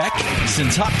Hop Tech?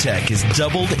 Since Hop Tech has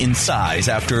doubled in size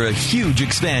after a huge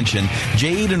expansion,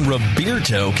 Jade and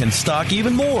Roberto can stock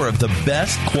even more of the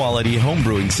best quality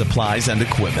homebrewing supplies and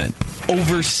equipment.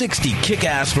 Over 60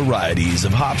 kick-ass varieties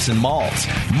of hops and malts,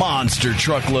 monster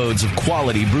truckloads of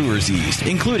quality brewer's yeast,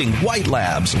 including White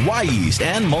Labs, Y-yeast,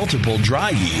 and multiple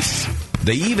dry yeasts.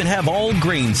 They even have all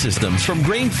grain systems from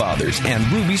Grainfathers and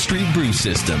Ruby Street Brew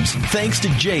Systems, thanks to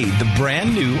Jade, the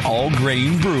brand new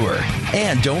all-grain brewer.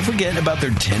 And don't forget about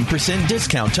their 10%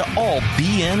 discount to all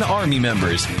BN Army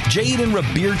members. Jade and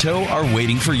Roberto are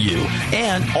waiting for you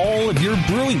and all of your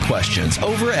brewing questions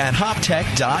over at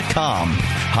hoptech.com.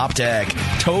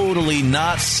 Hoptech, totally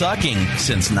not sucking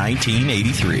since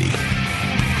 1983.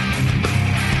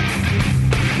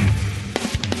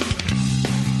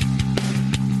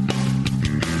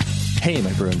 Hey,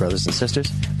 my brewing brothers and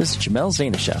sisters. This is Jamel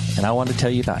Zanishev, and I want to tell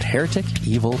you about Heretic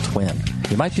Evil Twin.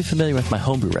 You might be familiar with my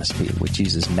homebrew recipe, which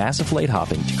uses massive late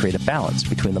hopping to create a balance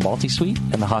between the malty sweet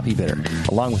and the hoppy bitter,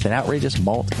 along with an outrageous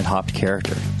malt and hop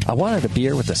character. I wanted a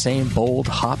beer with the same bold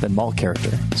hop and malt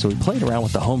character, so we played around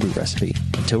with the homebrew recipe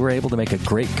until we were able to make a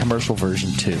great commercial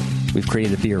version too. We've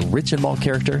created a beer rich in malt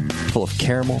character, full of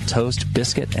caramel, toast,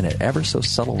 biscuit, and an ever so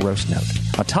subtle roast note.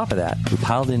 On top of that, we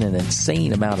piled in an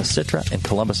insane amount of Citra and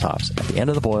Columbus hops at the end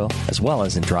of the boil, as well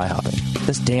as in dry hopping.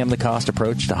 This damn-the-cost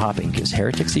approach to hopping gives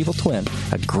Heretic's Evil Twin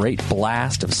a great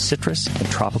blast of citrus and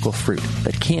tropical fruit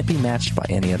that can't be matched by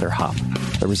any other hop.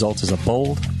 The result is a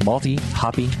bold, malty,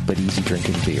 hoppy, but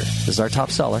easy-drinking beer. This is our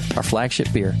top seller, our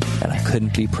flagship beer, and I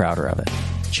couldn't be prouder of it.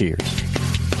 Cheers.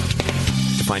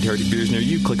 To find Heretic beers near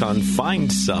you, click on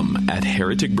Find Some at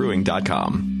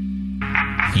hereticbrewing.com.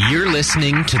 You're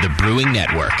listening to the Brewing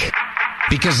Network.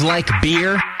 Because like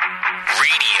beer,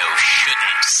 radio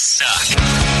shouldn't suck.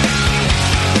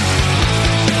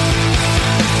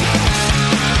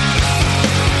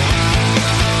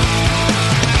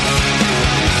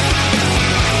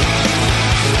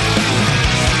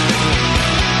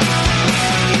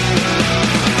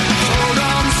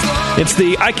 It's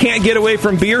the I Can't Get Away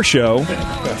from Beer show.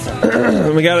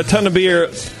 We got a ton of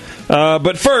beer.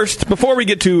 But first, before we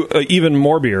get to even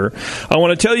more beer, I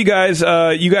want to tell you guys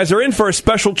are in for a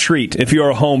special treat if you're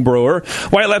a home brewer.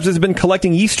 White Labs has been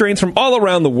collecting yeast strains from all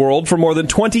around the world for more than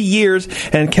 20 years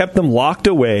and kept them locked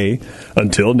away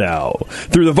until now.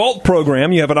 Through the Vault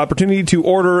program, you have an opportunity to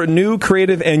order new,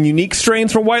 creative, and unique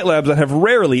strains from White Labs that have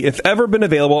rarely, if ever, been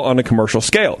available on a commercial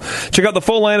scale. Check out the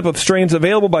full lineup of strains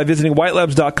available by visiting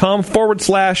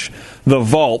whitelabs.com/the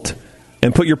Vault.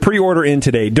 And put your pre-order in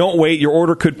today. Don't wait. Your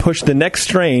order could push the next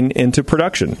strain into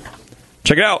production.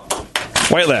 Check it out.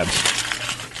 White Labs.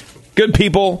 Good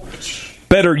people,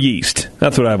 better yeast.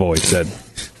 That's what I've always said.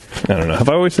 I don't know. Have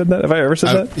I always said that? Have I ever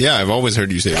said that? Yeah, I've always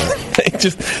heard you say that.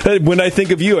 Just when I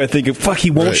think of you, I think of, fuck,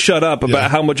 he won't shut up about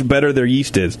how much better their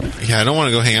yeast is. Yeah, I don't want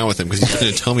to go hang out with him because he's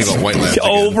going to tell me about White Labs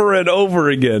over and over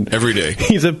again. Every day.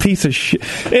 He's a piece of shit.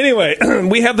 Anyway,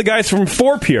 we have the guys from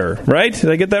 4Pure, right? Did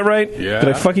I get that right? Yeah. Did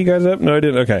I fuck you guys up? No, I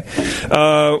didn't.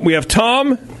 Okay. We have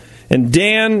Tom, and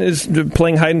Dan is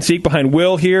playing hide and seek behind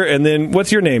Will here. And then,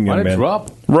 what's your name, young man? My name's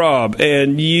Rob. Rob,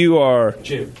 and you are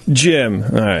Jim.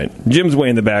 All right, Jim's way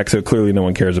in the back, so clearly no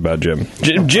one cares about Jim.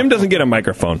 Jim doesn't get a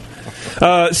microphone.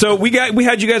 So we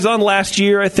had you guys on last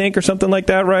year, I think, or something like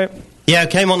that, right? Yeah, I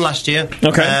came on last year.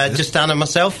 Okay, just Dan and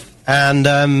myself,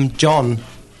 and John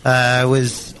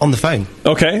was on the phone.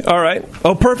 Okay, all right.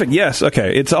 Oh, perfect. Yes.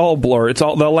 Okay, it's all blur. It's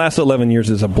all the last 11 years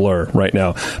is a blur right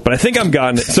now. But I think I'm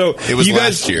gotten it. So it was you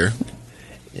guys, last year.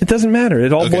 It doesn't matter.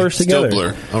 It all blurs together.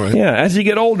 Still blur. All right. Yeah, as you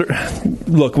get older.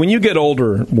 Look, when you get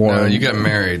older, Warren, you get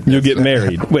married. You get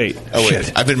married. Wait. Oh, wait.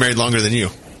 Shit. I've been married longer than you.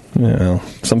 Yeah.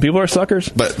 Some people are suckers.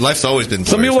 But life's always been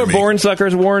blurry. Some people are me. born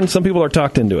suckers, Warren. Some people are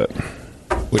talked into it.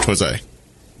 Which was I?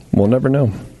 We'll never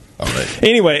know. All right.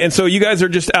 Anyway, and so you guys are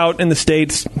just out in the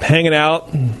States hanging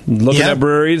out, looking at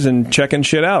breweries and checking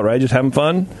shit out, right? Just having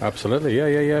fun? Absolutely.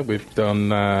 Yeah. We've done,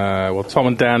 Tom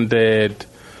and Dan did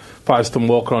Firestone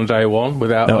Walker on day one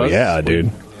without us. Oh, yeah, dude.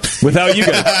 Without you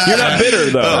guys. You're not bitter,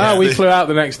 though. We flew out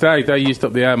the next day. They used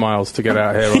up the air miles to get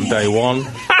out here on day one.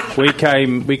 We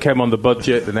came on the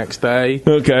budget the next day.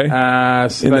 Okay.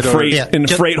 So in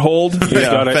the freight hold?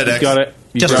 Yeah. Got it.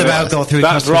 Just about got through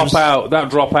that customs.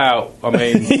 drop out. I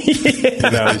mean,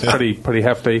 it's pretty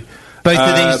hefty. Both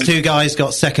of these two guys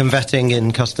got second vetting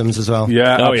in customs as well.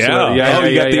 Yeah. Oh, absolutely. yeah.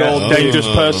 You got the old dangerous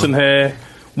person here,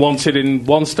 wanted in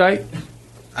one state.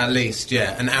 At least,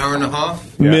 an hour and a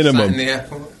half minimum in the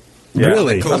airport. Yeah.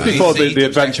 Really? That's before the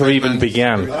adventure even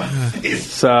began.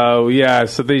 So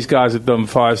these guys have done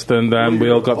Firestone, then we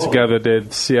all got together,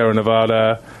 did Sierra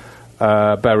Nevada,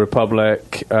 Bear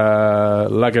Republic,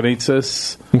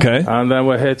 Lagunitas. Okay. And then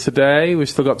we're here today. We've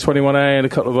still got 21A and a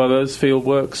couple of others,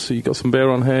 Fieldworks, so you got some beer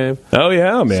on here. Oh,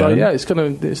 yeah, man. So, it's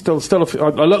still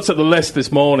I looked at the list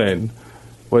this morning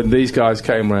when these guys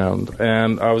came round,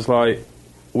 and I was like,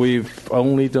 we've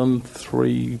only done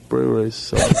 3 breweries,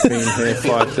 so I've been here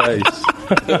 5 days.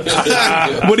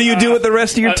 What do you do with the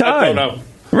rest of your time? I don't know.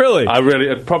 Really?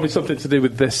 Probably something to do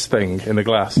with this thing in the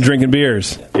glass. Drinking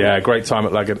beers. Yeah, great time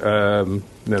at nearly did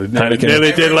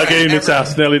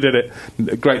Lagunitas. Nearly did it.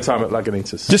 Great time at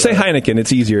Lagunitas. Just say Heineken.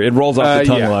 It's easier. It rolls off the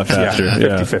tongue a lot faster.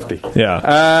 50-50.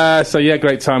 Yeah.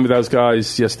 Great time with those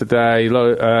guys yesterday.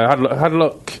 Had a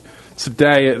look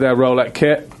today at their Roulette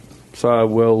kit. So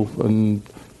Will and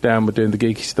Dan were doing the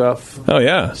geeky stuff. Oh,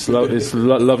 yeah. It's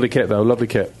lovely kit, though. Lovely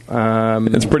kit.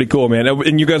 It's pretty cool, man.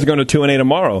 And you guys are going to 2&A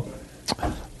tomorrow.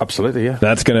 Absolutely, yeah.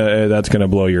 That's gonna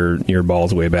blow your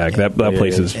balls way back. That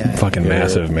place is fucking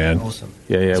massive, man. Awesome.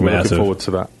 We're looking forward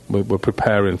to that. We're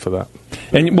preparing for that.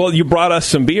 And you brought us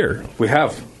some beer. We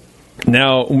have.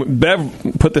 Now,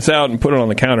 Bev put this out and put it on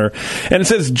the counter, and it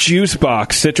says Juice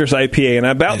Box Citrus IPA, and I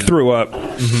about threw up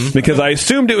because I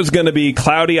assumed it was going to be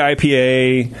Cloudy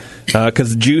IPA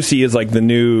because juicy is like the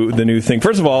new thing.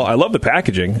 First of all, I love the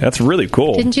packaging. That's really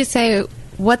cool. Didn't you say,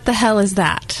 what the hell is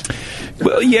that?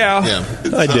 Well, yeah.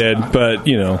 I did, but, what are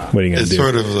you going to do? It's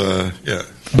sort of,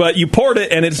 But you poured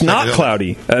it, and it's not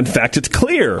cloudy. In fact, it's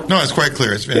clear. No, it's quite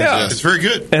clear. It's very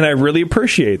good. And I really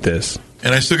appreciate this.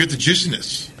 And I still get the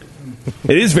juiciness.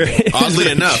 It is very... Oddly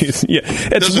enough. It's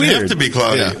doesn't weird. have to be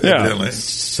cloudy. Yeah.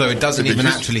 So it doesn't even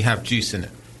actually have juice in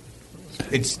it.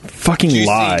 It's fucking juicy.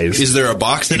 Lies. Is there a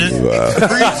box in it?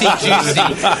 Fruity, juicy.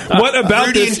 What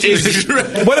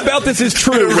about this is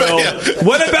true, Will?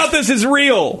 What about this is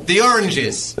real? The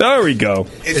oranges. There we go.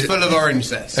 It's full of orange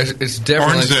zest. It's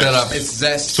definitely Orange set up. It's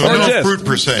zest. So no fruit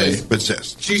per se, but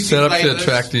zest. Juicy Set up to flavors,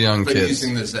 attract the young but kids.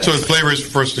 using the zest. So the flavor is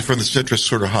first from the citrus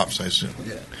sort of hops, I assume.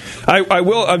 Yeah. I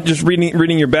will. I'm just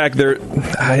reading your back there,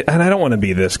 and I don't want to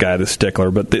be this guy, the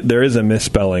stickler, but there is a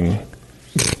misspelling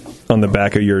on the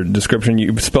back of your description.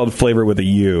 You spelled flavor with a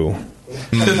U.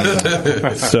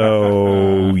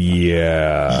 So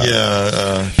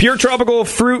pure tropical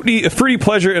fruity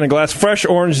pleasure in a glass, fresh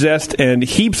orange zest, and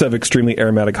heaps of extremely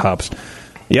aromatic hops.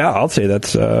 Yeah, I'll say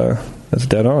that's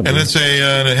dead on. And it's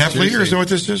a half liter. Is that what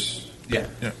this is? Yeah.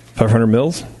 500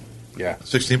 mils. Yeah,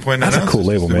 16.9. That's a cool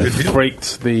label, man.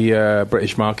 Freaked the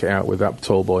British market out with that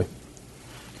tall boy.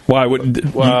 Why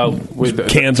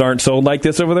cans aren't sold like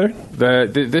this over there?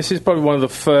 This is probably one of the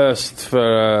first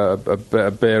for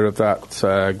a beer of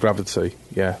that gravity.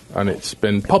 Yeah, and it's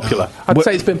been popular. I'd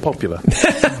say it's been popular.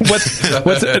 What's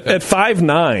at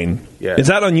 5.9? Yeah, is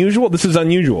that unusual? This is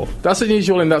unusual. That's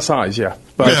unusual in that size. Yeah,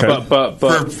 but for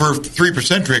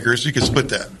 3% drinkers, you can split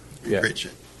that. Yeah, great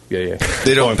shit. Yeah.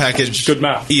 They don't package good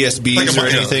math. ESBs or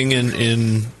anything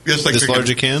in this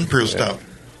larger can. Imperial Stout.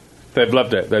 They've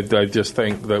loved it. They just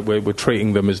think that we're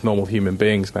treating them as normal human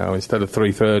beings now. Instead of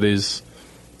 330s,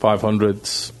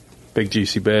 500s, big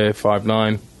juicy beer,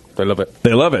 5.9. They love it.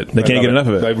 They love it. They can't get enough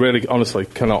of it. They really, honestly,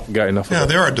 cannot get enough of it. Yeah,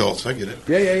 they're adults. I get it.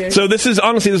 Yeah. So this is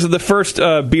the first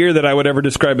beer that I would ever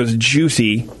describe as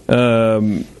juicy. What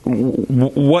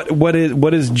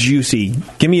is juicy?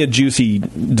 Give me a juicy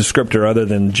descriptor other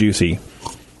than juicy.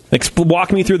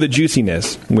 Walk me through the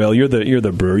juiciness. Well, you're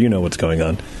the brewer. You know what's going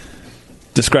on.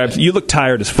 Describe. You look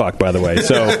tired as fuck, by the way,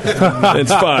 so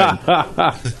it's fine.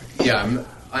 Yeah,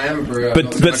 I am a brewer.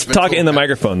 But talk in the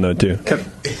microphone though too.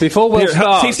 Before Will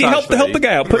starts, help the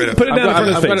guy out. Put it down in front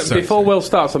of his face. Before Will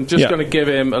starts, I'm just going to give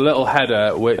him a little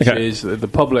header, which is the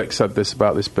public said this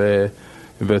about this beer,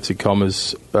 inverted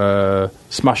commas,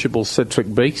 smashable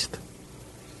citric beast.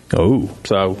 Oh,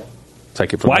 so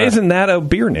take it from Why there. isn't that a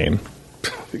beer name?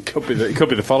 It could be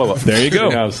the follow-up. There you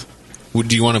go.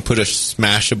 Do you want to put a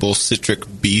smashable citric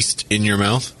beast in your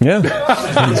mouth? Yeah,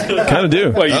 kind of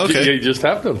do. Well, you just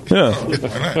have to. Yeah.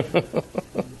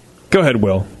 Go ahead,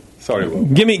 Will. Sorry, Will.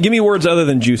 Give me words other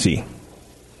than juicy.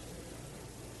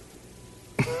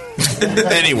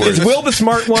 Any words. Is Will the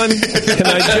smart one? Can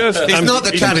I just? He's not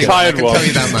the chatty one. I can tell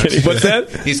you that much. What's that?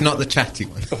 He's not the chatty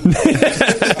one.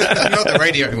 Not the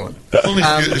radio one.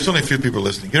 There's only a few people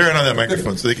listening. Get right on that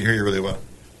microphone so they can hear you really well.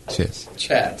 Cheers.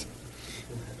 Chat.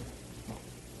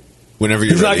 Whenever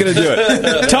you're He's ready. not going to do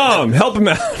it. Tom, help him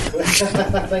out.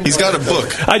 He's got a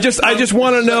book. I just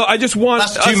want to know.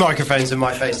 That's two microphones in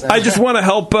my face now. I just want to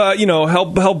help.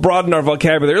 Help broaden our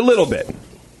vocabulary a little bit.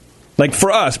 Like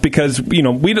for us, because we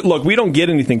don't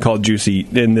get anything called juicy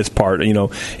in this part.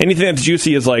 Anything that's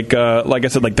juicy is like I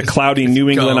said, like the cloudy New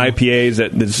England IPAs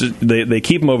that they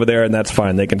keep them over there, and that's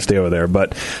fine. They can stay over there.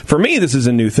 But for me, this is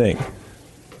a new thing.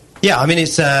 Yeah, I mean,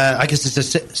 it's I guess it's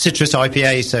a citrus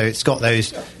IPA, so it's got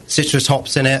those citrus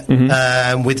hops in it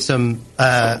with some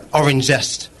orange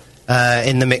zest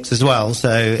in the mix as well.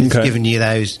 So it's giving you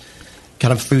those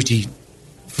kind of fruity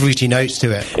notes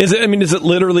to it. Is it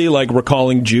literally like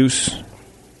recalling juice?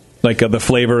 Like the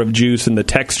flavor of juice and the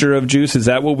texture of juice? Is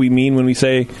that what we mean when we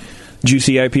say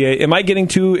juicy IPA? Am I getting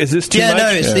is this too much?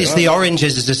 No, it's the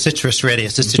oranges is the citrus, really.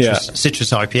 It's the citrus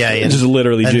IPA. It's just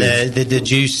literally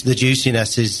juice. The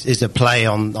juiciness is a play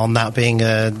on that being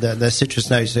the citrus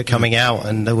notes that are coming out,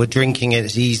 and we're drinking it.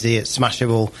 It's easy, it's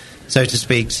smashable, so to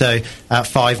speak. So at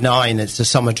 5.9, it's a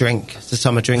summer drink. It's a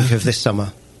summer drink of this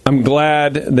summer. I'm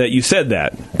glad that you said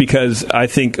that, because I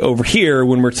think over here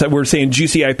when we're saying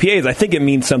juicy IPAs, I think it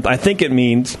means something. I think it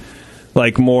means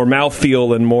like more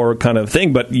mouthfeel and more kind of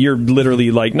thing, but you're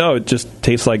literally like, no, it just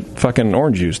tastes like fucking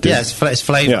orange juice, dude. Yeah, it's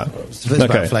flavour. Yeah. It's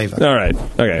about flavour. All right.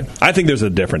 Okay. I think there's a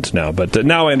difference now, but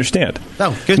now I understand.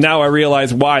 Oh, good. Now I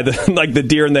realize why the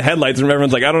deer in the headlights, and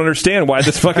everyone's like, I don't understand why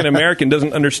this fucking American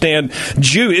doesn't understand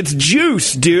juice. It's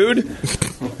juice, dude.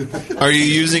 Are you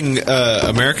using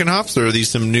American hops, or are these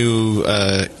some new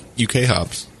UK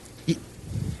hops?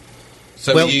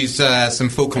 So we use some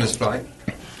Falconer's Flight.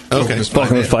 Falconer's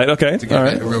Flight, okay. To get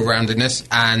a bit of real roundedness,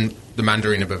 and the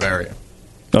Mandarina Bavaria.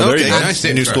 Oh, there you go. Nice.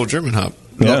 New school German hop.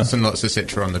 Lots and lots of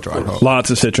Citra on the dry hop.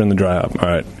 Lots of Citra on the dry hop. All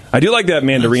right. I do like that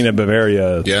Mandarina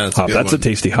Bavaria hop. That's a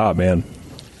tasty hop, man.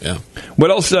 Yeah. What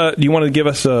else? Do you want to give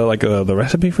us the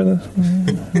recipe for this?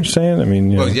 I'm just saying. I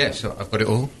mean, well, yeah, sure. I've got it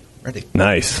all ready.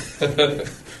 Nice.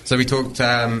 So we talked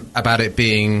about it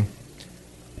being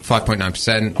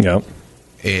 5.9%. Yeah.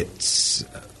 It's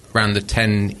around the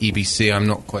 10 EBC. I'm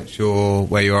not quite sure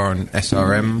where you are on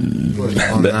SRM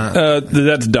on that.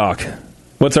 That's Doc.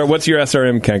 What's your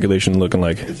SRM calculation looking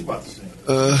like? It's about the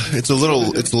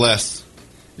same. It's less.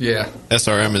 Yeah.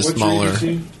 SRM is smaller.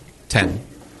 10.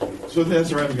 So the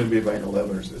SRM is going to be about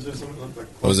 11, or is there something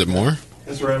like? Was it more?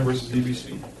 SRM versus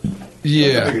EBC.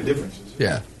 Yeah. That's a bigger difference.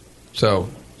 Yeah. So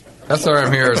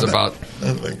SRM here is about.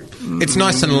 It's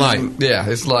nice and light. Yeah,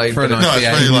 it's light. For a nice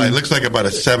it's really light. It looks like about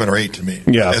a 7 or 8 to me.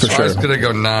 Yeah, for sure. It's going to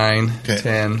go 9,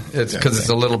 10. It's because it's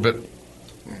a little bit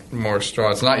more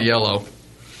straw. It's not yellow.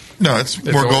 No, it's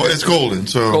more gold. It's golden.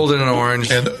 So golden and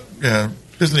orange. And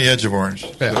just on the edge of orange.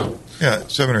 Yeah. So,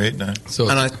 7 or 8, 9. So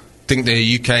and I think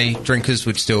the UK drinkers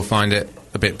would still find it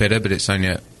a bit bitter, but it's only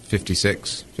at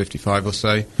 56, 55 or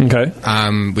so. Okay.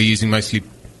 We're using mostly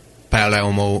pale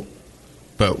ale malt,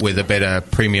 but with a bit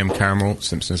of premium caramel.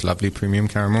 Simpson's lovely premium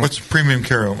caramel. What's premium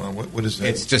caramel? What is that?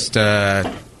 It's just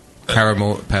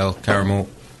caramel, pale caramel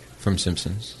from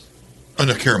Simpson's. Oh,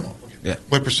 no, caramel. Okay. Yeah.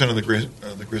 What percent of the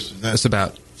grist is that? It's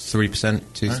about 3%,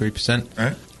 3%. All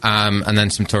right. And then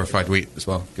some torrefied wheat as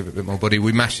well. Give it a bit more body.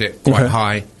 We mash it quite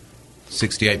high,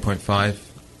 68.5.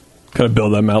 Kind of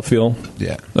build that mouthfeel.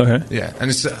 Yeah. Okay. Yeah,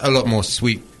 and it's a lot more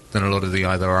sweet than a lot of the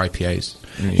other IPAs.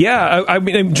 Yeah, I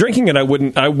mean, drinking it, I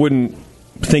wouldn't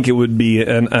think it would be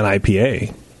an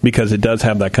IPA because it does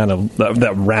have that kind of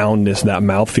that roundness, that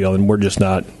mouthfeel, and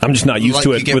I'm just not used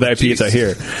to it with IPAs out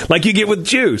here. Like you get with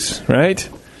juice, right?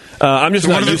 I'm just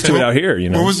not used to it out here.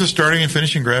 What was the starting and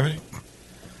finishing gravity?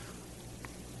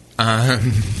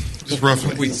 Just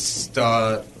roughly. We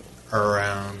start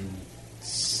around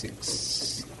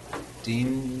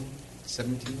 16,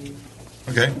 17.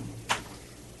 Okay.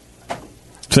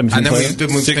 17 and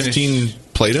then we 16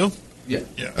 Play-Doh? Yeah.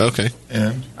 Okay.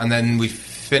 And then we're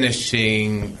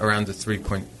finishing around the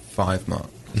 3.5 mark.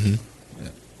 Mm-hmm.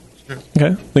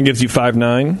 Okay. That gives you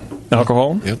 5.9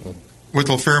 alcohol. Yep. With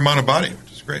a fair amount of body,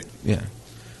 which is great. Yeah.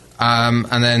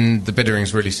 And then the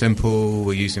bittering's really simple.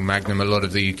 We're using Magnum. A lot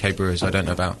of the UK brewers I don't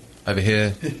know about over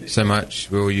here so much.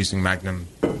 We're all using Magnum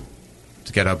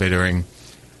to get our bittering.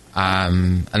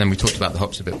 And then we talked about the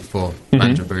hops a bit before.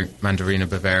 Mandarina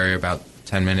Bavaria, about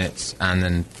 10 minutes, and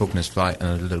then Faulkner's Flight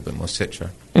and a little bit more Citra.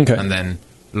 Okay. And then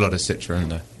a lot of Citra in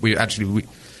there. Do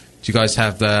you guys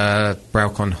have the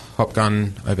Braucon hop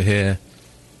gun over here?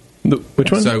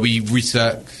 Which one? So we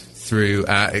recirc through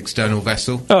our external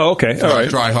vessel. Oh, okay. All right.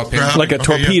 Dry hopping. Like a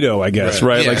torpedo, I guess,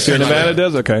 right? Yeah, like Sierra Nevada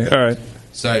does? Okay. All right.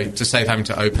 So to save having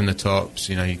to open the tops,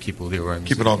 you keep all the aromas.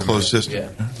 Keep it all closed system. Yeah.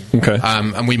 Okay.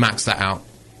 And we max that out,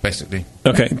 basically.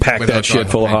 Okay. Pack that shit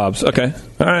full of hops. Okay.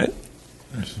 All right.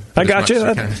 I got you.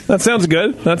 That sounds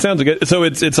good. That sounds good. So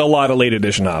it's a lot of late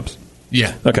edition hops.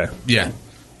 Yeah. Okay. Yeah.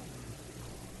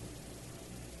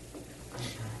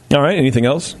 All right. Anything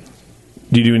else?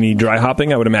 Do you do any dry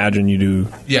hopping? I would imagine you do.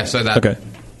 Yeah. So that. Okay.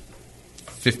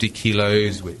 50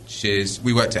 kilos, which is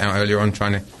we worked it out earlier on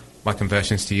trying to. My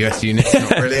conversions to US units not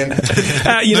brilliant.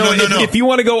 If you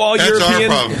want to go all That's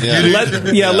European, our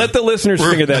problem. let the listeners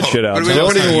figure that shit out. So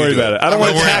don't even worry about it. I don't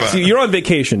want to tax you. You're on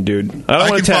vacation, dude. I don't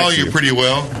want to tax you. I can follow you pretty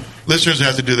well. Listeners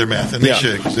have to do their math, and they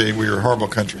should, because we're a horrible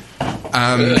country.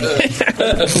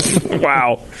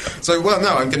 Wow. So,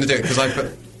 I'm going to do it because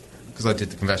I did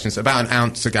the conversions. About an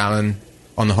ounce a gallon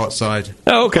on the hot side.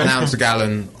 Oh, okay. An ounce a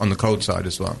gallon on the cold side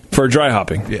as well. For dry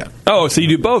hopping? Yeah. Oh, so you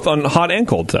do both on hot and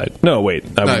cold side? No, wait.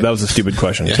 That was a stupid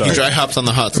question. Yeah, Sorry. he dry hops on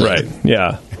the hot side. Right.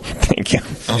 Yeah. Thank you.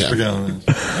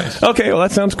 Nice. Okay, well,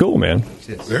 that sounds cool, man.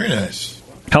 Very nice.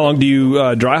 How long do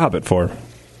you dry hop it for?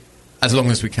 As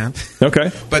long as we can.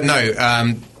 Okay. But no,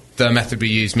 the method we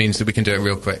use means that we can do it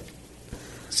real quick.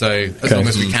 So as long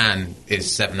as we can is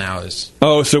 7 hours.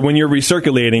 Oh, so when you're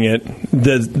recirculating it,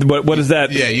 what is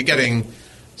that? Yeah, you're getting...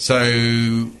 So,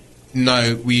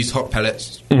 no, we use hot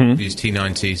pellets, we use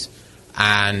T90s,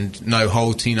 and no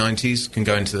whole T90s can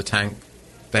go into the tank.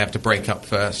 They have to break up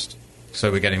first,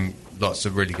 so we're getting lots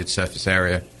of really good surface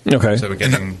area. Okay. So we're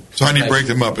getting... So how do you break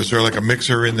them up? Is there like a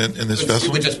mixer in this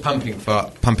vessel? We're just pumping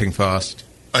fast.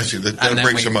 I see. That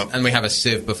breaks them up. And we have a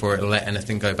sieve before it'll let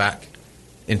anything go back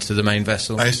into the main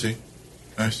vessel. I see.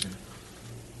 Yeah.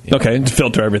 Okay, to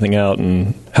filter everything out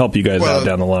and help you guys out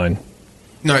down the line.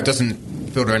 No, it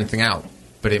doesn't filter anything out,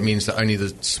 but it means that only the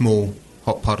small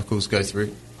hop particles go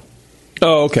through.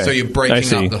 Oh, okay. So you're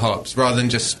breaking up the hops rather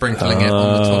than just sprinkling it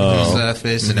on the top of the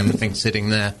surface and everything sitting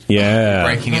there. Yeah.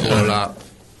 Breaking it all up.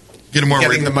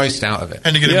 Getting the most out of it.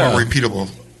 And to get a more repeatable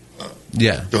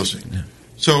dosing. Yeah.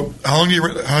 So how long do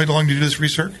you do this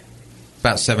research?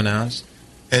 About 7 hours.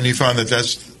 And you found that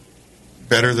that's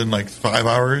better than like 5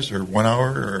 hours or 1 hour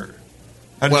or...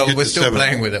 Well, we're still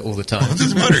playing with it all the time. Well, it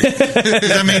doesn't matter.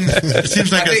 I mean, it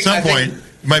seems like at some point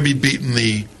you might be beating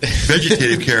the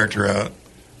vegetative character out,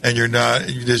 and you're not.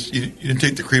 You didn't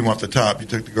take the cream off the top. You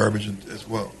took the garbage as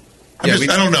well. I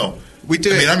don't know. We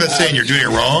do. I mean, I'm not saying you're doing it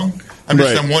wrong. I'm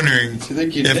wondering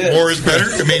if more is better.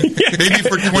 I mean, maybe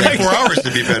for 24 hours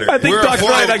to be better. I think Doc's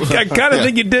right. I kind of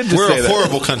think you did. We're a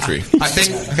horrible country. I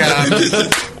think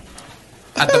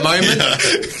at the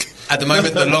moment. At the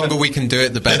moment, the longer we can do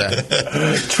it, the better.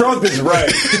 Trump is right.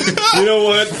 You know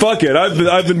what? Fuck it.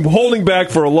 I've been holding back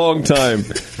for a long time,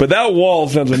 but that wall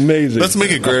sounds amazing. Let's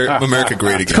make America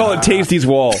great again. Call it Tasty's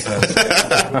Wall.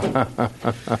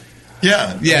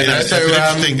 Yeah. Yeah. So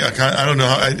interesting. I don't know.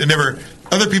 I never.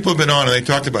 Other people have been on and they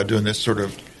talked about doing this sort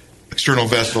of external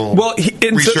vessel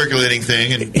recirculating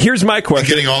thing. And here's my question: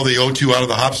 getting all the O2 out of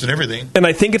the hops and everything. And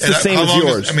I think it's the same as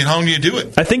yours. How long do you do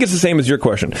it? I think it's the same as your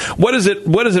question. What does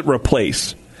it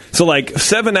replace? So, like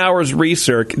 7 hours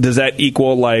recirc, does that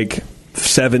equal like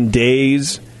 7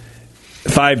 days?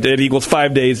 It equals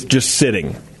 5 days just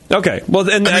sitting. Okay. Well,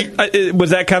 and was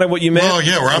that kind of what you meant? Well,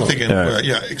 yeah. Where I'm thinking,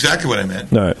 exactly what I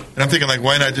meant. All right. And I'm thinking, like,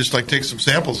 why not just like take some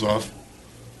samples off,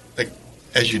 like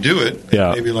as you do it?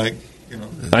 Yeah. Maybe like.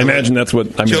 I imagine that's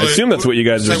what. I assume that's what you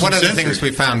guys do. So one of the things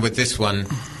we found with this one.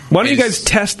 Why don't you guys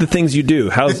test the things you do?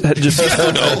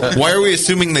 Why are we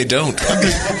assuming they don't?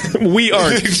 We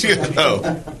aren't.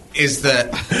 Is that?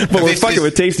 But we're fucking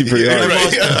with Tasty pretty hard.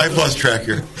 I've lost track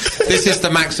here. This is the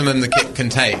maximum the kit can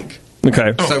take.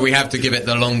 Okay. So we have to give it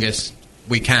the longest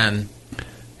we can.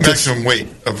 Maximum weight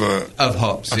of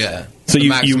hops. Yeah. So the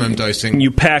maximum dosing.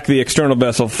 You pack the external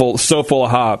vessel full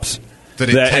of hops.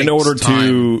 That in order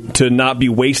to not be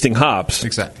wasting hops,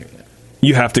 exactly,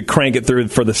 you have to crank it through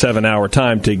for the 7 hour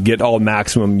time to get all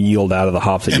maximum yield out of the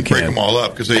hops that you can. And break them all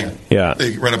up because they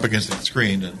run up against the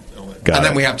screen and all that. And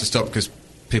then we have to stop because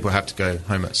people have to go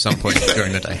home at some point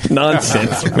during the day.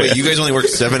 Nonsense. Wait, you guys only work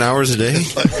 7 hours a day?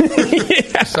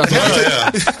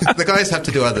 The guys have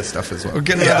to do other stuff as well.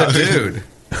 Get another dude.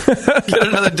 Get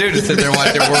another dude to sit there and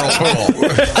watch your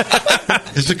whirlpool.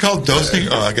 Is it called dosing?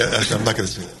 Oh, I'm not going to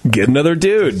say that. Get another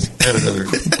dude. Get another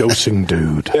dosing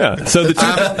dude. Yeah. So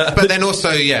but then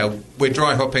also, we're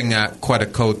dry hopping at quite a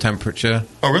cold temperature.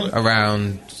 Oh, really?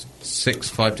 Around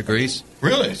 5 degrees.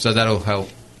 Really? So that'll help.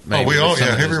 Oh, we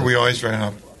always dry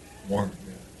hop warm.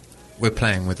 We're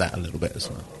playing with that a little bit as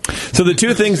well. So the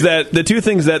two things that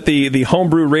the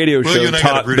homebrew radio show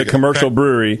taught the commercial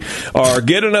brewery are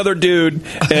get another dude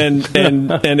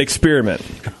and experiment.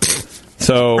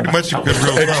 So pretty much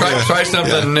try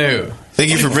something new.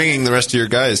 Thank you for bringing the rest of your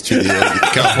guys to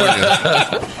California.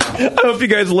 I hope you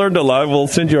guys learned a lot. We'll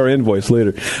send you our invoice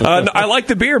later. I like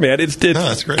the beer, man. It's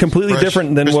completely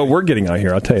different than what we're getting out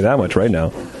here. I'll tell you that much right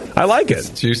now. I like it.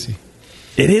 It's juicy.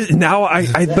 It is now.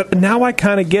 But now I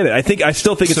kind of get it. I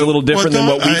still think it's a little different than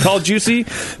what we call juicy.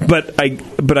 But I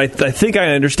think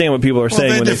I understand what people are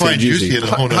saying when they say juicy.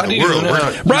 How do you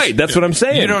know? Right, that's what I'm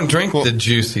saying. You don't drink the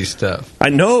juicy stuff. I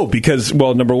know because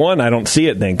number one, I don't see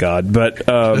it, thank God. But they're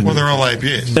all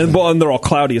IPAs, and they're all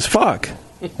cloudy as fuck.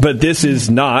 But this is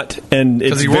not, and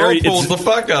it's very pulls the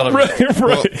fuck out of it. it.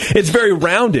 Right. It's very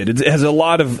rounded. It has a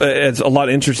lot of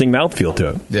interesting mouthfeel to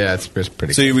it. Yeah, it's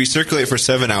pretty. So you recirculate for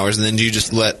 7 hours, and then do you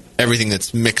just let everything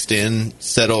that's mixed in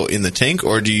settle in the tank,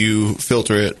 or do you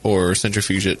filter it or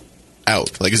centrifuge it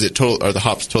out? Like, is it total? Are the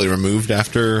hops totally removed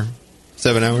after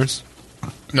 7 hours?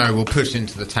 No, we'll push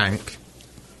into the tank,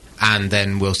 and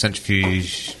then we'll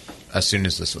centrifuge as soon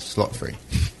as it's slot free.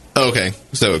 Okay,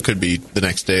 so it could be the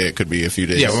next day, it could be a few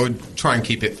days. Yeah, we'll try and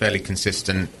keep it fairly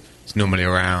consistent. It's normally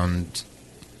around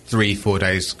 3-4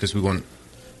 days because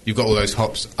you've got all those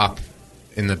hops up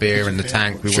in the beer in the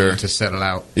tank. We want them to settle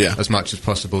out as much as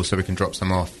possible so we can drop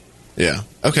some off. Yeah,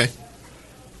 okay.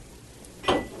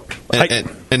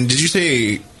 And did you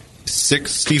say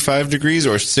 65 degrees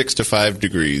or 6 to 5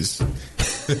 degrees?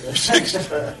 6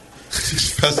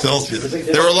 Celsius.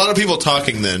 There were a lot of people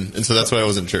talking then, and so that's why I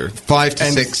wasn't sure. 5 to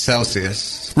 6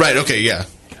 Celsius. Right, okay, yeah.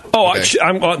 Oh, okay.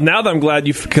 Now that I'm glad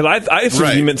because I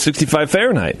assumed you meant 65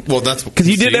 Fahrenheit. Well, that's because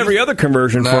you did every other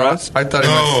conversion for us. I thought he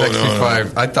meant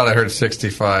 65. No. I thought I heard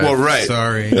 65. Well, right.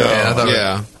 Sorry.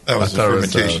 That was the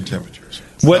fermentation temperatures.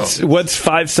 What's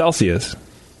 5 Celsius?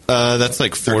 That's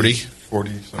like 40.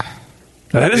 40.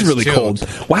 That is really cold.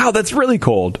 Wow, that's really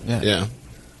cold. Yeah.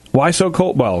 Why so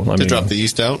cold? Well, I mean, drop the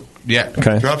yeast out. Yeah.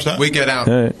 Okay. Drops out. We get out.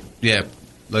 Right. Yeah.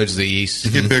 Loads of the yeast.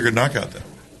 You get bigger knockout then.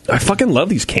 I fucking love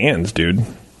these cans, dude.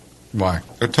 Why?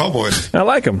 They're tall boys. I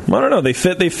like them. I don't know. They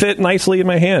fit nicely in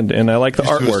my hand, and I like the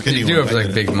artwork. You do have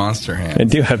like big monster hands. I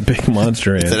do have big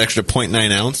monster hands. It's that extra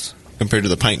 0.9 ounce compared to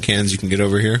the pint cans you can get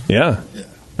over here. Yeah.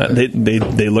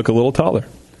 They look a little taller.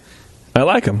 I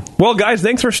like them. Well, guys,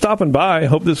 thanks for stopping by. I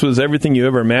hope this was everything you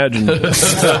ever imagined.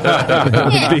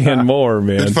 Being more,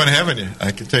 man. It's fun having you.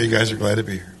 I can tell you guys are glad to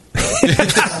be here.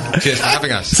 Cheers for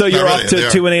having us. So you're off to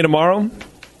 2-A tomorrow?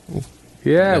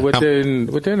 Yeah, we're doing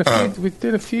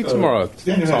a few tomorrow,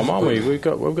 Tom, aren't we? We've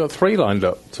got 3 lined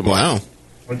up tomorrow. Wow.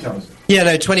 What time is it? Yeah,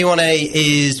 no, 21A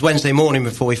is Wednesday morning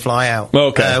before we fly out.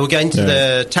 Okay. We're going to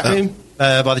the tap room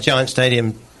by the Giant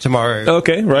Stadium tomorrow.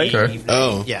 Okay, right. Evening.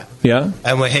 Oh. Yeah. Yeah.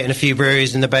 And we're hitting a few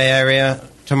breweries in the Bay Area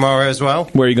tomorrow as well.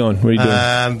 Where are you going? What are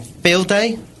you doing? Field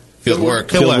day. Field work.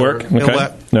 Field work. Okay. Field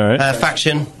work. All right.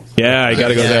 Faction. Yeah, you got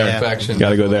to go there. Faction. Got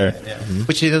to go there.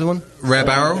 Which is the other one? Rare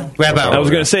Barrel. Rare Barrel. I was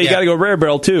going to say you got to go Rare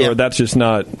Barrel too, or that's just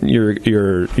not your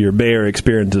Bay Area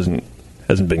experience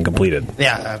hasn't been completed.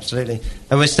 Yeah, absolutely.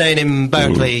 And we're staying in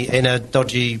Berkeley in a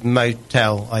dodgy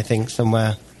motel, I think,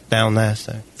 somewhere down there.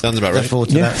 So sounds about right. Look forward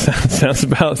to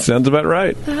that. sounds about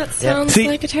right. That sounds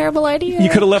like a terrible idea. You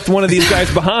could have left one of these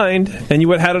guys behind, and you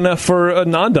would have had enough for a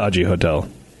non-dodgy hotel.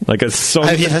 Like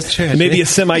that's true, maybe a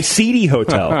semi-seedy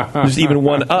hotel, just even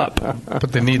one up.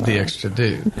 But they need the extra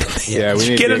dude. Yeah, we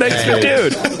need get an extra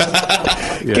dude.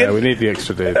 We need the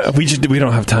extra dude. We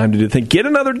don't have time to do the thing. Get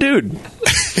another dude.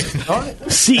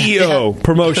 CEO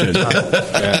promotion.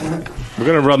 Yeah. We're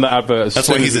going to run the advert as That's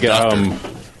soon why as he's we a get doctor. home.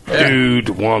 Dude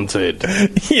wanted.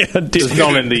 Yeah, dude. It's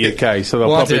not in the UK, so they'll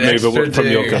Wanted probably move it from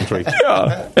your dude. country.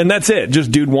 Yeah, and that's it. Just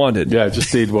dude wanted. Yeah,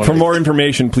 just dude wanted. For more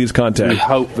information, please We contact.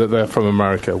 hope that they're from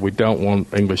America. We don't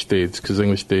want English dudes, because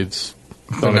English dudes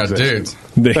They're not exist.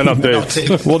 dudes. They're not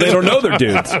dudes. Well, they don't know they're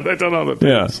dudes. They don't know they're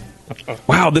dudes. Yeah.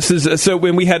 Wow, this is so.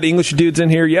 When we had English dudes in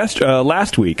here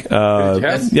last week,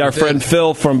 Yes, our friend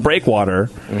Phil from Breakwater,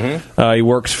 he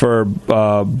works for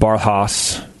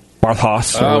Barthos.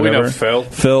 Or we whatever. know Phil.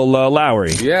 Phil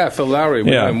Lowry. Yeah, Phil Lowry.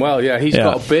 We know him well. Yeah, he's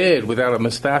got a beard without a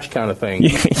moustache kind of thing.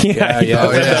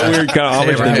 That weird kind of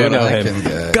homage thing. We know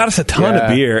him. Got us a ton of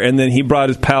beer, and then he brought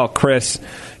his pal Chris,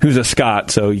 who's a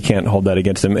Scot, so you can't hold that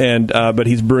against him. And but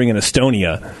he's brewing in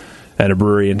Estonia at a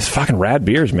brewery, and it's fucking rad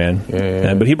beers, man.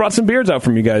 Yeah. But he brought some beers out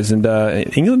from you guys, and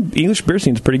English beer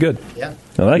scene's pretty good. Yeah.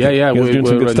 I like it. Yeah, You guys are doing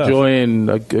some we're good stuff. enjoying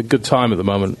a good time at the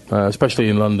moment, especially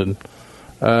in London.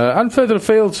 And further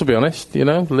afield, to be honest,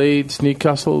 Leeds,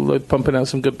 Newcastle, they're pumping out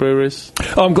some good breweries.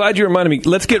 Oh, I'm glad you reminded me.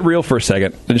 Let's get real for a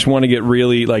second. I just want to get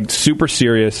really, super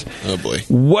serious. Oh, boy.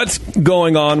 What's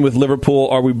going on with Liverpool?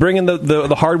 Are we bringing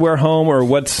the hardware home, or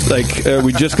what's, are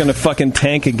we just going to fucking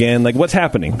tank again? What's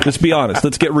happening? Let's be honest.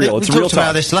 Let's get real. It's we real talked talk.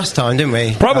 about this last time, didn't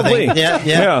we? Probably. Yeah.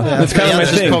 That's kind of my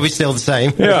thing. Probably still the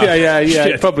same. Yeah,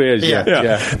 Shit. it probably is.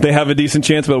 Yeah. They have a decent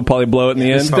chance, but we'll probably blow it in the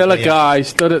end. There's still a guy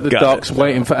stood at the Got docks it.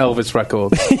 waiting for Elvis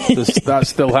records. That's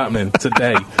still happening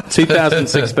today,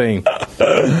 2016.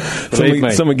 Believe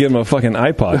me. Someone give him a fucking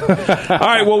iPod. All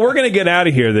right, well, we're going to get out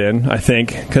of here then, I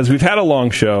think, because we've had a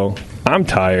long show. I'm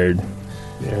tired.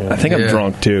 I think I'm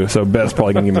drunk, too, so Beth's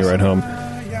probably going to give me a ride home.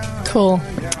 Cool.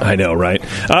 I know, right?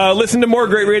 Listen to more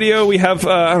great radio. We have,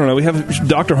 we have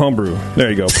Dr. Homebrew. There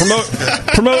you go.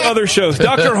 Promote other shows.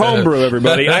 Dr. Homebrew,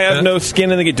 everybody. I have no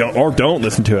skin in the game. Don't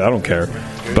listen to it. I don't care.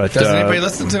 But Does anybody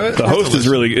listen to it? the host is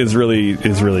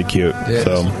really cute. Yeah.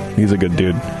 So he's a good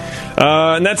dude.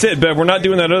 And that's it, Bev. We're not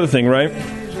doing that other thing, right?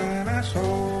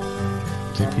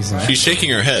 She's shaking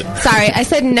her head. Sorry, I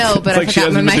said no, but It's like I she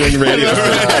forgot my hasn't been doing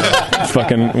microphone.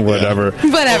 radio. Fucking whatever.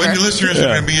 Whatever. Well, your listeners Yeah.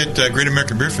 are going to be at Great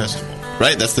American Beer Festival.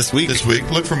 Right, that's this week. This week.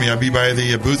 Look for me. I'll be by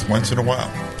the booth once in a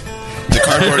while. The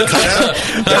cardboard cutout.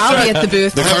 I'll be at the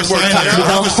booth The cardboard cutout. the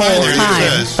whole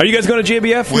time. Are you guys going to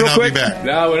JBF We'll real not quick? be back.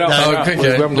 No, we're not. okay. We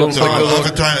haven't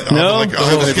got time. No?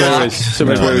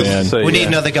 We need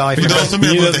another guy. We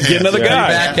Get another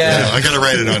guy. I got to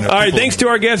write it on. All right, thanks to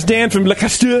our guest Dan from Le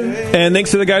Castor, and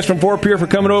thanks to the guys from Fort Pierre for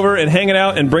coming over and hanging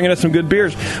out and bringing us some good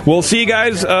beers. We'll see you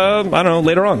guys, I don't know,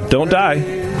 later on. Don't die.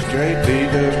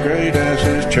 JP does great as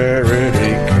his charity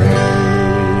case.